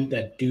men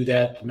that do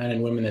that, the men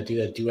and women that do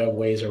that, do have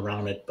ways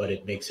around it, but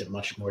it makes it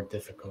much more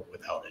difficult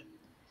without it.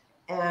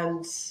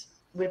 And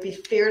would it be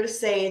fair to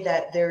say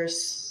that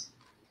there's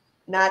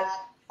not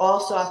all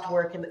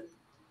software can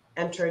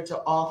enter into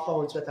all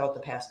phones without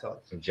the passcode?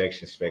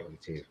 Objection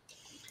speculative.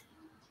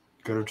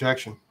 Good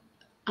objection.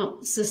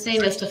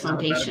 Sustained as to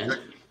foundation.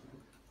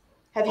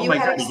 Have Oh you my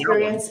had God, you got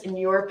one. experience in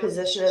your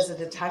position as a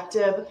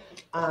detective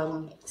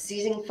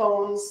seizing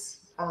phones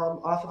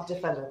off of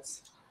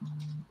defendants?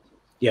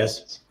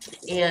 Yes.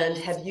 And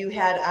have you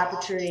had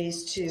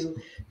opportunities to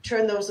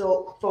turn those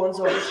phones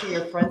over to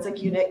your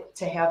forensic unit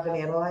to have them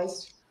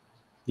analyzed?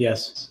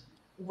 Yes.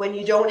 When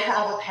you don't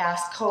have a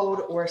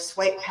passcode or a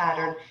swipe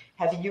pattern,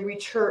 have you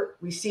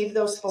received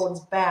those phones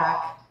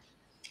back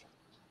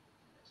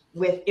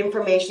with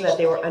information that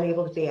they were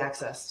unable to be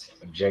accessed?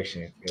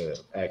 Objection.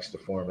 Asked the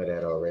form of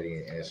that already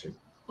and answered.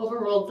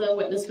 Overruled, the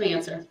witness may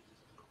answer.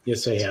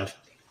 Yes, I have.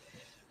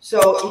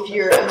 So if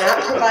you're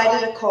not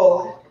provided a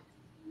code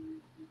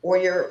or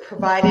you're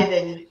provided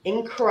an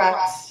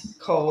incorrect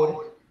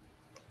code,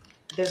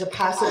 there's a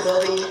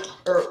possibility,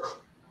 or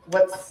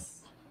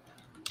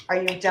are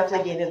you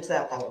definitely getting into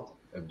that phone?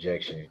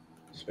 Objection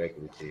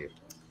speculative.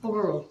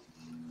 Overruled.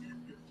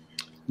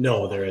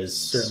 No, there is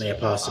certainly a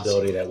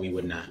possibility that we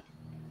would not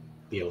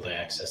be able to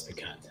access the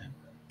content.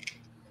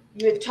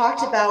 You had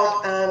talked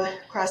about on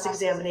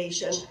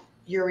cross-examination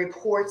your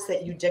reports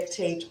that you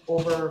dictate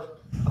over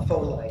a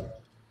phone line.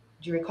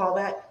 Do you recall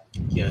that?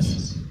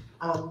 Yes.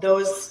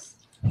 Those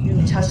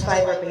you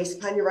testified were based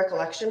upon your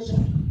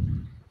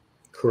recollection?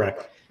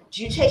 Correct.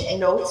 Do you take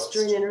notes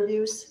during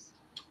interviews?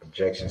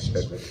 Objection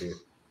speculative.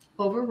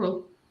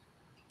 Overruled.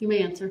 You may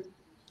answer.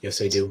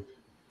 Yes, I do.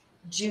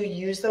 Do you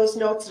use those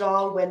notes at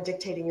all when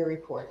dictating your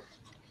report?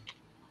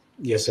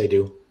 Yes, I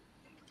do.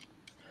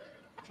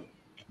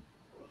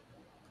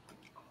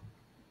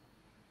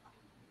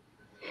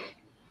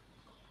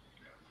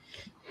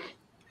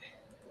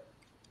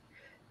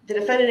 The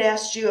defendant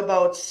asked you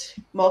about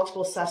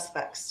multiple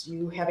suspects,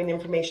 you having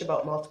information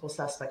about multiple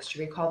suspects. Do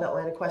you recall that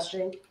line of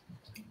questioning?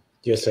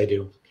 Yes, I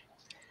do.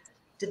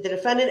 Did the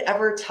defendant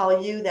ever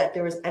tell you that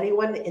there was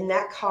anyone in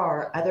that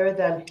car other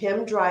than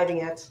him driving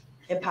it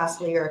and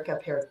possibly Erica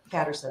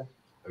Patterson?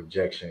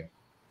 Objection.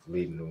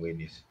 Leading the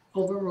witness.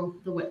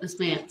 Overruled. The witness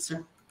may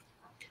answer.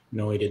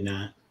 No, he did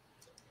not.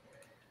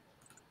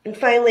 And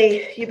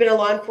finally, you've been a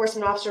law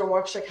enforcement officer in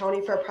Waukesha County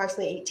for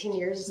approximately 18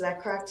 years. Is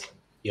that correct?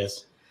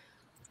 Yes.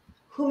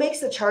 Who makes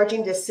the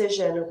charging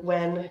decision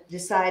when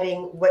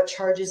deciding what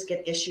charges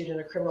get issued in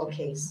a criminal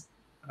case?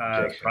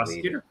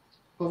 Prosecutor.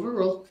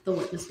 Overruled. The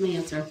witness may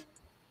answer.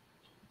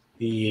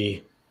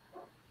 The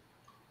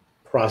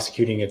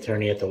prosecuting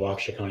attorney at the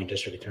Waukesha County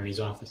District Attorney's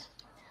Office.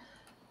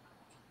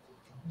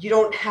 You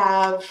don't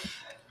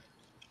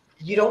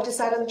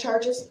decide on the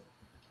charges?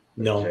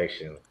 No.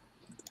 Objection.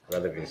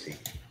 Relevancy.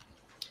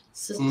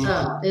 It's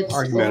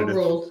Argumentative.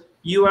 overruled.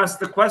 You asked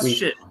the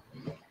question.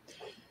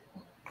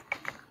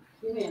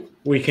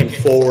 We can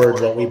forward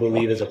what we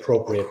believe is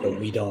appropriate, but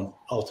we don't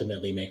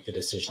ultimately make the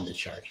decision to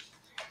charge.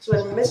 So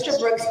when Mr.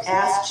 Brooks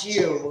asked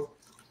you,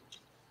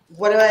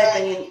 what am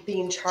I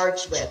being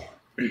charged with?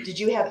 Did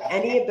you have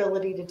any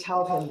ability to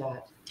tell him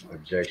that?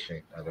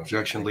 Objection. I don't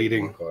Objection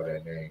leading. call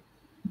that name.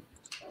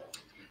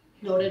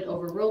 Noted.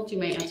 Overruled. You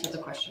may answer the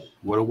question.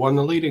 Would have won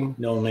the leading.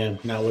 No, ma'am,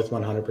 not with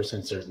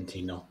 100%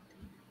 certainty, no.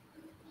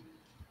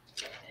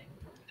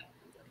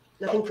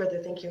 Nothing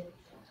further. Thank you.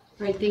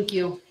 All right. Thank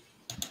you.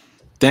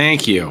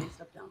 Thank you.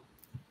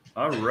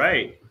 All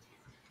right.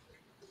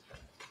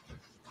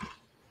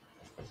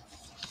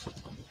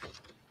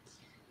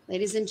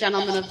 Ladies and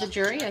gentlemen of the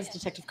jury, as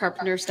Detective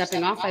Carpenter is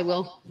stepping off, I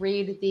will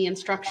read the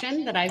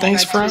instruction that I've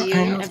Thanks read for to you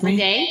hanging with every me.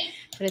 day,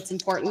 but it's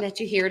important that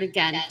you hear it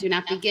again. Do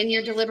not begin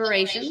your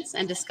deliberations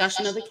and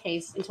discussion of the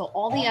case until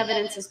all the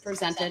evidence is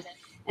presented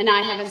and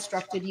I have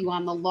instructed you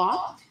on the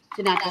law.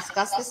 Do not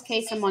discuss this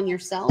case among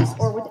yourselves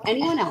or with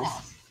anyone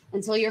else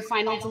until your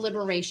final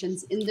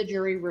deliberations in the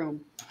jury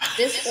room.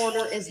 This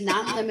order is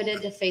not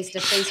limited to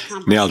face-to-face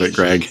conversations. Nailed it,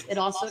 Greg. It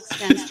also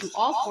extends to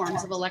all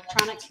forms of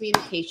electronic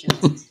communication.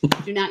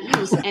 Do not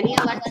use any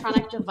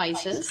electronic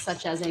devices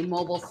such as a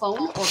mobile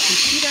phone or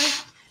computer,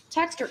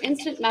 text or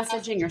instant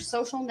messaging or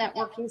social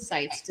networking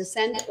sites to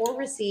send or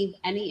receive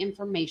any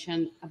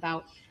information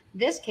about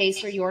this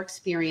case or your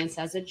experience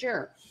as a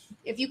juror.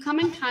 If you come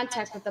in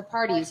contact with the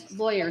parties,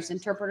 lawyers,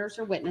 interpreters,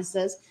 or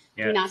witnesses,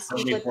 do not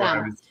speak with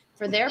them.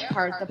 For their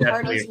part, the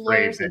parties,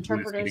 lawyers,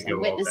 interpreters, and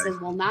witnesses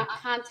will not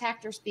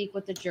contact or speak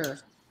with the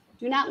jurors.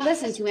 Do not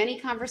listen to any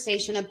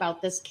conversation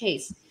about this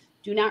case.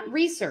 Do not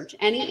research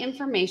any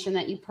information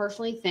that you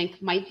personally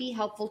think might be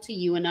helpful to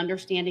you in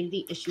understanding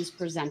the issues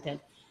presented.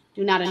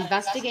 Do not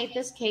investigate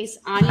this case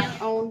on your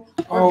own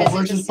or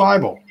where's his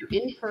Bible?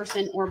 in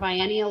person or by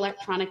any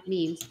electronic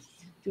means.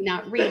 Do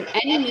not read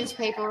any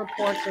newspaper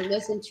reports or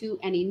listen to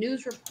any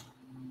news reports.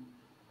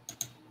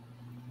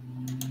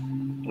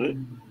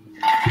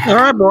 All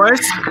right,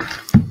 boys.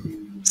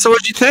 So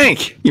what'd you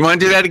think? You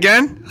want to do that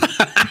again?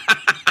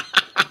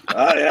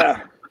 Oh,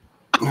 yeah.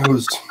 It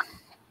was.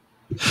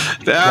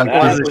 That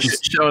was a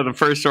shit show of the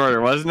first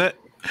order, wasn't it?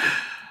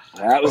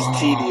 That was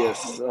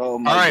tedious. Oh,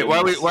 my All right,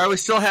 goodness. while we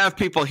still have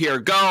people here,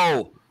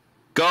 go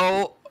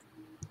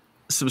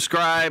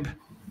subscribe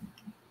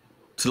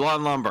to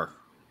Lawn Lumber.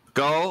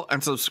 Go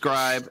and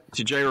subscribe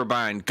to Jay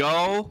Rabine.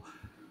 Go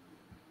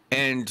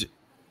and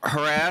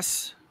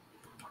harass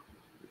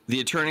the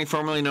attorney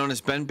formerly known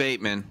as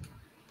BenBateman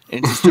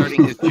into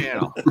starting his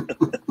channel.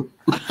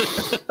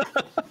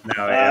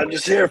 I'm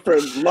just here for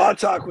law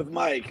talk with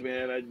Mike,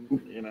 man.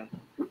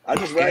 I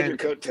just ride your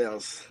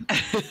coattails.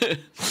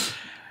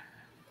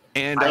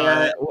 And who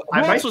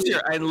else was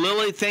here? And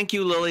Lily, thank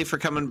you, Lily, for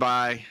coming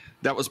by.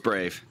 That was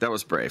brave. That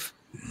was brave.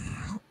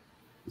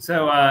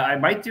 So I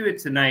might do it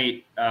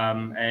tonight,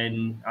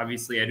 and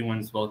obviously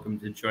anyone's welcome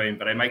to join.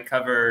 But I might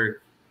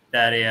cover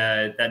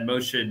that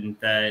motion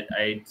that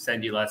I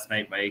sent you last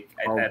night, Mike.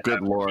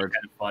 Good Lord!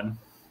 Kind of fun.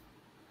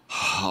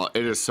 Oh,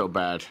 it is so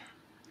bad.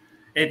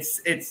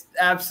 It's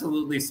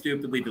absolutely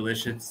stupidly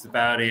delicious. It's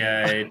about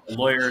a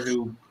lawyer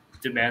who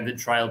demanded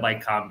trial by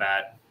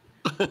combat.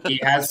 He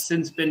has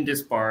since been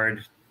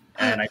disbarred,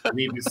 and I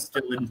believe is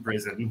still in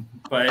prison.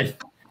 But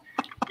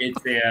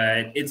it's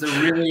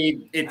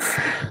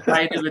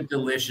kind of a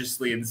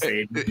deliciously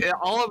insane.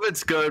 All of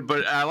it's good,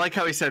 but I like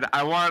how he said,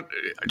 "I want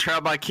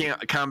trial by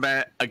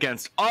combat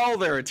against all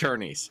their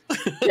attorneys."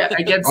 Yeah,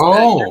 against.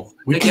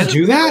 We can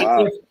do that.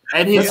 Wow.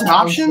 And his That's an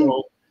option?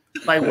 counsel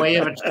by way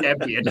of a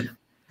champion,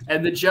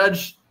 and the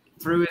judge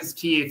through his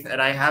teeth, and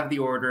I have the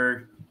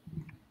order.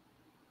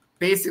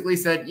 Basically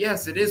said,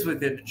 yes, it is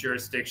within the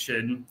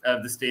jurisdiction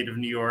of the state of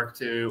New York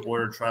to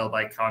order trial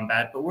by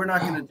combat, but we're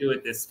not going to do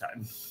it this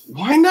time.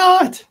 Why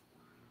not?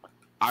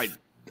 I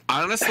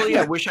honestly,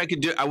 I wish I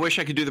could do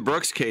the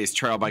Brooks case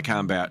trial by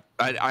combat.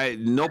 I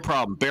no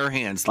problem, bare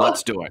hands.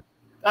 Let's do it.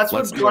 That's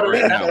what brought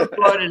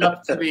it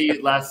up to me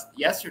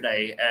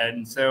yesterday,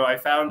 and so I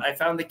found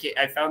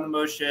the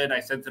motion. I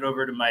sent it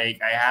over to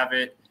Mike. I have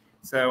it.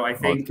 So I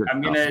think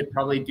I'm gonna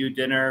probably do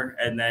dinner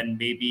and then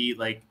maybe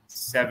like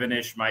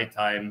 7-ish my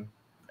time.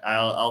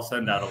 I'll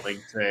send out a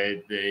link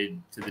to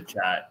the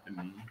chat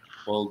and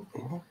we'll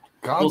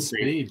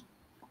see.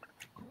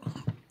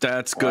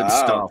 That's good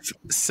stuff.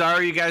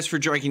 Sorry, you guys, for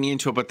dragging you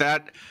into it, but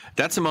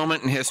that's a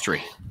moment in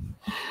history.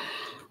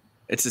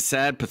 It's a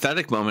sad,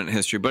 pathetic moment in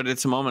history, but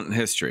it's a moment in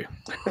history.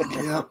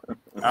 Yep.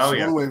 Oh,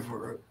 yeah. One way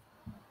for it.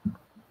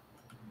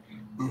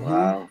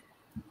 Wow.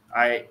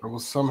 I will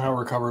somehow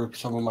recover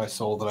some of my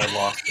soul that I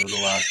lost over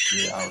the last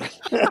 3 hours.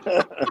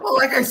 Well,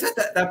 like I said,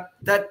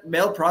 that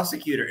male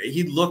prosecutor,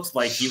 he looked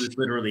like he was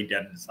literally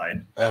dead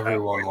inside.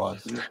 Everyone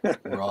was.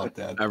 We're all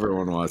dead.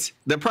 Everyone was.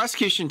 The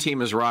prosecution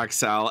team is rock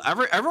solid.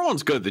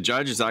 Everyone's good. The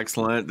judge is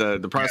excellent. The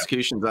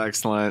prosecution's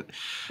excellent,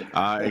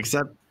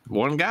 except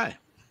one guy.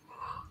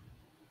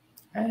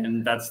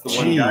 And that's the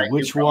one guy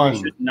who probably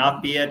should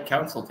not be at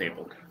counsel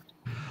table.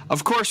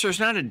 Of course, there's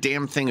not a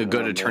damn thing a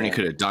good attorney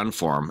could have done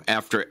for him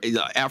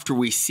after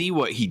we see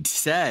what he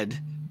said.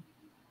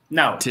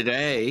 No.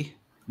 Today.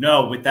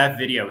 No, with that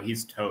video,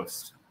 he's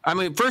toast. I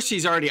mean, first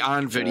he's already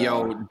on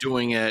video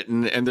doing it,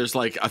 and there's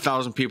like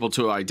 1,000 people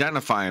to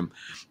identify him,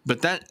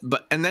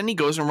 and then he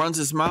goes and runs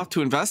his mouth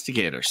to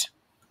investigators.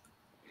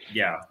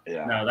 Yeah.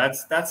 No,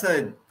 that's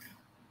a.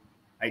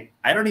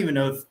 I don't even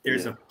know if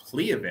there's a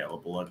plea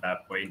available at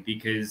that point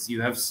because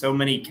you have so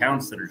many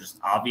counts that are just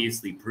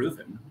obviously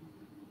proven.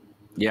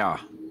 Yeah.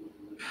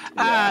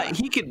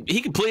 He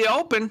could plea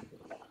open.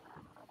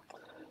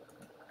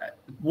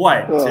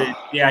 What? To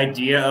the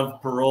idea of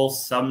parole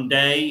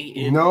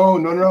someday?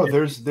 No.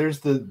 There's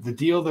the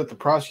deal that the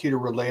prosecutor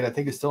relayed. I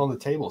think is still on the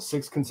table.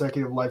 6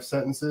 consecutive life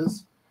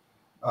sentences,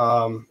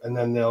 and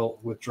then they'll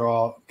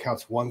withdraw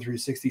counts 1 through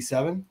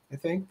 67. I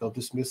think they'll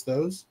dismiss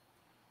those.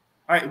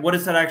 All right. What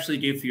does that actually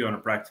do for you on a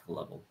practical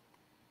level?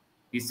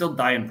 You still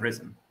die in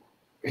prison.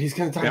 He's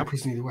going to die in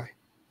prison either way.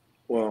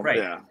 Well, right.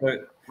 yeah.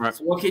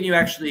 So what can you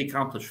actually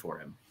accomplish for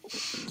him?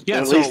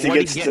 Yeah, at least he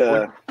gets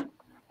to.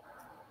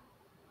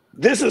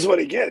 This is what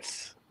he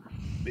gets.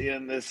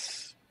 Being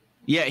this.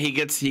 Yeah, he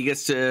gets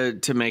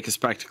to make a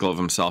spectacle of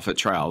himself at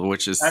trial,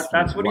 which is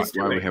that's what he's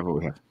doing. Why we have what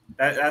we have.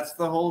 That's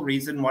the whole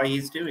reason why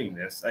he's doing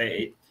this.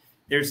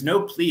 There's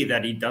no plea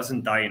that he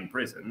doesn't die in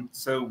prison.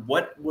 So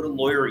what would a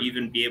lawyer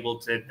even be able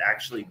to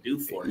actually do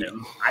for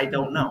him? I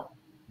don't know.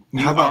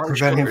 How about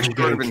prevent him from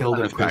getting killed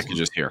in prison?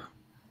 Packages here.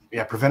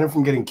 Yeah, prevent him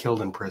from getting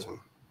killed in prison.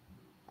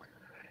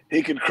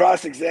 He could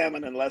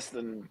cross-examine in less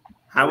than.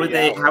 How would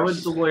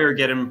the lawyer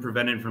get him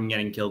prevented from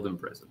getting killed in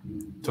prison?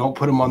 Don't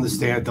put him on the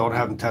stand. Don't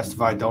have him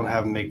testify. Don't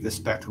have him make this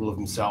spectacle of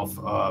himself,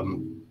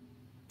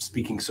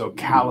 speaking so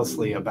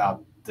callously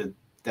about the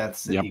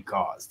deaths that he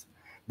caused.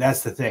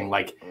 That's the thing.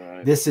 Like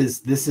this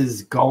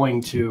is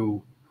going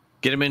to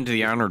get him into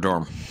the honor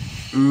dorm.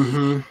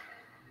 Mm-hmm.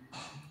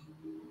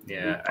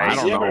 Yeah, I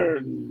don't know.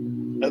 Ever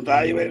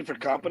evaluated for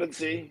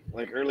competency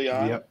like early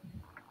on?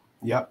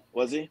 Yep.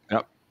 Was he?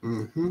 Yep.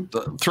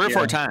 Mm-hmm. 3 or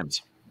 4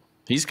 times.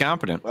 He's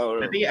competent.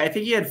 Oh, I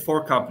think he had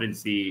 4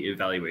 competency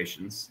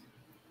evaluations.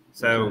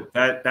 So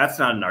that's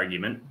not an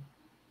argument.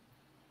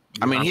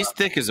 I mean, he's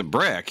thick as a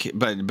brick,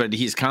 but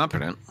he's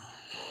competent.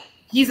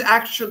 He's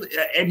actually,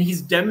 and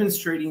he's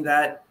demonstrating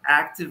that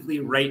actively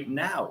right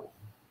now.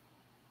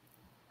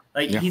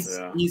 Like he's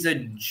a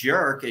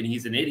jerk and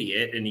he's an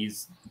idiot and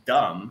he's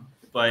dumb,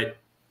 but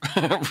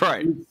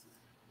right.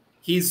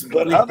 He's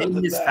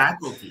within his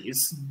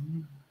faculties.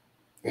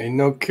 Ain't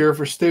no cure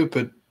for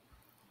stupid.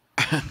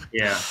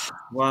 Yeah.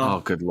 Well, oh,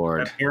 good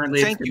Lord.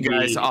 Apparently, thank you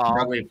guys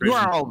all. You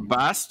are all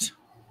best.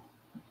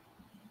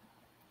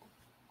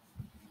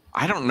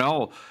 I don't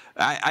know.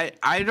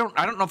 I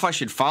don't know if I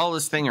should follow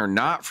this thing or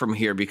not from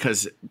here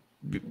because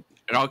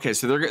okay,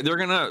 so they're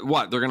gonna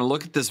what? They're gonna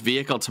look at this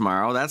vehicle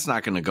tomorrow. That's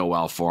not gonna go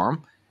well for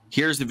them.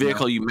 Here's the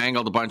vehicle you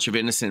mangled a bunch of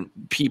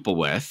innocent people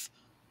with.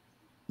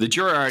 The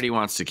jury already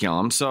wants to kill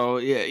him, so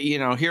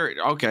here.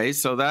 Okay,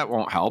 so that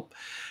won't help.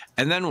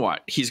 And then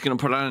what? He's gonna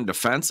put on a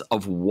defense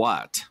of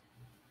what?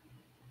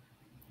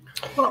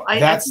 Well,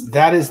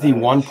 that is the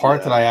one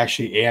part that I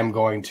actually am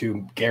going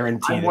to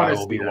guarantee that I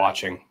will be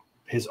watching.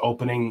 His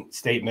opening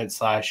statement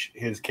 /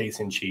 his case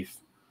in chief,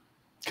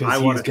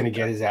 because he's going to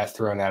get his ass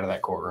thrown out of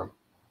that courtroom.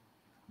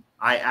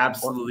 I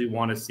absolutely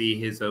want to see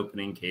his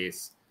opening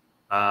case.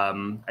 I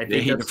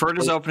think he deferred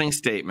his opening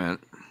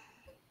statement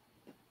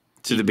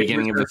to the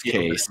beginning of his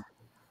case.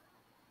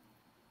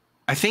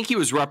 I think he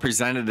was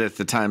represented at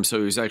the time, so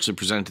he was actually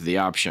presented the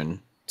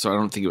option. So I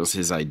don't think it was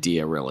his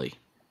idea, really.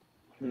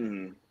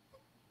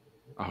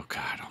 Oh,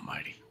 God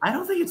almighty. I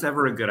don't think it's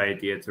ever a good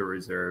idea to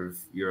reserve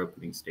your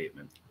opening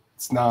statement.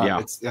 It's not. Yeah.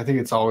 I think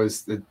it's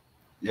always.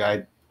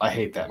 I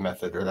hate that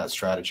method or that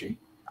strategy.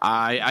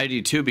 I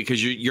do too,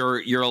 because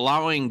you're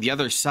allowing the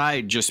other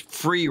side just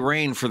free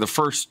reign for the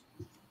first,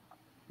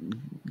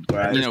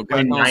 9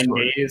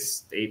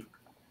 days.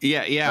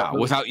 Yeah,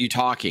 without you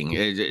talking.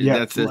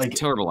 That's the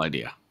total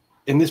idea.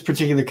 In this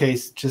particular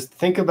case, just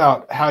think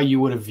about how you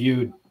would have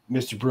viewed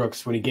Mr.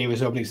 Brooks when he gave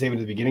his opening statement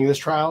at the beginning of this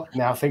trial.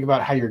 Now think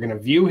about how you're going to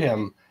view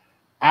him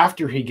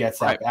after he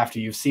gets up, after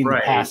you've seen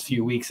the past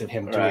few weeks of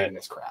him doing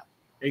this crap.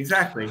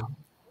 Exactly.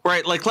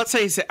 Right, like let's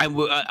say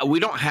we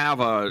don't have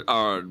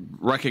a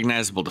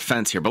recognizable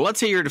defense here, but let's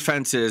say your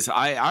defense is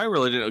I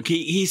really didn't.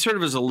 He sort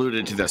of has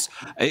alluded to this.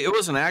 It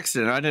was an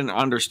accident. I didn't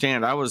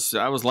understand. I was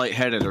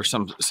lightheaded or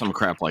some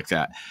crap like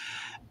that.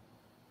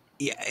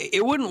 Yeah,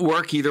 it wouldn't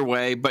work either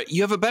way, but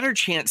you have a better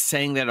chance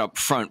saying that up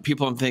front.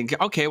 People think,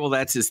 okay, well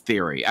that's his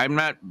theory. I'm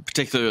not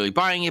particularly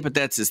buying it, but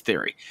that's his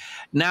theory.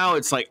 Now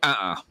it's like,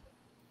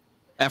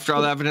 After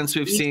all the evidence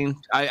we've seen,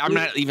 I'm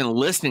not even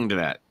listening to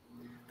that.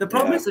 The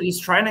problem is that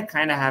he's trying to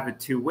kind of have it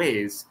two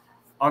ways.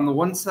 On the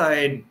one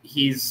side,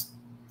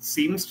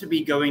 seems to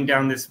be going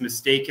down this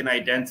mistaken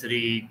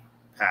identity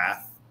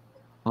path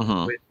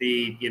with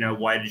the,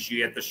 why did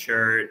you get the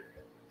shirt?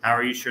 How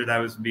are you sure that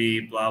was me?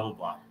 Blah, blah,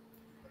 blah.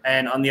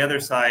 And on the other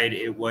side,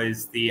 it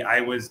was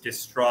I was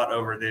distraught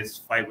over this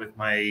fight with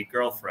my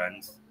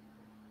girlfriend,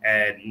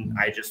 and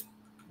I just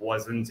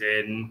wasn't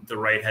in the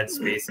right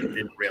headspace and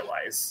didn't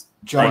realize.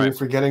 John, you're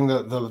forgetting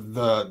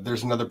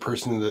there's another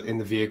person in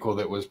the vehicle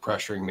that was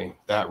pressuring me,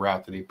 that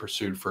route that he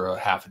pursued for a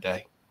half a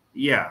day.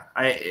 Yeah,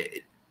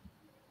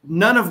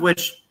 none of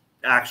which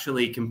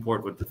actually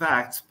comport with the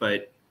facts,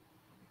 but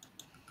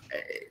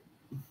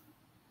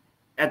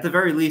at the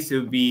very least, it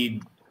would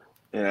be.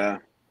 Yeah.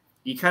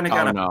 You kind of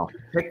gotta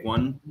pick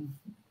one.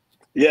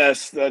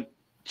 Yes, that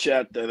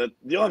chat there.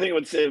 The only thing it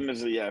would save him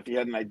is if he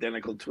had an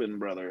identical twin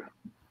brother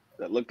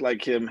that looked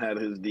like him, had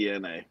his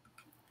DNA.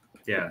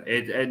 Yeah,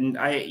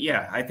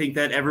 I think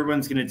that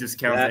everyone's going to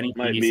discount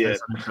anything he says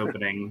on his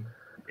opening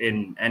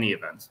in any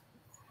event.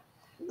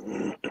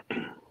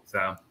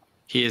 So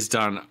he is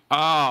done.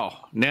 Oh,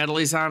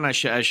 Natalie's on. I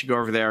should go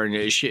over there,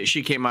 and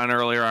she came on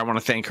earlier. I want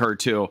to thank her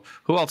too.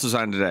 Who else was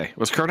on today?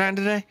 Was Kurt on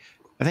today?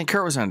 I think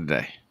Kurt was on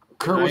today.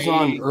 Kurt was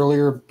on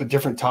earlier, but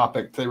different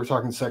topic. They were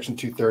talking Section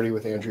 230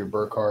 with Andrea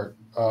Burkhart.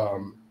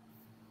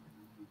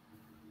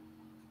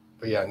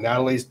 But yeah,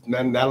 Natalie's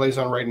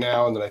on right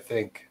now, and then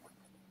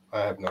I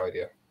have no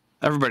idea.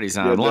 Everybody's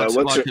on.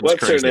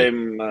 What's her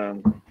name?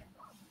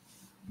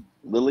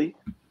 Lily.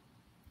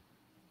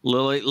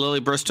 Lily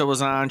Bristow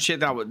was on.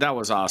 Shit, that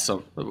was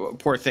awesome.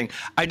 Poor thing.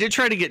 I did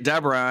try to get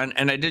Deborah on,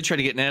 and I did try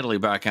to get Natalie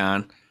back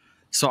on.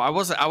 So I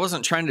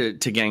wasn't trying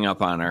to gang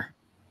up on her.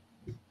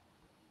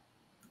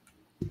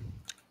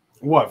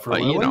 What for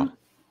Lily?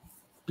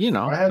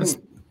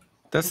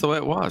 That's the way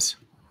it was.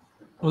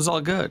 It was all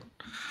good.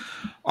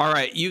 All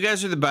right, you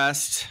guys are the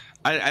best.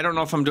 I don't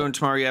know if I'm doing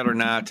tomorrow yet or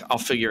not. I'll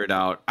figure it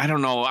out. I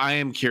don't know. I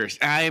am curious.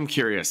 I am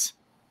curious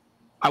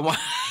what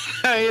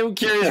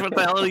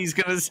the hell he's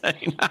going to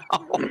say now.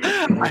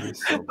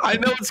 I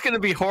know it's going to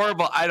be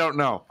horrible. I don't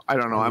know. I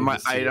don't know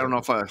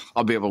if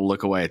I'll be able to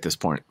look away at this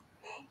point.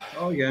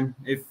 Oh, again,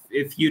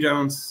 if you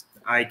don't,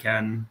 I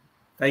can.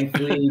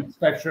 Thankfully,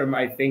 Spectrum,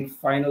 I think,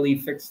 finally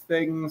fixed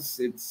things.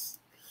 It's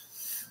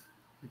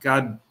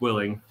God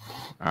willing.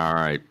 All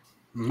right.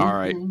 All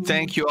right.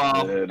 Thank you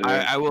all.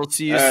 I will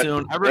see you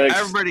soon.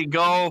 Everybody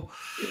go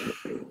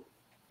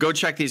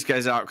check these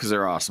guys out because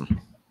they're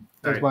awesome.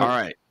 Thanks, all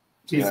right.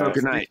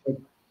 Good night.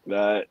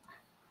 Bye.